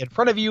 And he's like in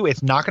front of you.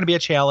 It's not going to be a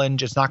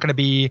challenge. It's not going to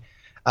be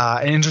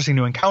an interesting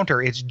new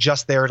encounter. It's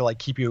just there to like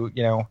keep you,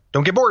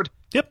 don't get bored.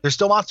 Yep. There's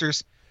still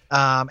monsters.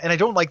 And I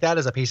don't like that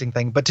as a pacing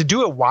thing, but to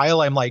do it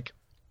while I'm like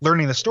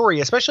learning the story,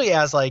 especially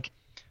as like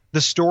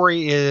the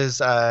story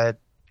is, I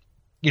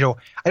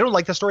don't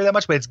like the story that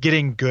much, but it's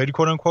getting good,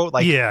 quote unquote.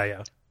 Like,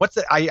 yeah.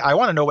 I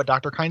want to know what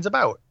Dr. Kyne's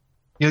about.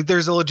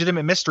 There's a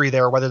legitimate mystery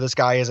there, whether this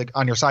guy is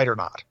on your side or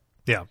not.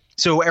 Yeah.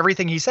 So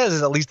everything he says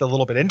is at least a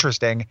little bit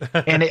interesting,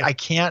 and I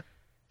can't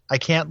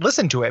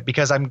listen to it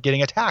because I'm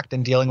getting attacked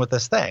and dealing with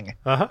this thing.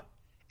 Uh-huh.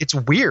 It's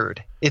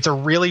weird. It's a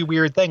really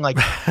weird thing. Like,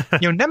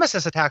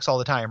 Nemesis attacks all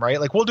the time, right?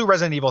 Like, we'll do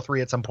Resident Evil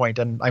 3 at some point,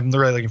 and I'm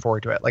really looking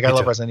forward to it. Like, I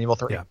love Resident Evil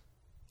 3. Yeah.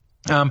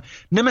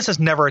 Nemesis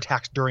never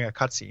attacks during a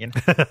cutscene,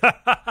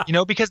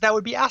 because that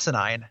would be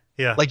asinine.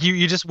 Yeah. Like,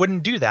 you just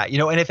wouldn't do that,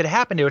 and if it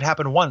happened, it would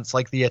happen once,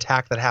 like the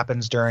attack that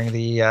happens during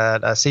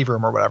the save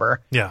room or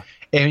whatever. Yeah.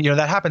 And,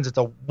 that happens. It's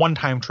a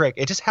one-time trick.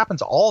 It just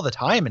happens all the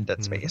time in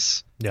Dead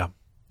Space. Yeah.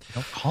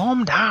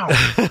 Calm down.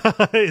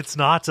 It's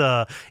not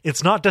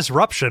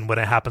disruption when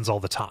it happens all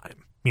the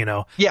time.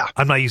 Yeah.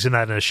 I'm not using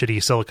that in a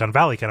shitty Silicon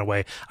Valley kind of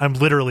way. I'm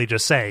literally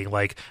just saying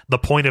like the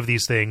point of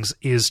these things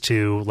is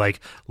to like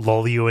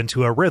lull you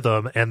into a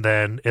rhythm and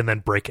then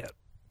break it.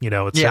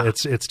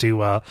 It's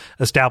to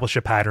establish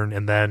a pattern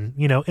and then,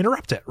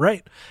 interrupt it.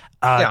 Right.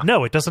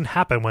 No, it doesn't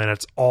happen when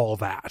it's all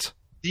that.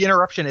 The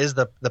interruption is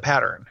the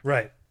pattern.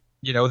 Right.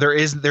 There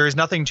is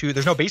nothing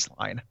there's no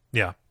baseline.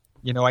 Yeah.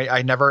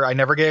 I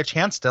never get a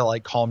chance to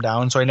like calm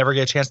down. So I never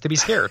get a chance to be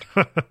scared.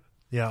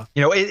 Yeah.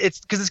 It's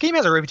because this game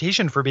has a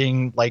reputation for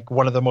being like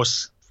one of the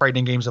most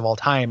frightening games of all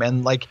time.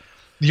 And like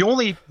there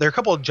are a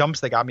couple of jumps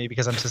that got me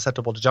because I'm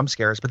susceptible to jump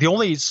scares. But the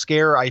only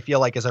scare I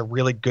feel like is a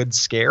really good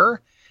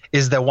scare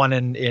is the one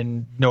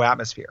in No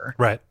Atmosphere.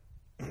 Right.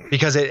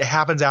 Because it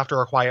happens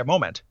after a quiet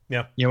moment.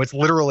 Yeah. It's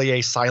literally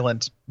a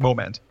silent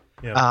moment.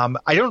 Yeah.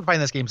 I don't find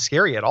this game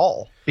scary at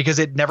all because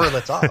it never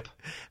lets up.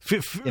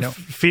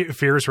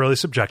 Fear is really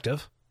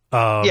subjective.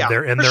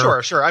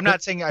 Sure. I'm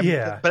not saying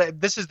but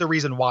this is the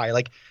reason why.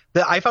 Like,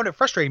 I found it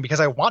frustrating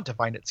because I want to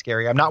find it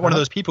scary. I'm not one of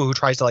those people who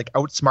tries to like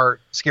outsmart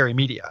scary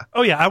media.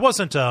 Oh yeah, I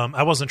wasn't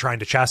trying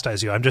to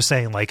chastise you. I'm just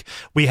saying like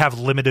we have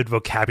limited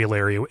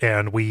vocabulary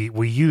and we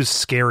use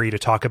scary to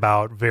talk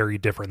about very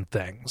different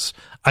things.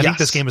 I think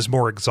this game is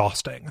more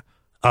exhausting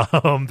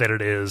than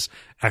it is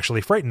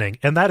actually frightening,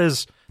 and that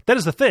is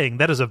the thing.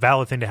 That is a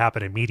valid thing to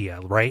happen in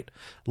media, right?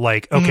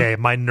 Like, okay,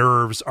 my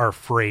nerves are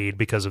frayed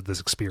because of this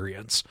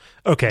experience.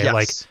 Okay,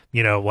 like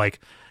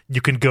you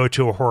can go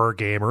to a horror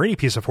game or any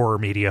piece of horror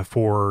media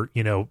for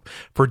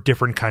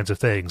different kinds of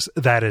things.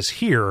 That is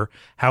here.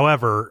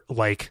 However,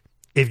 like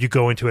if you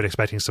go into it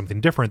expecting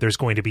something different, there's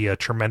going to be a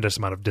tremendous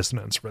amount of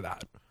dissonance for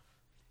that.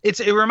 It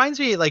reminds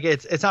me like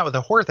it's not with a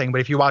horror thing, but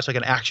if you watch like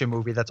an action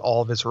movie that's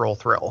all visceral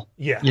thrill.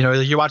 Yeah.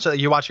 You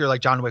watch your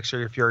like John Wicks or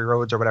your Fury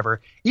Roads or whatever.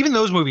 Even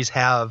those movies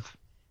have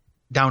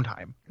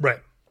downtime. Right.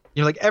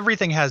 Like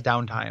everything has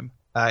downtime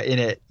in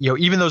it.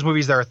 Even those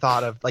movies that are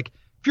thought of like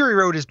Fury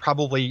Road is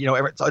probably,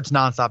 it's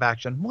nonstop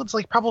action. Well, it's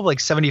like probably like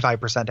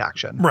 75%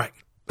 action. Right.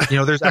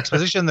 There's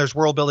exposition, there's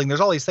world building,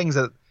 there's all these things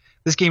that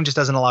this game just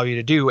doesn't allow you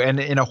to do. And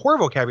in a horror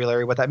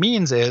vocabulary, what that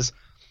means is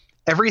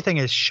everything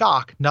is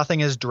shock, nothing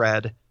is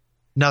dread,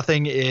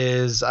 nothing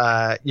is,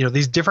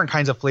 these different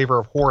kinds of flavor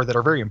of horror that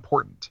are very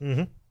important.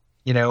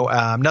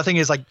 Mm-hmm. Nothing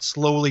is like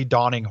slowly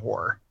dawning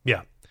horror.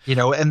 Yeah.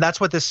 And that's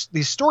what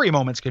these story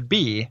moments could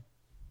be,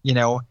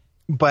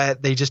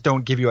 but they just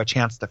don't give you a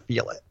chance to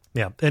feel it.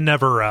 Yeah, it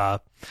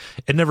never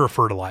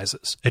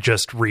fertilizes. It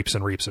just reaps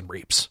and reaps and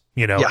reaps,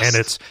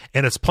 Yes.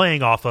 and it's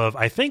playing off of,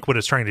 I think what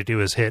it's trying to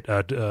do is hit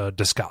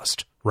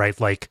disgust, right?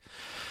 Like,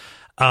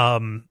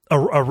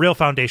 a real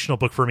foundational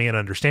book for me and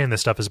understand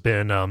this stuff has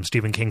been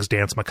Stephen King's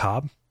Danse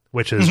Macabre,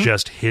 which is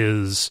just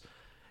his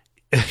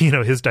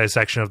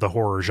dissection of the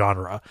horror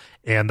genre.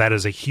 And that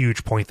is a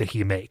huge point that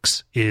he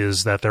makes,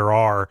 is that there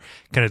are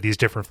kind of these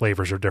different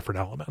flavors or different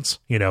elements,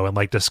 and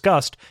like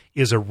disgust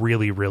is a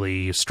really,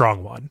 really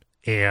strong one.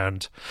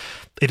 And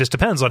it just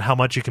depends on how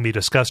much you can be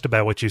disgusted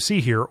by what you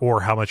see here,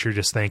 or how much you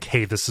just think,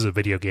 hey, this is a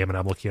video game and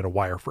I'm looking at a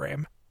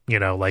wireframe. You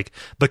know, like,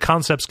 the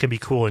concepts can be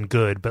cool and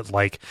good, but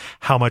like,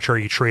 how much are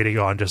you trading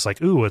on just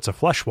like, ooh, it's a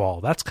flesh wall,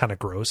 that's kind of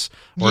gross,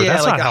 or yeah,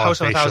 that's like not a how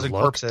House of a a face should Thousand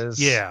look.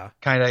 Corpses. Yeah,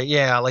 kind of.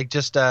 Yeah, like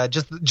just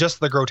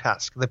the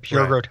grotesque, the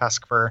pure Right.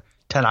 grotesque for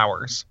 10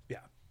 hours. Yeah.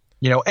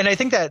 You know, and I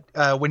think that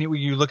when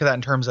you look at that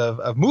in terms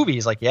of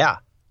movies, like, yeah,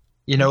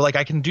 you know, like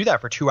I can do that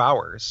for 2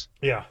 hours.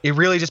 Yeah. It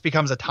really just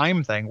becomes a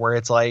time thing where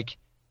it's like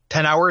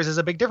 10 hours is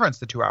a big difference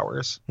to 2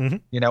 hours. Mm-hmm.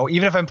 You know,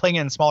 even if I'm playing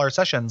it in smaller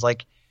sessions,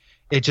 like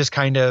it just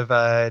kind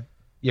of,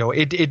 you know,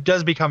 it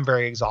does become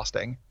very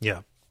exhausting.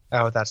 Yeah.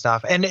 With that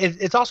stuff. And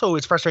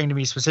it's frustrating to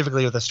me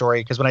specifically with the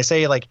story, because when I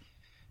say like,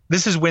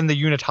 this is when the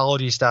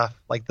unitology stuff,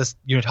 like this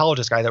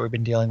unitologist guy that we've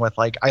been dealing with,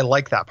 like I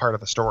like that part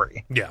of the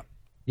story. Yeah.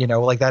 You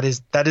know, like that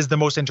is the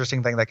most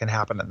interesting thing that can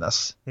happen in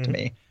this to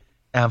me.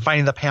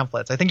 Finding the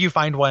pamphlets. I think you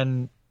find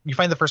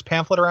the first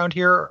pamphlet around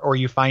here, or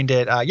you find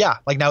it.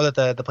 Like now that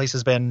the place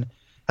has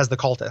the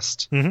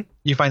cultist,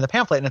 you find the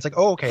pamphlet and it's like,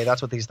 oh, okay,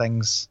 that's what these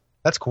things.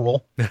 That's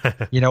cool.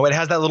 You know, it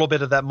has that little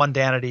bit of that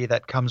mundanity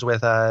that comes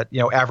with, you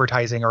know,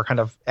 advertising or kind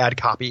of ad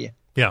copy.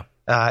 Yeah.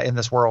 In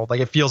this world, like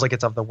it feels like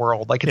it's of the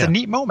world. Like it's a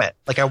neat moment.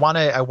 Like I want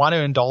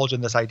to indulge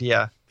in this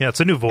idea. Yeah,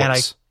 it's a new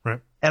voice, right?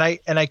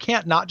 And I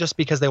can't, not just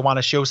because they want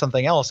to show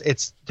something else.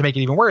 It's to make it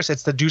even worse.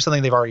 It's to do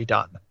something they've already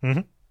done.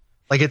 Mm-hmm.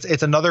 Like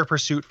it's another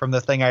pursuit from the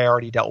thing I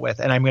already dealt with,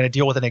 and I'm going to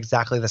deal with it in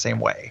exactly the same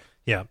way.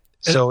 Yeah.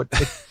 So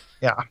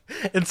yeah.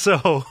 And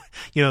so,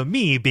 you know,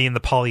 me being the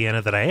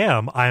Pollyanna that I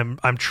am,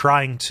 I'm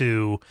trying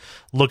to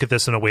look at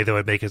this in a way that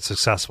would make it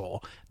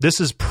successful.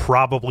 This is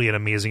probably an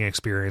amazing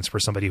experience for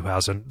somebody who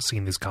hasn't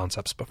seen these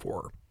concepts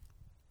before.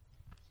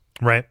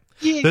 Right?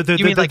 You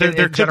mean like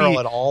in general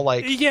at all?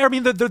 Like, yeah, I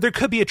mean, there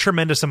could be a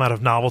tremendous amount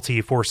of novelty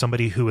for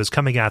somebody who is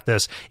coming at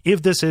this,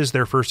 if this is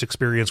their first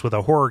experience with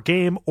a horror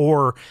game,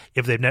 or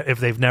if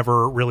they've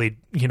never really,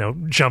 you know,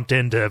 jumped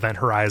into Event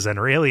Horizon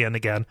or Alien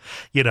again.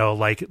 You know,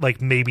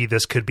 like maybe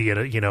this could be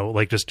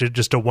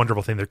just a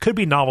wonderful thing. There could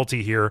be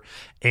novelty here,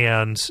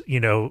 and you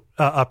know,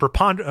 a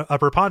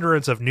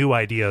preponderance of new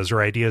ideas,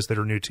 or ideas that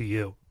are new to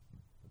you.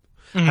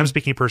 Mm-hmm. I'm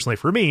speaking personally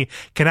for me,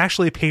 can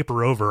actually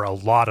paper over a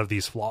lot of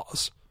these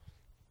flaws.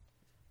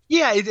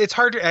 Yeah, it's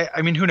hard.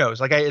 I mean, who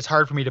knows? Like, it's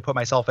hard for me to put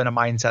myself in a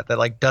mindset that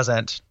like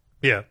doesn't.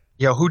 Yeah.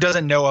 You know, who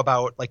doesn't know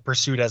about like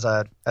Pursuit as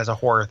a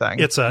horror thing?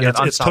 It's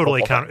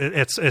totally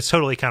it's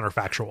totally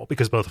counterfactual,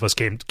 because both of us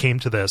came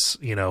to this.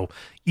 You know,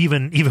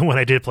 even when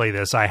I did play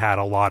this, I had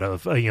a lot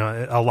of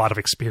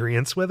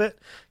experience with it.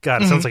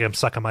 God, it sounds like I'm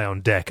sucking my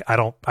own dick.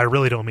 I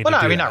really don't mean to do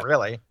that. I mean, not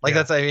really. Like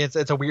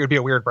it'd be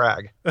a weird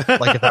brag.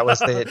 Like if that was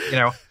the, you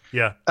know.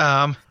 Yeah.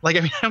 Like, I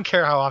mean, I don't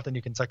care how often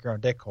you can suck your own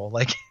dick, Cole.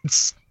 Like,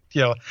 it's, you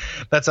know,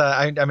 that's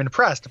I'm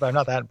impressed, but I'm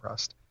not that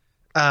impressed.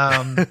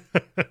 I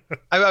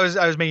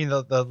was making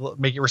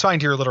responding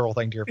to your literal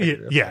thing to your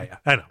picture. Yeah,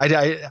 I know.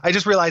 I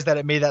just realized that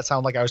it made that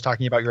sound like I was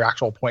talking about your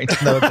actual point.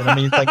 And that would have been a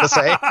mean thing to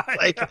say.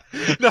 Like,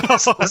 no.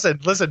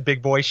 listen,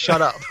 big boy,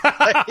 shut up.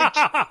 Like,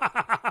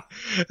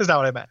 that's not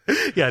what I meant.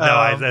 Yeah,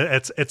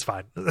 no, it's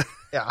fine.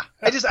 Yeah,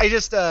 I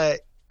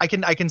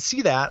can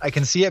see that. I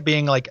can see it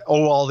being like,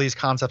 oh, all these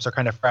concepts are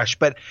kind of fresh.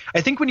 But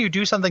I think when you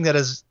do something that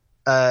is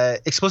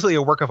explicitly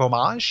a work of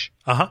homage,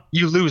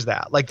 you lose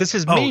that. Like, this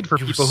is made for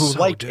people who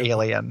like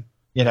Alien,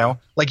 you know?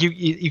 Like,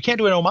 you can't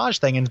do an homage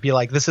thing and be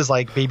like, this is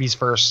like baby's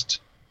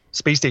first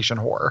space station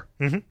horror.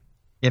 Mm-hmm.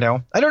 You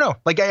know? I don't know.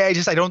 Like, I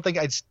don't think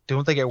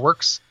it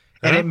works.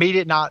 And it made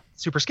it not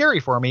super scary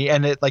for me.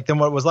 And it, like, then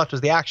what was left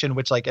was the action,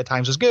 which, like, at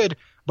times was good,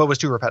 but was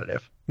too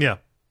repetitive. Yeah.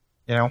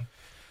 You know?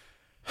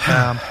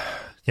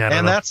 Yeah,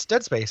 and that's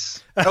Dead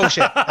Space. Oh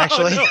shit!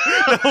 Actually,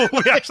 no,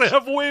 we actually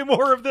have way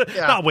more of the.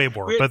 Yeah. Not way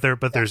more, but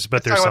there's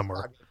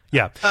somewhere.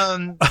 Yeah.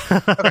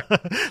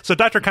 Okay. So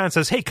Dr. Khan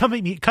says, "Hey, come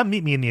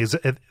meet me in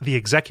the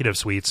executive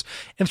suites."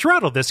 And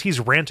throughout all this, he's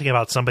ranting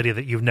about somebody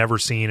that you've never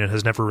seen and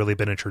has never really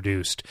been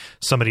introduced.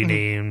 Somebody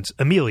named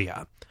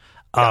Amelia.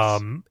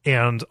 Yes.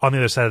 And on the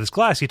other side of this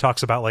glass, he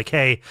talks about like,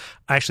 hey,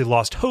 I actually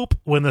lost hope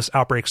when this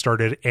outbreak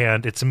started,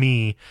 and it's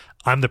me.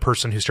 I'm the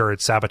person who started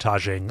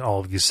sabotaging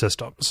all of these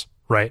systems.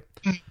 Right.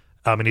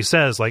 And he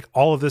says, like,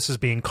 all of this is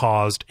being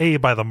caused, A,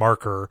 by the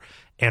marker,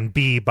 and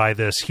B, by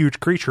this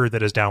huge creature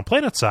that is down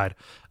planetside,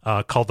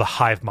 called the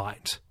Hive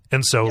Mind.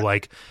 And so,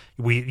 like,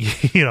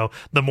 the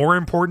more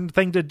important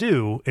thing to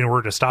do in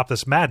order to stop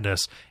this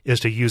madness is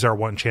to use our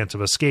one chance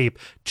of escape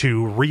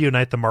to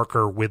reunite the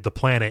marker with the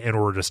planet in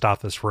order to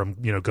stop this from,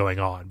 going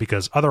on,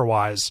 because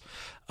otherwise,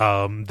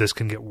 this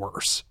can get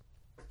worse.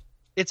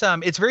 It's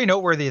very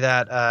noteworthy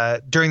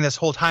that during this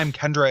whole time,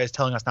 Kendra is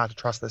telling us not to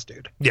trust this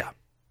dude. Yeah.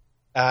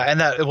 And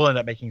that it will end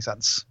up making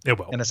sense. It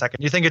will. In a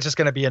second. You think it's just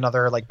going to be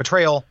another like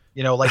betrayal,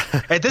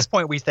 like at this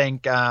point we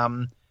think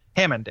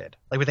Hammond did.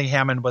 Like we think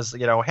Hammond was,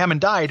 Hammond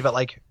died, but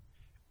like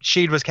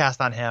shade was cast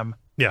on him.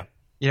 Yeah.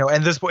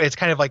 And this it's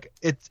kind of like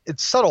it's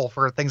subtle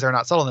for things that are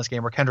not subtle in this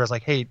game, where Kendra's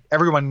like, hey,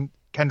 everyone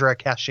Kendra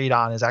casts shade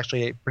on is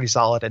actually pretty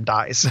solid and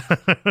dies.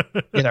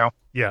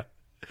 Yeah.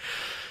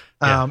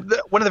 Yeah.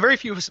 One of the very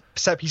few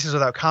set pieces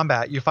without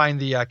combat, you find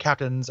the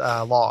captain's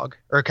log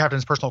or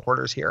captain's personal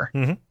quarters here,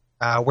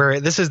 where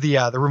this is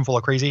the room full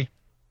of crazy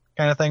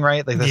kind of thing,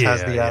 right? Like this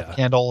has the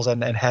candles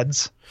and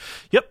heads.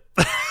 Yep.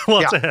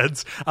 Lots of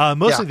heads.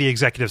 Mostly the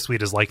executive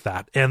suite is like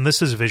that. And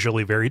this is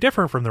visually very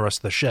different from the rest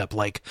of the ship.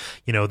 Like,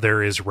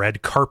 there is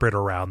red carpet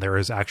around. There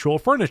is actual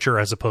furniture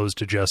as opposed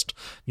to just,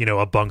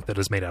 a bunk that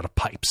is made out of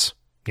pipes,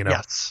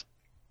 Yes.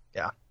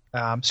 Yeah.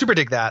 Super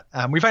dig that.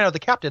 We find out the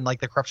captain, like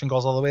the corruption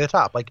goes all the way to the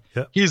top. Like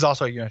he's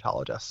also a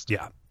unitologist.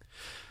 Yeah.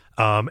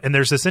 And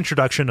there's this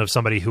introduction of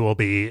somebody who will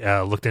be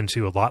looked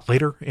into a lot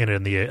later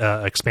in the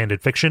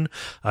expanded fiction.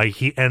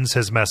 He ends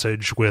his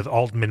message with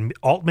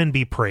Altman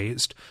be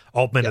praised.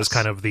 Altman is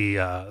kind of the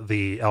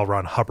L.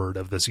 Ron Hubbard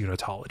of this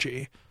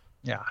unitology.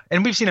 Yeah.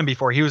 And we've seen him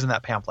before. He was in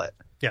that pamphlet.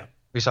 Yeah.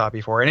 We saw it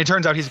before. And it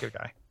turns out he's a good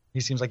guy. He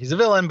seems like he's a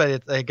villain,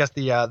 but I guess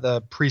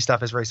the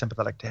pre-stuff is very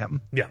sympathetic to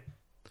him. Yeah.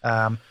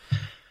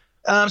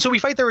 So we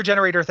fight the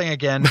regenerator thing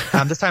again,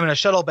 this time in a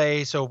shuttle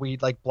bay. So we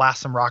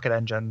blast some rocket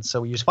engines.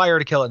 So we use fire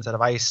to kill it instead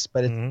of ice,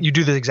 but you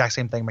do the exact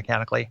same thing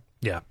mechanically.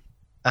 Yeah.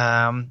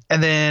 And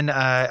then,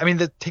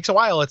 it takes a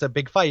while. It's a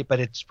big fight, but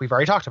we've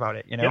already talked about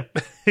it, Yep.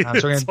 So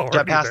we're going to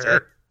jet past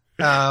it.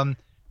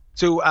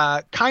 So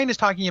Kyne is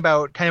talking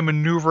about kind of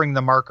maneuvering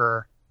the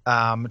marker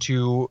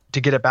to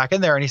get it back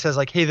in there. And he says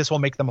hey, this will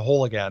make them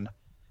whole again.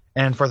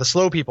 And for the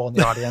slow people in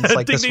the audience,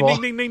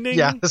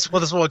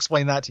 this will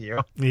explain that to you.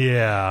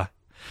 Yeah.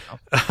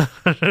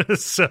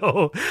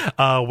 So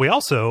we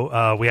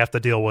also we have to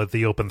deal with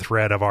the open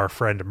thread of our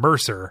friend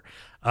Mercer,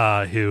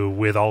 who,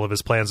 with all of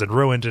his plans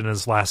ruined and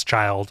his last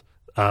child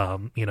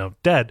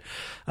dead,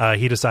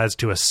 he decides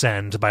to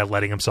ascend by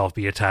letting himself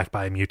be attacked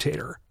by a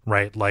mutator,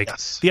 right?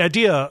 The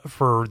idea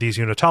for these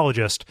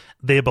unitologists,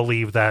 they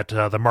believe that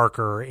the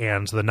marker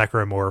and the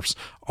necromorphs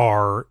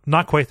are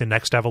not quite the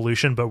next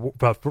evolution,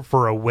 but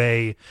for a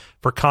way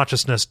for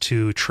consciousness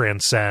to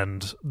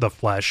transcend the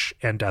flesh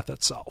and death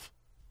itself.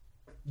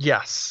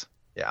 Yes.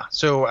 Yeah.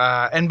 So,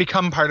 and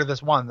become part of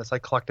this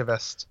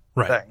collectivist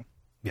thing.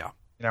 Yeah.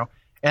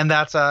 And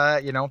that's,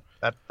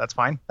 that's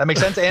fine. That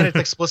makes sense. And it's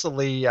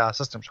explicitly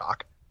System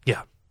Shock.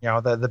 Yeah.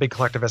 The big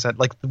collectivist,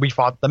 we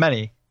fought the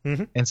many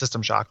in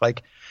System Shock.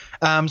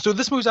 So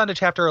this moves on to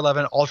chapter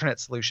 11, alternate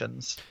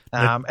solutions.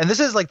 And this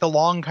is the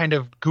long kind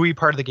of gooey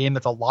part of the game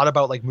that's a lot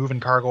about moving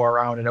cargo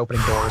around and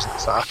opening doors and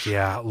stuff.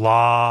 Yeah. A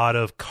lot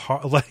of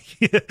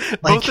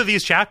both of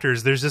these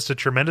chapters, there's just a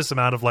tremendous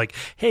amount of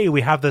hey,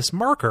 we have this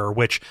marker,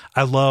 which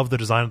I love the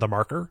design of the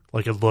marker.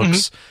 It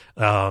looks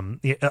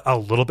a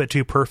little bit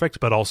too perfect,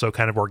 but also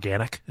kind of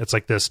organic. It's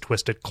this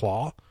twisted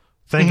claw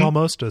thing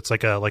almost. It's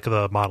like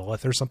the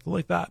monolith or something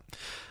like that.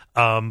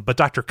 But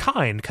Dr.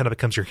 Kyne kind of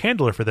becomes your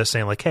handler for this,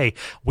 saying hey,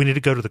 we need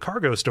to go to the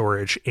cargo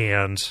storage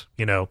and,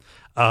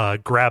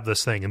 grab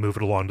this thing and move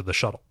it along to the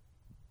shuttle.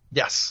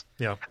 Yes.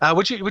 Yeah.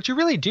 Which you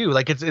really do.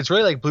 It's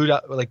really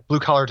blue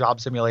collar job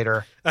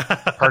simulator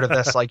part of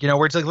this,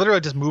 where it's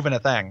literally just moving a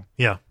thing.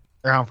 Yeah.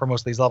 Around for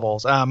most of these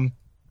levels.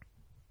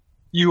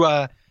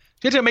 You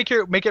get to make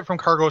it from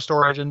cargo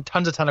storage, and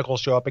tons of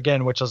tentacles show up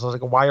again, which is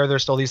why are there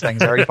still these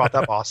things? I already fought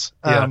that boss.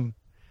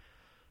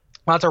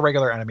 Lots of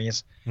regular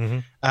enemies.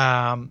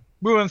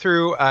 Moving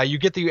through, you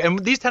get and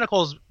these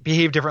tentacles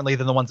behave differently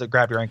than the ones that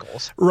grab your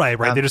ankles. Right.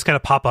 They just kind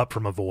of pop up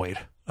from a void.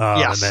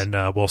 Yes. And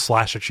then we'll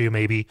slash at you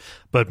maybe,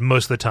 but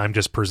most of the time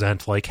just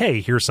present hey,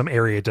 here's some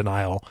area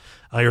denial.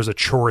 Here's a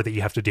chore that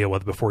you have to deal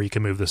with before you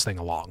can move this thing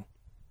along.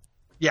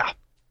 Yeah.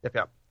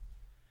 Yep.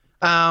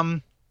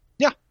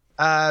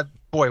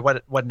 Boy,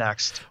 what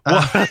next?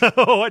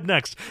 What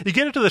next? You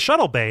get into the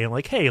shuttle bay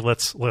and hey,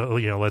 let's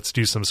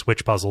do some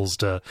switch puzzles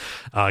to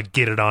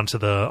get it onto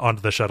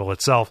the shuttle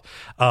itself.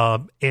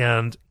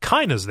 And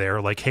Kyne is there.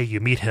 Hey,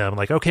 you meet him.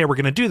 Okay, we're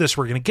gonna do this.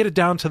 We're gonna get it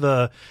down to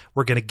the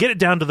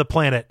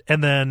planet.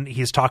 And then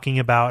he's talking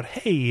about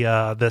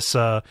this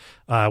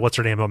what's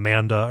her name,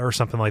 Amanda or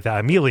something like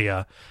that,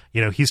 Amelia.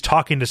 He's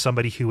talking to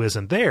somebody who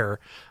isn't there.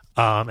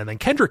 And then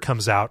Kendrick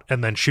comes out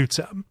and then shoots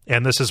him.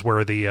 And this is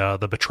where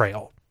the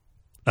betrayal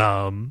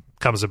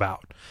comes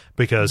about,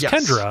 because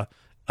Kendra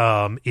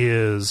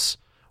is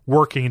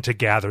working to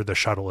gather the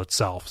shuttle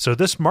itself. So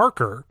this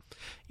marker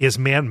is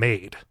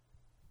man-made.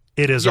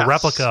 It is a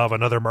replica of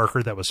another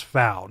marker that was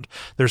found.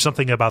 There's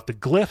something about the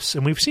glyphs,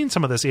 and we've seen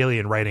some of this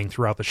alien writing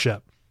throughout the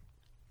ship.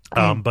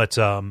 But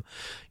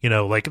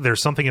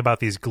there's something about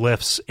these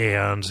glyphs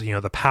and,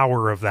 the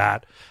power of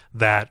that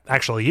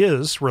actually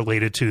is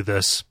related to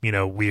this,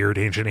 weird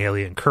ancient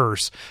alien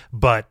curse.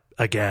 But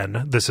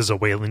again, this is a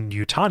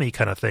Weyland-Yutani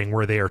kind of thing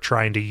where they are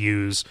trying to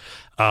use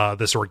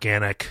this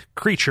organic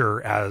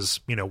creature as,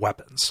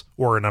 weapons,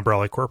 or an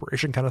Umbrella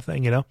Corporation kind of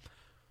thing, Do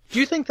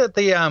you think that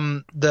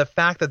the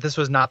fact that this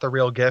was not the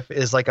real GIF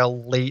is a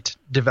late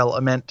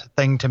development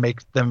thing to make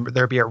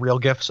there be a real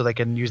GIF so they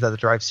can use that to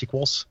drive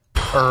sequels?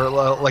 Or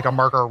a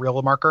marker, a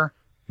real marker?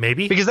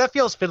 Maybe. Because that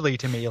feels fiddly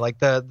to me.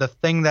 The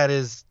thing that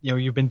is,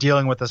 you've been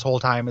dealing with this whole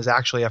time is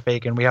actually a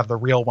fake, and we have the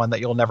real one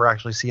that you'll never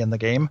actually see in the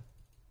game.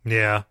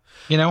 Yeah.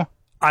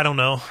 I don't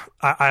know.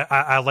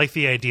 I like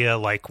the idea.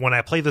 Like when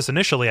I played this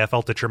initially, I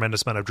felt a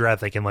tremendous amount of dread,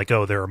 thinking like,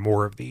 oh, there are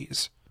more of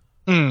these.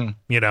 You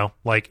know,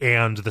 like,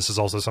 and this is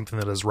also something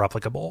that is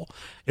replicable.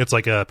 It's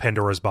like a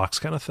Pandora's box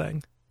kind of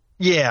thing.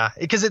 Yeah,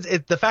 because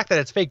the fact that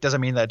it's fake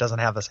doesn't mean that it doesn't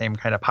have the same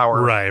kind of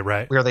power.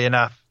 Right. Weirdly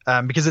enough,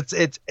 because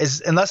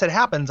it's unless it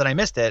happens and I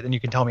missed it, and you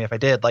can tell me if I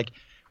did. Like,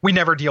 we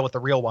never deal with the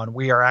real one.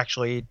 We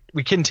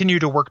continue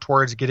to work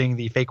towards getting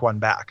the fake one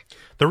back.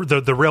 The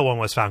real one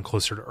was found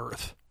closer to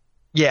Earth.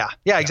 Yeah,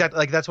 exactly.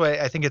 Like that's why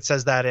I think it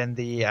says that in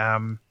the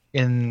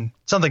in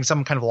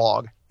some kind of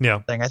log. Yeah.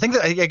 Thing. I think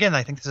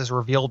this is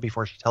revealed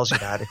before she tells you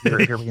that if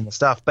you're reading the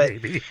stuff. But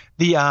Maybe.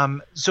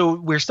 So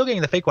we're still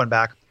getting the fake one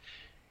back.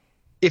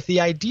 If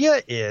the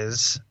idea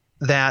is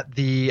that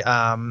the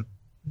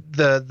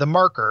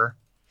marker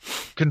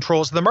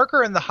controls the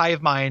marker and the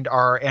hive mind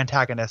are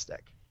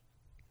antagonistic,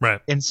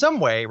 right? In some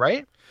way,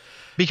 right?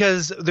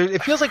 Because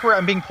it feels like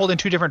I'm being pulled in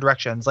two different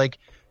directions. Like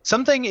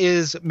something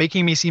is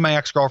making me see my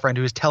ex-girlfriend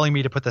who is telling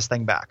me to put this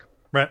thing back.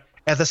 Right.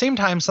 At the same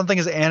time, something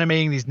is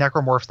animating these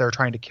necromorphs that are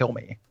trying to kill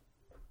me.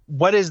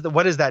 What is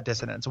that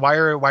dissonance?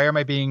 Why am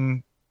I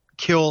being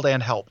killed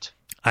and helped?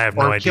 I have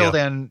no idea. Or killed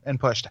and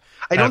pushed.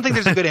 I don't think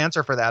there's a good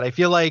answer for that. I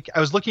feel like I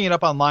was looking it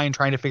up online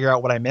trying to figure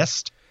out what I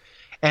missed.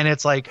 And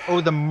it's like,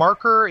 oh, the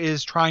marker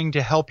is trying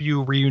to help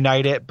you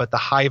reunite it, but the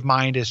hive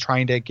mind is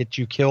trying to get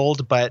you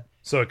killed. But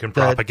so it can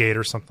propagate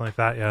or something like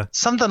that. Yeah.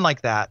 Something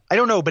like that. I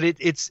don't know, but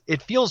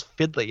it feels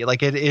fiddly.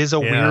 Like it is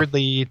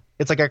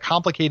it's like a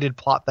complicated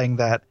plot thing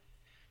that,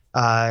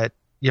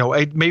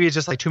 maybe it's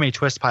just like too many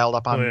twists piled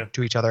up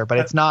to each other, but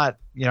it's not,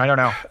 I don't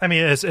know. I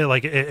mean,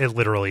 it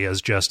literally is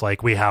just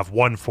like we have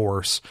one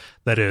force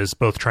that is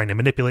both trying to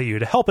manipulate you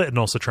to help it and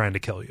also trying to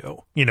kill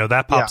you.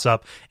 That pops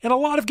up in a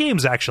lot of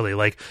games, actually.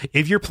 Like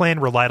if your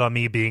plan relied on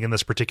me being in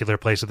this particular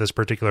place at this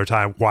particular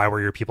time, why were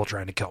your people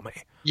trying to kill me?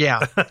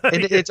 Yeah.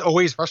 It's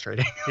always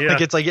frustrating. Yeah.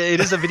 It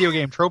is a video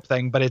game trope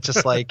thing, but it's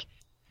just like,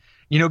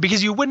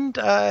 because you wouldn't,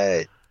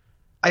 I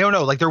don't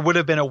know, like there would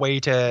have been a way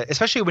to,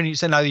 especially when you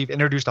said now you've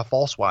introduced a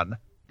false one,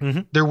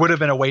 there would have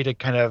been a way to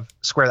kind of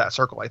square that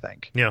circle, I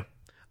think. Yeah.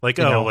 Like,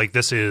 like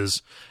this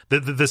is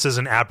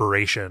an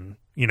aberration,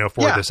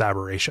 for this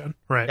aberration.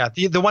 Right.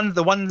 Yeah. The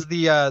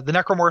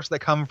necromorphs that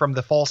come from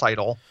the false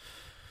idol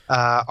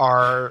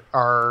are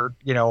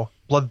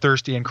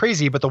bloodthirsty and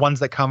crazy, but the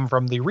ones that come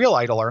from the real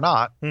idol are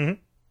not, and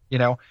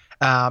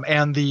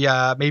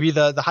maybe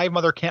the hive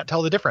mother can't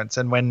tell the difference.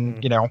 And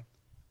when,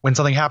 when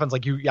something happens,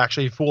 like you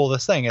actually fool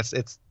this thing, it's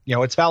it's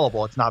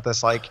fallible. It's not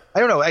this like, I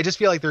don't know. I just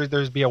feel like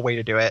there's be a way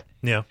to do it.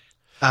 Yeah.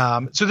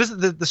 So this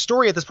the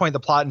story at this point,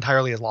 the plot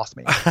entirely has lost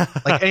me.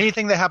 Like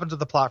anything that happens with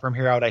the plot from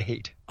here out, I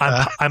hate.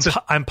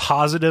 I'm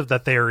positive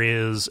that there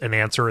is an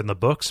answer in the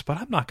books, but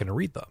I'm not going to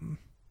read them.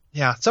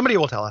 Yeah. Somebody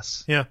will tell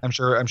us. Yeah. I'm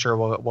sure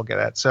we'll get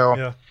it. So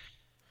yeah.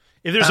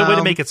 If there's a way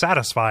to make it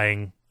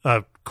satisfying,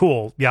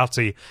 cool.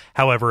 Yahtzee.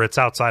 However, it's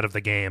outside of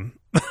the game.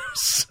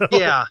 So.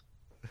 Yeah.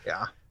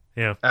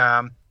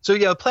 So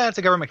the planet's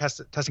a government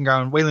testing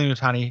ground.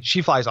 Weyland-Yutani,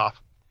 she flies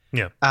off.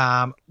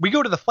 Yeah. We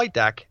go to the flight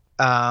deck,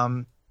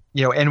 and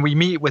we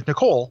meet with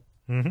Nicole,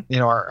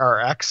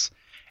 our ex,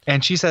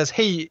 and she says,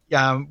 "Hey,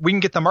 we can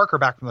get the marker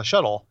back from the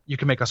shuttle. You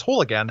can make us whole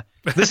again."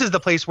 This is the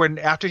place where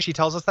after she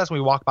tells us this, when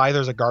we walk by,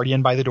 there's a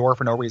guardian by the door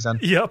for no reason.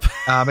 Yep.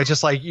 It's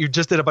just like, you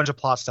just did a bunch of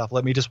plot stuff.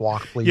 Let me just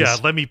walk, please. Yeah,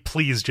 let me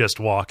please just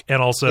walk. And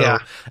also,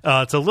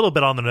 it's a little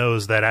bit on the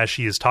nose that as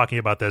she is talking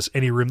about this,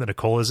 any room that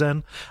Nicole is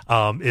in,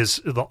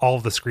 all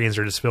of the screens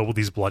are just filled with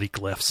these bloody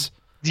glyphs.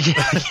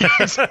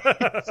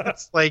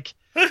 It's like,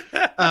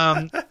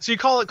 so you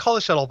call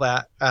the shuttle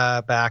back.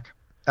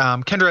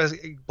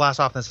 Kendra blasts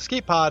off in this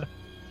escape pod,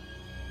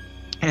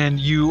 and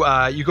you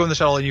go in the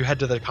shuttle and you head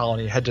to the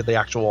colony, head to the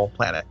actual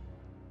planet.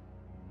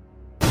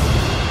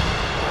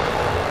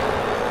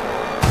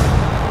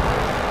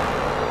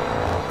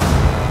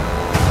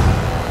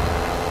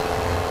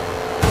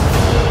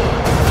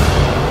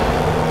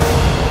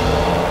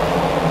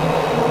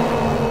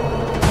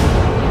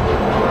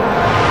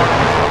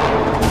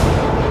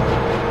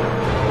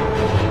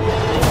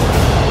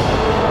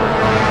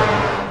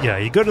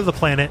 You go to the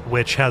planet,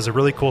 which has a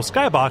really cool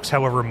skybox.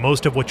 However,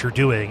 most of what you're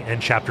doing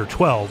in Chapter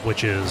 12,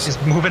 which is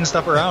moving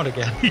stuff around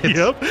again.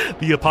 Yep,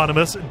 the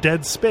eponymous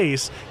dead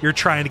space. You're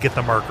trying to get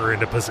the marker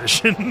into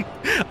position,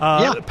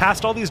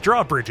 past all these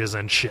drawbridges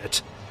and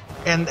shit.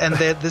 And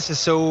this is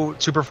so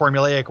super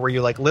formulaic, where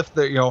you like lift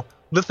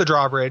the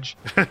drawbridge,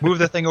 move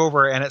the thing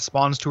over, and it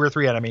spawns 2 or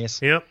 3 enemies.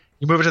 Yep.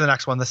 You move it to the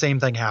next one, the same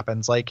thing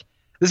happens. Like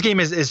this game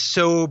is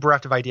so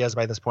bereft of ideas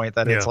by this point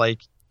that it's like,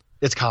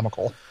 it's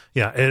comical.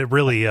 Yeah, it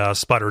really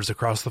sputters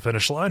across the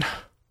finish line.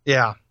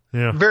 Yeah,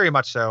 very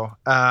much so.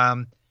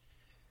 Continue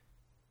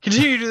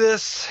to do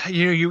this.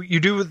 You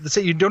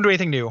don't do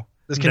anything new.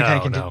 This kind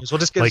of continues. We'll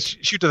just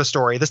shoot to the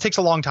story. This takes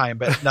a long time,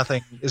 but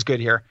nothing is good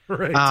here.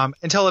 Right.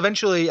 Until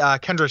eventually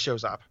Kendra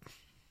shows up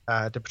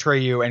to betray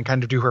you and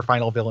kind of do her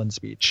final villain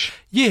speech.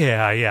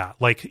 Yeah.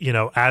 Like,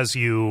 as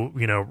you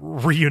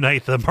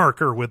reunite the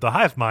marker with the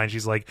hive mind,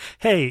 she's like,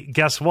 hey,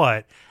 guess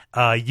what?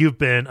 you've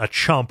been a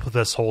chump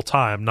this whole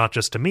time, not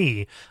just to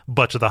me,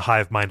 but to the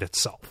hive mind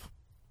itself.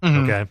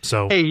 Okay,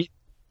 so hey,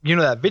 you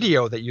know that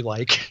video that you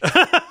like?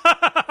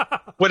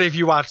 What if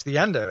you watch the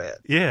end of it?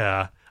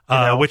 Yeah,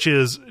 which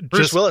is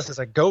Bruce Willis is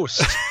a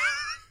ghost.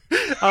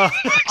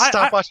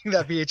 Stop watching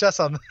that VHS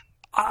on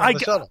the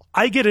shuttle.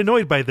 I get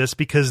annoyed by this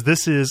because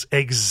this is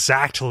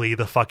exactly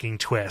the fucking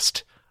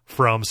twist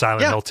from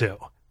Silent Hill 2.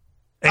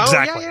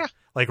 Exactly.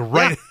 Like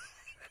right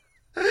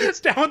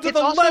it's down to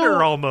the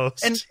letter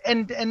almost.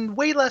 And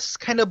way less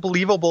kind of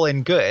believable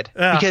and good.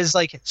 Because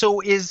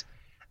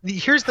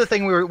here's the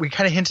thing we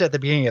kind of hinted at the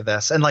beginning of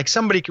this, and like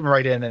somebody can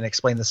write in and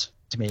explain this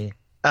to me.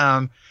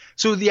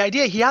 So the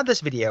idea, he had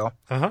this video.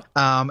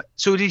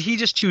 So did he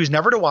just choose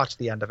never to watch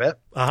the end of it?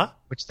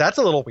 Which that's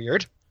a little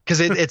weird because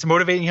it's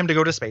motivating him to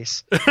go to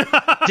space.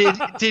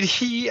 Did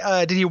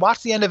he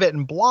watch the end of it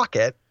and block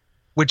it?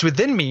 Which would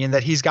then mean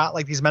that he's got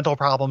like these mental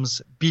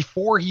problems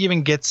before he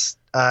even gets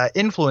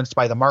influenced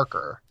by the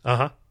marker.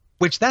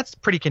 Which that's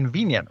pretty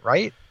convenient,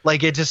 right?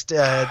 Like it just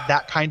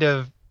that kind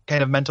of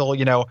mental,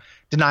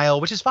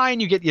 denial, which is fine.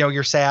 You get,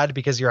 you're sad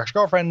because your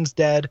ex-girlfriend's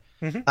dead.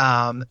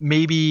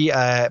 Maybe,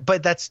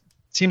 but that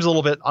seems a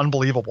little bit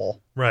unbelievable,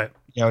 right?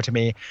 To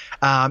me,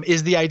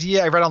 is the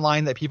idea I read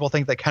online that people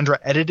think that Kendra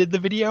edited the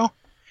video,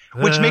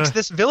 which makes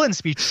this villain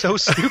speech so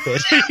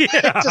stupid.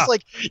 Just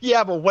like,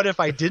 but what if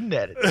I didn't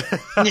edit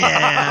it?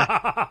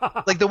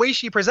 Like the way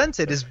she presents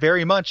it is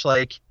very much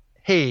like,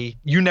 hey,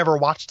 you never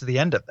watched the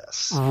end of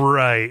this,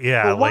 right?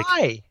 Yeah, well,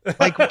 why?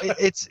 Like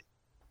it's,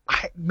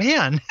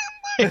 man.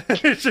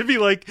 It should be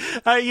like,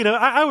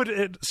 I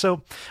would.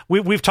 So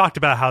we've talked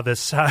about how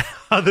this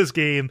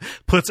game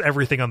puts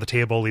everything on the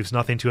table, leaves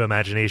nothing to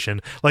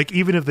imagination. Like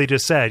even if they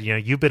just said,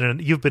 you've been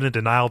in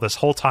denial this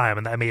whole time,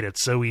 and that made it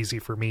so easy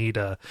for me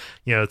to,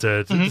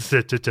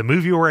 to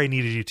move you where I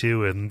needed you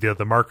to, and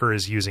the marker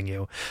is using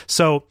you.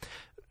 So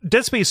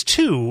Dead Space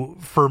 2,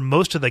 for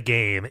most of the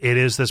game, it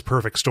is this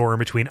perfect storm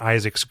between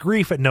Isaac's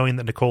grief at knowing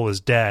that Nicole is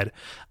dead,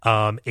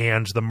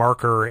 and the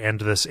marker and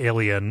this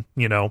alien,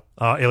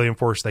 alien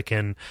force that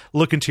can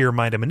look into your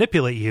mind and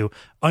manipulate you,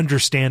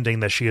 understanding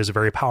that she is a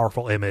very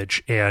powerful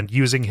image and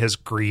using his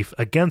grief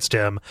against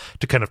him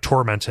to kind of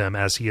torment him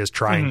as he is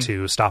trying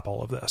to stop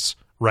all of this,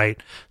 right?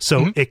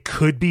 So it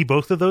could be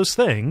both of those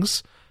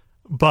things,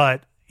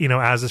 but,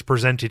 as is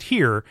presented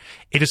here,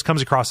 it just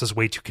comes across as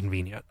way too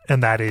convenient,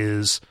 and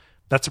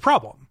that's a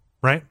problem,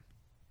 right?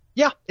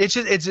 Yeah,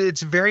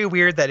 it's very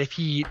weird that if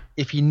he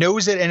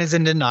knows it and is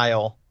in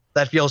denial,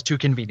 that feels too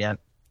convenient.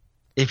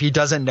 If he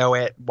doesn't know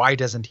it, why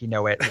doesn't he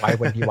know it? Why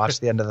wouldn't he watch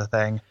the end of the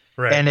thing?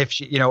 Right. And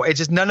if it's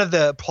just none of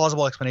the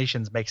plausible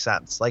explanations make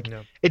sense. Like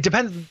it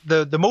depends.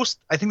 The most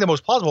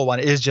plausible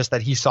one is just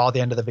that he saw the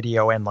end of the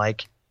video and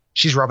like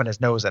she's rubbing his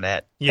nose in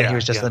it, and he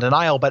was just in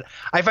denial. But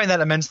I find that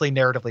immensely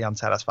narratively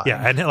unsatisfying.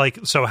 Yeah, and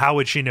like, so how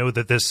would she know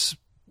that this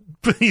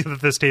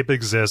tape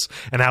exists,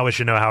 and how would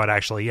she know how it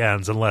actually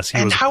ends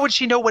how would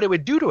she know what it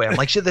would do to him?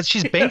 Like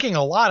she's banking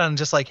a lot on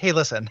just like, hey,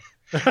 listen,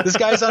 this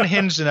guy's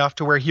unhinged enough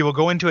to where he will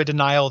go into a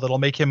denial that'll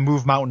make him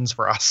move mountains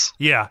for us.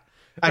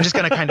 I'm just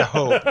going to kind of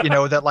hope,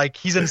 that like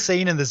he's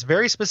insane in this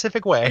very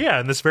specific way.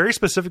 In this very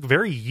specific,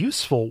 very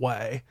useful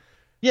way.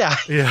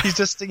 He's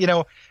just,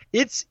 it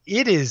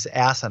is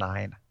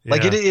asinine.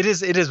 Like it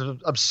is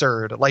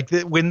absurd. Like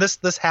when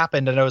this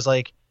happened, and I was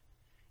like,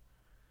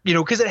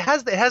 because it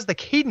has the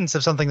cadence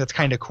of something that's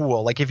kind of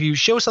cool. Like if you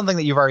show something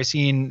that you've already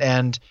seen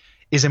and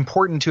is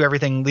important to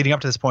everything leading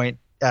up to this point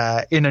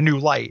in a new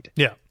light.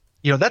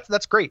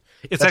 That's great.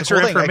 It's that's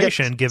extra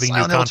information giving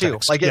you context. Too.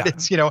 Like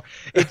it's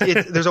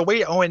there's a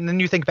way. And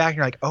then you think back and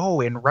you're like,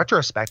 in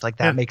retrospect, like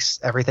that makes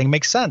everything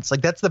make sense.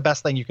 Like that's the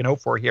best thing you can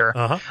hope for here.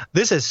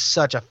 This is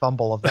such a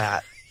fumble of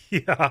that.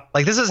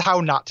 Like this is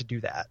how not to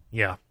do that.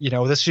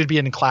 This should be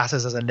in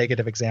classes as a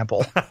negative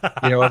example,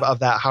 of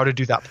that, how to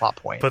do that plot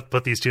point. But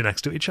put these two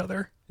next to each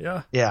other.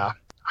 I'm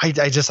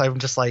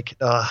just like,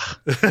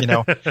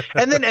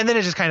 and then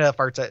it just kind of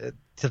farts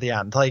to the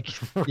end. Like,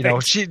 you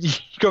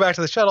go back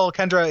to the shuttle.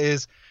 Kendra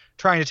is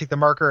trying to take the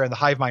marker, and the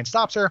hive mind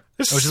stops her.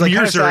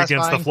 Smears her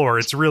against the floor.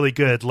 It's really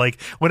good.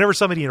 Like whenever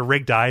somebody in a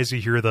rig dies, you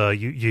hear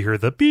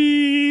the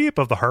beep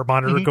of the heart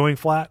monitor going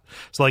flat.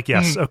 It's like,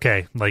 yes,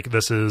 okay, like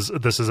this is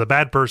a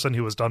bad person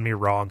who has done me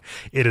wrong.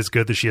 It is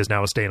good that she is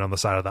now a stain on the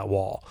side of that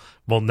wall.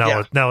 Well,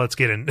 now let's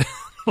get in.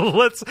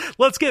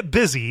 let's get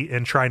busy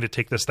in trying to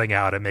take this thing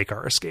out and make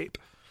our escape.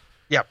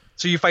 Yeah.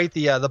 So you fight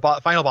the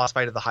final boss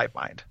fight of the hive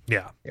mind.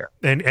 Yeah.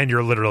 And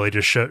you're literally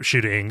just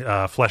shooting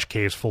flesh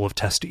caves full of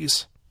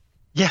testes.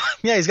 Yeah,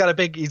 he's got a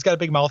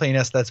big mouth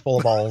anus that's full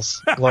of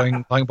balls,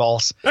 glowing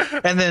balls,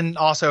 and then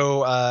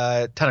also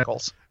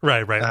tentacles.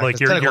 Right. Like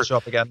tentacles show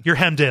up again. You're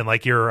hemmed in,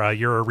 like your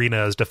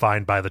arena is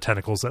defined by the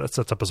tentacles that it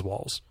sets up as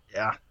walls.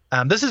 Yeah,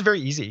 this is very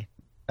easy.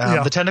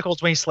 The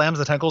tentacles, when he slams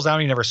the tentacles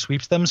down, he never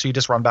sweeps them, so you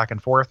just run back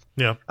and forth.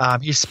 Yeah.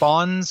 He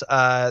spawns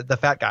the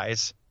fat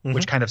guys,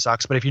 which kind of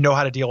sucks, but if you know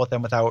how to deal with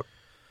them without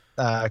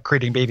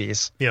creating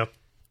babies, and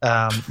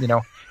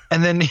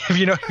then if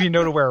you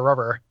know to wear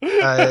rubber.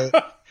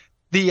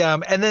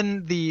 And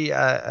then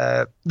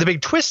the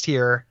big twist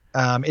here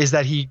is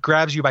that he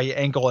grabs you by your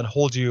ankle and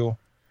holds you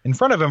in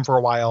front of him for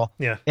a while.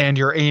 Yeah. And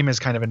your aim is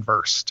kind of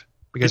inversed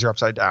because you're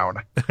upside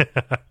down.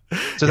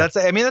 So that's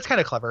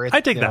kind of clever. I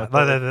dig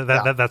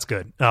that. That's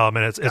good. And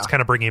it's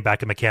kind of bringing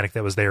back a mechanic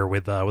that was there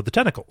with the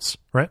tentacles,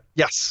 right?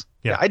 Yes.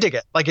 Yeah. I dig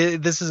it. Like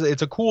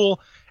it's a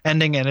cool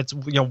ending, and it's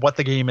what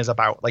the game is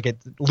about. Like it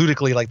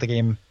ludically, like the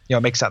game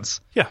makes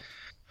sense. Yeah.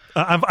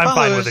 I'm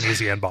fine with an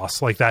easy end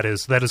boss. Like that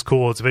is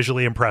cool. It's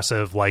visually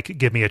impressive. Like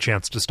give me a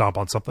chance to stomp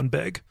on something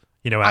big.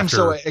 After, I'm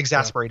so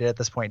exasperated at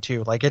this point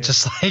too. Like it's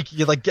just like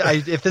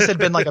if this had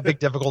been like a big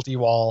difficulty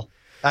wall,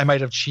 I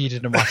might have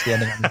cheated and watched the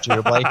ending on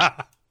YouTube.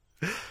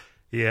 Like,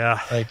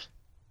 yeah. Like,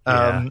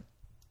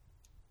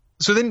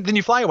 so then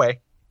you fly away.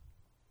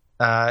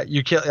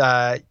 You kill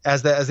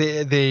as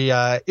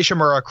the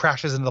Ishimura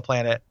crashes into the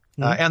planet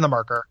and the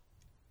marker.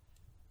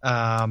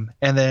 And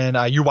then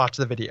you watch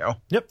the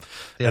video. Yep.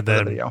 And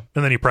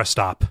then you press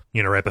stop,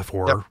 right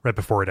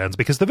before it ends,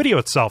 because the video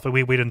itself,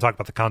 we didn't talk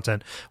about the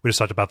content. We just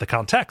talked about the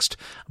context,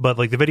 but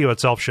like the video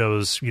itself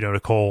shows,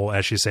 Nicole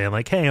as she's saying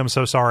like, "Hey, I'm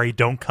so sorry.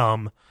 Don't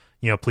come,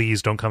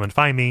 please don't come and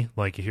find me.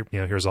 Like,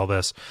 here's all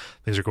this.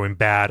 Things are going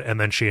bad."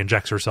 And then she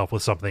injects herself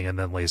with something and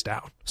then lays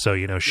down. So,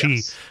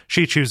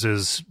 she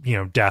chooses,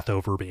 death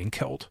over being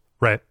killed.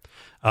 Right.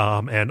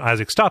 And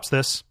Isaac stops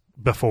this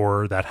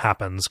before that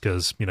happens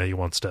because, he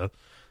wants to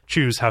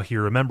choose how he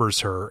remembers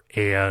her,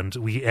 and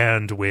we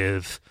end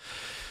with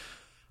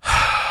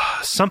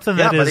something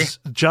that is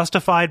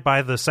justified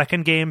by the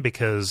second game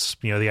because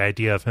the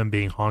idea of him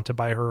being haunted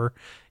by her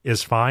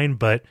is fine,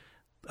 but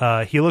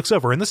he looks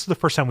over, and this is the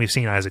first time we've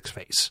seen Isaac's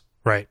face,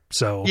 right?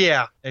 So he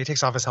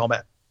takes off his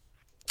helmet.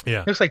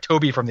 Yeah, looks like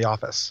Toby from The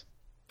Office.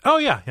 Oh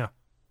yeah.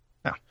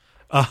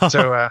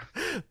 So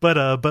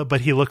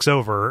but he looks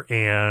over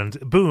and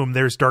boom,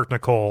 there's Dark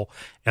Nicole,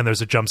 and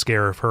there's a jump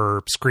scare of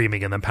her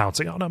screaming and then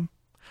pouncing on him.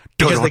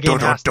 Because the game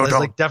is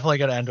like definitely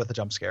going to end with a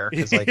jump scare.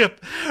 Because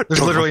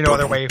there's literally no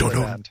other way for it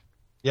to end.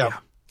 Yeah.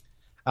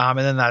 And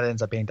then that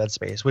ends up being Dead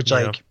Space, which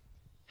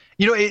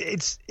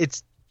it's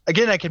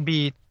again, I can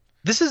be.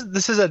 This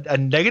is a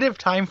negative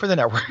time for the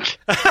network,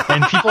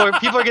 and people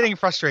are getting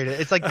frustrated.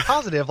 It's like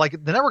positive, like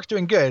the network's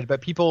doing good,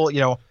 but people,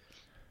 we're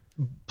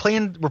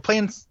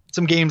playing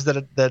some games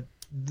that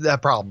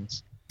have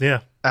problems.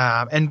 Yeah.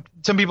 And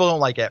some people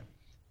don't like it.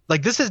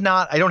 Like this is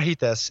not. I don't hate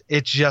this.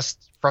 It's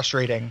just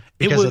frustrating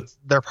because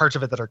there are parts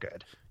of it that are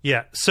good.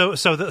 Yeah. So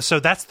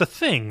that's the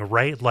thing,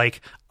 right?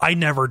 Like I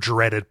never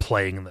dreaded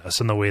playing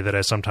this in the way that I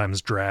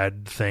sometimes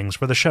dread things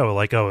for the show.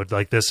 Like, oh,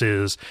 like this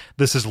is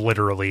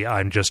literally,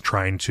 I'm just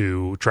trying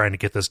to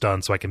get this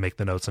done so I can make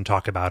the notes and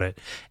talk about it.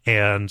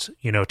 And,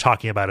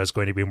 talking about it is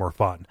going to be more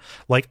fun.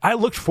 Like I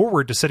looked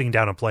forward to sitting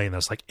down and playing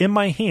this. Like in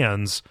my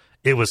hands,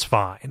 it was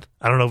fine.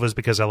 I don't know if it was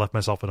because I left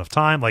myself enough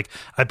time. Like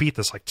I beat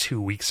this like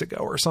 2 weeks ago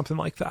or something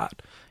like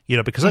that,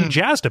 because I'm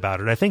jazzed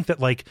about it. I think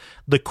that like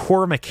the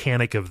core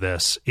mechanic of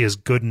this is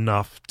good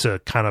enough to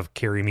kind of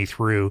carry me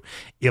through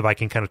if I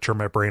can kind of turn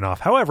my brain off.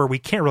 However, we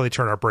can't really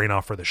turn our brain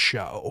off for the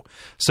show.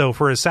 So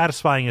for as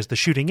satisfying as the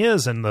shooting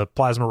is and the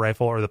plasma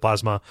rifle or the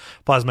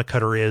plasma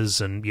cutter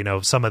is, and,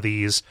 some of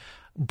these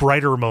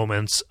brighter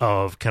moments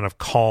of kind of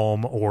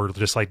calm or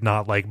just like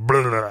not like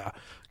blah, blah, blah,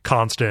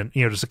 constant,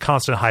 just a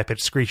constant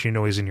high-pitched screeching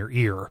noise in your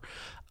ear.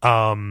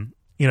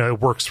 It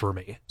works for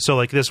me. So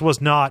like this was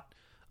not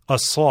a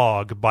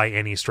slog by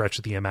any stretch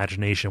of the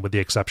imagination, with the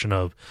exception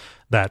of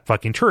that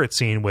fucking turret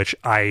scene, which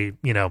I,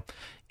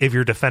 if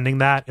you're defending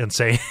that and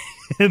saying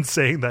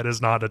that is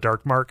not a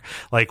dark mark,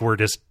 like we're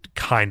just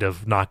kind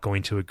of not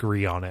going to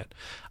agree on it.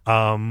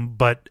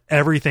 But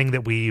everything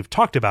that we've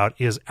talked about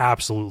is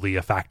absolutely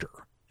a factor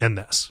in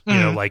this.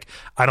 Like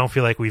I don't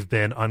feel like we've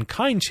been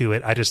unkind to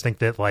it. I just think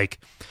that like,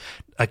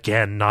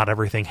 again, not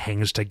everything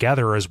hangs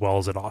together as well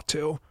as it ought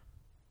to.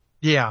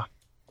 Yeah.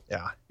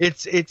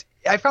 It's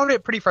I found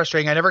it pretty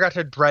frustrating. I never got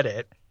to dread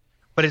it,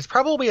 but it's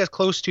probably as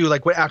close to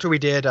like what after we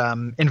did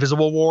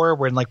Invisible War,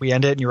 when like we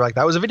ended and you were like,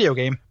 that was a video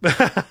game.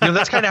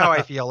 That's kind of how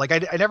I feel. Like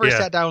I never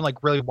sat down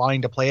like really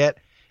wanting to play it.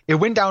 It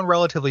went down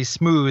relatively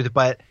smooth,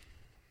 but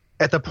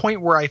at the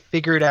point where I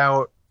figured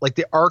out like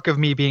the arc of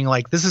me being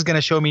like, this is going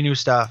to show me new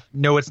stuff.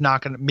 No, it's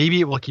not going to. Maybe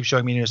it will keep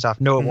showing me new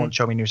stuff. No, it won't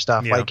show me new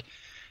stuff. Yeah. Like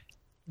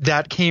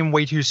that came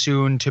way too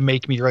soon to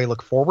make me really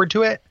look forward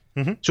to it.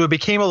 Mm-hmm. So it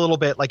became a little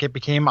bit like, it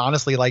became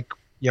honestly like,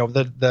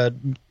 the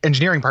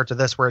engineering parts of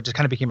this where it just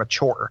kind of became a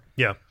chore.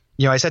 Yeah.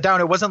 I sat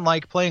down. It wasn't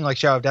like playing like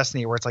Shadow of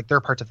Destiny where it's like there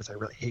are parts of this I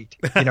really hate.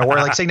 Or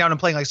like sitting down and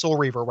playing like Soul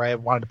Reaver where I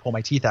wanted to pull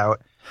my teeth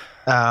out.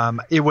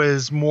 It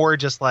was more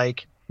just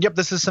like, yep,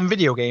 this is some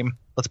video game.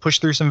 Let's push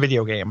through some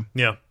video game.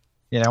 Yeah.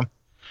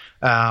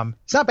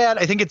 It's not bad.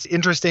 I think it's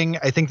interesting.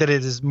 I think that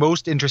it is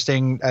most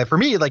interesting for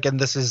me. Like, and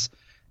this is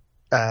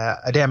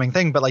a damning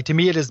thing, but like to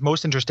me, it is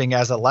most interesting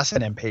as a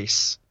lesson in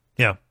pace.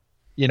 Yeah.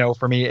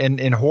 For me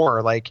in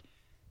horror, like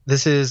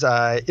this is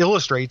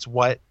illustrates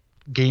what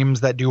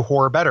games that do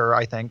horror better.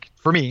 I think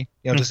for me,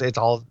 just it's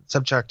all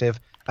subjective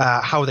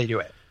how they do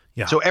it.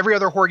 Yeah. So every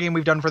other horror game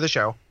we've done for the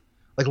show,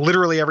 like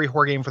literally every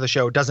horror game for the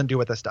show doesn't do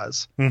what this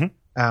does.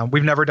 Mm-hmm.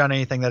 We've never done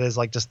anything that is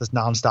like just this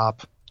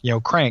nonstop,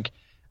 crank.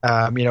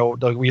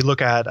 We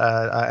look at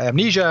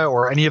Amnesia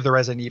or any of the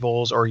Resident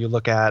Evils, or you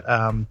look at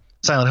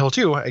Silent Hill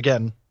 2,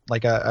 again,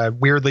 like a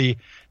weirdly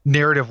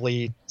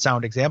narratively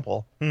sound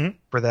example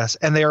for this.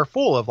 And they are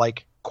full of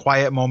like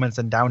quiet moments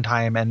and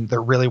downtime, and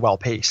they're really well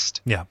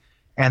paced. Yeah.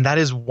 And that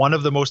is one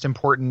of the most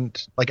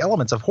important like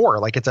elements of horror.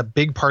 Like it's a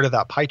big part of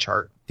that pie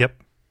chart. Yep.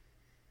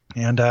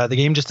 And the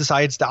game just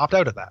decides to opt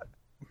out of that.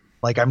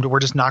 Like we're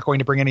just not going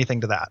to bring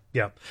anything to that.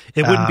 Yeah.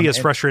 It wouldn't be as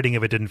frustrating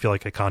if it didn't feel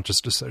like a conscious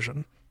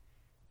decision.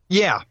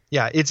 Yeah.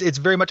 It's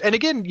very much, and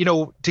again,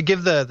 to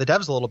give the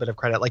devs a little bit of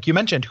credit, like you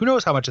mentioned, who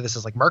knows how much of this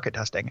is like market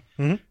testing?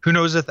 Who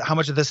knows how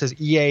much of this is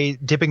EA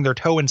dipping their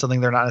toe in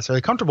something they're not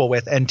necessarily comfortable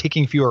with and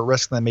taking fewer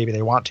risks than maybe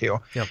they want to.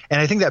 Yep. And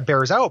I think that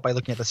bears out by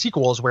looking at the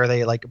sequels, where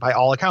they like by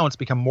all accounts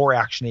become more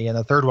actiony, and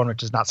the third one,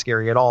 which is not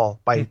scary at all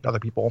by other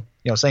people,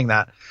 saying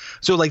that.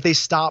 So like they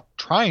stop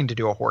trying to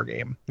do a horror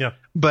game. Yeah.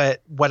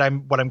 But what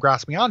I'm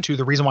grasping onto,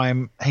 the reason why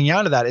I'm hanging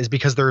on to that is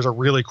because there's a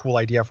really cool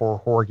idea for a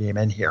horror game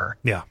in here.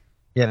 Yeah.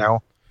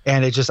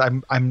 And it just,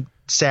 I'm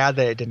sad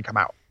that it didn't come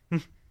out.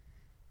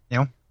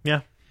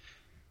 Yeah.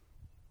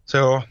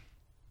 So,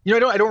 I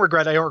don't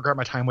regret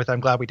my time with it. I'm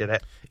glad we did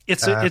it.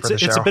 It's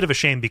a bit of a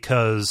shame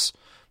because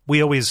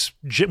we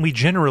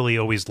generally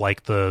always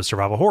like the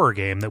survival horror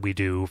game that we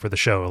do for the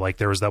show. Like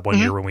there was that one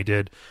year when we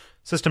did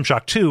System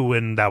Shock 2,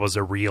 and that was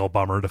a real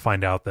bummer to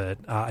find out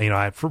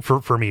that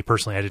for me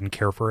personally, I didn't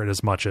care for it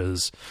as much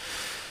as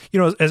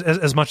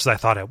as much as I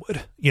thought I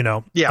would,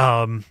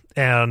 Yeah.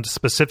 And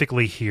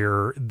specifically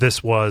here,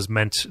 this was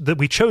meant that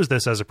we chose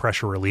this as a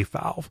pressure relief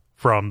valve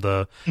from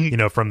the,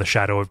 from the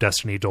Shadow of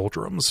Destiny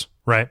doldrums.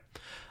 Right.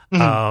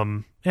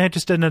 And it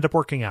just didn't end up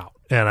working out.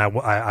 And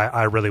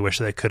I really wish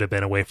that it could have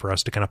been a way for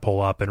us to kind of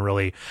pull up and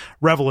really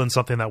revel in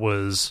something that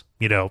was,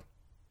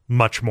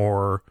 much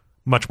more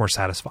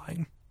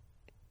satisfying.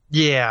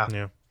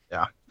 Yeah.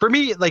 For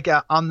me, like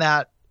on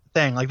that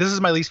thing, like this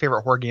is my least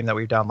favorite horror game that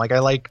we've done. Like I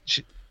like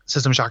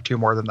System Shock 2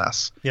 more than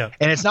this. Yeah.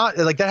 And it's not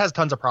like that has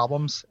tons of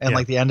problems, and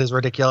like the end is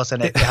ridiculous,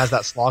 and it has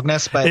that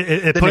slogness, but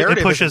it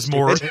pushes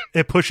more.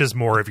 It pushes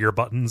more of your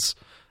buttons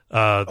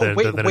than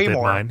way it did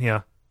more. mine.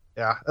 Yeah.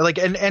 Yeah. Like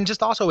and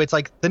just also it's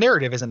like the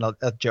narrative isn't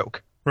a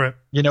joke. Right.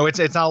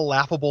 It's not a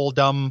laughable,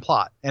 dumb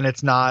plot, and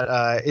it's not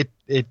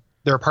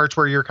there are parts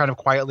where you're kind of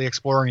quietly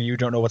exploring and you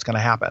don't know what's going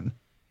to happen,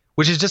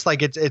 which is just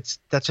like it's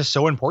that's just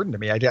so important to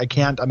me. I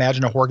can't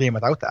imagine a horror game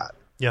without that.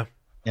 Yeah.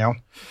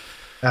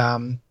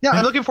 I'm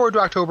looking forward to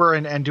October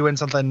and doing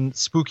something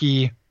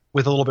spooky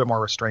with a little bit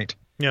more restraint.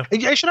 Yeah. I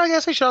guess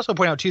I should also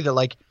point out too that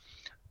like,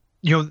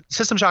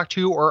 System Shock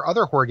 2 or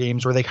other horror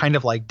games where they kind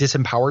of like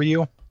disempower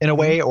you in a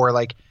way, or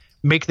like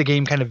make the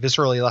game kind of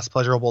viscerally less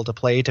pleasurable to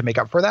play to make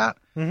up for that.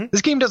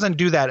 This game doesn't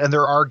do that, and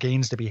there are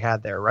gains to be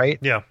had there, right?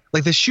 Yeah.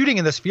 Like the shooting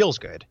in this feels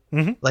good.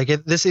 Like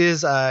this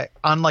is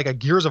on like a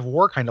Gears of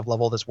War kind of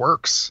level. This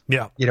works.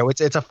 Yeah.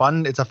 It's a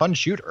fun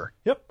shooter.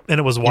 Yep. And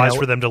it was wise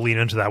for them to lean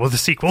into that with the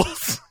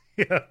sequels.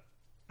 Yeah.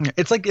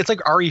 It's like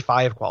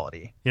RE5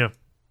 quality. Yeah.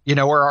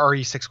 Or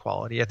RE6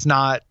 quality. It's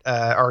not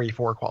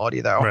RE4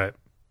 quality though. Right.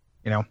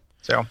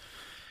 So.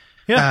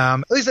 Yeah.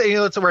 At least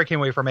that's where I came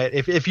away from it.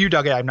 If you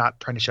dug it, I'm not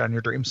trying to shit on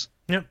your dreams.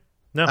 Yeah.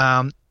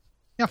 No.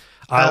 Yeah.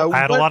 I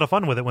had a lot of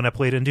fun with it when I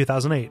played it in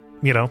 2008.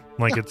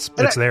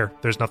 It's there.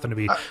 There's nothing to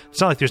be.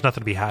 It's not like there's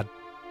nothing to be had.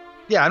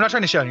 Yeah, I'm not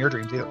trying to shit on your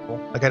dreams either.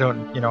 Like I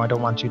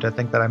don't want you to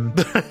think that I'm.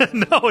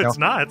 No, it's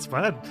not. It's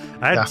fine.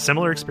 I had a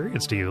similar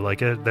experience to you. Like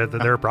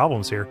there are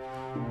problems here.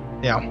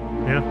 Yeah.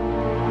 Yeah.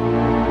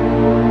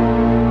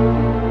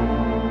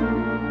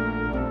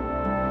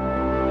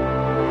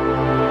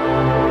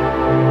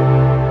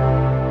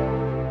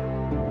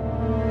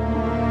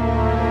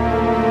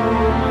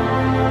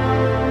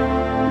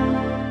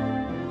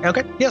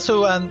 Okay. Yeah.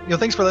 So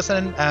thanks for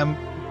listening.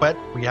 But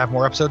we have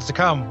more episodes to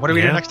come. What do we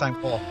do next time,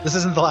 Cole? This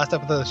isn't the last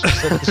episode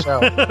of the show.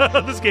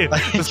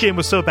 This game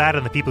was so bad,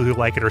 and the people who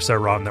like it are so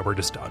wrong that we're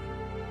just done.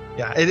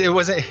 Yeah, it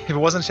wasn't. If it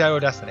wasn't Shadow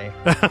of Destiny,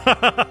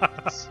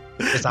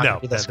 it's not going to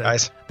be this,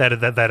 guys.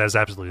 That is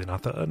absolutely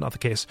not the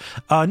case.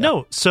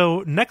 No.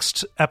 So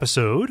next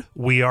episode,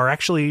 we are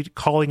actually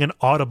calling an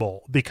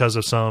audible because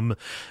of some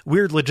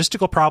weird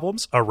logistical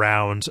problems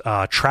around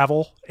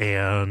travel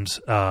and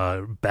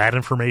bad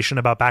information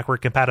about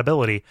backward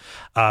compatibility.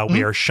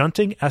 We are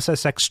shunting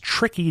SSX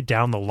Tricky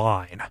down the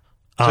line.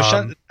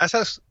 So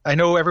I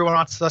know everyone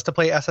wants us to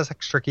play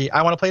SSX Tricky.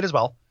 I want to play it as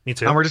well. Me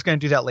too. And we're just going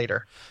to do that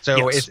later.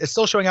 So it's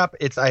still showing up.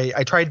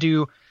 I tried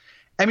to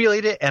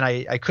emulate it, and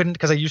I couldn't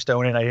because I used to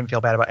own it, and I didn't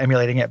feel bad about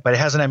emulating it. But it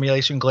has an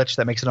emulation glitch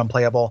that makes it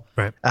unplayable.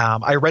 Right.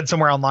 I read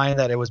somewhere online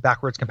that it was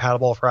backwards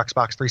compatible for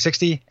Xbox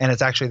 360, and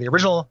it's actually the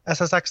original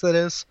SSX that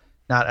is,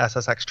 not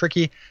SSX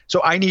Tricky.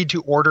 So I need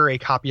to order a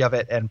copy of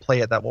it and play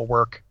it that will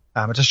work.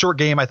 It's a short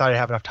game. I thought I'd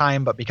have enough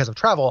time, but because of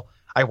travel,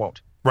 I won't.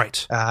 Right.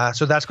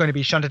 So that's going to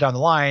be shunted down the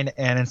line,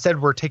 and instead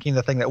we're taking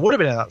the thing that would have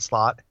been in that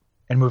slot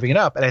and moving it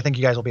up, and I think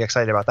you guys will be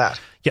excited about that.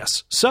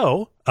 Yes.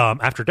 So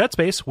after Dead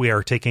Space, we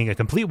are taking a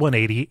complete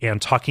 180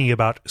 and talking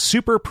about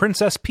Super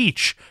Princess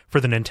Peach for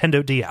the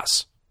Nintendo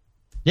DS.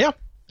 Yeah.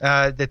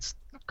 It's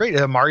great.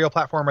 A Mario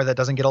platformer that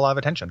doesn't get a lot of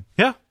attention.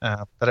 Yeah.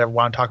 That I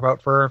want to talk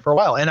about for a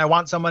while. And I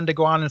want someone to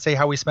go on and say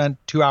how we spent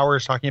 2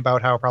 hours talking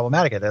about how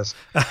problematic it is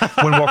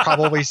when we'll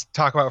probably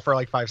talk about it for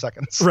like 5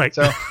 seconds. Right.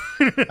 So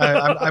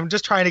I'm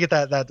just trying to get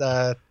that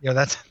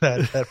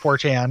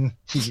 4chan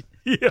heat.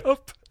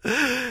 Yep.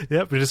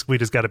 We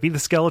just got to be the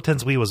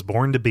skeletons we was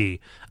born to be.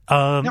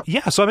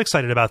 Yeah. So I'm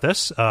excited about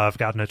this. I've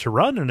gotten it to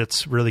run, and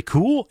it's really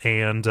cool.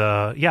 And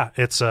it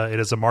is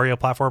a Mario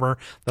platformer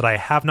that I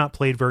have not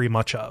played very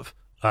much of,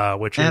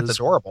 which is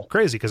adorable,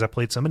 crazy because I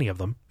played so many of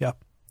them. Yeah.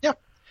 Yeah.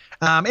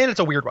 And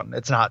it's a weird one.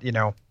 It's not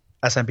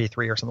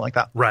SMP3 or something like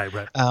that. Right.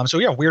 So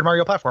yeah, weird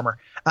Mario platformer.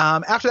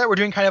 After that, we're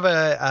doing kind of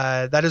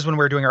that is when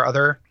we're doing our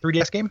other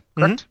 3DS game,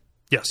 correct? Mm-hmm.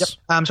 Yes.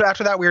 Yep. So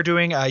after that, we're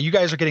doing. You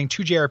guys are getting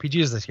 2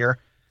 JRPGs this year.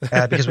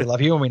 Because we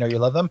love you and we know you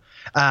love them.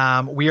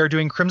 We are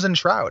doing Crimson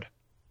Shroud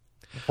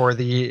for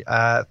the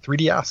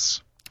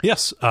 3DS.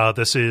 Yes,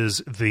 this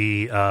is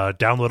the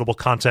downloadable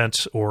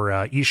content or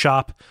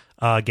eShop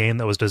game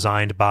that was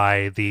designed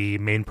by the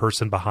main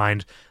person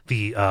behind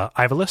the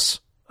Ivalice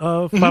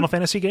of Final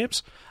Fantasy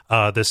games.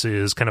 This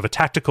is kind of a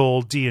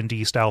tactical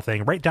D&D style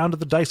thing, right down to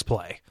the dice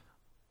play.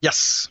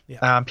 Yes.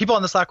 Yeah. People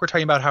on the Slack were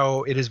talking about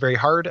how it is very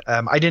hard.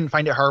 I didn't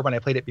find it hard when I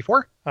played it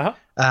before.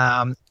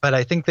 But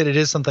I think that it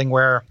is something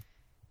where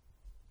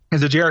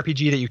it's a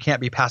JRPG that you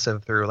can't be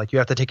passive through. Like, you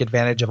have to take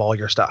advantage of all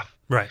your stuff.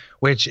 Right.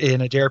 Which in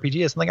a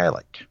JRPG is something I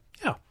like.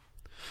 Yeah.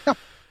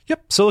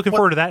 Yep. So looking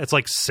forward to that. It's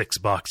like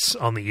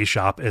 $6 on the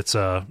eShop.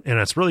 And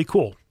it's really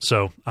cool.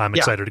 So I'm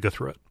excited to go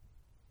through it.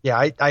 Yeah,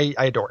 I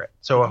adore it.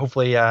 So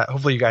hopefully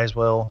you guys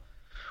will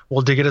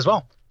dig it as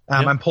well.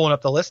 I'm pulling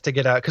up the list to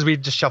get because we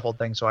just shuffled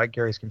things, so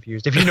Gary's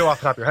confused. If you know off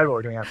the top of your head what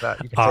we're doing after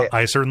that, you can say it.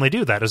 I certainly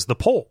do. That is the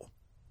poll.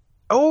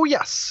 Oh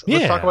yes.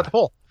 Let's talk about the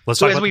poll.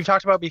 We've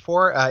talked about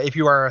before, if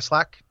you are a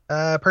Slack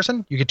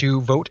person, you get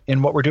to vote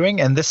in what we're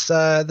doing. And this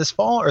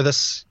fall or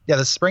this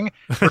spring,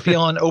 we're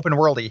feeling open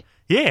worldy.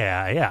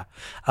 Yeah.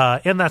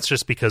 And that's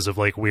just because of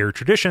like weird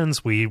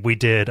traditions. We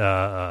did,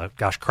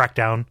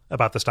 Crackdown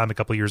about this time a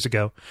couple years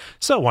ago.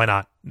 So why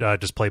not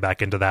just play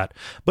back into that?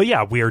 But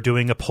yeah, we are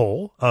doing a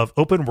poll of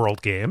open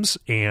world games.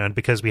 And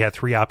because we had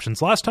 3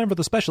 options last time for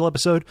the special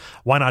episode,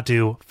 why not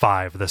do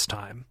 5 this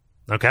time?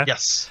 Okay.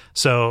 Yes.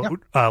 So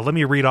let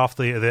me read off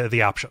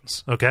the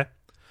options. Okay.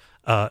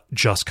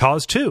 Just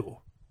Cause 2,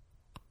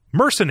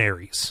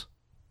 Mercenaries,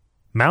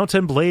 Mount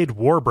and Blade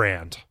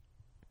Warbrand,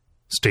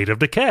 State of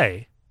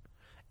Decay,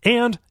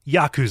 and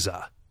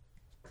Yakuza.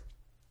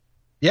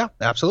 Yeah,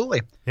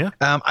 absolutely. Yeah.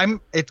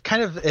 It's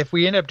kind of, if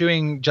we end up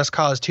doing Just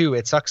Cause 2,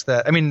 it sucks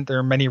that, there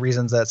are many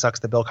reasons that it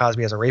sucks that Bill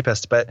Cosby is a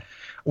rapist, but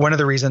one of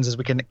the reasons is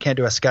we can't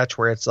do a sketch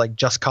where it's like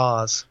Just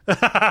Cause.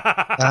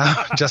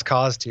 Just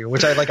Cause 2,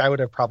 which I would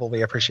have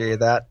probably appreciated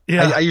that.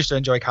 Yeah. I used to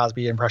enjoy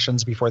Cosby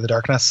impressions before the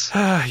darkness.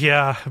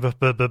 Yeah,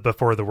 but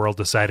before the world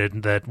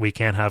decided that we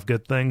can't have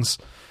good things.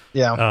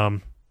 Yeah.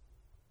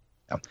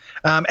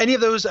 Any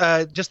of those,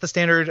 just the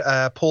standard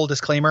poll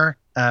disclaimer,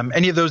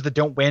 any of those that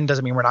don't win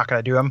doesn't mean we're not going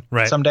to do them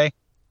someday.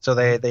 So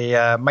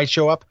they might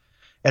show up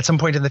at some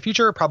point in the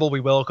future, probably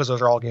will, because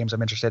those are all games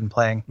I'm interested in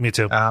playing. Me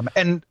too.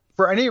 And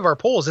for any of our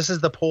polls, this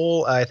is the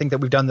poll I think that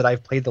we've done that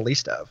I've played the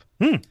least of.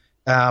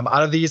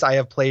 Out of these, I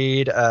have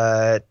played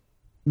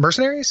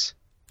Mercenaries.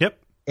 Yep.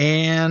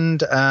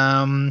 And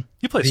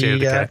you played State of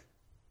Decay.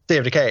 State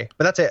of Decay,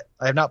 but that's it.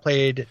 I have not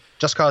played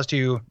Just Cause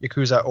 2,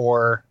 Yakuza,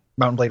 or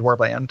Mount and Blade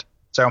Warbrand.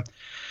 So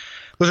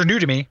those are new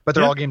to me, but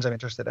they're all games I'm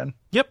interested in.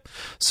 Yep.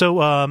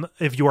 So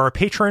if you are a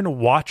patron,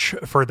 watch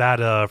for that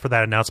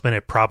announcement.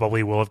 It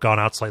probably will have gone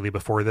out slightly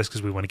before this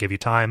because we want to give you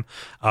time.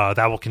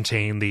 That will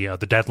contain the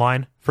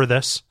deadline for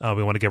this.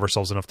 We want to give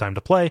ourselves enough time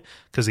to play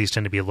because these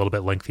tend to be a little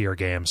bit lengthier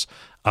games.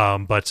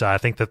 But I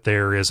think that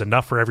there is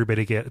enough for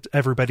everybody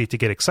to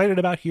get excited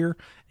about here,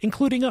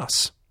 including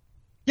us.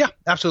 Yeah,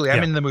 absolutely.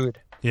 I'm in the mood.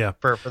 Yeah,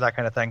 for that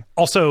kind of thing.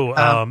 Also,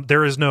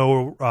 there is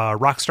no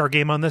Rockstar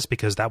game on this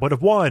because that would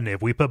have won.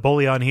 If we put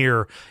Bully on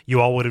here,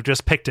 you all would have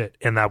just picked it,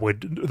 and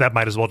that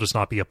might as well just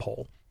not be a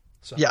poll.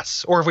 So.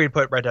 Yes, or if we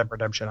put Red Dead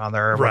Redemption on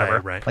there or whatever.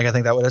 Right. Like, I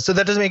think that would. So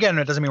that doesn't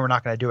mean we're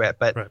not going to do it,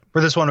 but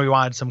for this one, we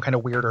wanted some kind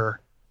of weirder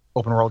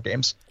open world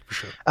games. For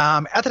sure.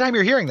 At the time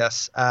you're hearing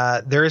this,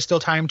 there is still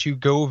time to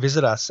go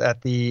visit us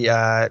at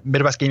the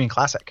Midwest Gaming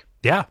Classic.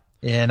 Yeah.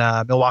 In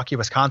Milwaukee,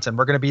 Wisconsin.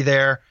 We're going to be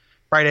there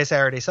Friday,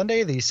 Saturday,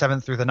 Sunday, the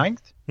 7th through the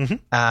 9th,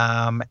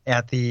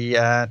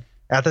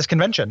 at this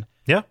convention.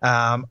 Yeah.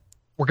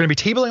 We're going to be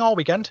tabling all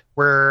weekend.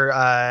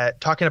 We're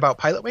talking about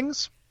Pilot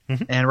Wings,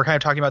 and we're kind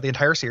of talking about the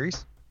entire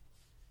series.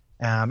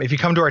 If you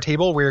come to our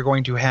table, we're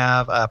going to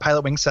have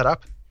Pilot Wings set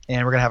up,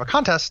 and we're going to have a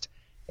contest.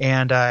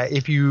 And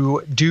if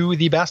you do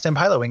the best in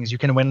Pilot Wings, you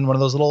can win one of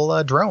those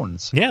little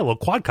drones. Yeah, a little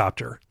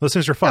quadcopter. Those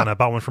things are fun. Yeah. I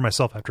bought one for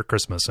myself after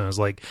Christmas, and I was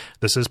like,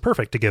 this is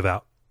perfect to give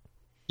out.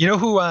 You know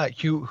who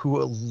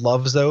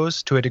loves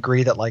those to a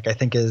degree that I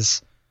think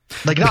is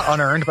not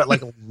unearned, but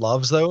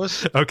loves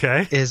those.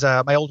 Okay, is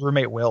my old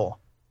roommate Will.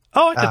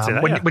 Oh, I could say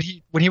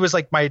that. When he was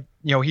my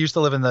he used to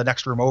live in the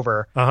next room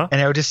over, and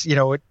I would just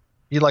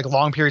He like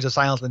long periods of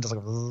silence and just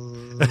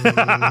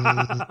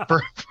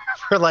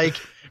like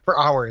for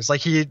hours.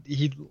 Like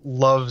he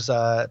loves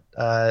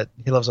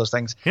those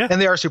things. Yeah.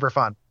 And they are super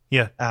fun.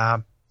 Yeah.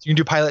 So you can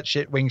do pilot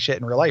shit, wing shit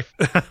in real life.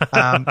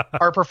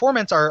 Our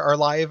performance, our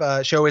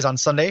live show is on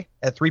Sunday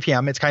at 3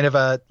 p.m. It's kind of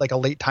a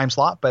late time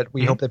slot, but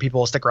we hope that people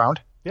will stick around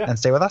and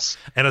stay with us.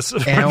 And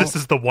this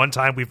is the one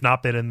time we've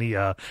not been in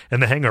the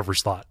hangover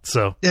slot.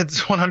 So it's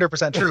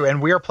 100% true.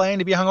 And we are planning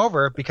to be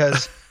hungover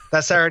because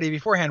that Saturday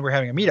beforehand, we're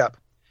having a meetup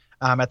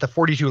at the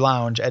 42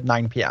 Lounge at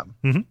 9 p.m.,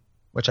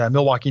 which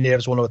Milwaukee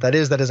natives will know what that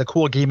is. That is a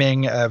cool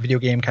gaming video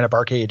game kind of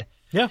arcade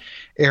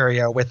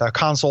area with a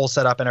console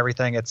set up and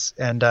everything.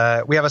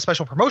 We have a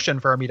special promotion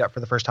for our meetup for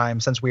the first time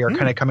since we are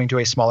kind of coming to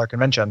a smaller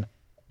convention,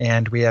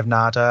 and we have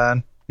not,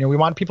 we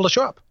want people to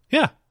show up.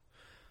 Yeah.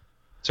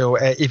 So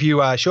if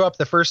you show up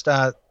the first,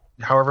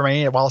 however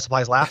many while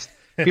supplies last,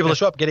 people to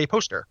show up, get a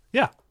poster.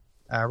 Yeah.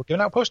 We're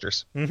giving out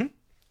posters. Mm-hmm.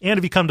 And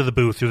if you come to the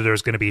booth,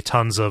 there's going to be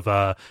tons of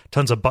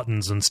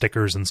buttons and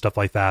stickers and stuff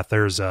like that.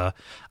 There's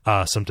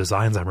some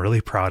designs I'm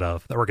really proud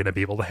of that we're going to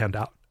be able to hand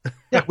out.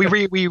 Yeah,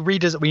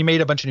 we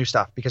made a bunch of new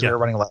stuff because we were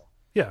running low.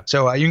 Yeah.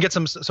 So you can get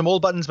some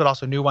old buttons, but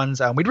also new ones.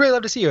 We'd really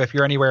love to see you if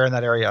you're anywhere in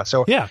that area.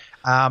 So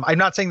I'm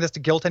not saying this to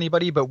guilt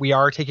anybody, but we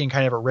are taking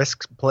kind of a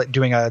risk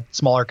doing a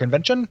smaller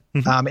convention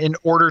in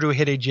order to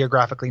hit a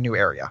geographically new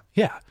area.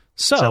 Yeah.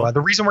 So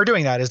the reason we're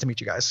doing that is to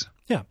meet you guys.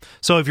 Yeah.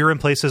 So if you're in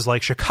places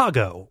like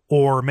Chicago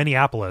or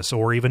Minneapolis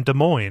or even Des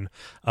Moines,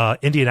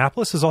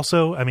 Indianapolis is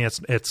also, I mean,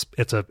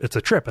 it's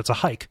a trip. It's a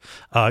hike.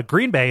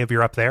 Green Bay, if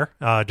you're up there,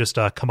 just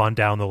come on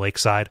down the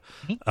lakeside.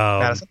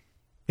 Madison.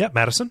 Yeah.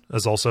 Madison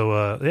is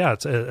also,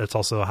 it's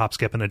also a hop,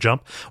 skip, and a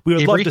jump. We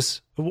would Avery?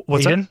 love to,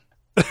 what's Aiden?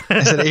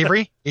 Is it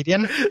Avery?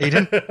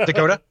 Aiden?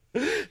 Dakota?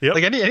 Yep.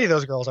 Like any of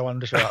those girls, I want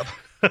them to show up.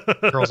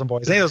 Girls and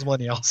boys, any of those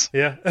millennials.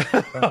 Yeah.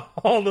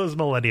 All those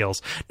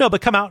millennials. No,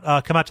 but come out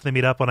to the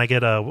meetup. When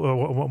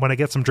I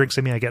get some drinks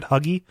in me, I get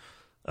huggy.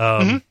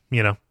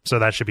 So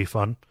that should be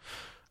fun.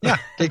 Yeah.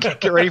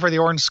 Get ready for the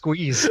orange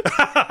squeeze.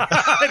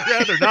 I'd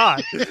rather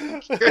not. Here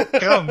it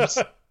comes.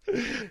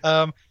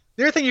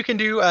 The other thing you can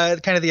do,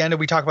 kind of the end, and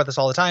we talk about this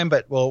all the time,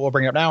 but we'll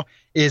bring it up now,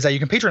 is you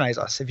can patronize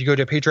us. If you go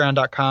to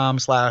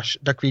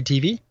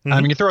patreon.com/DuckFeedTV, you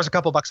can throw us a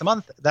couple bucks a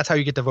month. That's how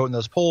you get to vote in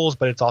those polls,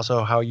 but it's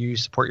also how you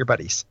support your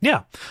buddies.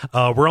 Yeah.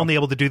 We're only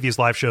able to do these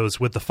live shows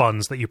with the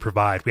funds that you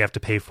provide. We have to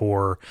pay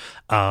for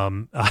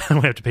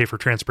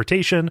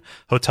transportation,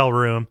 hotel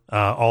room,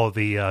 all of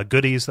the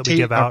goodies that we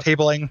give out.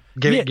 Tabling,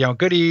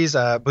 goodies,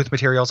 booth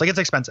materials. Like, it's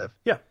expensive.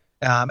 Yeah.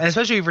 And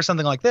especially for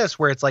something like this,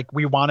 where it's like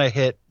we want to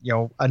hit,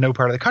 a no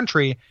part of the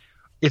country,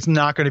 it's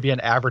not going to be an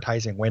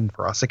advertising win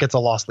for us. Like, it's a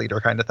loss leader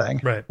kind of thing,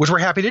 right? Which we're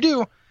happy to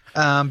do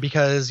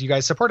because you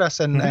guys support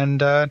us,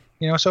 and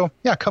so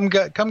yeah, come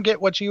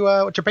get what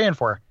you're paying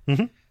for.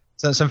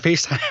 So some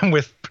FaceTime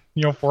with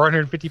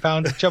 450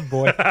 pounds of chub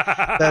boy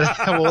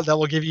that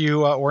will give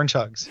you orange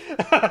hugs.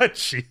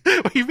 Gee,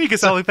 you make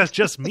it sound like that's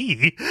just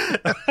me.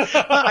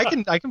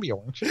 I can be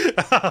orange.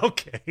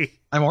 Okay,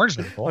 I'm orange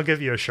now. I'll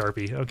give you a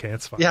Sharpie. Okay,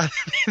 it's fine.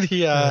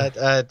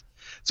 Yeah.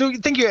 So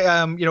thank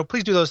you.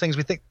 Please do those things.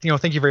 We think,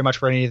 thank you very much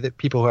for any of the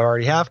people who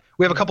already have.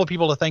 We have a couple of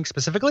people to thank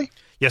specifically.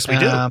 Yes, we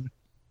do.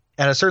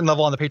 At a certain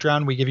level on the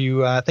Patreon, we give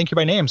you thank you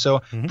by name.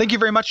 So thank you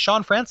very much,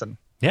 Sean Franson.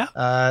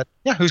 Yeah.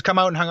 Who's come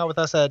out and hung out with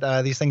us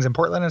at these things in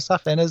Portland and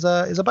stuff, and is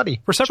a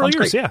buddy for several Sean's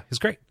years. Great. Yeah, he's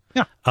great.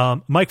 Yeah.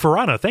 Mike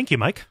Verano, thank you,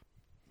 Mike.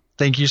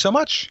 Thank you so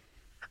much.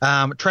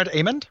 Trent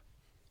Amond,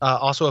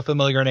 also a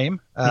familiar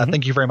name.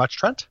 Thank you very much,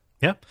 Trent.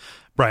 Yeah.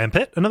 Brian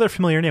Pitt, another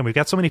familiar name. We've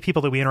got so many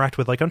people that we interact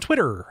with, like on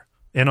Twitter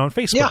and on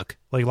Facebook. Yeah.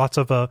 Like lots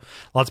of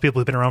people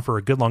who've been around for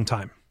a good long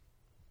time.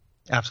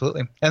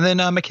 Absolutely. And then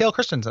Mikhail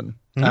Christensen,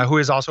 who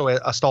is also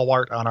a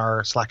stalwart on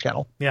our Slack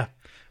channel. Yeah.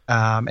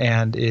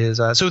 And is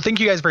so thank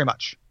you guys very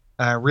much.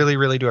 Really,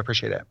 really do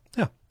appreciate it.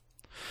 Yeah.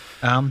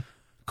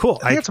 Cool.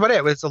 I think that's about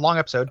it. It's a long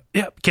episode.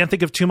 Yeah. Can't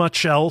think of too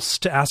much else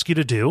to ask you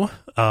to do.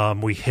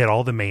 We hit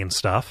all the main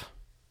stuff.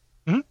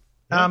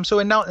 So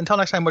until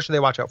next time, what should they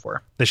watch out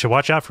for? They should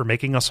watch out for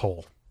making us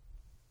whole.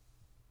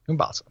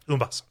 Umbasa.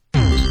 Umbasa.